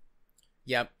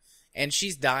 Yep, and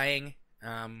she's dying.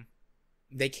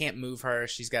 They can't move her.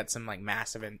 She's got some like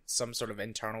massive and some sort of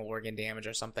internal organ damage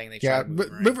or something. They try to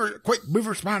move her. Move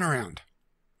her spine around.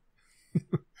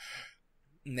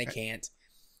 And they can't.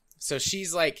 So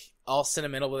she's like all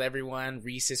sentimental with everyone.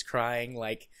 Reese is crying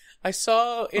like, I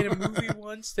saw in a movie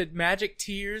once that magic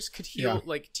tears could heal,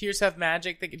 like tears have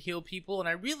magic that could heal people, and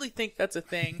I really think that's a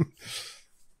thing.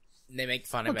 And they make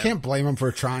fun of him. I can't blame him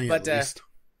for trying at least.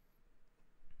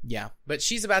 Yeah, but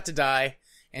she's about to die.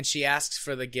 And she asks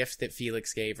for the gift that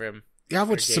Felix gave him.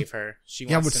 Gave her. She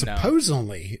wants to know.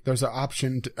 Supposedly there's an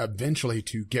option to eventually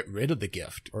to get rid of the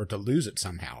gift or to lose it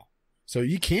somehow. So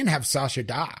you can have Sasha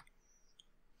die.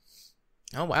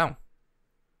 Oh wow.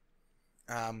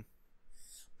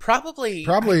 Probably.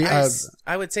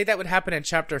 I would say that would happen in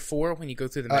chapter 4 when you go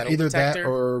through the metal either detector. That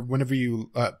or whenever you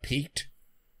peeked.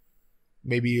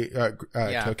 Maybe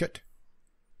took it.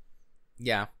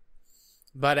 Yeah,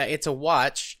 but it's a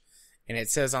watch. And it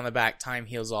says on the back, time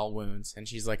heals all wounds. And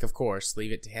she's like, of course,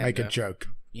 leave it to him. Make a joke.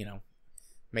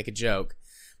 Make a joke.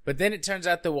 But then it turns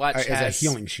out the watch has... a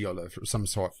healing shield of some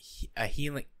sort. A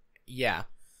healing... Yeah.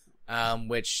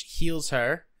 Which heals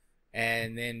her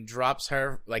and then drops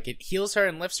her. Like, it heals her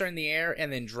and lifts her in the air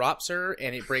and then drops her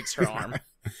and it breaks her arm.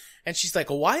 And she's like,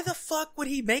 why the fuck would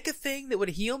he make a thing that would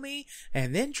heal me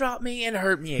and then drop me and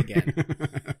hurt me again?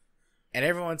 And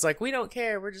everyone's like, we don't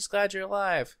care. We're just glad you're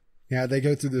alive. Yeah, they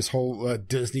go through this whole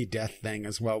Disney death thing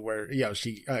as well, where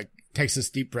she takes this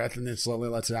deep breath and then slowly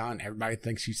lets it out, and everybody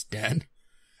thinks she's dead.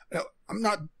 No, I'm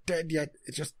not dead yet.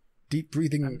 It's just deep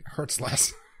breathing hurts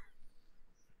less.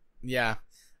 Yeah.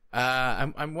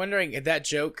 I'm wondering if that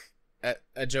joke,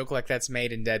 a joke like that's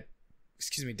made in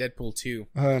Deadpool 2.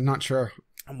 Not sure.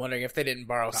 I'm wondering if they didn't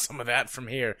borrow some of that from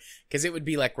here, because it would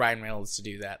be like Ryan Reynolds to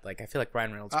do that. Like, I feel like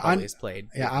Ryan Reynolds probably has played.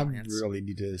 Yeah, I really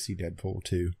need to see Deadpool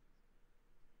 2.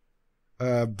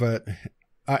 But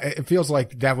it feels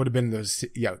like that would have been the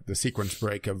sequence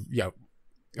break of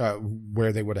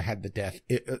where they would have had the death.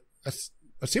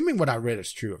 Assuming what I read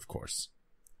is true, of course.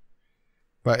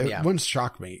 But it wouldn't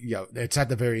shock me. It's at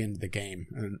the very end of the game,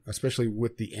 and especially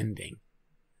with the ending.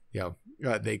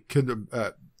 They could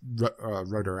have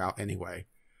wrote her out anyway.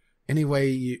 Anyway,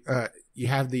 you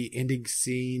have the ending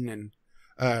scene, and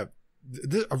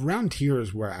around here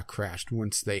is where I crashed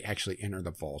once they actually enter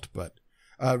the vault. But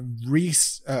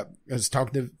Reese is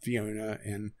talking to Fiona,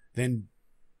 and then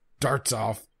darts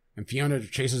off, and Fiona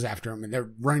chases after him, and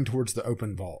they're running towards the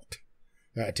open vault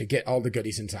to get all the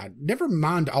goodies inside. Never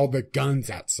mind all the guns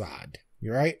outside.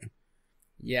 You right?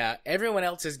 Yeah, everyone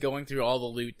else is going through all the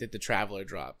loot that the Traveler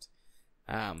dropped.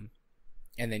 And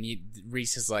then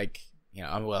Reese is like,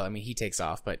 he takes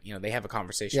off, but they have a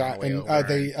conversation on the way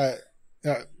over.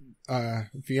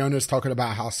 Fiona's talking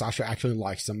about how Sasha actually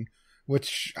likes him,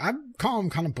 which I call him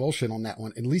kind of bullshit on that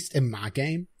one. At least in my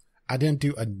game, I didn't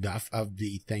do enough of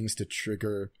the things to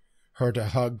trigger her to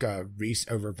hug Reese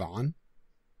over Vaughn.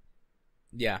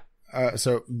 Yeah.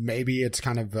 So maybe it's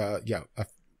kind of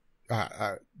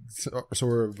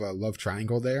sort of a love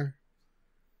triangle there.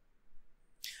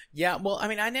 Yeah, well,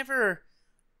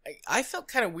 I felt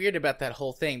kind of weird about that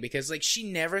whole thing, because she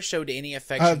never showed any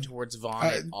affection towards Vaughn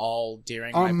at all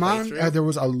during my playthrough. There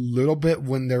was a little bit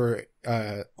when they were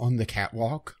on the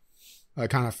catwalk,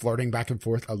 kind of flirting back and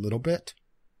forth a little bit.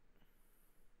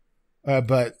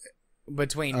 But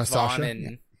between Vaughn Sasha,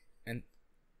 and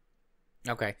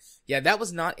okay, yeah, that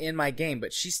was not in my game,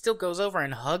 but she still goes over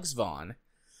and hugs Vaughn,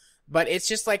 but it's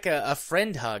just like a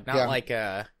friend hug, not like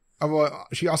a. Well,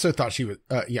 she also thought he was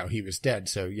dead,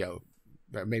 so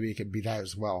maybe it could be that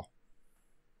as well.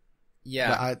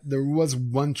 Yeah, but there was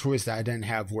one choice that I didn't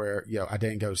have where I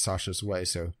didn't go Sasha's way,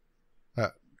 so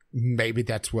maybe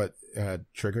that's what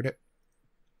triggered it.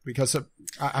 Because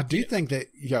I do think that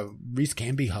Reese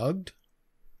can be hugged.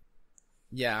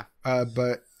 Yeah,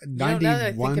 but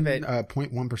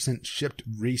 91.1% shipped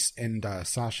Reese and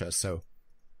Sasha, so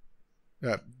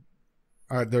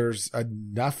there's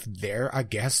enough there, I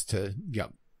guess, to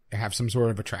have some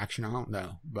sort of attraction. I don't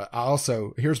know, but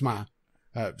here's my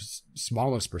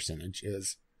smallest percentage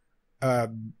is I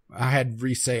had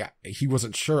Reese say he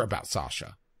wasn't sure about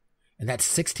Sasha, and that's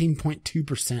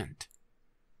 16.2%.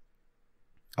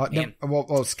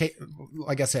 Well,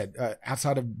 like I said,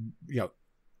 outside of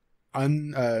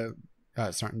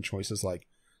certain choices like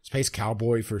Space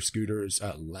Cowboy for scooters,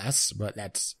 less, but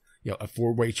that's a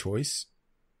 4-way choice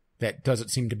that doesn't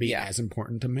seem to be as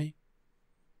important to me.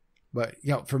 But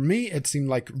for me, it seemed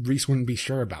like Reese wouldn't be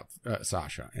sure about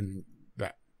Sasha, and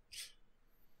that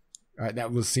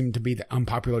seemed to be the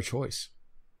unpopular choice.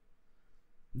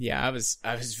 Yeah, I was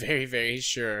very, very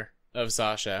sure of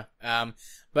Sasha.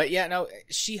 But yeah, no,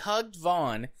 she hugged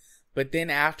Vaughn, but then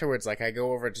afterwards, I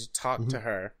go over to talk to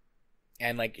her,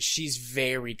 and she's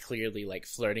very clearly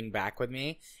flirting back with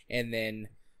me, and then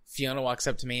Fiona walks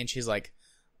up to me and she's like,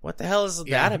 "What the hell is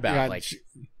that about?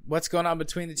 What's going on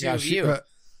between the two of you?"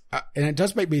 And it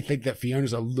does make me think that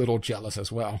Fiona's a little jealous as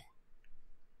well.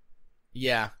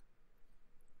 Yeah.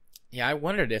 Yeah, I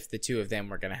wondered if the two of them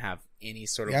were going to have any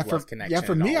sort of love connection. Yeah,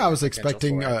 for me, I was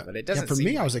expecting. But it doesn't. For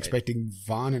me, I was expecting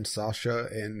Vaughn and Sasha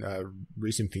and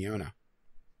Reese and Fiona,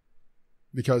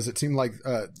 because it seemed like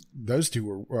those two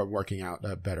were working out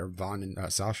better. Vaughn and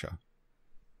Sasha.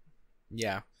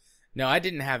 Yeah, no, I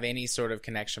didn't have any sort of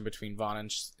connection between Vaughn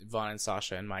and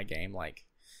Sasha in my game.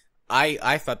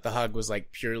 I thought the hug was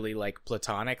purely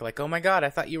platonic. Oh my god, I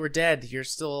thought you were dead. You're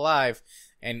still alive.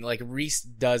 And Reese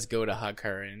does go to hug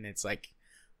her, and it's I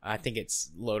think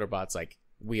it's Loaderbot's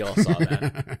we all saw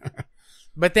that.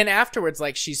 But then afterwards,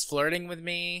 she's flirting with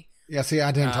me. Yeah, see,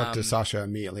 I didn't talk to Sasha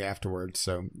immediately afterwards,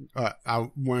 so I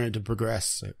wanted to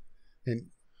progress. And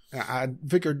I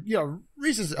figured,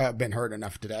 Reese has been hurt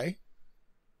enough today.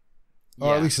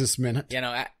 Or at least this minute.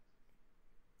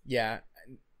 Yeah.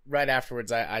 Right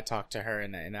afterwards, I talked to her,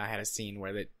 and I had a scene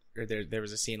where there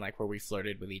was a scene where we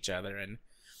flirted with each other, and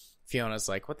Fiona's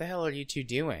like, "What the hell are you two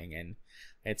doing?" And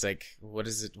it's "What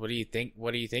is it? What do you think?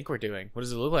 What do you think we're doing? What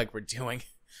does it look like we're doing?"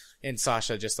 And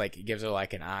Sasha just gives her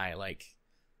an eye,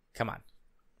 come on.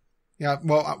 Yeah,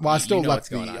 well, I still know left what's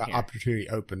the going on here. opportunity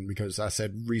open because I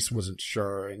said Reese wasn't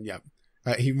sure, and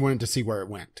he wanted to see where it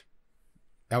went.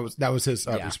 That was his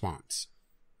response,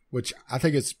 which I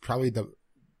think is probably the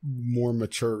more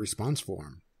mature response for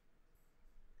him.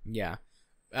 Yeah,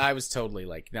 I was totally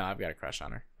like, no, I've got a crush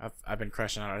on her. I've been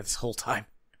crushing on her this whole time.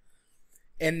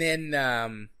 And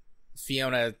then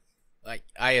Fiona, like,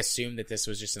 I assumed that this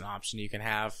was just an option you can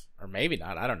have, or maybe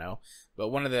not. I don't know. But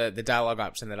one of the dialogue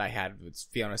option that I had was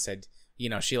Fiona said,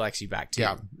 she likes you back too.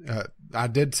 Yeah, I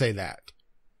did say that.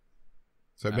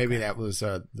 So maybe that was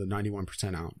the 91%.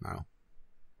 I don't know.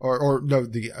 Or no,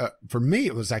 for me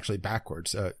it was actually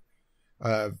backwards.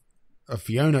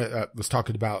 Fiona was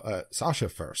talking about Sasha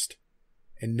first,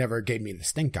 and never gave me the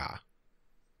stink eye.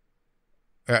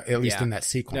 At least in that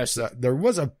sequence, there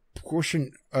was a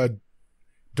portion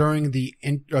during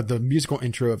the musical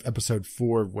intro of episode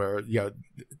 4 where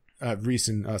Reese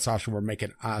and Sasha were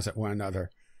making eyes at one another,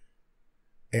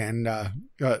 and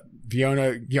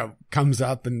Fiona comes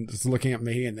up and is looking at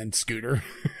me, and then Scooter.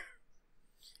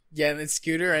 Yeah, and then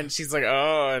Scooter, and she's like,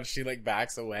 oh, and she like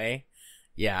backs away.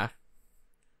 Yeah,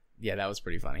 that was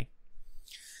pretty funny.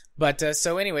 But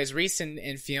so anyways, Reese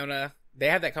and Fiona, they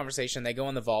have that conversation. They go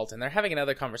in the vault, and they're having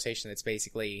another conversation that's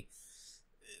basically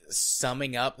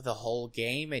summing up the whole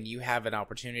game, and you have an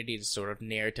opportunity to sort of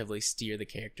narratively steer the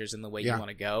characters in the way you want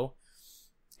to go.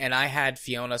 And I had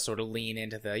Fiona sort of lean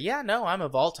into I'm a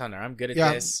vault hunter. I'm good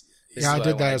at this. This I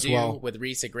did that as well. With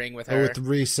Reese agreeing with her. With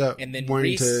Reese and then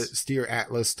wanting to steer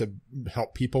Atlas to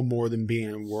help people more than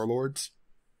being warlords.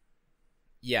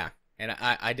 Yeah, and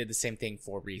I did the same thing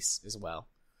for Reese as well.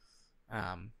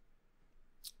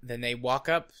 Then they walk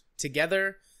up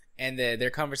together, and their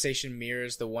conversation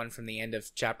mirrors the one from the end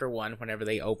of chapter 1. Whenever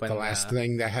they open the last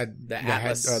thing that had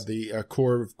the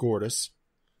core of Gortys,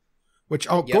 which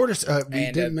Gortys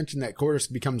we didn't mention that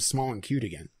Gortys becomes small and cute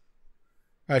again.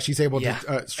 She's able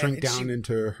to shrink down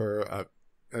into her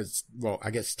I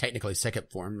guess technically second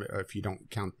form if you don't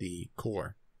count the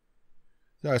core.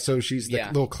 So she's the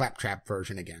little claptrap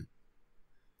version again.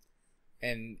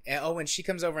 And she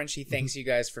comes over and she thanks you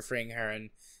guys for freeing her, and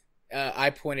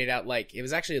I pointed out, like, it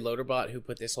was actually Loaderbot who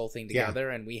put this whole thing together,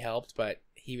 and we helped, but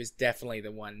he was definitely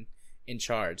the one in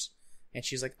charge. And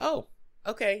she's like, oh,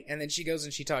 okay. And then she goes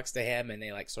and she talks to him, and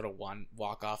they like sort of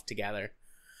walk off together.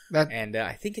 And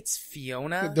I think it's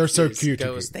Fiona. They're so cute.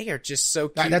 They are just so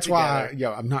cute. That's why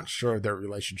I'm not sure of their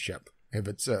relationship, if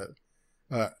it's a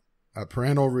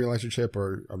parental relationship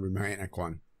or a romantic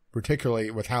one,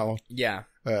 particularly with how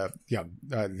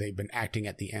they've been acting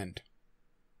at the end.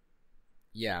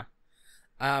 Yeah.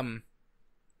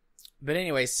 But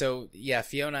anyway, so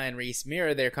Fiona and Reese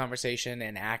mirror their conversation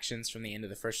and actions from the end of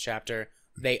the first chapter.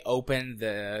 They open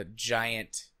the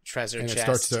giant treasure chest. And it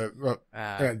starts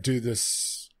to do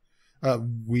this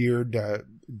weird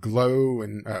glow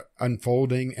and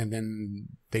unfolding, and then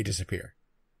they disappear.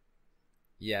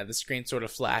 Yeah, the screen sort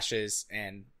of flashes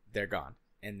and they're gone.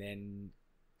 And then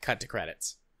cut to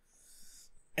credits.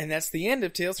 And that's the end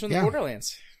of Tales from the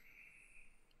Borderlands.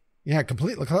 Yeah,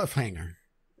 complete cliffhanger.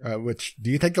 Which,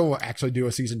 do you think they'll actually do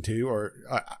a season 2? Or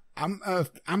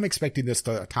I'm expecting this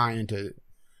to tie into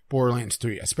Borderlands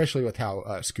 3, especially with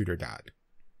how Scooter died.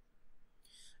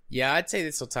 Yeah, I'd say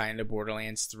this will tie into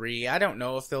Borderlands 3. I don't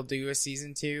know if they'll do a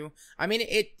season 2. I mean,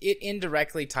 it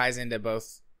indirectly ties into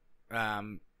both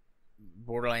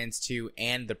Borderlands 2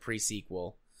 and the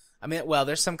pre-sequel. I mean, well,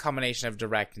 there's some combination of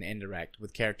direct and indirect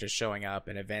with characters showing up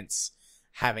and events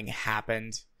having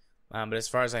happened. But as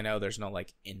far as I know, there's no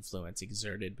like influence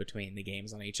exerted between the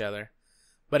games on each other.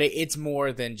 But it's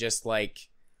more than just like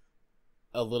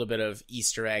a little bit of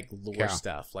Easter egg lore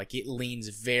stuff. Like, it leans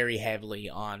very heavily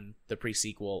on the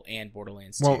pre-sequel and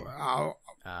Borderlands 2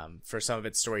 for some of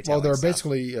its storytelling. Well, they're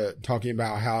basically talking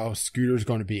about how Scooter's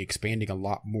going to be expanding a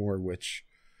lot more, which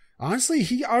honestly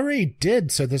he already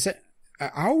did. So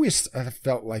I always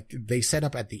felt like they set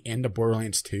up at the end of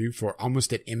Borderlands 2 for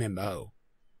almost an MMO,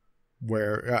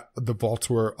 where the vaults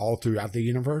were all throughout the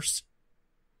universe.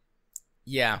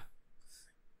 Yeah,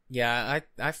 I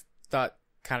thought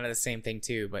kind of the same thing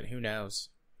too, but who knows?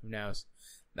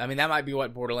 I mean, that might be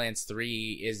what Borderlands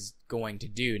 3 is going to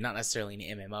do. Not necessarily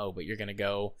an MMO, but you're going to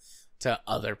go to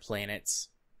other planets.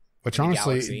 Which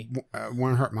honestly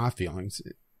won't hurt my feelings.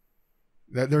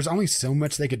 There's only so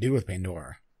much they could do with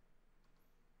Pandora.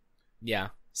 Yeah,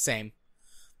 same.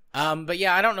 But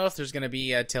yeah, I don't know if there's going to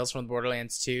be Tales from the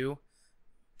Borderlands 2.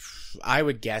 I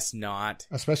would guess not.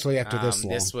 Especially after this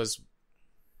long. This was...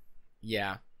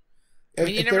 Yeah. I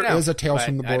mean, if there is a Tales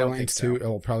from the Borderlands 2, it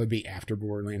will probably be after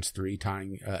Borderlands 3,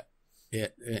 tying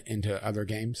it into other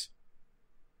games.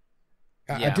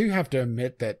 I do have to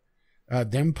admit that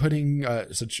them putting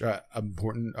such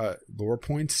important lore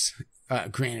points.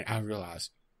 Granted, I realize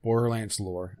Borderlands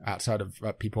lore outside of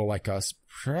people like us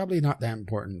probably not that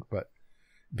important, but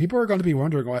people are going to be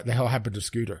wondering what the hell happened to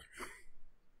Scooter.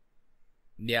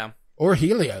 Yeah. Or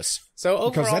Helios. So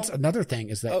overall, because that's another thing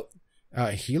is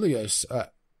that Helios.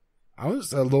 I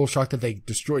was a little shocked that they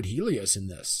destroyed Helios in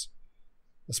this,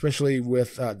 especially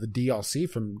with the DLC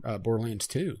from Borderlands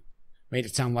 2. Made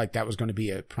it sound like that was going to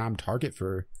be a prime target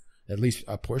for at least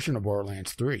a portion of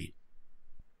Borderlands 3.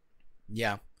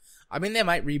 Yeah. I mean, they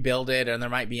might rebuild it, and there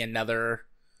might be another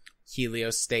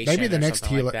Helios station. Maybe the next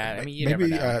Helios. Like that. I mean, you never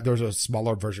know. There's a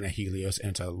smaller version of Helios,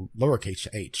 and it's a lowercase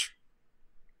h.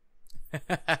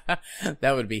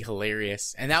 That would be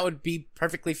hilarious, and that would be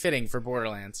perfectly fitting for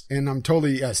Borderlands. And I'm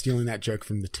totally stealing that joke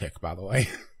from The Tick, by the way.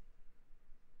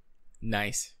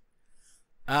 Nice.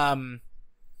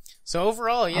 So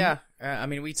overall, yeah. I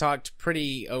mean, we talked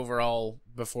pretty overall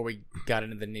before we got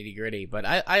into the nitty gritty, but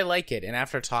I like it. And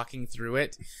after talking through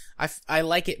it, I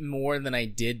like it more than I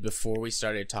did before we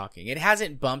started talking. It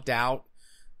hasn't bumped out.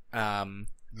 I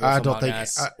don't think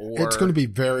it's going to be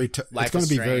very. It's going to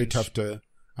be very tough to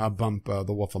bump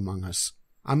The Wolf Among Us.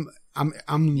 I'm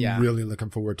really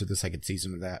looking forward to the second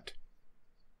season of that.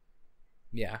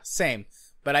 Yeah, same.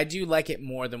 But I do like it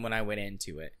more than when I went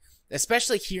into it.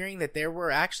 Especially hearing that there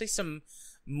were actually some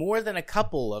more than a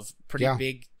couple of pretty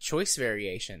big choice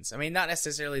variations. I mean, not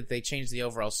necessarily that they changed the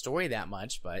overall story that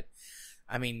much, but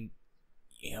I mean,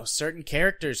 certain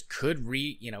characters could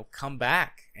come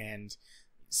back, and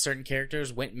certain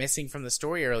characters went missing from the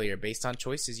story earlier based on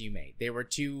choices you made. There were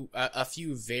a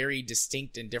few very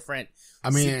distinct and different.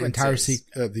 I mean, sequences.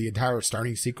 The entire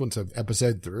starting sequence of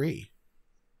episode 3.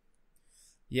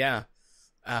 Yeah.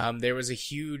 There was it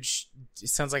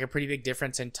sounds like a pretty big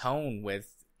difference in tone with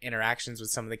interactions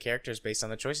with some of the characters based on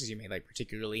the choices you made, like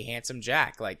particularly Handsome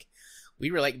Jack. Like,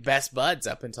 we were like best buds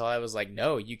up until I was like,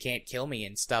 no, you can't kill me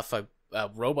and stuff a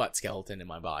robot skeleton in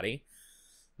my body.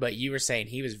 But you were saying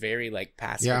he was very like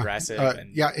passive aggressive.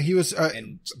 He was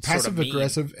passive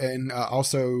aggressive, and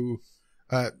also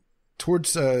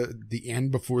towards the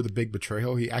end before the big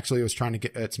betrayal, he actually was trying to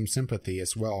get some sympathy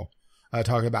as well,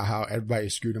 talking about how everybody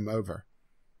screwed him over.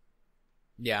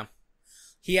 Yeah.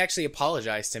 He actually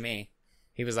apologized to me.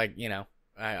 He was like,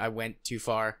 I went too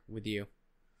far with you.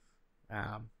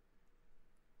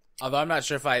 Although I'm not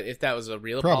sure if that was a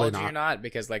real apology or not,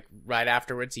 because like right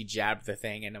afterwards he jabbed the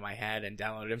thing into my head and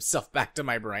downloaded himself back to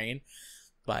my brain.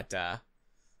 But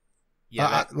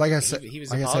like I said, he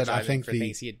was apologizing I think for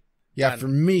things he had done. For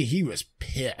me, he was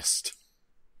pissed.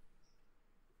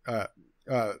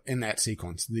 In that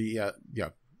sequence,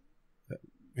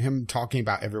 him talking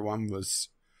about everyone was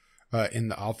in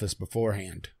the office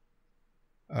beforehand.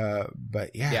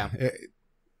 But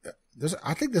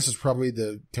I think this is probably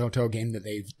the Telltale game that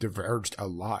they've diverged a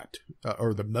lot,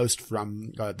 or the most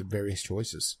from the various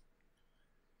choices.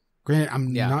 Granted,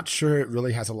 I'm not sure it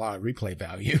really has a lot of replay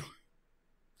value.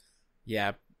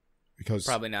 Yeah, because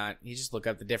probably not. You just look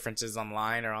up the differences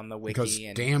online or on the wiki. Because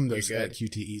and damn, those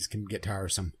QTEs can get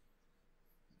tiresome.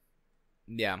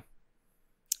 Yeah.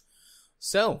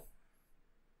 So,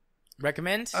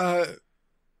 recommend?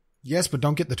 Yes, but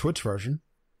don't get the Twitch version.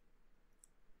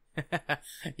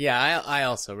 Yeah, I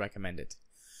also recommend it.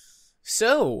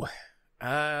 So,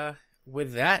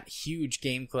 with that huge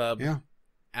game club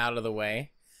out of the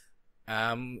way,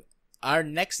 our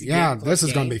next game club this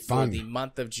is going to be fun. For the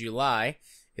month of July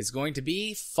is going to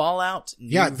be Fallout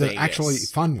New Vegas. The actually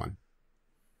fun one.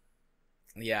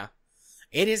 Yeah.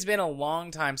 It has been a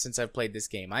long time since I've played this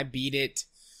game. I beat it,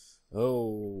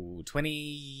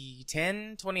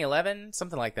 2010, 2011,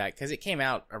 something like that. Because it came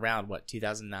out around,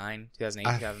 2009,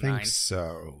 2008, 2009? I think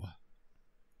so.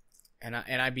 And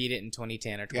I beat it in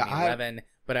 2010 or 2011.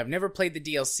 But I've never played the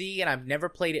DLC, and I've never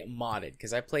played it modded.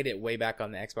 Because I played it way back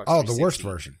on the Xbox 360. Oh, the worst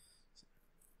version.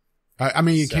 I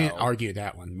mean, you can't argue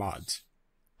that one, mods.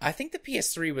 I think the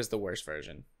PS3 was the worst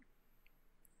version.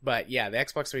 But yeah, the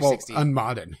Xbox 360. Well,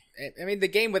 unmodded. I mean, the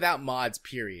game without mods,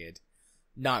 period.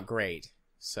 Not great.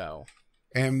 So.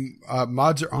 And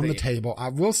mods are on the table. I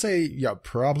will say,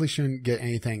 probably shouldn't get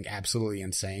anything absolutely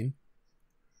insane.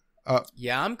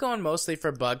 Yeah, I'm going mostly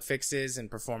for bug fixes and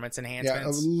performance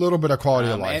enhancements. Yeah, a little bit of quality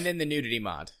of life. And then the nudity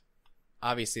mod.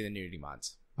 Obviously, the nudity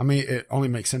mods. I mean, it only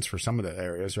makes sense for some of the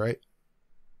areas, right?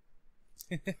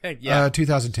 Yeah.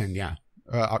 2010,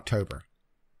 October.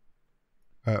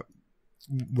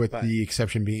 With the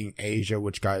exception being Asia,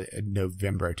 which got in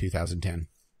November 2010.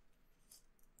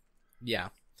 Yeah.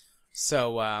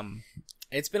 So,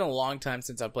 It's been a long time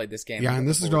since I played this game. Yeah, and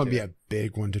this is going to be a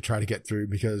big one to try to get through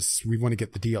because we want to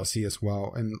get the DLC as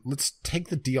well. And let's take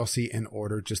the DLC in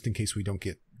order just in case we don't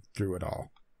get through it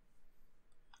all.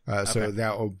 So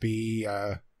that will be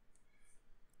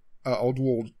Old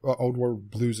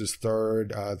World Blues is third,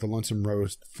 The Lonesome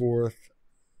Rose fourth.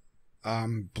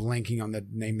 I'm blanking on the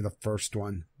name of the first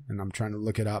one, and I'm trying to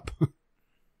look it up.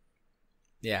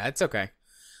 Yeah, it's okay.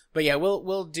 But yeah,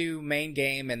 we'll do main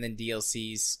game and then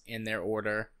DLCs in their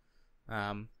order,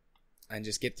 and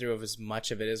just get through as much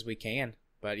of it as we can.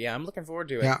 But yeah, I'm looking forward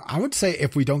to it. Yeah, I would say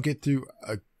if we don't get through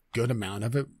a good amount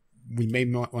of it, we may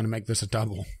want to make this a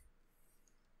double.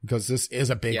 Because this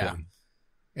is a big one.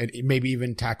 And maybe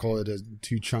even tackle it as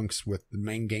 2 chunks with the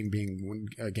main game being one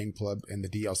game club and the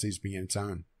DLCs being its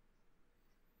own.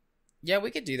 Yeah, we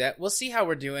could do that. We'll see how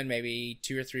we're doing maybe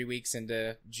 2 or 3 weeks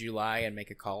into July and make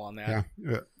a call on that.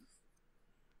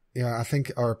 Yeah, I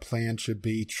think our plan should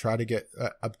be try to get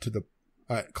up to the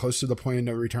close to the point of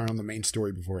no return on the main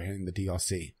story before hitting the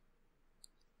DLC.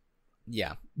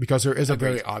 Yeah. Because there is a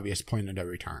very obvious point of no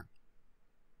return.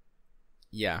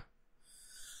 Yeah.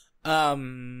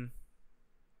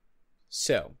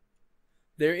 So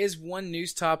there is one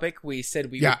news topic we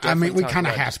said we would we kind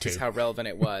of have to. Just how relevant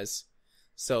it was.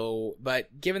 So,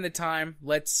 but given the time,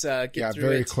 let's get through it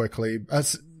very quickly.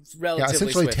 Relatively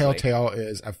essentially, swiftly. Telltale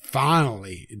is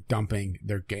finally dumping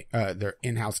their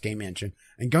in-house game engine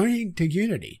and going to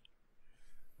Unity.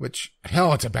 Which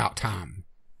hell, it's about time.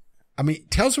 I mean,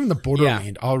 Tales from the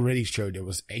Borderlands already showed it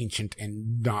was ancient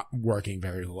and not working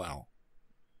very well.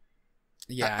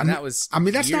 Yeah, and that was. I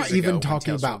mean, that's not even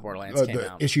talking Tales about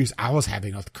the issues I was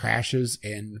having with crashes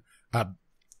and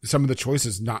some of the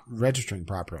choices not registering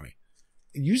properly.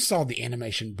 You saw the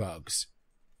animation bugs.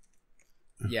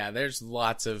 Yeah, there's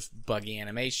lots of buggy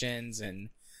animations, and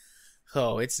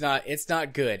it's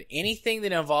not good. Anything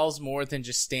that involves more than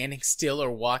just standing still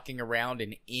or walking around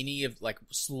in any of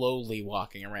slowly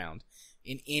walking around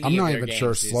in any. I'm of not their even games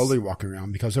sure slowly walking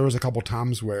around because there was a couple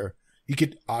times where you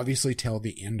could obviously tell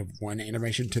the end of one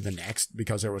animation to the next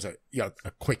because there was a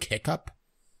quick hiccup.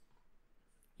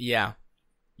 Yeah.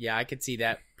 Yeah, I could see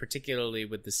that, particularly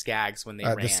with the Skags when they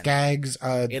ran. The Skags...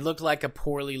 it looked like a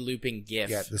poorly looping GIF.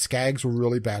 Yeah, the Skags were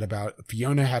really bad about it.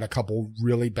 Fiona had a couple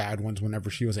really bad ones whenever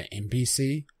she was an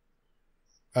NPC.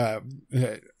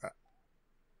 And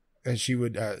she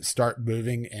would start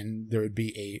moving and there would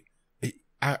be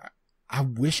I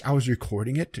wish I was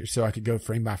recording it so I could go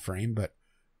frame by frame, but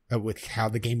with how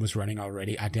the game was running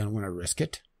already, I didn't want to risk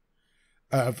it.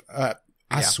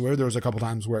 I swear there was a couple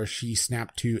times where she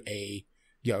snapped to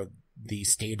the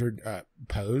standard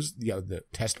pose, the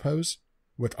test pose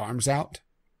with arms out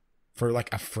for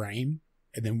like a frame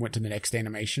and then went to the next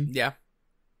animation. Yeah.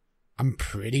 I'm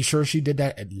pretty sure she did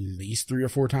that at least 3 or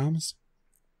 4 times.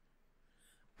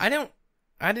 I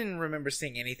didn't remember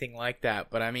seeing anything like that,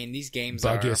 but I mean, these games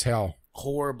buggy are as hell,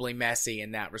 horribly messy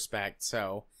in that respect.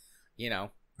 So,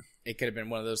 it could have been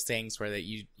one of those things where that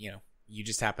you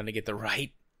just happen to get the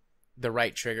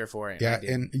right trigger for it. Yeah,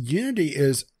 and Unity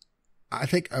is, I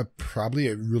think, probably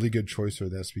a really good choice for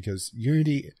this because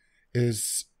Unity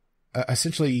is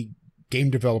essentially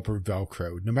game developer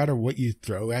Velcro. No matter what you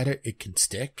throw at it, it can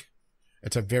stick.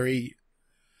 It's a very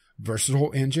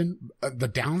versatile engine. The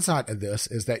downside of this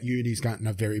is that Unity's gotten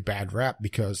a very bad rap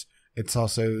because it's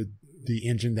also the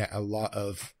engine that a lot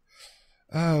of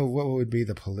what would be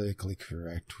the politically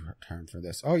correct term for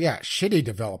this? Oh yeah, shitty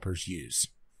developers use.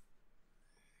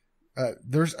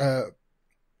 There's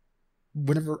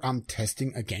whenever I'm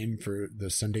testing a game for the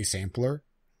Sunday Sampler,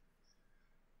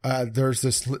 there's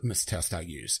this litmus test I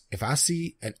use. If I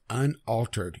see an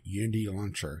unaltered Unity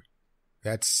launcher,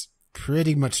 that's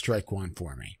pretty much strike one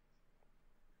for me.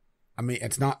 I mean,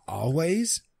 it's not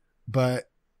always, but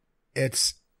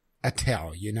it's a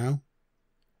tell,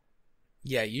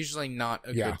 Yeah, usually not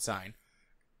a good sign.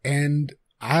 And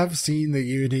I've seen the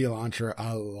Unity launcher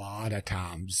a lot of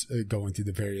times going through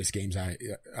the various games I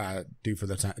do for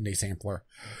the Sunday Sampler.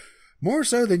 More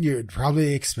so than you'd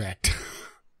probably expect.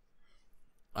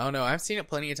 Oh no, I've seen it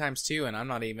plenty of times too, and I'm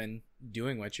not even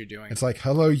doing what you're doing. It's like,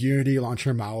 hello Unity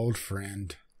launcher, my old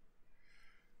friend.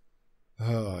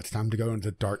 Oh, it's time to go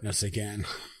into darkness again.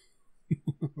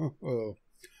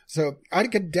 So I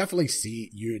could definitely see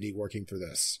Unity working for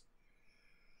this.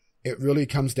 It really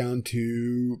comes down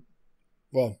to,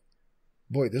 well,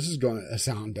 boy, this is going to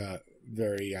sound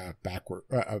very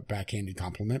backhanded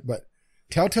compliment, but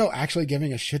Telltale actually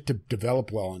giving a shit to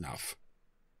develop well enough.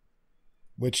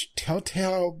 Which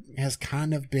Telltale has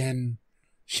kind of been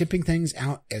shipping things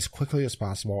out as quickly as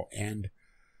possible and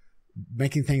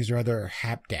making things rather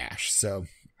hapdash. So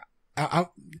I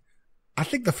I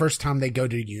think the first time they go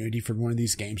to Unity for one of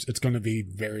these games, it's going to be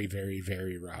very, very,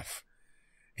 very rough.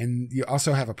 And you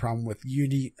also have a problem with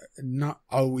Unity not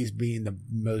always being the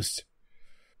most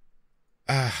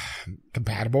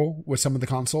compatible with some of the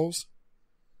consoles.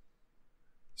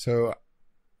 So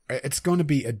it's going to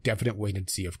be a definite wait and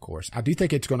see, of course. I do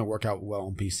think it's going to work out well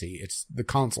on PC. It's the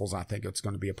consoles, I think it's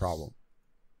going to be a problem.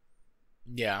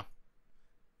 Yeah,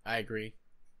 I agree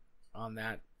on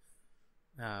that.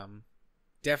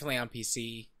 Definitely on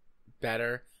PC,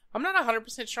 better. I'm not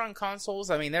 100% sure on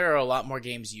consoles. I mean, there are a lot more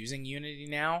games using Unity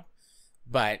now,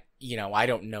 but, you know, I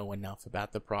don't know enough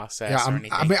about the process or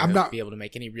anything I'm not be able to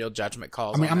make any real judgment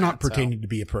calls. I mean, on I'm that, not pretending to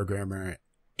be a programmer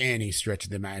any stretch of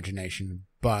the imagination,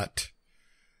 but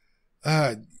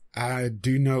I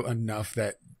do know enough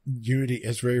that Unity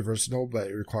is very versatile,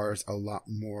 but it requires a lot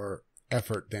more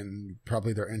effort than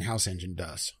probably their in-house engine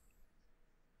does.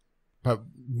 But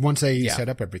once they set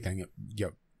up everything,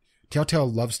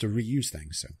 Telltale loves to reuse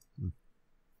things. So.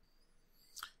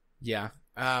 Yeah.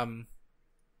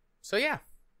 So yeah.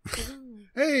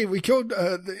 Hey, we killed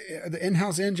the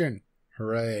in-house engine!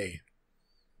 Hooray!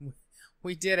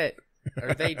 We did it,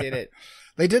 or they did it.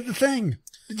 They did the thing.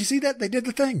 Did you see that? They did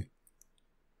the thing.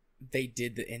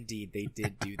 Indeed, they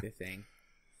did do the thing.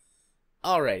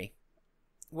 Alrighty.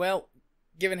 Well,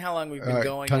 given how long we've been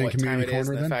going, and what time it is,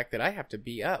 and the fact that I have to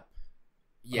be up.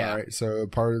 Yeah. All right. So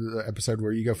part of the episode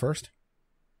where you go first.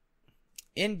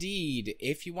 Indeed.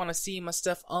 If you want to see my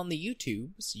stuff on the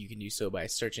YouTubes, you can do so by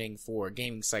searching for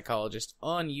Gaming Psychologist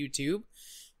on YouTube.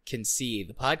 Can see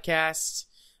the podcast,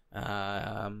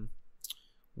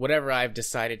 whatever I've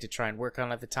decided to try and work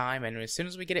on at the time, and as soon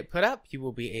as we get it put up, you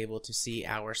will be able to see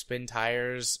our Spin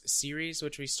Tires series,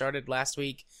 which we started last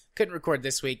week. Couldn't record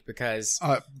this week because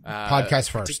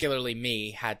podcast first. Particularly me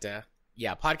had to.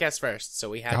 Yeah, podcast first. So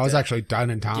we had. I was actually done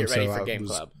in time, get ready so for I Game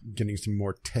was Club. Getting some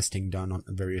more testing done on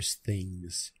various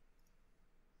things.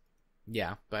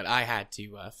 Yeah, but I had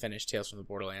to finish Tales from the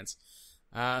Borderlands.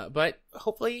 But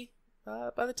hopefully,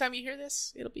 by the time you hear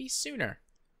this, it'll be sooner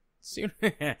to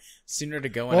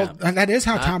go up. Well, that is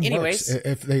how time works.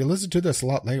 If they listen to this a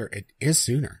lot later, it is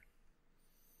sooner.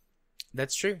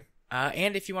 That's true.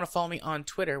 And if you want to follow me on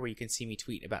Twitter, where you can see me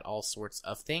tweet about all sorts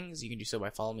of things, you can do so by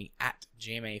following me at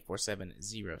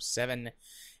JMA4707.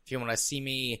 If you want to see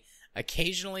me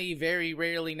occasionally, very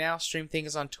rarely now, stream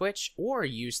things on Twitch, or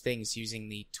use things using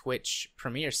the Twitch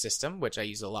Premiere system, which I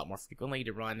use a lot more frequently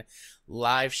to run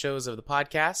live shows of the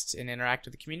podcast and interact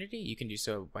with the community, you can do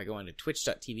so by going to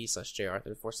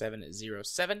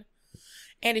twitch.tv/JArthur4707.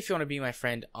 And if you want to be my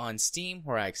friend on Steam,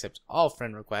 where I accept all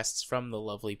friend requests from the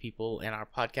lovely people in our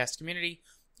podcast community,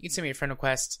 you can send me a friend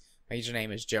request. My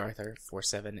username is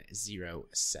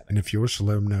jarthur4707. And if you wish to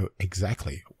let them know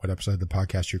exactly what episode of the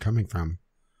podcast you're coming from,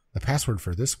 the password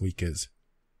for this week is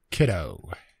Kiddo.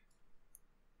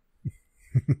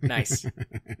 Nice.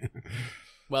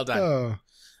 Well done.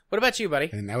 What about you, buddy?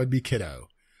 And that would be Kiddo.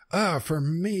 For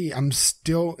me, I'm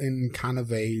still in kind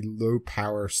of a low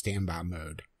power standby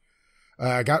mode.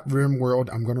 I got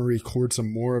RimWorld. I'm going to record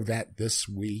some more of that this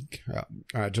week.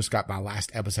 I just got my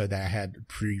last episode that I had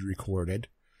pre-recorded.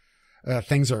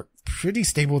 Things are pretty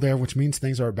stable there, which means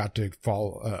things are about to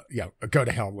fall, go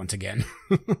to hell once again.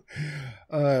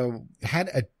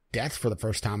 Had a death for the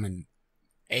first time in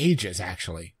ages,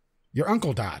 actually. Your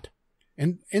uncle died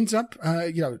and ends up,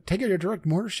 taking a direct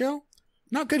mortar shell.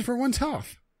 Not good for one's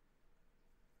health.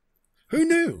 Who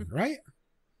knew, right?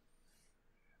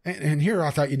 And here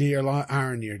I thought you needed a lot of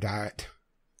iron in your diet.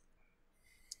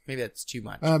 Maybe that's too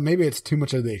much. Maybe it's too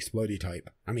much of the explodey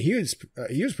type. I mean, he was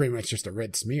pretty much just a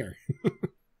red smear.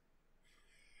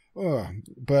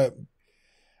 But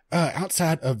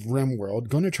outside of RimWorld,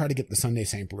 going to try to get the Sunday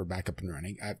Sampler back up and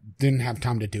running. I didn't have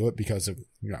time to do it because of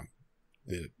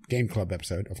the Game Club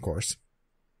episode, of course.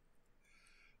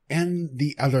 And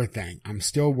the other thing, I'm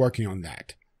still working on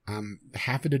that. I'm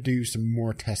happy to do some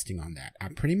more testing on that. I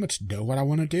pretty much know what I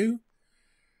want to do,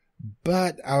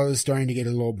 but I was starting to get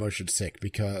a little motion sick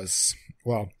because,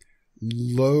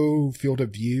 low field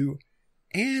of view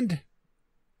and,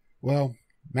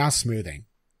 mouse smoothing.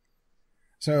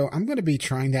 So I'm going to be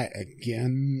trying that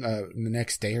again in the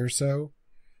next day or so.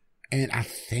 And I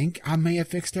think I may have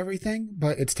fixed everything,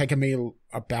 but it's taken me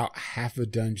about half a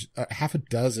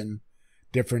dozen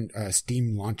different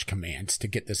Steam launch commands to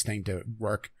get this thing to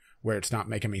work where it's not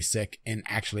making me sick and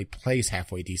actually plays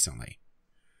halfway decently.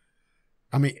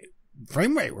 I mean,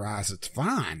 frame rate wise, it's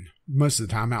fine most of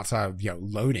the time outside of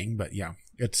loading, but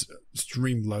it's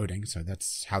stream loading, so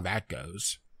that's how that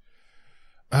goes.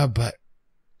 But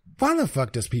why the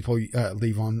fuck does people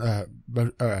leave on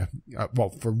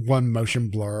for one motion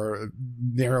blur,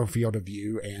 narrow field of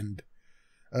view, and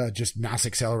Just mouse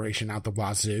acceleration out the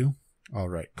wazoo. All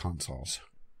right, consoles.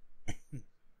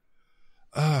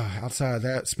 Outside of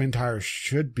that, Spin Tire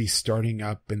should be starting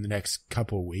up in the next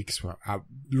couple weeks. Well, it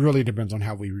really depends on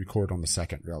how we record on the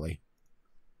 2nd, really.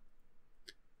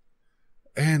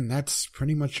 And that's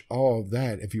pretty much all of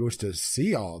that. If you wish to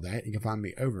see all of that, you can find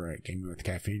me over at Gaming with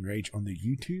Caffeine Rage on the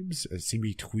YouTubes. See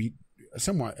me tweet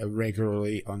somewhat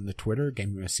regularly on the Twitter,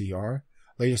 Gaming with CR.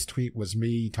 Latest tweet was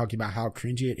me talking about how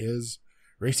cringy it is.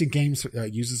 Racing games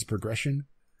uses progression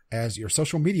as your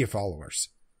social media followers.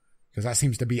 Because that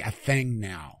seems to be a thing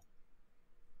now.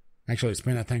 Actually, it's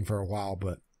been a thing for a while,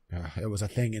 but it was a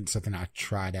thing and something I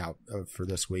tried out for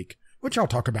this week, which I'll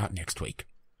talk about next week.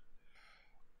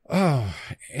 Oh,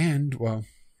 and, well,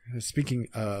 speaking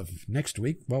of next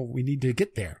week, well, we need to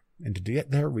get there. And to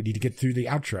get there, we need to get through the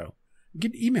outro. You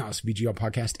can email us,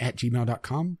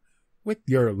 vglpodcast@gmail.com, with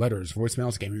your letters,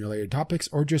 voicemails, gaming-related topics,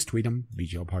 or just tweet them,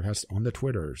 VGL Podcast, on the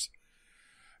Twitters.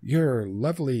 Your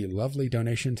lovely, lovely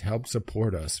donations help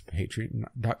support us.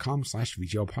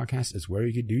 Patreon.com/VGL Podcast is where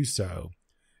you can do so.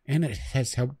 And it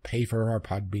has helped pay for our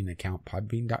Podbean account,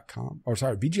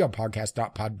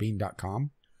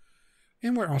 VGLpodcast.podbean.com.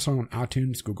 And we're also on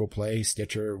iTunes, Google Play,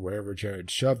 Stitcher, wherever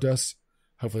Jared shoved us.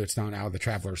 Hopefully it's not out of the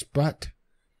traveler's butt.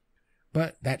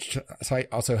 But that site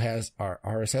also has our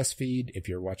RSS feed if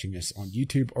you're watching this on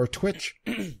YouTube or Twitch.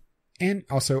 And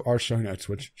also our show notes,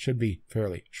 which should be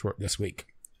fairly short this week.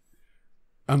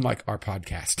 Unlike our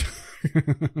podcast.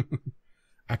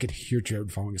 I could hear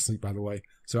Jared falling asleep, by the way.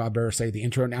 So I better say the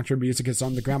intro and outro music is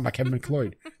On the Ground by Kevin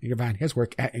MacLeod. You can find his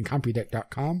work at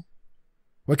incompetech.com.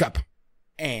 Wake up.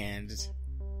 And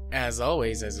as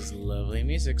always, as this lovely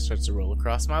music starts to roll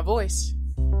across my voice.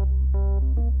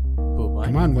 Bye-bye.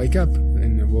 Come on, wake up.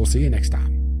 And we'll see you next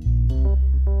time.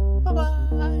 Bye-bye.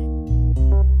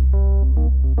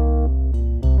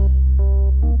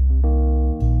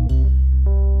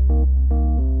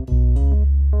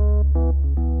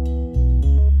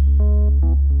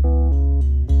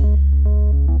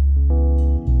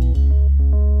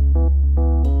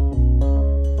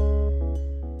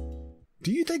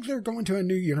 Do you think they're going to a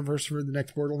new universe for the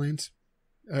next Borderlands?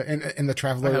 And the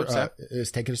Traveler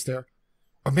is taking us there?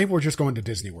 Or maybe we're just going to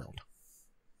Disney World.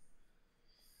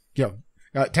 Yo,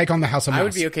 take on the House of Mouse. I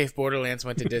would be okay if Borderlands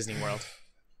went to Disney World.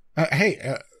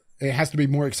 Hey, it has to be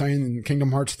more exciting than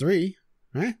Kingdom Hearts 3.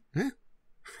 Huh?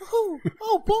 Oh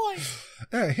boy.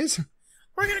 We're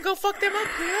going to go fuck them up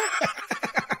here.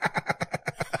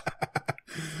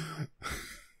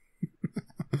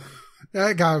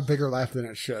 That got a bigger laugh than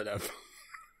it should have.